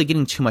 I'm not really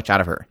getting too much out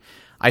of her.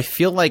 I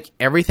feel like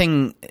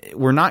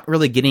we're not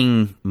really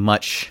getting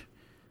much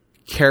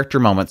character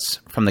moments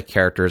from the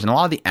characters, and a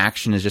lot of the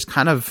action is just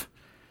kind of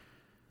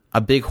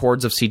a big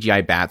hordes of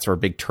CGI bats or a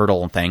big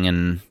turtle thing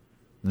and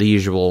the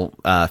usual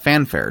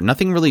fanfare.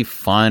 Nothing really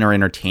fun or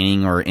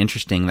entertaining or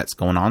interesting that's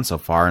going on so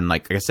far. And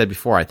like I said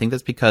before, I think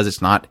that's because it's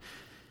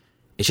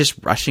just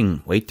rushing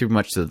too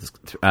much through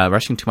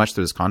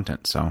this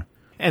content. So.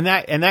 And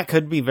that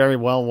could be very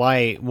well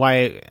why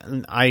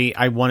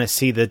I want to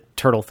see the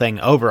turtle thing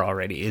over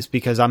already, is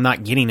because I'm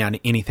not getting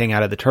anything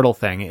out of the turtle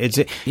thing.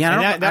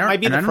 That might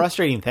be the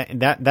frustrating thing.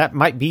 That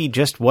might be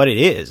just what it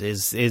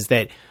is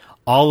that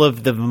all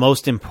of the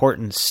most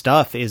important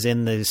stuff is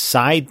in the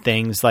side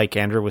things like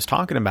Andrew was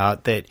talking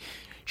about that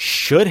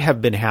should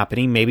have been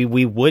happening. Maybe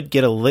we would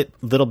get a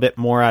little bit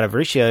more out of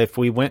Rishia if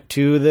we went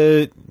to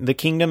the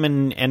kingdom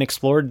and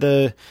explored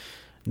the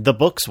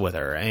books with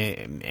her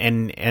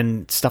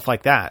and stuff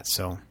like that.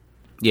 So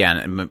yeah,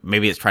 and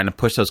maybe it's trying to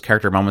push those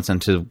character moments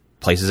into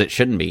places it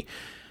shouldn't be.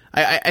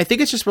 I think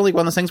it's just really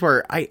one of those things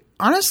where I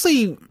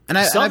honestly,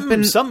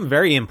 something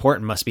very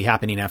important must be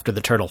happening after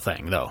the turtle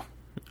thing, though.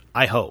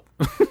 I hope.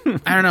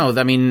 I don't know.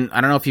 I mean, I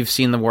don't know if you've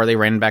seen the war they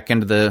ran back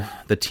into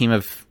the team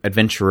of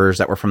adventurers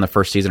that were from the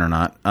first season or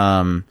not.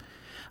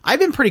 I've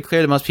been pretty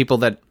clear to most people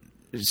that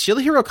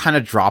Shield Hero kind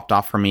of dropped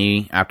off for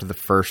me after the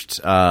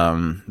first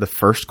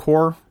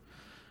core.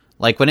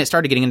 Like when it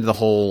started getting into the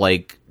whole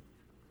like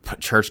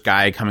church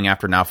guy coming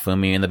after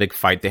Naofumi and the big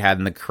fight they had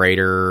in the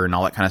crater and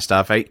all that kind of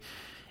stuff, it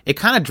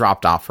kind of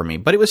dropped off for me,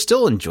 but it was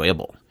still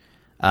enjoyable.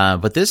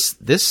 But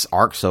this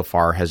arc so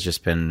far has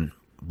just been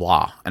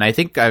blah. And I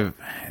think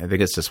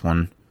it's this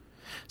one.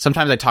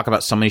 Sometimes I talk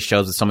about so many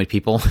shows with so many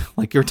people.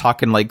 Like you're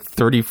talking like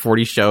 30,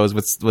 40 shows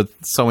with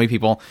so many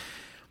people.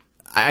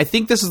 I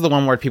think this is the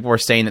one where people were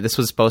saying that this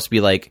was supposed to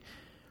be like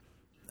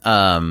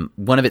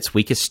one of its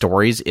weakest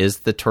stories is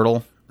the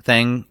turtle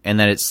thing,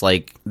 and that it's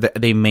like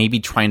they may be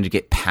trying to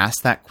get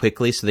past that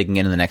quickly so they can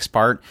get into the next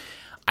part.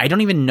 I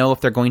don't even know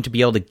if they're going to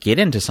be able to get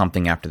into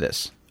something after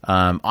this.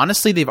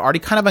 Honestly, they've already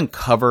kind of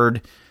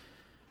uncovered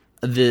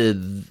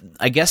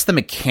the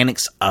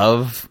mechanics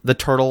of the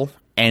turtle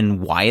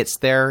and why it's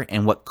there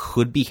and what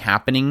could be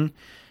happening.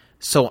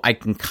 So I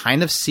can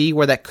kind of see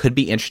where that could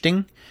be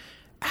interesting.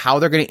 How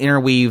they're going to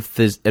interweave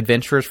the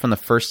adventurers from the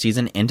first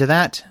season into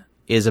that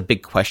is a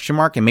big question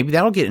mark, and maybe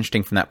that'll get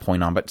interesting from that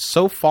point on. But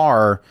so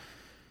far,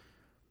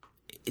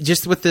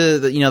 just with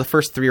the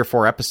first 3 or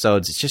 4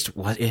 episodes,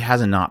 it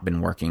has not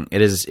been working.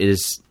 It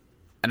is,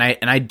 and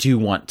I do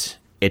want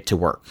it to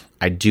work.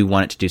 I do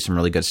want it to do some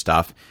really good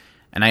stuff,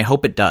 and I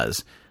hope it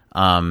does.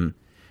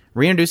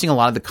 Reintroducing a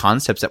lot of the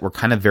concepts that were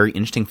kind of very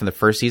interesting from the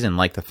first season,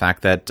 like the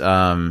fact that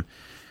I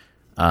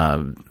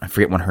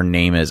forget what her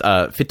name is.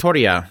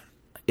 Fitoria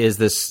is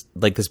this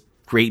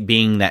great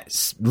being that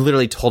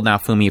literally told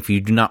Naofumi, if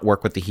you do not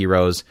work with the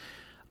heroes,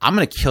 I'm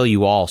going to kill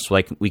you all so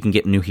we can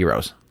get new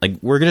heroes. Like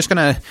we're just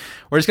going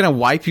to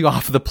wipe you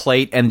off the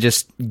plate and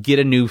just get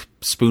a new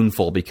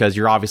spoonful because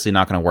you're obviously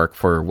not going to work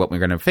for what we're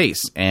going to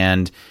face.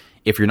 And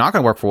if you're not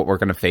going to work for what we're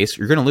going to face,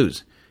 you're going to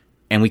lose.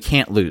 And we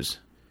can't lose.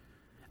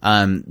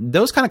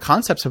 Those kind of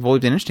concepts have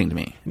always been interesting to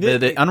me.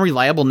 The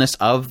unreliableness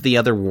of the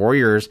other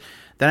warriors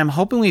that I'm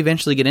hoping we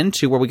eventually get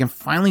into where we can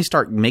finally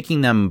start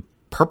making them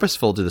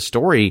purposeful to the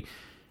story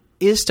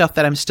is stuff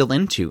that I'm still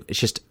into. It's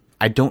just,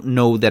 I don't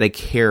know that I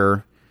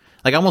care.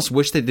 Like, I almost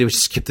wish that they would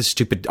skip the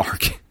stupid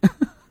arc.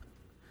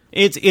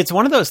 It's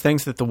one of those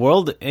things that the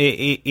world,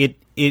 it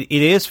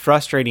is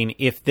frustrating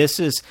if this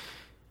is,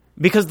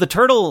 because the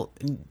turtle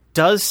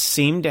does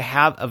seem to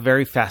have a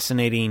very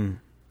fascinating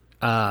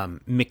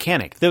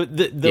mechanic.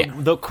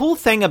 The cool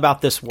thing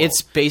about this world,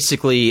 It's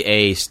basically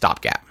a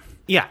stopgap.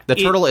 yeah, The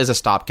turtle is a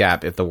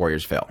stopgap if the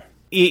warriors fail.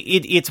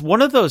 It's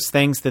one of those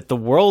things that the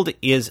world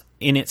is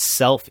in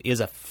itself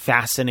is a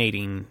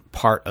fascinating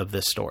part of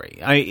the story.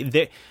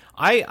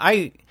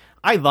 I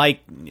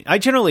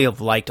generally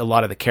have liked a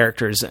lot of the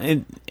characters,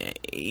 and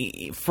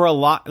for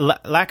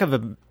lack of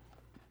a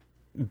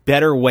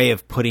better way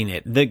of putting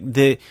it,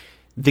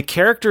 the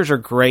characters are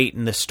great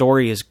and the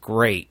story is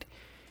great.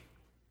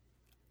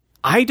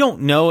 I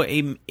don't know.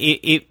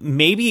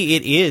 Maybe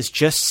it is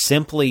just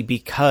simply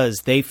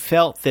because they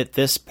felt that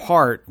this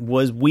part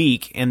was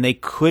weak and they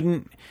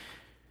couldn't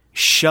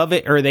shove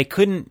it or they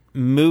couldn't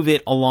move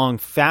it along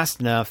fast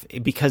enough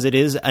because it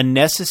is a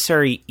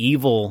necessary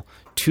evil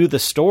to the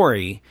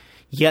story.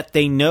 Yet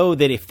they know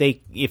that if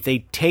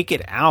they take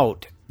it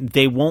out,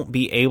 they won't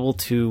be able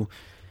to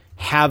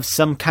have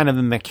some kind of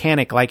a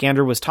mechanic like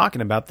Andrew was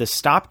talking about, this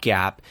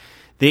stopgap.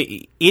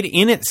 It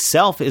in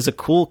itself is a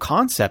cool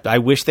concept. I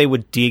wish they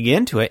would dig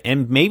into it,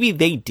 and maybe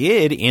they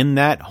did in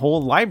that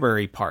whole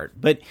library part,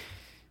 but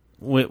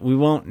we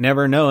won't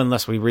never know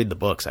unless we read the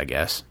books, I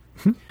guess.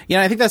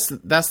 Yeah, I think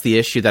that's the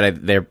issue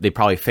that they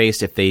probably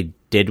faced if they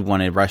did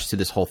want to rush through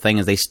this whole thing,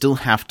 is they still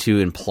have to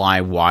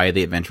imply why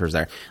the adventurers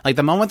there. Like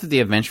the moment that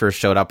the adventurers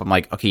showed up, I'm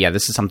like, okay, yeah,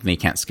 this is something you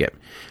can't skip,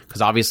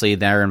 because obviously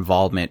their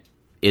involvement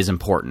is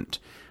important.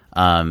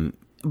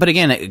 But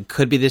again, it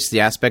could be the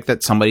aspect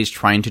that somebody's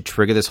trying to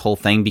trigger this whole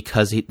thing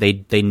because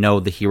they know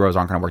the heroes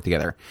aren't going to work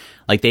together.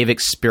 Like they've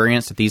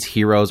experienced that these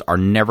heroes are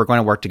never going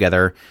to work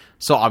together.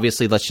 So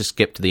obviously, let's just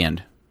skip to the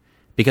end.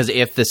 Because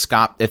if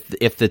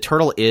the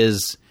turtle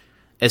is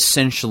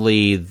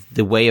essentially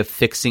the way of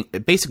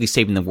basically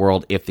saving the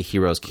world if the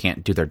heroes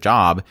can't do their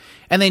job,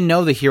 and they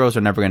know the heroes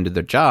are never going to do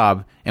their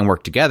job and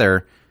work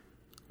together,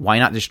 why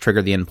not just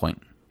trigger the endpoint?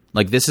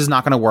 Like this is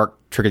not going to work.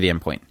 Trigger the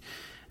endpoint.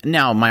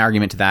 Now, my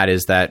argument to that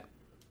is that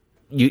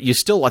you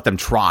still let them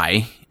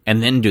try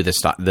and then do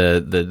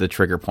the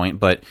trigger point.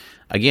 But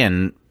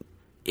again,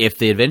 if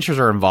the adventures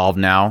are involved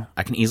now,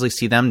 I can easily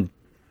see them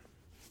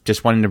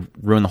just wanting to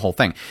ruin the whole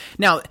thing.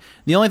 Now,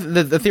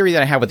 the theory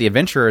that I have with the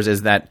adventurers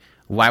is that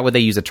why would they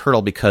use a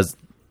turtle? Because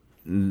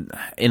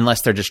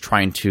unless they're just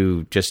trying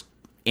to just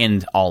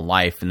end all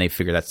life and they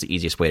figure that's the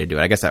easiest way to do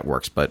it. I guess that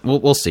works, but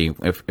we'll see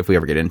if we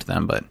ever get into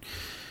them. But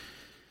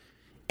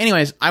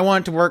anyways, I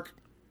want it to work.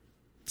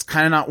 It's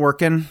kind of not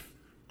working.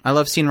 I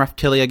love seeing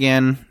Reptilia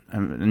again.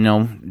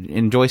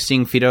 Enjoy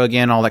seeing Fido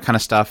again, all that kind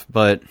of stuff.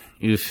 But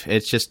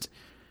it's just,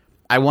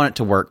 I want it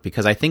to work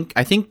because I think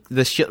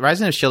the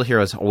Rising of Shield Hero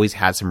has always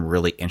had some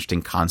really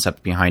interesting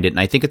concept behind it, and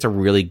I think it's a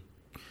really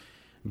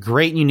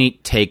great,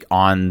 unique take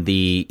on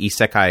the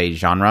isekai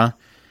genre.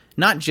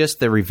 Not just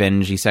the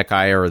revenge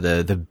isekai or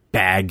the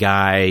bad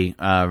guy,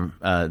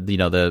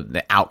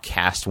 the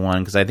outcast one.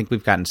 Because I think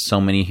we've gotten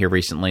so many here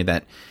recently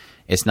that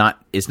it's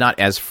not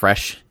as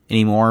fresh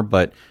anymore,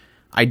 but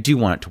I do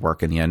want it to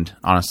work in the end.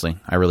 Honestly,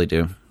 I really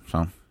do.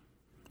 So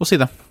we'll see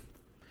though.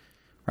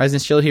 Rising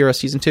Shield Hero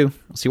Season 2.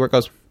 We'll see where it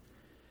goes.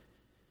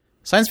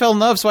 Science fell in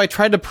love, so I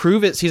tried to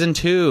prove it. Season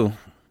 2.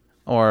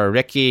 Or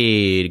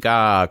Reki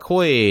ga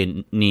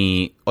koi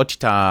ni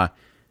ochita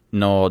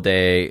no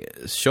de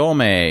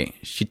shome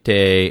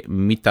shite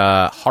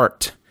mita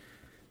heart.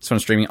 This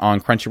one's streaming on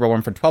Crunchyroll,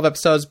 run for 12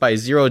 episodes by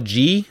Zero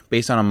G,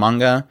 based on a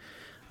manga.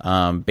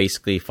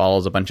 Basically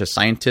follows a bunch of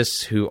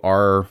scientists who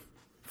are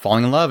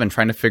falling in love and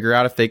trying to figure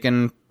out if they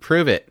can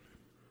prove it.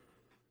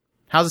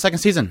 How's the second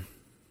season?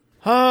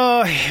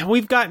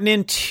 We've gotten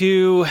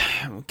into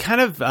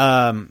kind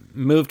of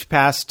moved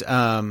past.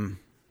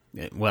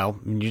 Well,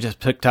 you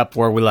just picked up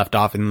where we left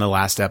off in the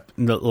last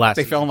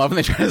They fell in love and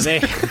they tried to say.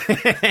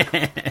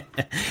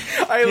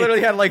 I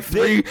literally had like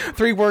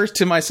three words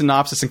to my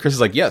synopsis, and Chris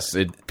is like, "Yes,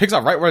 it picks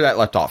up right where that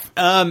left off."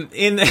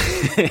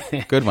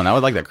 Good one. I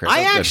would like that, Chris.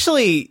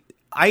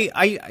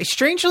 I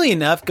strangely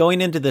enough,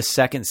 going into the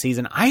second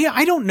season,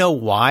 I don't know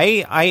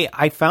why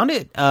I found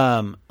it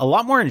a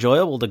lot more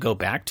enjoyable to go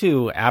back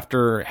to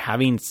after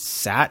having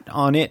sat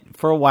on it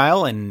for a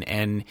while and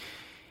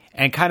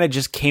kind of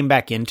just came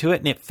back into it,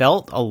 and it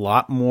felt a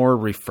lot more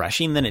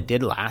refreshing than it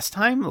did last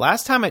time.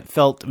 Last time it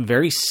felt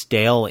very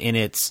stale in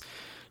its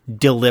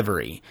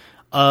delivery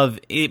of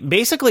it,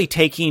 basically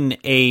taking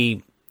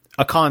a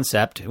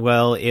concept.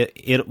 Well,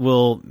 it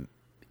will.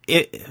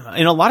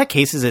 In a lot of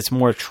cases, it's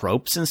more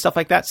tropes and stuff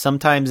like that.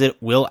 Sometimes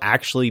it will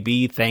actually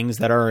be things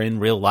that are in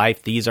real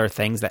life. These are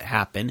things that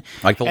happen.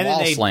 Like the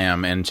wall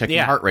slam and checking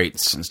heart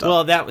rates and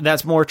stuff. Well,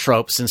 that's more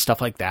tropes and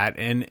stuff like that.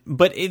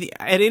 But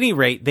at any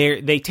rate,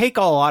 they take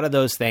a lot of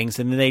those things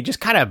and then they just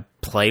kind of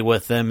play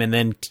with them and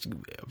then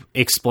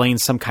explain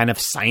some kind of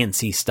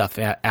sciencey stuff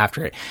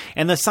after it.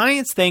 And the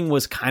science thing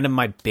was kind of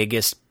my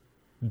biggest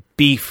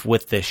beef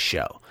with this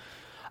show.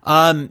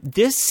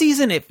 This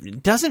season,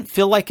 it doesn't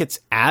feel like it's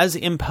as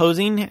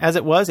imposing as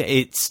it was.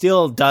 It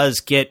still does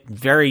get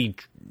very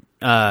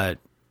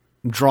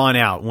drawn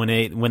out when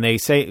they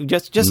say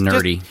just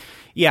nerdy.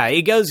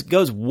 It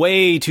goes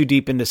way too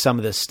deep into some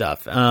of this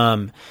stuff.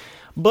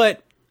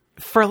 But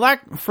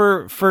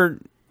for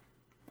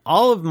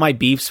of my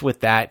beefs with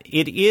that,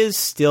 it is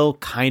still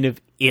kind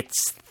of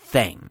its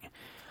thing.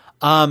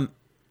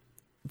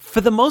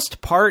 For the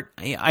most part,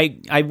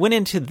 I went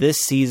into this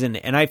season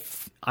and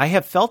I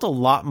have felt a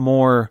lot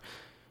more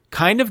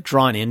kind of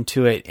drawn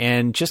into it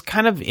and just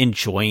kind of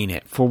enjoying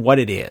it for what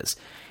it is.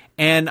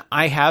 And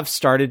I have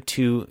started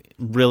to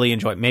really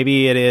enjoy it.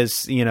 Maybe it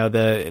is,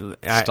 the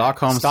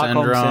Stockholm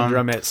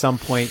syndrome at some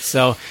point.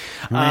 So,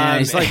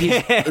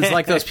 it's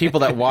like those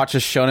people that watch a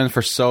shonen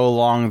for so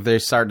long, they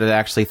start to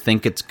actually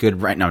think it's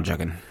good. Right now, I'm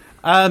joking.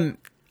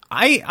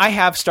 I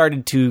have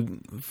started to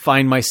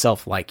find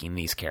myself liking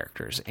these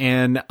characters,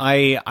 and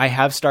I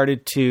have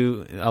started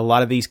to, a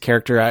lot of these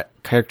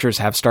characters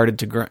have started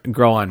to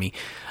grow on me.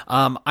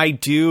 I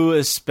do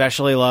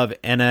especially love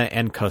Enna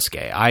and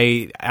Kosuke.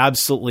 I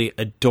absolutely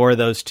adore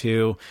those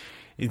two.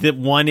 The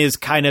one is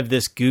kind of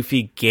this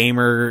goofy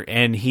gamer,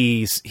 and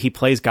he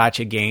plays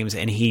gacha games,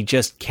 and he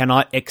just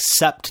cannot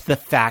accept the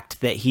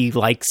fact that he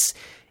likes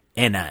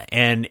Enna,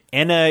 and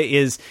Enna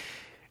is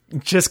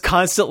just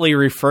constantly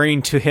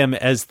referring to him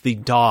as the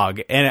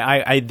dog. And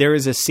I there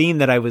is a scene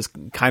that I was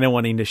kind of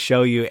wanting to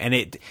show you, and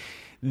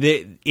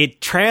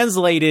it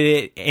translated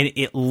it, and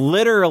it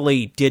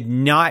literally did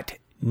not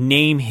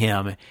name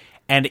him.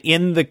 And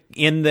in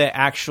the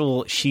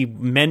actual, she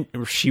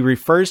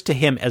refers to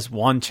him as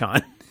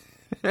Wanchan.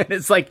 And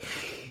it's like,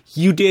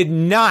 you did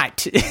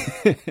not.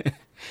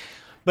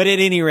 But at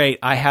any rate,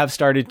 I have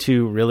started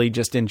to really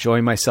just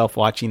enjoy myself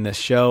watching this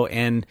show.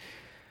 And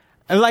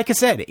like I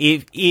said,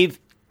 if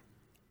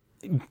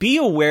be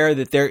aware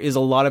that there is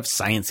a lot of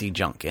sciencey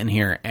junk in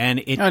here, and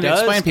it does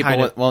explain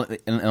people.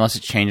 Unless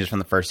it changes from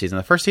the first season.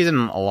 The first season,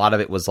 a lot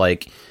of it was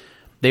like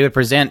they would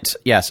present,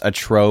 a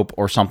trope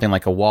or something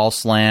like a wall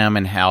slam,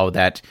 and how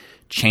that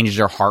changes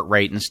your heart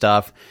rate and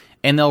stuff.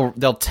 And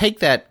they'll take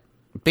that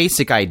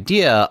basic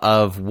idea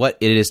of what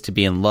it is to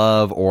be in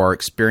love or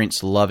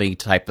experience loving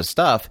type of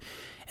stuff,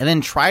 and then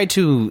try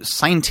to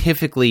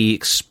scientifically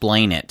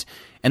explain it.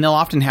 And they'll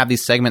often have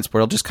these segments where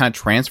they'll just kind of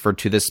transfer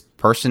to this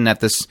person at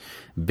this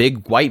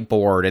big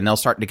whiteboard, and they'll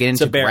start to get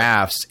into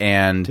graphs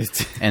and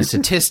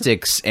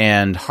statistics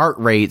and heart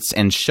rates,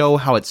 and show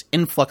how it's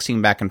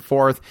influxing back and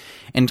forth,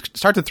 and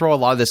start to throw a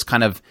lot of this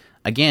kind of,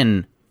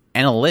 again,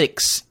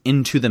 analytics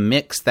into the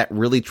mix that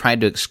really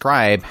tried to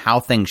describe how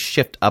things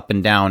shift up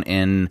and down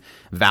in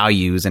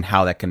values, and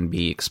how that can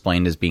be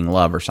explained as being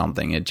love or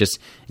something. It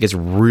gets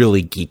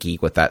really geeky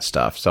with that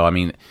stuff. So, I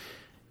mean,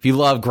 if you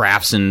love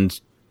graphs and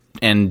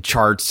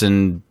charts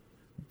and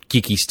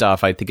geeky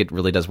stuff, I think it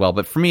really does well.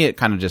 But for me, it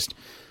kind of just,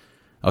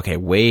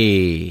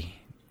 way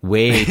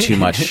too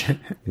much.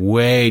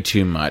 Way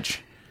too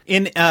much.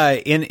 In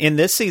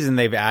this season,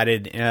 they've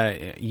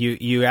added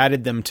you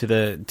added them to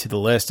the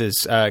list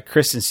as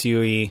Chris and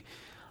Sui.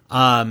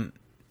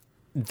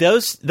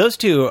 Those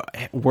two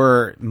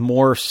were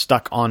more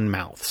stuck on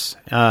mouths.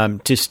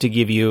 Just to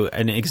give you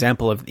an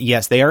example of,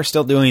 yes, they are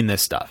still doing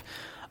this stuff.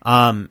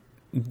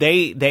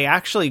 They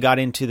actually got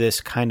into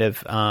this kind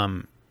of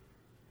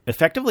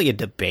effectively a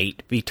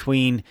debate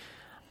between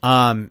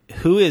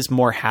who is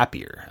more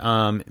happier,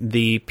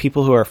 the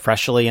people who are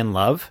freshly in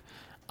love,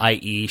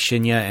 i.e.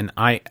 Shinya and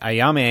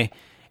Ayame,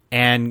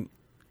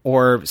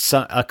 or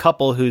a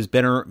couple who's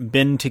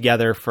been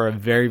together for a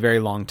very, very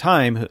long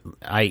time,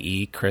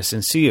 i.e. Chris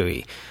and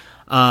Sui.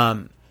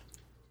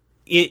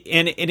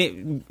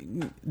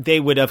 They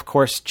would, of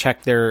course,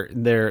 check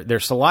their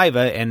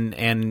saliva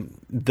and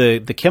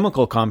the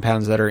chemical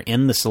compounds that are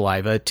in the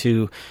saliva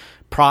to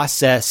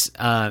process.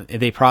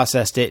 They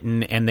processed it,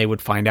 and they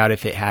would find out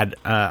if it had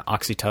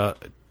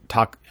oxytocin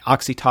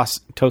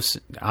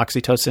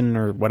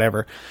or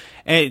whatever.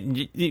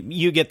 And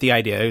you get the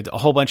idea. A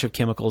whole bunch of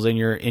chemicals in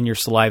your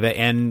saliva,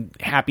 and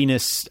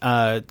happiness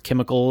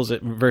chemicals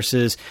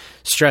versus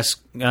stress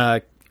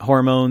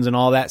hormones and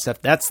all that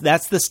stuff. That's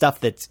the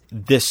stuff that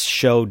this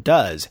show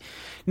does.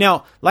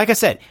 Now, like I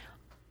said,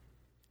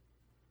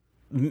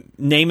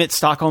 name it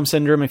Stockholm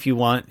Syndrome if you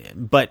want,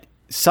 but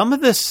some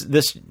of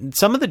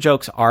the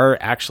jokes are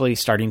actually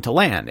starting to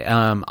land.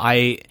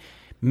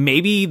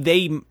 Maybe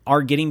they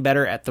are getting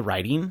better at the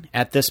writing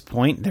at this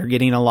point. They're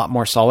getting a lot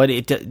more solid.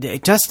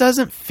 It just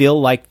doesn't feel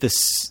like the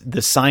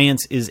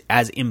science is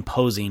as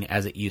imposing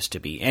as it used to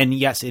be. And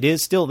yes, it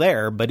is still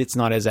there, but it's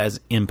not as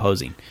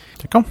imposing.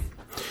 Cool.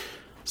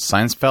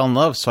 Science fell in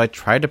love, so I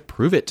tried to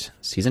prove it.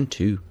 Season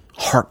 2.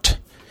 Heart.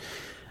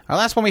 Our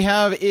last one we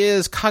have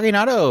is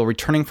Kagenato,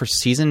 returning for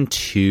Season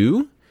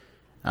 2.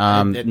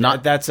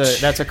 That's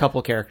a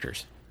couple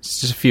characters.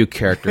 It's just a few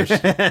characters.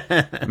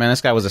 Man,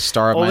 this guy was a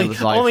star of my live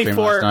stream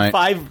last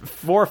night.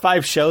 4 or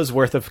 5 shows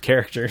worth of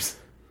characters.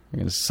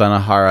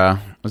 Sunahara.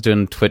 I was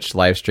doing Twitch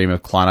live stream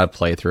of Clannad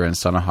playthrough, and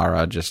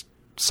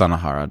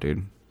Sunahara,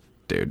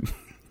 dude.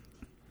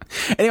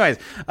 Anyways,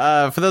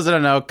 for those that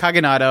don't know,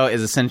 Kagenato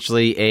is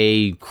essentially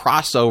a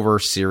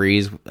crossover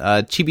series.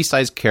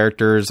 Chibi-sized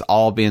characters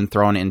all being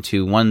thrown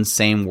into one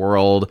same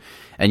world.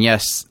 And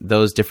yes,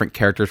 those different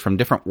characters from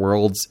different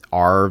worlds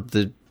are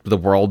the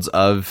worlds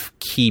of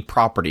key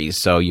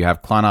properties. So you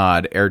have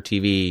Clannad, Air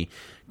TV,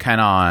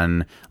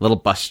 Kanon, Little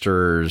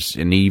Busters,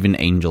 and even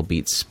Angel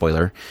Beats,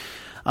 spoiler.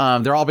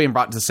 They're all being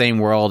brought to the same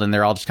world, and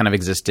they're all just kind of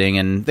existing,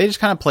 and they just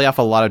kind of play off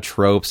a lot of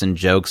tropes and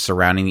jokes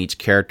surrounding each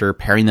character,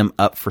 pairing them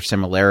up for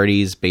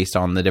similarities based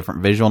on the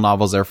different visual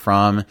novels they're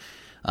from.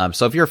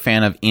 So if you're a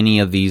fan of any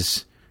of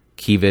these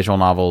key visual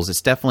novels,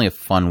 it's definitely a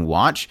fun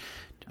watch.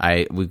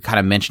 We kind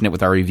of mentioned it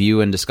with our review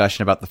and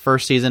discussion about the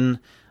first season.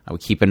 I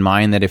would keep in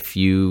mind that if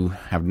you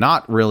have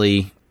not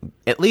really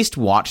at least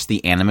watched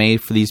the anime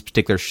for these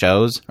particular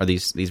shows or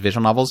these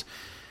visual novels,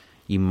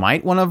 you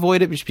might want to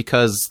avoid it just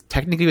because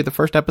technically with the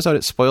first episode,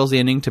 it spoils the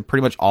ending to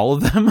pretty much all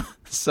of them.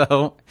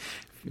 So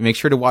make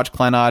sure to watch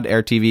Clannad,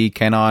 Air TV,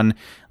 Kanon,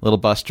 Little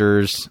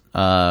Busters,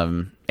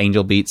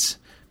 Angel Beats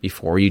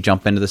before you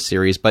jump into the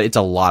series. But it's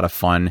a lot of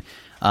fun.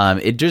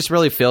 It just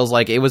really feels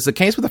like it was the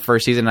case with the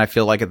first season. And I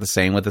feel like it's the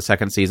same with the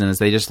second season is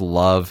they just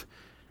love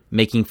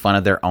making fun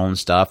of their own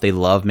stuff. They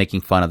love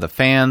making fun of the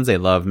fans. They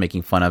love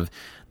making fun of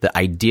the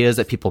ideas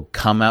that people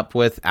come up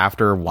with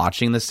after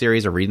watching the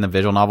series or reading the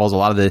visual novels. A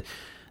lot of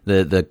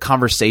the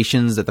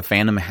conversations that the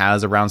fandom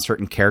has around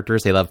certain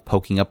characters, they love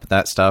poking up at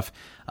that stuff.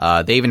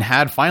 They even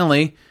had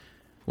finally,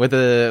 with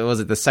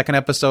the second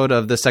episode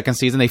of the second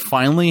season, they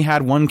finally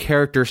had one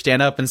character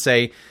stand up and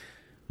say,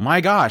 "My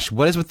gosh,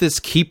 what is with this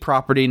keep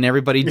property and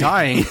everybody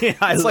dying?"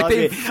 I loved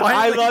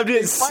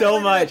it so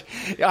much.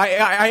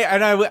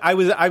 I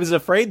was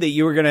afraid that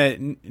you were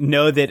gonna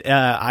know that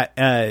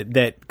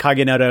that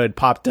Kagenoto had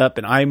popped up,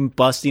 and I'm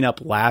busting up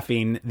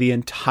laughing the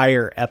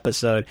entire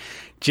episode.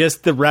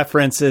 Just the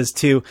references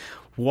to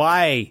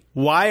why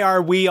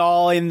are we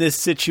all in this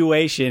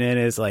situation, and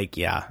it's like,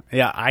 yeah,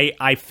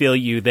 I feel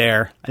you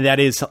there.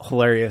 That is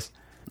hilarious.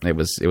 It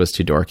was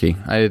too dorky.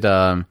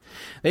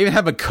 They even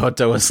had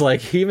Makoto was like,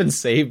 he even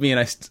saved me, and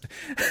I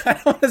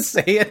don't want to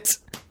say it.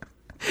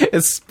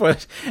 It's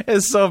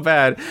so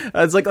bad.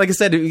 It's like I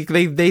said,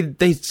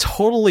 they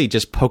totally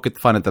just poke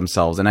fun at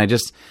themselves, and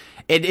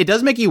it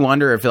does make you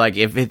wonder if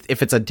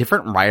it's a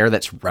different writer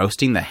that's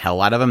roasting the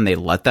hell out of them, they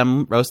let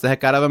them roast the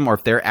heck out of them, or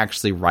if they're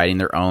actually writing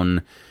their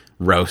own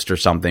roast or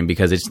something.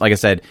 Because it's like I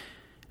said,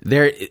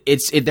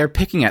 they're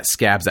picking at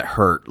scabs that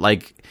hurt.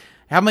 Like,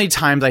 how many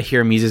times I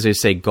hear Mizuzu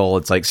say "goal,"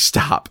 it's like,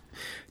 stop.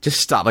 Just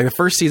stop. Like, the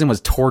first season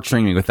was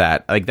torturing me with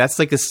that. Like, that's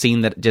like a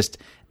scene that just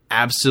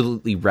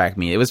absolutely wrecked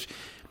me. It was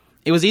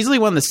easily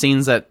one of the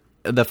scenes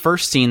the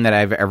first scene that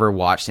I've ever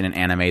watched in an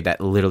anime that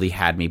literally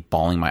had me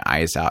bawling my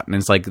eyes out. And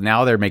it's like,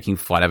 now they're making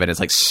fun of it. It's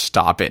like,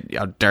 stop it.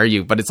 How dare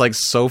you? But it's like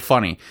so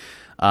funny.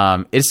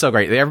 It's so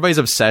great. Everybody's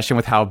obsession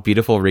with how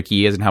beautiful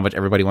Ricky is and how much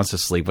everybody wants to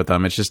sleep with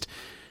him. It's just,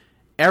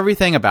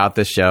 everything about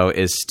this show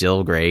is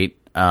still great.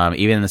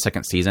 Even in the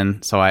second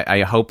season. So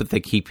I hope that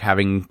they keep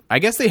having, I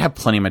guess they have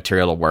plenty of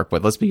material to work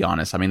with. Let's be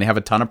honest. I mean, they have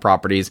a ton of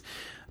properties,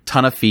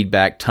 ton of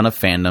feedback, ton of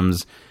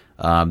fandoms.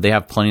 They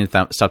have plenty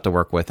of stuff to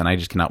work with, and I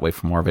just cannot wait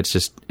for more of it.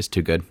 It's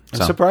too good.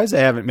 I'm surprised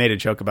they haven't made a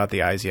joke about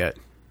the eyes yet.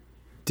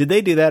 Did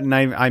they do that and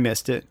I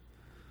missed it?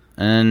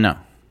 No.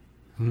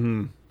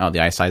 Oh, the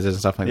eye sizes and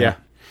stuff like that?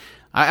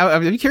 I'd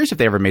be curious if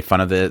they ever made fun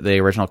of the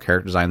original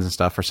character designs and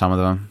stuff for some of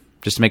them,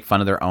 just to make fun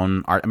of their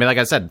own art. I mean, like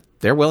I said,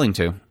 they're willing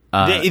to.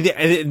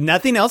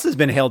 Nothing else has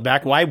been held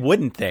back. Why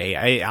wouldn't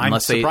they? I'm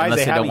surprised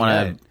they don't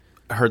want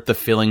to hurt the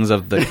feelings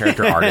of the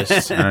character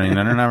artists. I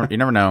mean, you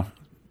never know.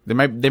 There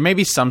may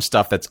be some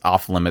stuff that's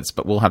off limits,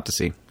 but we'll have to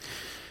see.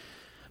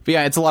 But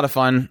yeah, it's a lot of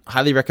fun.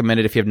 Highly recommend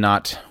it if you have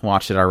not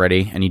watched it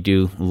already, and you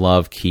do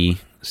love key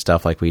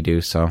stuff like we do.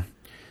 So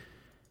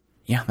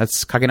yeah,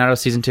 that's Kagenoto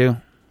Season 2.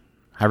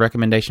 High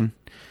recommendation.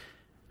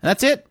 And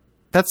that's it.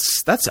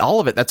 That's all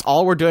of it. That's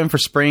all we're doing for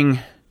spring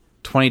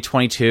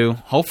 2022.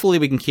 Hopefully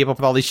we can keep up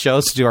with all these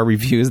shows to do our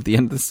reviews at the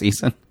end of the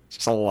season.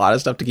 Just a lot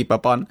of stuff to keep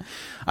up on.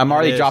 I'm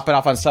already dropping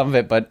off on some of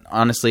it, but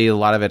honestly, a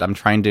lot of it I'm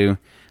trying to,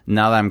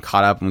 now that I'm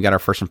caught up and we got our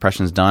first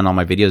impressions done, all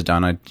my videos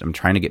done, I'm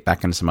trying to get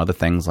back into some other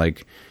things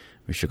like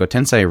Mushoku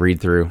Tensei read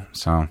through.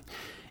 So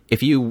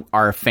if you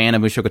are a fan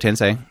of Mushoku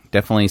Tensei,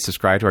 definitely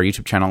subscribe to our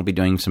YouTube channel. I'll be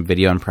doing some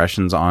video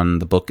impressions on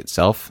the book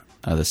itself,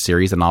 the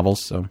series of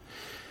novels. So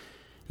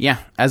yeah,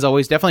 as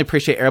always, definitely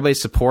appreciate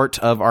everybody's support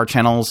of our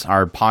channels,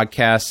 our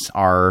podcasts,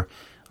 our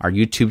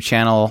YouTube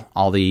channel,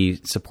 all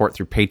the support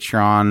through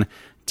Patreon,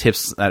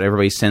 tips that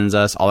everybody sends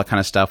us, all that kind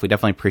of stuff. We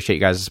definitely appreciate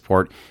you guys'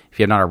 support. If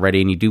you have not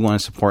already and you do want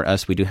to support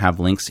us, we do have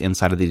links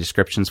inside of the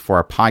descriptions for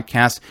our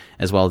podcast,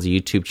 as well as the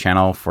YouTube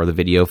channel for the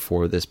video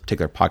for this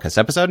particular podcast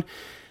episode.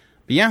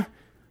 But yeah,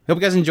 hope you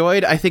guys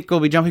enjoyed. I think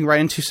we'll be jumping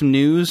right into some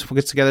news. We'll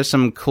get together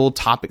some cool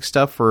topic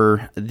stuff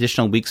for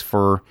additional weeks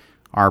for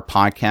our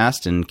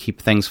podcast and keep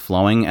things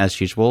flowing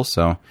as usual.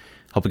 So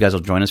hope you guys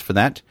will join us for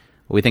that.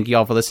 We thank you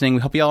all for listening.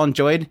 We hope you all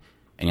enjoyed,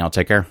 and y'all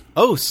take care.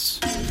 Os.